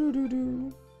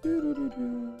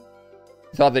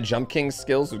 Thought the Jump King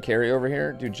skills would carry over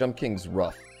here? Dude, Jump King's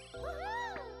rough.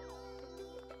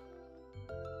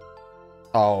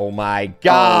 Oh my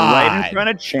god! Right in front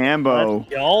of Chambo. Let's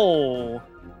go.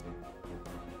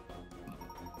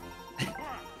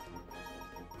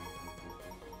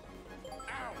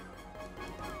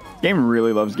 Game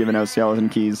really loves giving out skeleton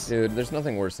keys. Dude, there's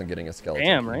nothing worse than getting a skeleton.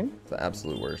 Damn, key. right? It's the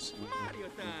absolute worst.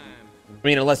 I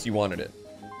mean, unless you wanted it.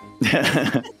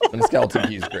 And the skeleton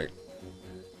key is great.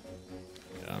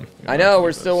 Yeah, I know,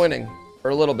 we're still winning. For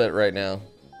a little bit right now.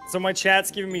 So my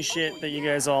chat's giving me shit that you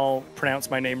guys all pronounce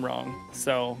my name wrong.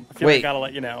 So I feel Wait. like I gotta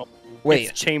let you know. Wait.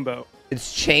 It's Chambo.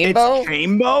 It's Chambo?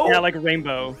 Chambo? Yeah, like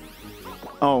rainbow.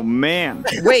 Oh man.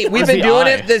 Wait, we've been doing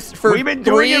it this for We've been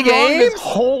doing 3 it wrong games? this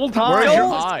whole time. Where's your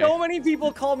So, eye? so many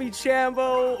people call me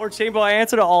Chambo or Chambo. I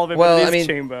answer to all of it, Well, but I it is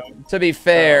mean, Chambo. To be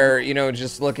fair, you know,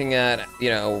 just looking at, you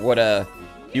know, what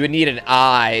you would need an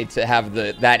I to have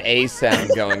that A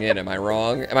sound going in. Am I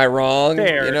wrong? Am I wrong?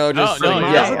 Fair. You know, just No, like,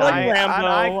 no, yeah. you're like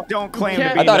I Rambo. don't claim You to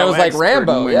can't- be I thought it no was like expert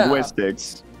Rambo, in yeah.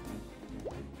 linguistics.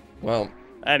 Well,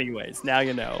 Anyways, now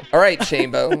you know. all right,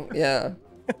 Chambo. Yeah.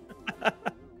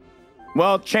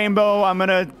 Well, Chambo, I'm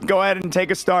gonna go ahead and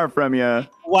take a star from you.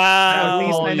 Wow. At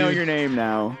least I know you- your name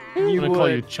now. I'm You gonna call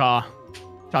you would. Cha.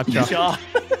 Cha-cha. Cha.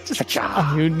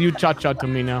 Cha-cha. You cha-cha to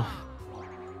me now.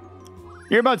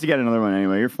 You're about to get another one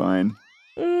anyway. You're fine.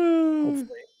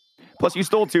 Plus, you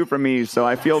stole 2 from me, so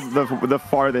I feel the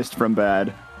farthest from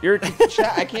bad. You're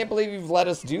chat. I can't believe you've let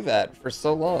us do that for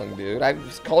so long, dude. I've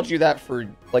just called you that for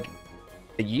like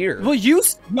a year. Well,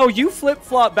 you flip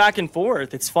flop back and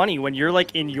forth. It's funny when you're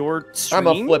like in your stream.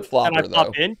 I'm a flip-flopper, and I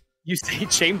pop though. in. You say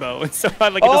Chambo, and so I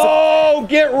like. It doesn't... Oh,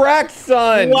 get wrecked,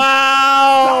 son!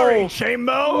 Wow! Sorry,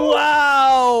 Chambo.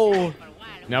 Wow!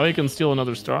 Now he can steal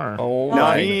another star. Oh No,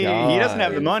 my he god. doesn't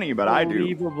have the money, but I do.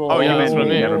 Unbelievable. Oh, you Yeah, meant that's what I me.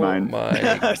 mean. Never Oh mind.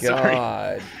 my Sorry.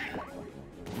 god.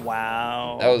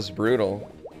 Wow. That was brutal.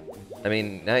 I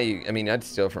mean, I'd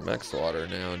steal from Xwater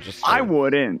now. Just I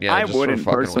wouldn't. Yeah, I just for wouldn't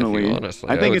fucking with you, personally. honestly.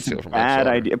 I I think would it's a steal from bad Xwater.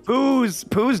 idea.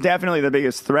 Pooh's definitely the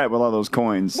biggest threat with all those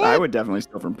coins. I What? would definitely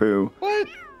steal from Pooh. What?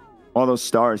 All those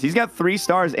stars. He's got 3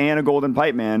 stars and a golden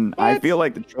pipe, man. I What? feel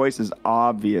like the choice is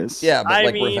obvious. Yeah, but I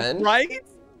like mean, revenge. right?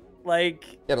 Like,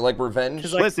 Yeah, but like revenge.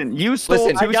 'Cause, like, Listen, you stole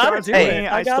Listen, 2 I gotta stars do from it. me.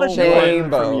 I I gotta stole do it. 1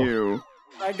 from Chambo. you.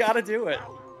 I gotta do it.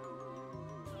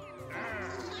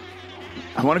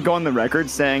 I want to go on the record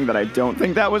saying that I don't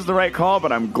think that was the right call,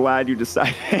 but I'm glad you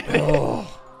decided. Oh,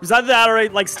 Was either that or I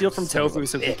like steal from Son of a Tofu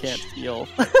so he bitch. can't steal.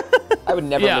 I would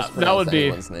never Yeah, mispronounce that would be-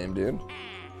 anyone's name, dude.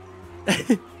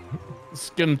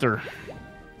 Skimter.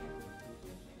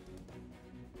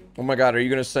 Oh my god, are you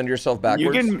gonna send yourself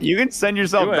backwards? you can send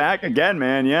yourself Do it. back again,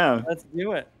 man. Yeah. Let's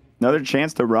do it. Another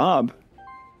chance to rob.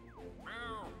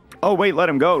 Oh, wait, let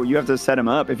him go. You have to set him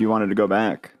up if you wanted to go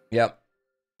back. Yep.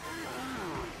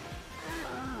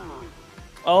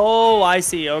 Oh, I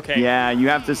see. Okay. Yeah, you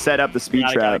have to set up the speed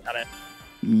Got it, trap. got it.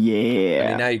 Yeah. I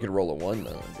mean, now you could roll a 1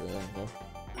 though.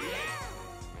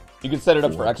 You could set it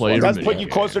up for X. Player Does video put you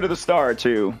game. closer to the star,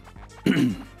 too.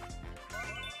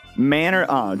 Manor.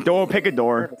 Door. Pick a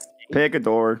door. Pick a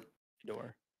door.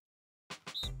 Door.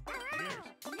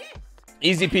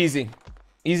 Easy peasy.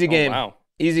 Easy game. Oh, wow.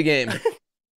 Easy game.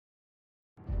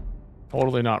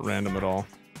 Totally not random at all.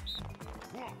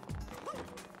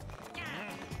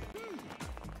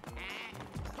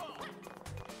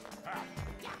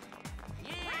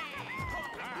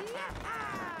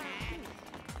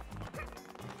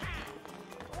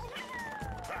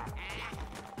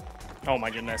 Oh my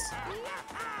goodness.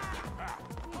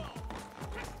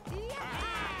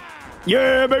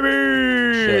 Yeah, baby!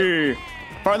 Shit.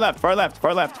 Far left, far left,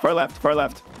 far left, far left, far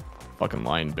left. Fucking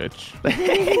lying bitch.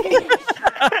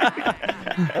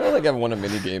 I don't think I've won a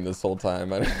mini game this whole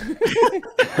time.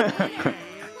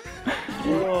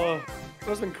 Oh,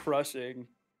 that's been crushing.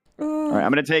 All right,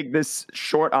 I'm going to take this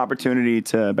short opportunity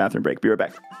to bathroom break. Be right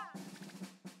back.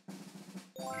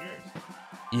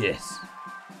 Yes.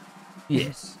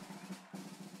 Yes.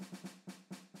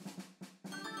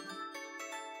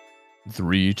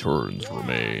 3 turns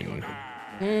remain.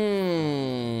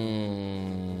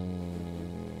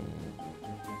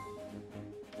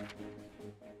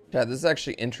 Yeah, this is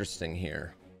actually interesting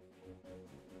here.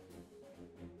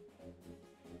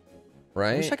 I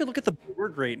Right? wish I could look at the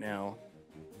board right now.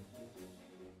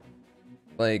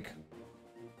 Like,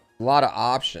 a lot of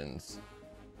options.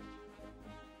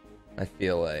 I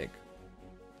feel like.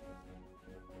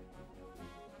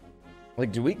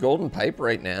 Like, do we golden pipe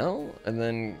right now? And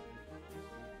then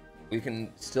we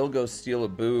can still go steal a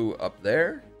boo up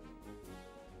there?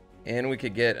 And we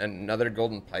could get another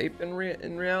golden pipe in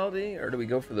reality? Or do we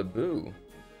go for the boo?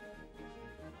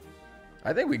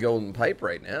 I think we golden pipe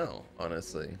right now,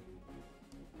 honestly.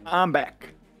 I'm back.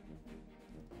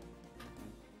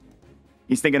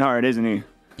 He's thinking hard, isn't he?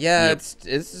 Yeah, Yep.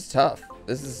 this is tough.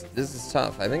 This is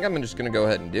tough. I think I'm just gonna go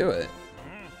ahead and do it.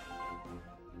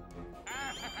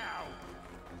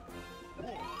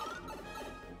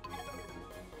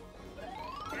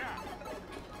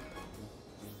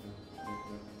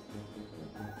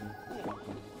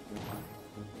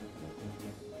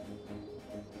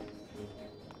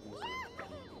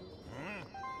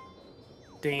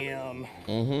 Damn.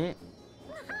 Mm-hmm.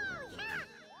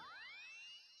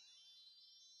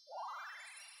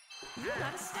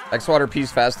 Xwater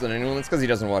pees faster than anyone. That's because he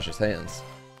doesn't wash his hands.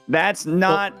 That's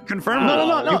not confirmed.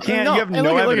 No. You can't. No. You have Hey,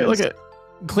 no evidence. look at.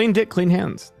 Clean dick, clean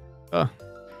hands.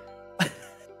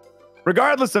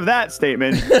 Regardless of that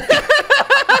statement,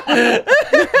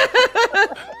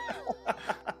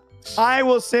 I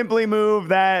will simply move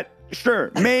that.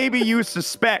 Sure, maybe you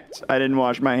suspect I didn't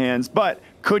wash my hands, but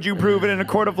could you prove it in a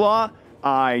court of law?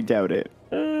 I doubt it.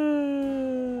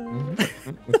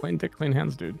 Clean dick, clean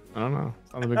hands, dude. I don't know.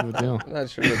 It's not a big of a deal. I'm not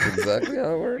sure that's exactly how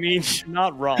it I works. mean, you're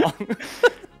not wrong.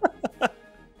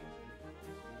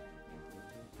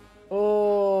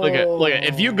 Look at.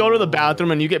 If you go to the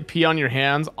bathroom and you get pee on your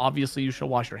hands, obviously you should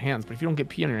wash your hands. But if you don't get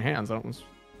pee on your hands, I don't.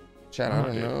 Chat, I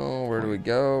don't know. Where do we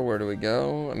go? Where do we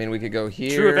go? I mean, we could go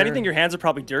here. True. If anything, your hands are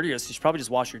probably dirtier, so you should probably just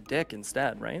wash your dick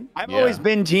instead, right? I've always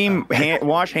been team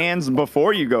wash hands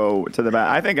before you go to the bath.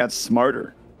 I think that's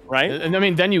smarter. Right? And I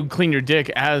mean, then you clean your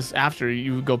dick after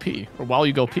you go pee or while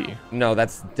you go pee. No,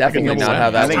 that's definitely double not how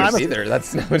that whammy. works either.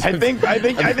 That's no. I think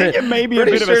it may be a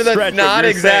pretty bit sure of a stretch. that's not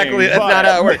exactly. That's not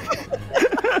how it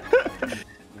works.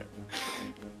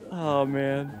 Oh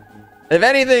man. If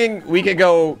anything, we could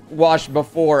go wash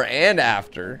before and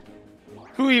after.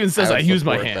 Who even says I would use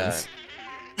my support hands?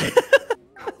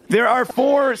 There are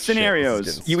four this is scenarios.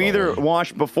 getting You either stolen.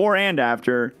 wash before and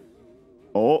after.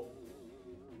 Oh,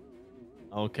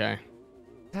 Okay.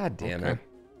 God damn Okay. it.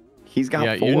 he's got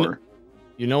Yeah, four.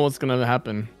 You know what's gonna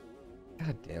happen,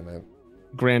 God damn it.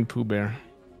 GrandPOOBear.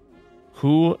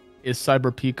 Who is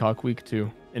Cyber Peacock Week 2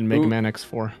 in Mega Who- Man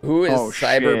X4? Who is Oh,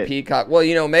 Cyber shit. Peacock? Well,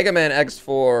 you know, Mega Man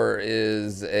X4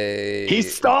 is a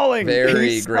He's stalling. very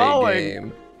He's great stalling.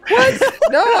 game. What?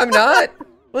 No, I'm not.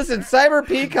 Listen, Cyber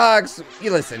Peacock's.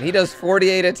 Listen, he does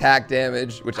 48 attack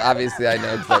damage, which obviously I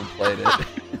know because I've played it.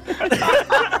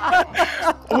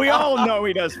 We all know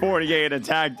he does 48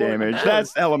 attack damage.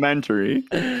 That's elementary.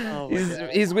 Oh, my God.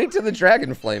 He's weak to the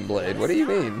Dragon Flame Blade. What do you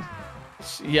mean?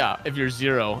 Yeah, if you're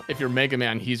Zero, if you're Mega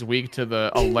Man, he's weak to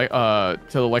the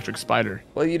Electric Spider.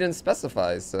 Well, you didn't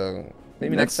specify, so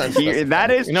maybe next time. That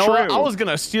is You know true. what? I was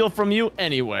gonna steal from you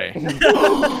anyway.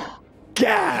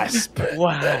 Gasp.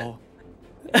 Wow.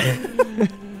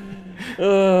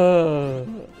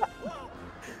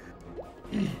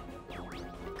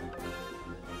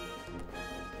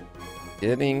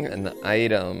 Getting an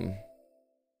item.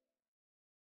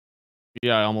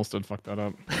 Yeah, I almost did fuck that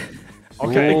up.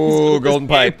 Okay. Ooh, golden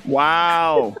pipe.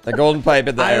 Wow. The golden pipe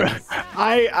at the end.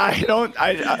 I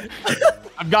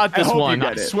I've got this hope you one. get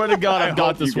I it. swear to God, I've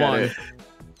got hope you this get one. it.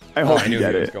 I Oh, hope I you knew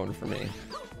get he was it. going for me.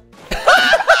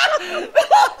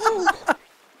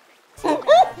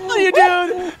 What are you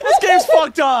doing? This game's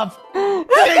fucked up.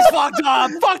 This game's fucked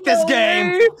up. Fuck this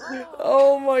game.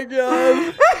 Oh my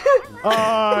god.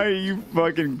 Oh, you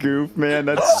fucking goof, man.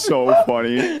 That's so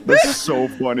funny. That's so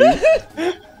funny.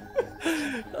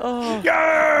 Oh,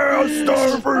 Yeah, a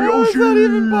star for How is Yoshi. that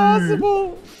even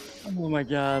possible? oh my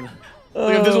God.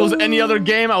 Like, if this was any other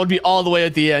game, I would be all the way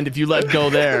at the end if you let go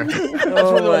there. That's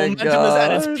Oh where the my momentum is at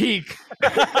god. its peak.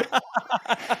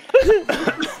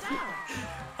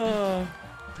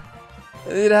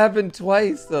 It happened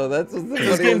twice though. That's what's the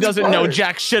This game funniest doesn't know part.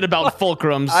 jack shit about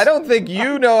fulcrums. I don't think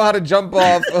you know how to jump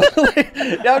off.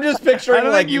 Now I'm just I picturing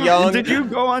don't like think young. Did you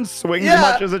go on swings Yeah.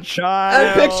 much as a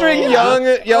child? I'm picturing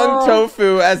young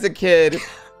Tofu as a kid.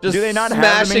 Just Do they not have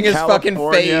them smashing in his fucking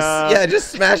face. California? Yeah, just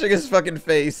smashing his fucking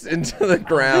face into the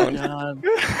ground. God.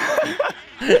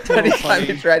 Anytime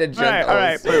you try to jump. All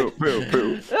right, off.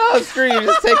 poo. Oh, screw you.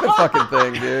 Just take the fucking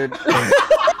thing, dude.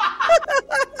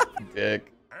 Dick.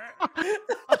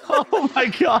 Oh my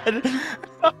god.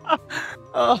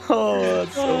 Oh,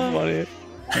 that's so funny.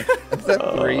 Is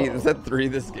that three? Is that three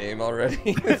this game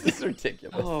already? This is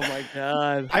ridiculous. Oh my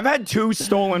God. I've had 2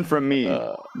 stolen from me.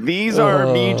 These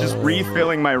are me just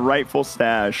refilling my rightful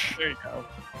stash. There you go.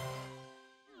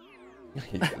 I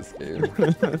hate this game.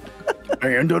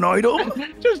 And an item?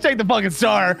 Just take the fucking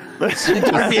star. Just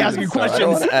be asking So I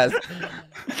don't questions. want to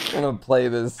ask. I want to play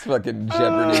this fucking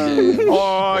Jeopardy game.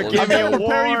 Oh, Bullshit. give I'm me gonna a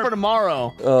prepare you war. for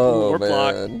tomorrow. Oh We're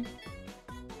blocked. man.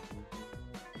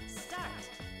 Start.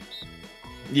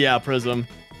 Yeah, Prism.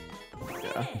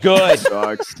 Good.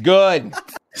 Sucks. Good.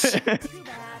 Too bad.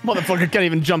 Motherfucker can't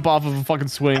even jump off of a fucking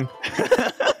swing.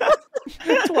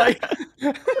 Twice.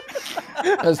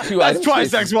 That's two That's item twice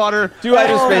spaces. Xwater. Two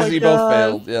item Oh spaces my you both God.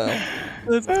 failed. Yeah.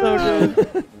 That's so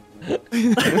good.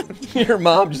 Your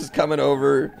mom just coming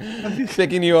over,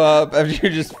 picking you up after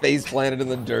you're just face planted in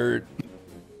the dirt,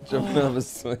 jumping off a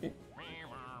swing.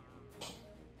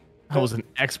 I was an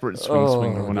expert swing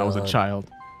swinger when I was a God. child.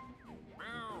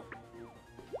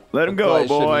 Let him Probably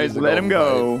go, shouldn't boys. use the Let him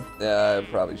golden go. pipe. Yeah, I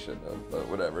probably shouldn't have, but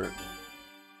whatever.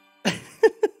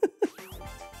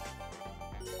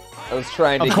 I was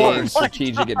trying to Of gain course.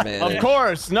 strategic advantage. Of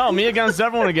course. No, me against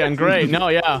everyone again. Great. No,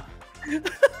 yeah.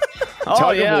 Oh,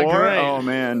 Tug of yeah, war? great. Oh,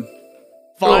 man.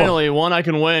 Finally, one I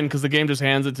can win because the game just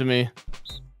hands it to me.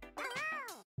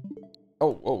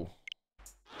 Oh.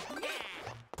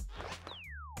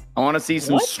 I want to see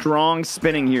some strong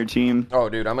spinning here, team. Oh,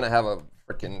 dude, I'm gonna have a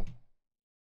freaking.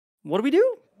 What do we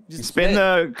do? Just Spin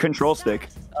the control stick.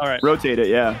 All right. Rotate it,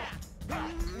 yeah.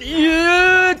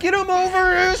 Yeah, get him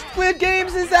over. Squid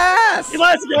Games is ass.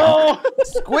 Let's go.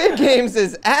 Squid Games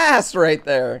is ass right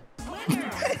there.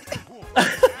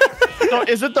 So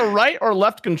is it the right or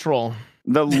left control?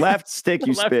 The left stick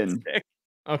you Left spin. stick.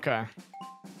 Okay.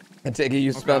 I take it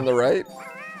you spun the right.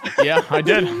 Yeah, I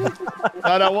did.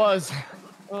 Thought I was.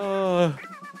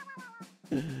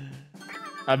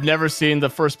 I've never seen the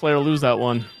first player lose that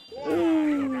one.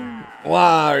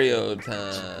 Wario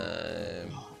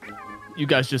time. You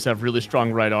guys just have really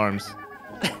strong right arms.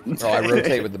 Oh, I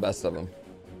rotate with the best of them.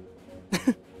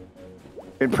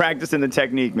 Been practicing the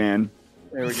technique, man.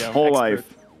 There we go. Whole Expert.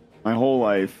 life. My whole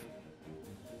life.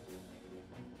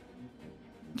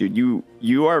 Dude,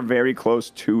 you are very close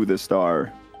to the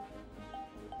star.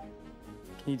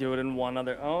 Can you do it in one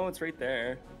other? Oh, it's right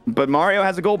there. But Mario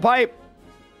has a gold pipe.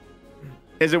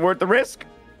 Is it worth the risk?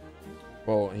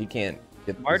 Well, he can't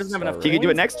get. Mario the doesn't have star enough. He can do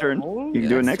it coins, next turn. though. You can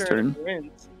do it next turn.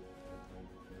 Wins.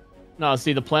 No,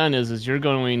 see, the plan is you're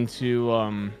going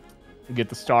to get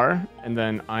the star, and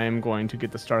then I am going to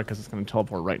get the star because it's going to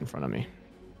teleport right in front of me.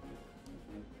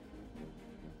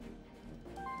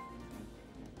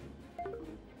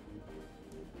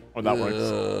 Oh, that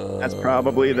works. That's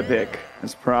probably the pick.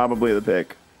 That's probably the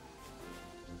pick.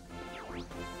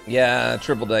 Yeah,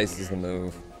 triple dice is the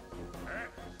move.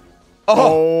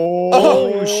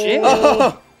 Oh, shit.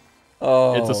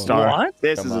 Oh, It's a star. What?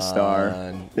 This Come is a star.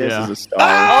 on. This Yeah. is a star.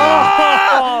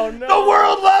 Oh, no. The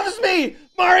world loves me.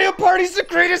 Mario Party's the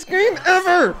greatest game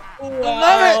ever. I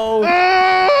love it.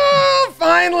 Oh,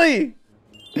 finally.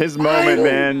 His moment, Finally.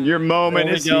 man. Your moment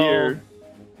There we is go. here.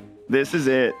 This is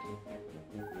it.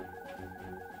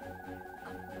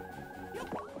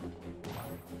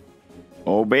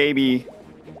 Oh, baby.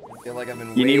 I feel like I've been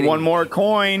You need waiting. one more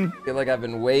coin. I feel like I've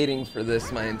been waiting for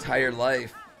this my entire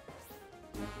life.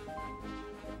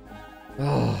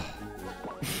 Oh.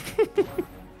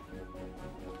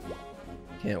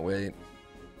 Can't wait.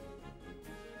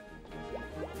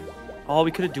 Oh,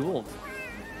 we could have dueled.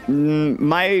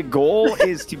 My goal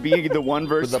is to be the 1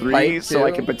 versus With the 3 pipe, so I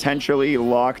too? can potentially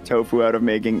lock Tofu out of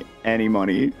making any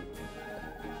money.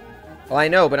 Well, I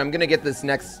know, but I'm gonna get this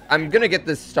next. I'm gonna get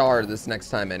this star this next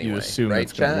time anyway. You assume right,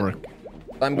 it's going chat? to work.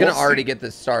 I'm gonna We'll see. already get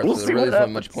this star, We'll so see there really what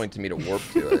isn't much happens. point to me to warp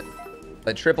to it.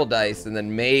 But triple dice, and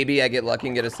then maybe I get lucky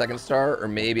and get a second star, or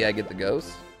maybe I get the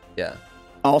ghost. Yeah.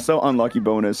 Also, unlucky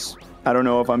bonus. I don't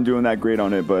know if I'm doing that great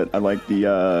on it, but I like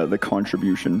the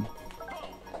contribution.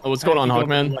 Oh, what's going on, I could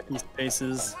go for Hawkman? Lucky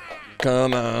spaces.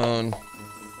 Come on.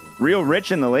 Real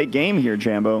rich in the late game here,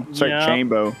 Jambo. Sorry, Yeah.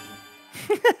 Chambo.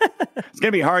 It's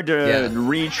gonna be hard to Yeah.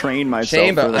 retrain myself.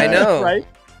 Chambo, for I that. know. Right?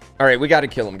 All right, we got to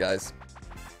kill him, guys.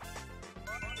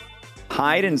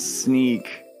 Hide and sneak.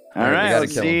 All All right, we right, gotta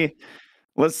let's kill see.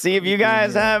 Let's see if you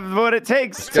guys have what it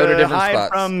takes go to to different hide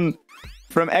spots.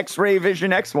 from X-ray vision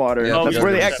Xwater. Yeah, That's to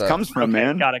where the different X spots. comes from, Okay,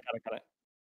 man. got it.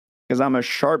 Because I'm a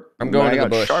sharp. I'm going I to the got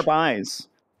bush. Sharp eyes.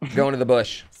 Going to the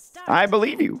bush. I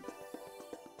believe you.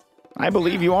 I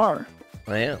believe you are.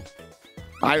 I am.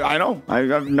 I know.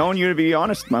 I've known you to be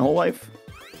honest my whole life.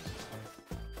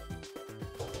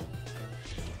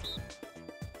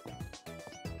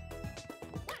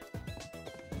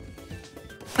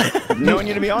 I've known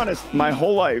you to be honest my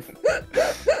whole life.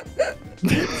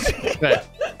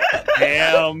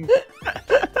 Damn.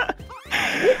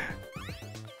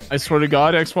 I swear to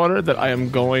God, Xwater, that I am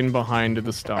going behind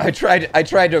the star. I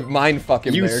tried to mind fuck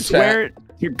him You there, swear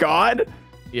chat. to God?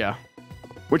 Yeah.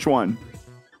 Which one?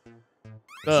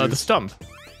 The stump.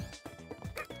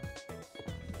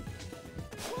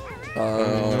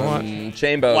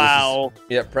 Chambo. Wow.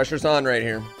 Yeah, pressure's on right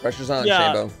here. Pressure's on,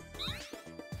 Yeah. Chambo.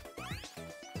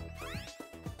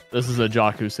 This is a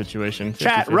Jakku situation. 50-50.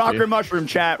 Chat, rocker mushroom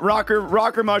chat.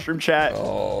 Rocker mushroom chat.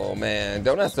 Oh man,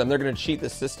 don't ask them. They're gonna cheat the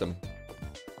system.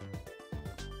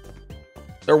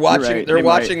 They're watching. Right, they're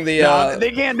watching the. No,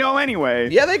 they can't know anyway.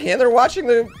 Yeah, they can. They're watching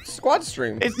the squad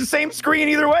stream. It's the same screen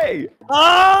either way.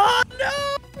 Oh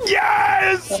no!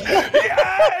 Yes!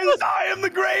 Yes! I am the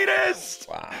greatest.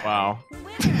 Wow.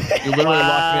 You literally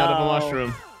locked me out of a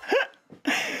mushroom.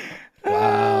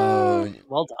 Wow.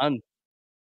 Well done.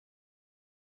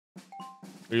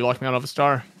 Or you locked me out of a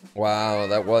star. Wow.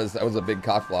 That was a big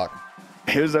cock block.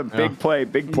 It was a big play.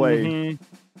 Big play.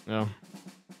 Yeah.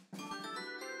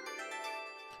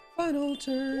 Final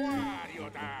turn.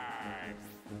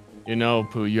 You know,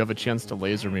 Pooh, you have a chance to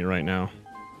laser me right now.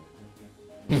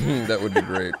 That would be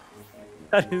great.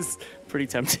 That is pretty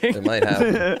tempting. It might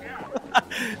happen.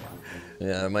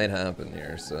 Yeah, it might happen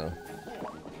here. So.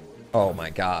 Oh my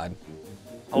God.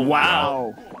 Oh,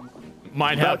 wow.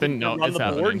 Might happen. No, it's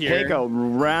happening. Take a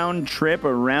round trip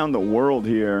around the world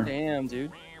here. Damn,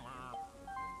 dude.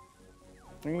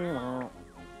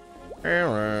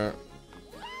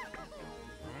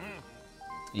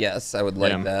 Yes, I would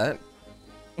like that.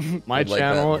 My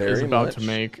channel is about to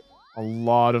make a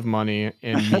lot of money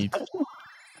in meat.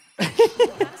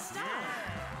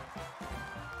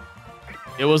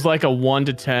 It was like a 1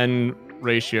 to 10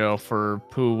 ratio for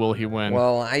Pooh. Will he win?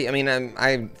 Well, I mean,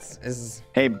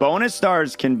 Hey, bonus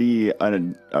stars can be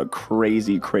a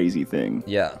crazy thing.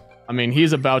 Yeah. I mean,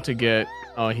 he's about to get.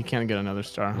 Oh, he can't get another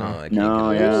star. No, Huh? I can't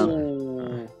No, get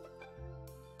yeah.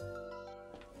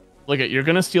 Look at, you're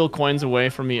gonna steal coins away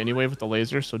from me anyway with the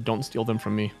laser, so don't steal them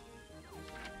from me.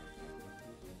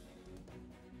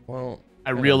 Well,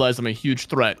 I realize I'm a huge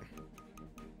threat.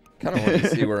 kind of want to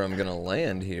see where I'm gonna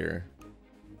land here.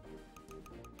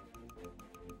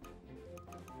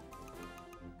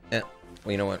 Yeah.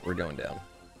 Well, you know what? We're going down.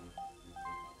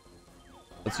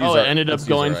 Let's use It ended up let's use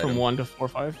going our from item. 1 to 4,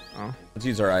 5. Oh. Let's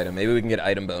use our item. Maybe we can get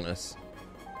item bonus.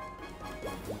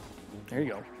 There you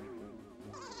go.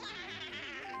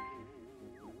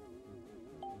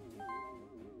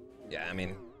 Yeah, I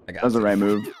mean, I got That was the right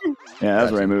move. Yeah, that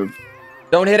was the right move.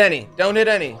 Don't hit any. Don't hit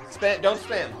any. Don't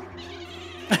spam.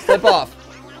 Slip off.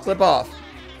 Slip off.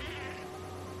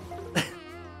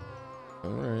 All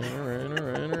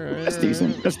right. That's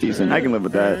decent. That's decent. I can live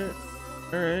with that.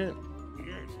 All right.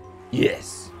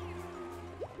 Yes.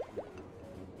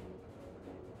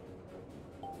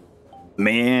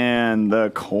 Man,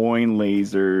 the coin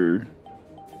laser.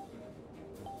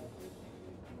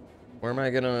 Where am I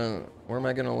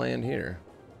gonna land here?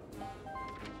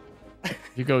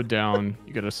 You go down,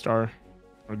 you get a star,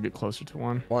 or get closer to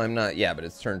 1. Well, I'm not. Yeah, but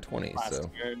it's turn 20, Last so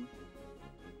turn.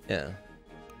 yeah.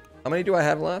 How many do I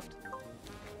have left?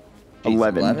 Jeez,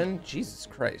 11. 11? Jesus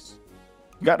Christ.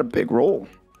 Got a big roll.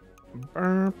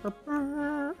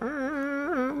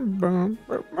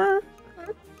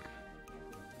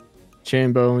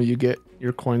 Chambo, you get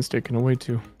your coins taken away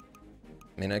too.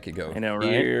 I mean, I could go I know,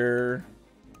 right? here.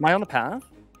 Am I on the path?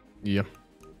 Yeah.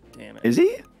 Damn it. Is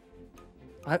he?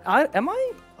 Am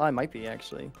I? Oh, I might be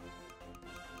actually.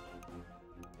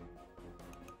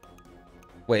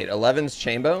 Wait, 11's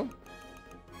Chambo?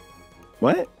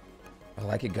 What? Oh,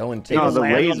 I could go and take. No, his the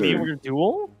Land on laser. me, we're gonna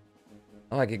duel?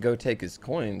 Oh, I could go take his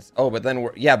coins. Oh, but then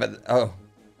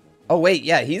oh wait,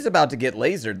 yeah, he's about to get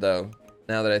lasered though.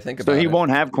 Now that I think about So it, he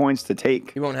won't have coins to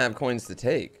take. He won't have coins to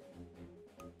take.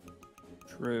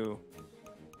 True.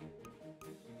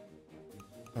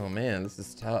 Oh man, this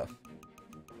is tough.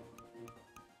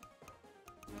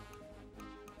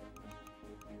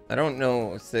 I don't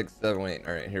know. 6, 7, 8.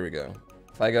 All right, here we go.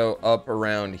 If I go up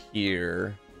around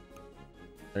here,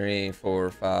 3, 4,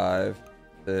 5,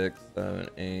 6, 7,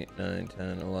 8, 9,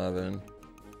 10, 11.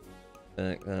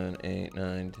 6, 7, 8,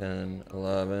 9, 10,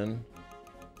 11.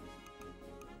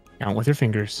 Count with your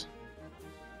fingers.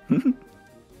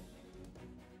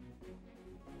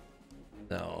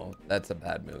 No, that's a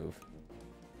bad move.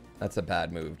 That's a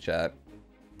bad move, chat.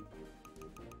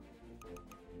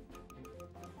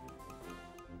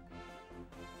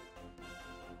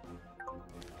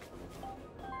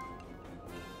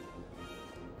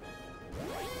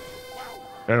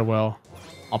 Farewell.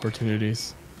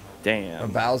 Opportunities. A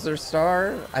Damn. Bowser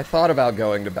star? I thought about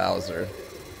going to Bowser.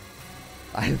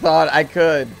 I thought I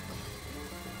could.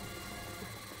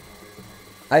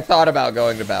 I thought about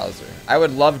going to Bowser. I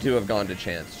would love to have gone to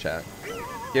Chance, chat.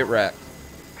 Get wrecked.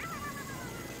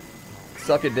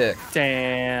 Suck a dick.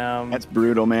 Damn. That's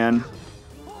brutal, man.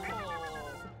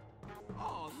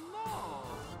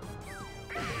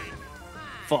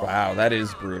 Fuck. Wow, that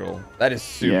is brutal. That is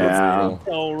super Yeah. brutal.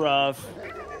 So rough.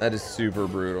 That is super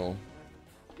brutal.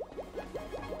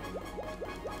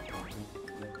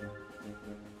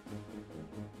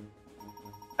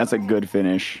 That's a good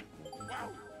finish.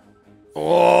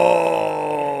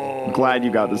 Oh, I'm glad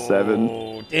you got the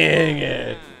 7. Dang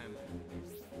it.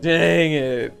 Dang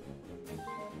it.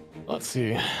 Let's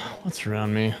see. What's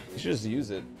around me? You should just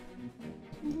use it.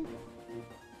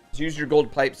 Just use your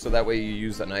gold pipe so that way you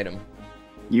use an item.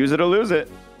 Use it or lose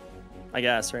it. I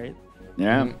guess, right?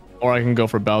 Yeah, Or I can go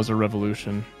for Bowser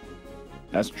Revolution.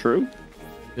 that's true.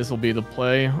 This will be the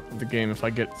play of the game if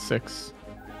I get 6.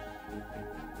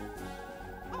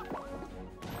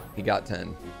 He got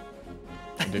 10.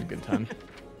 I did get 10.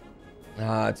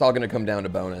 It's all going to come down to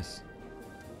bonus.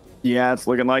 Yeah, it's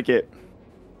looking like it.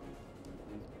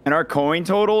 And our coin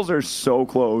totals are so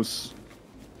close.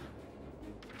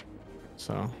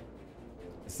 So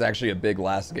It's actually a big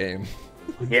last game.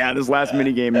 Yeah, this last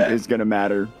mini game is gonna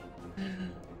matter.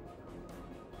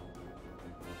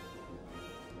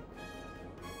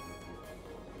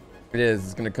 It is.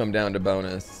 It's going to come down to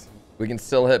bonus. We can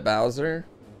still hit Bowser.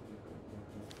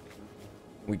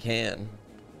 We can.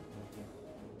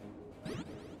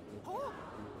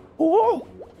 Oh,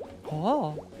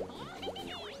 Oh.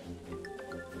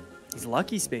 These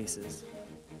lucky spaces.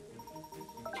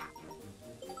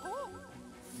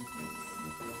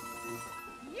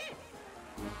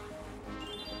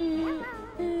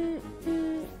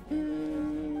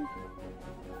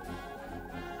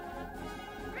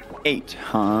 eight,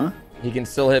 huh? He can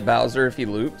still hit Bowser if he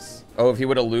loops. Oh, if he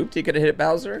would have looped, he could have hit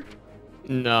Bowser?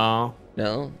 no,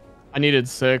 No? I needed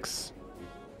 6.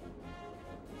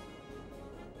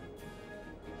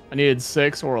 I needed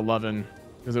 6 or 11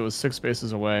 because it was 6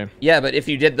 spaces away. Yeah, but if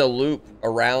you did the loop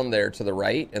around there to the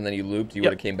right and then you looped, you Yep.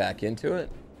 would have came back into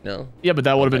it? No? Yeah, but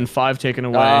that would have been 5 taken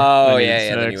away. Oh, I need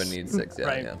yeah, then you 6. would need 6. Yeah,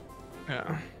 Right. yeah.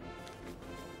 Yeah.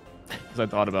 Because I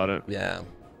thought about it. Yeah.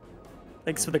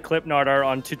 Thanks for the clip, Nardar,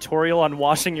 on tutorial on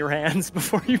washing your hands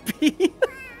before you pee.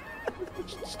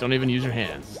 Just don't even use your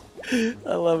hands.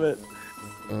 I love it.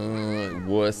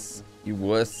 Wuss. You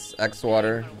wuss,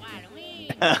 Xwater.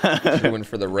 Doing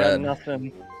for the Got red.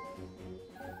 nothing.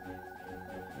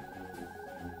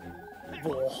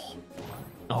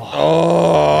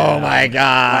 Oh my Wow,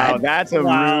 god. that's a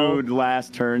Wow. rude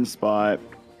last turn spot.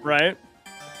 Right?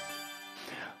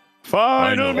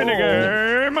 Final Final.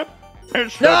 minigame.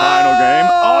 It's the final game.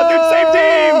 Oh, dude, same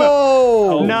team.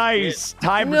 Oh, Nice.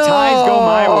 Ties no. go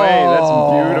my way. That's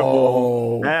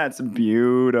beautiful. That's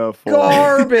beautiful.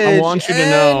 Garbage I want you to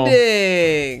know.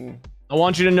 ending. I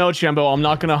want you to know, Chambo, I'm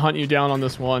not going to hunt you down on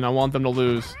this one. I want them to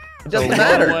lose. It doesn't So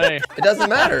matter. run away. It doesn't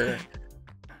matter.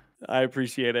 I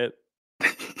appreciate it.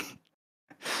 If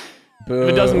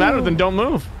it doesn't matter, then don't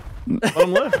move. Let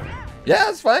them live. Yeah,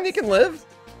 it's fine. You can live.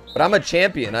 But I'm a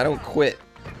champion. I don't quit.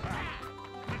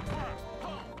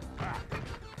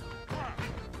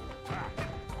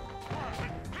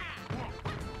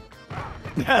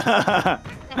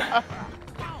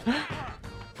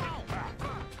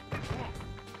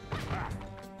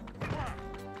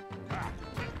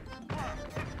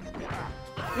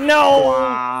 No!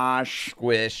 Gosh.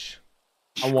 Squish.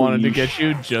 I wanted to get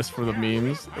you just for the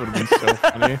memes. It would have been so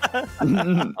funny.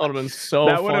 That would have been so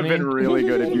That would have funny. been really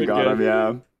good if you got him,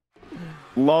 yeah.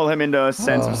 Lull him into a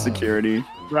sense of security.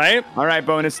 Right? All right,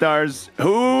 bonus stars.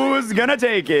 Who's gonna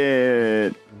take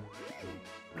it?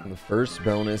 The first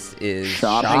bonus is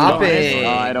Shopping shopping. bonus.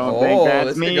 I don't think that's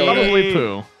this could me. go to- Probably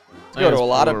Pooh. go to a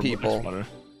lot of Pooh or people. Xwater.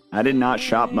 I did not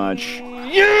shop much.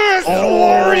 Yes,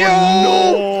 Wario!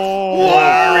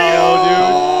 Wario,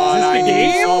 dude. Is this the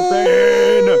game?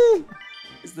 Something.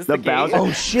 Is this The the game? Bowser.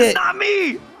 Oh shit! It's not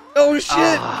me. Oh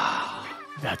shit!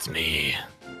 That's me.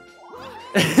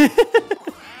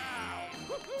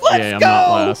 Let's yeah, I'm go! not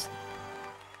last.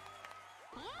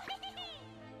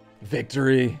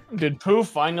 Victory! Did Pooh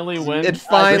finally win? It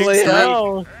finally I think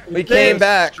happened. so. We came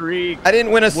back. Streak. I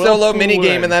didn't win a Will solo Pooh mini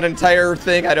game win? in that entire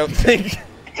thing. I don't think.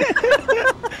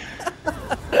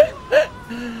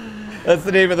 That's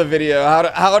the name of the video.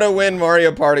 How to win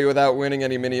Mario Party without winning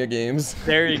any mini games.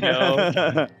 There you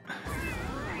go.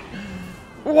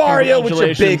 Wario with your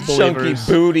big Congratulations, chunky believers.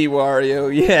 booty,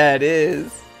 Wario. Yeah, it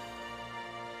is.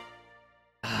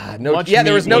 No, Much yeah,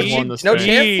 there was no meat won this no thing.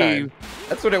 chance time.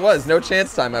 That's what it was. No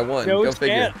chance time. I won. No Go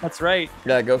figure. chance. That's right.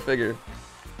 Yeah, go figure.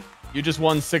 You just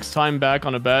won 6 time back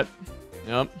on a bet.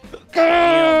 Yep.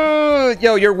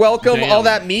 Yo, you're welcome. Damn. All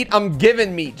that meat, I'm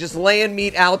giving meat. Just laying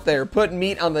meat out there. Putting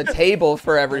meat on the table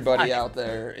for everybody out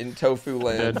there in Tofu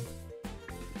land.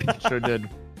 Did. Sure did.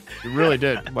 You really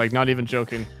did. Like, not even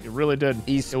joking. You really did.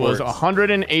 It was Esports.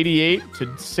 188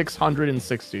 to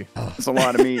 660. It's a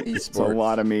lot of meat. It's a Esports.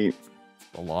 lot of meat.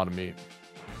 A lot of meat.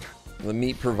 The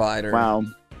meat provider. Wow.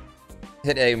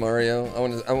 Hit A, Mario.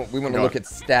 We want to look at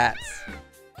stats.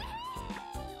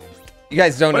 You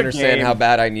guys don't What understand game? how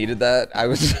bad I needed that. I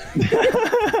was,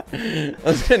 I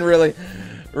was getting really,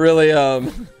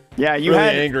 Yeah, you really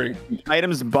had angry.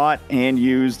 items bought and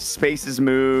used, spaces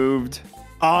moved.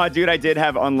 Oh, dude, I did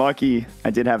have unlucky.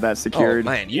 I did have that Oh secured.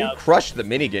 man, you crushed the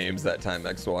mini games that time,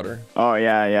 Xwater, Oh,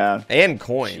 yeah. and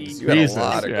coins. You had Jesus, a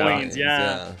lot of yeah. coins.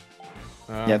 Yeah.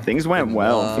 Yeah, things went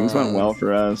well. Things went well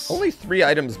for us. Only 3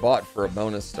 items bought for a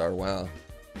bonus star. Wow.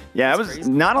 Yeah, it was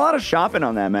not a lot of shopping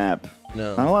on that map.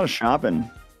 No. Not a lot of shopping.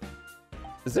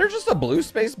 Is there just a blue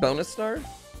space bonus star?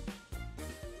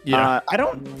 Yeah, I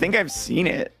don't think I've seen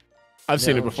it. I've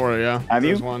seen it before. Yeah. Have you?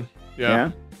 There's one.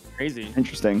 Yeah. Crazy.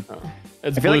 Interesting.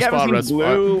 It's I feel blue like I spot, haven't red seen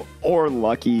blue or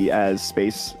lucky as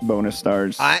space bonus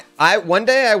stars. One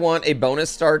day I want a bonus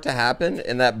star to happen,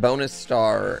 and that bonus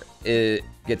star it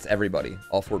gets everybody,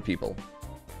 all 4 people.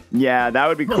 Yeah, that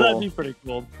would be cool. That'd be pretty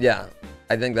cool. Yeah,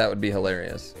 I think that would be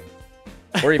hilarious.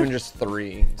 Or even just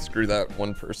 3. Screw that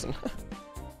one person.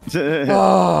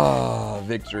 Oh,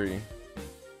 victory.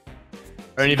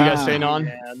 Are any of you guys staying on?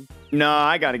 Man. No,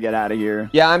 I gotta get out of here.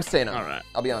 Yeah, I'm staying on. All right.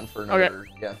 I'll be on for another.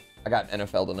 Yeah, I got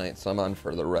NFL tonight, so I'm on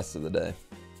for the rest of the day.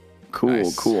 Cool,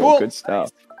 Nice. cool, good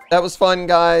stuff. That was fun,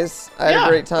 guys. I had a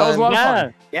great time. That was a lot of Yeah.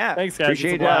 fun. Yeah, Thanks, guys.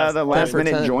 appreciate It's a blast. the last 10 for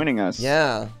minute 10. joining us.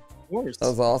 Yeah, Of course. that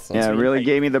was awesome. Yeah, it really Right.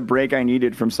 gave me the break I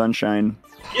needed from Sunshine.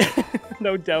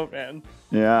 No doubt, man.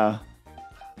 Yeah.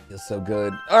 Feels so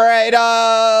good. All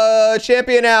right,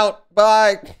 champion out.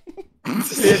 Bye.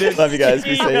 Love you guys.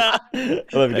 Be safe. I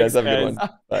love you guys. Thanks, Have a good one.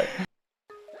 Bye.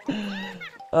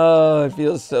 Oh, it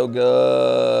feels so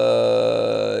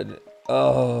good.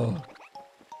 Oh,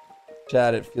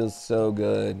 Chad, it feels so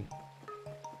good.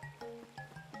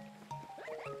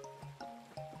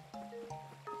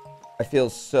 I feel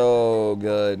so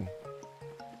good.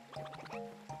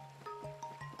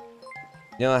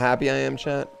 You know how happy I am,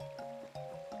 chat?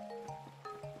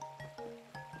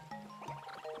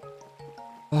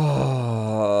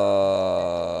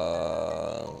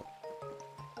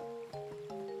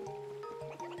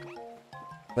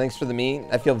 Thanks for the meat.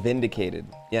 I feel vindicated.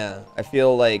 Yeah, I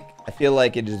feel like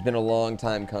it has been a long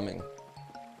time coming.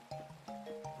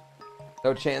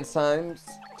 No chance times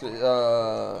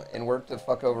to in work to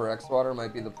fuck over Xwater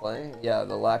might be the play. Yeah,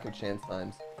 the lack of chance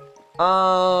times.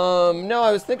 No,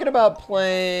 I was thinking about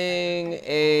playing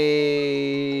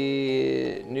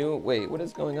a new. Wait, what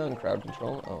is going on? Crowd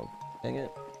control. Oh, dang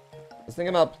it. I was thinking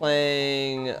about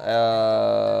playing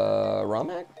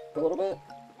Ramak a little bit.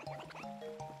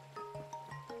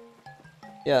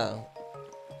 Yeah.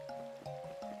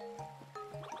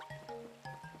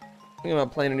 Thinking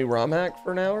about playing a new ROM hack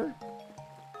for an hour.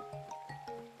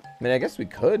 I mean, I guess we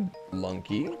could,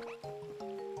 Lunky.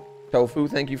 Tofu,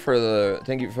 thank you for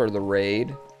the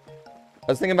raid. I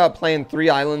was thinking about playing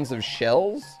 3 Islands of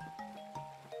Shells.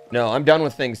 No, I'm done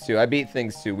with Things 2. I beat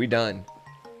Things 2. We done.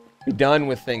 We done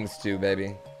with Things 2,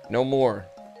 baby. No more.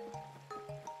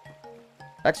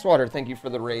 Xwater, thank you for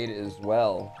the raid as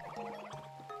well.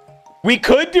 We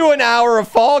could do an hour of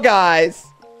Fall Guys.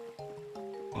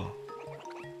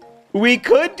 We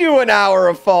could do an hour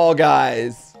of Fall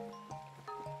Guys.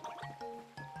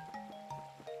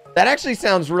 That actually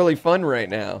sounds really fun right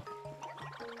now.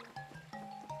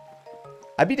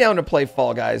 I'd be down to play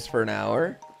Fall Guys for an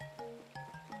hour.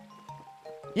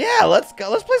 Yeah, let's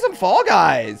go. Let's play some Fall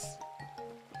Guys.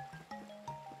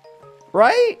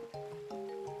 Right?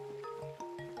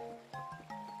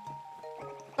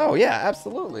 Oh yeah,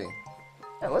 absolutely.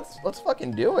 Yeah, let's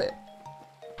fucking do it.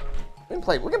 We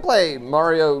can play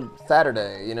Mario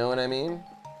Saturday, you know what I mean?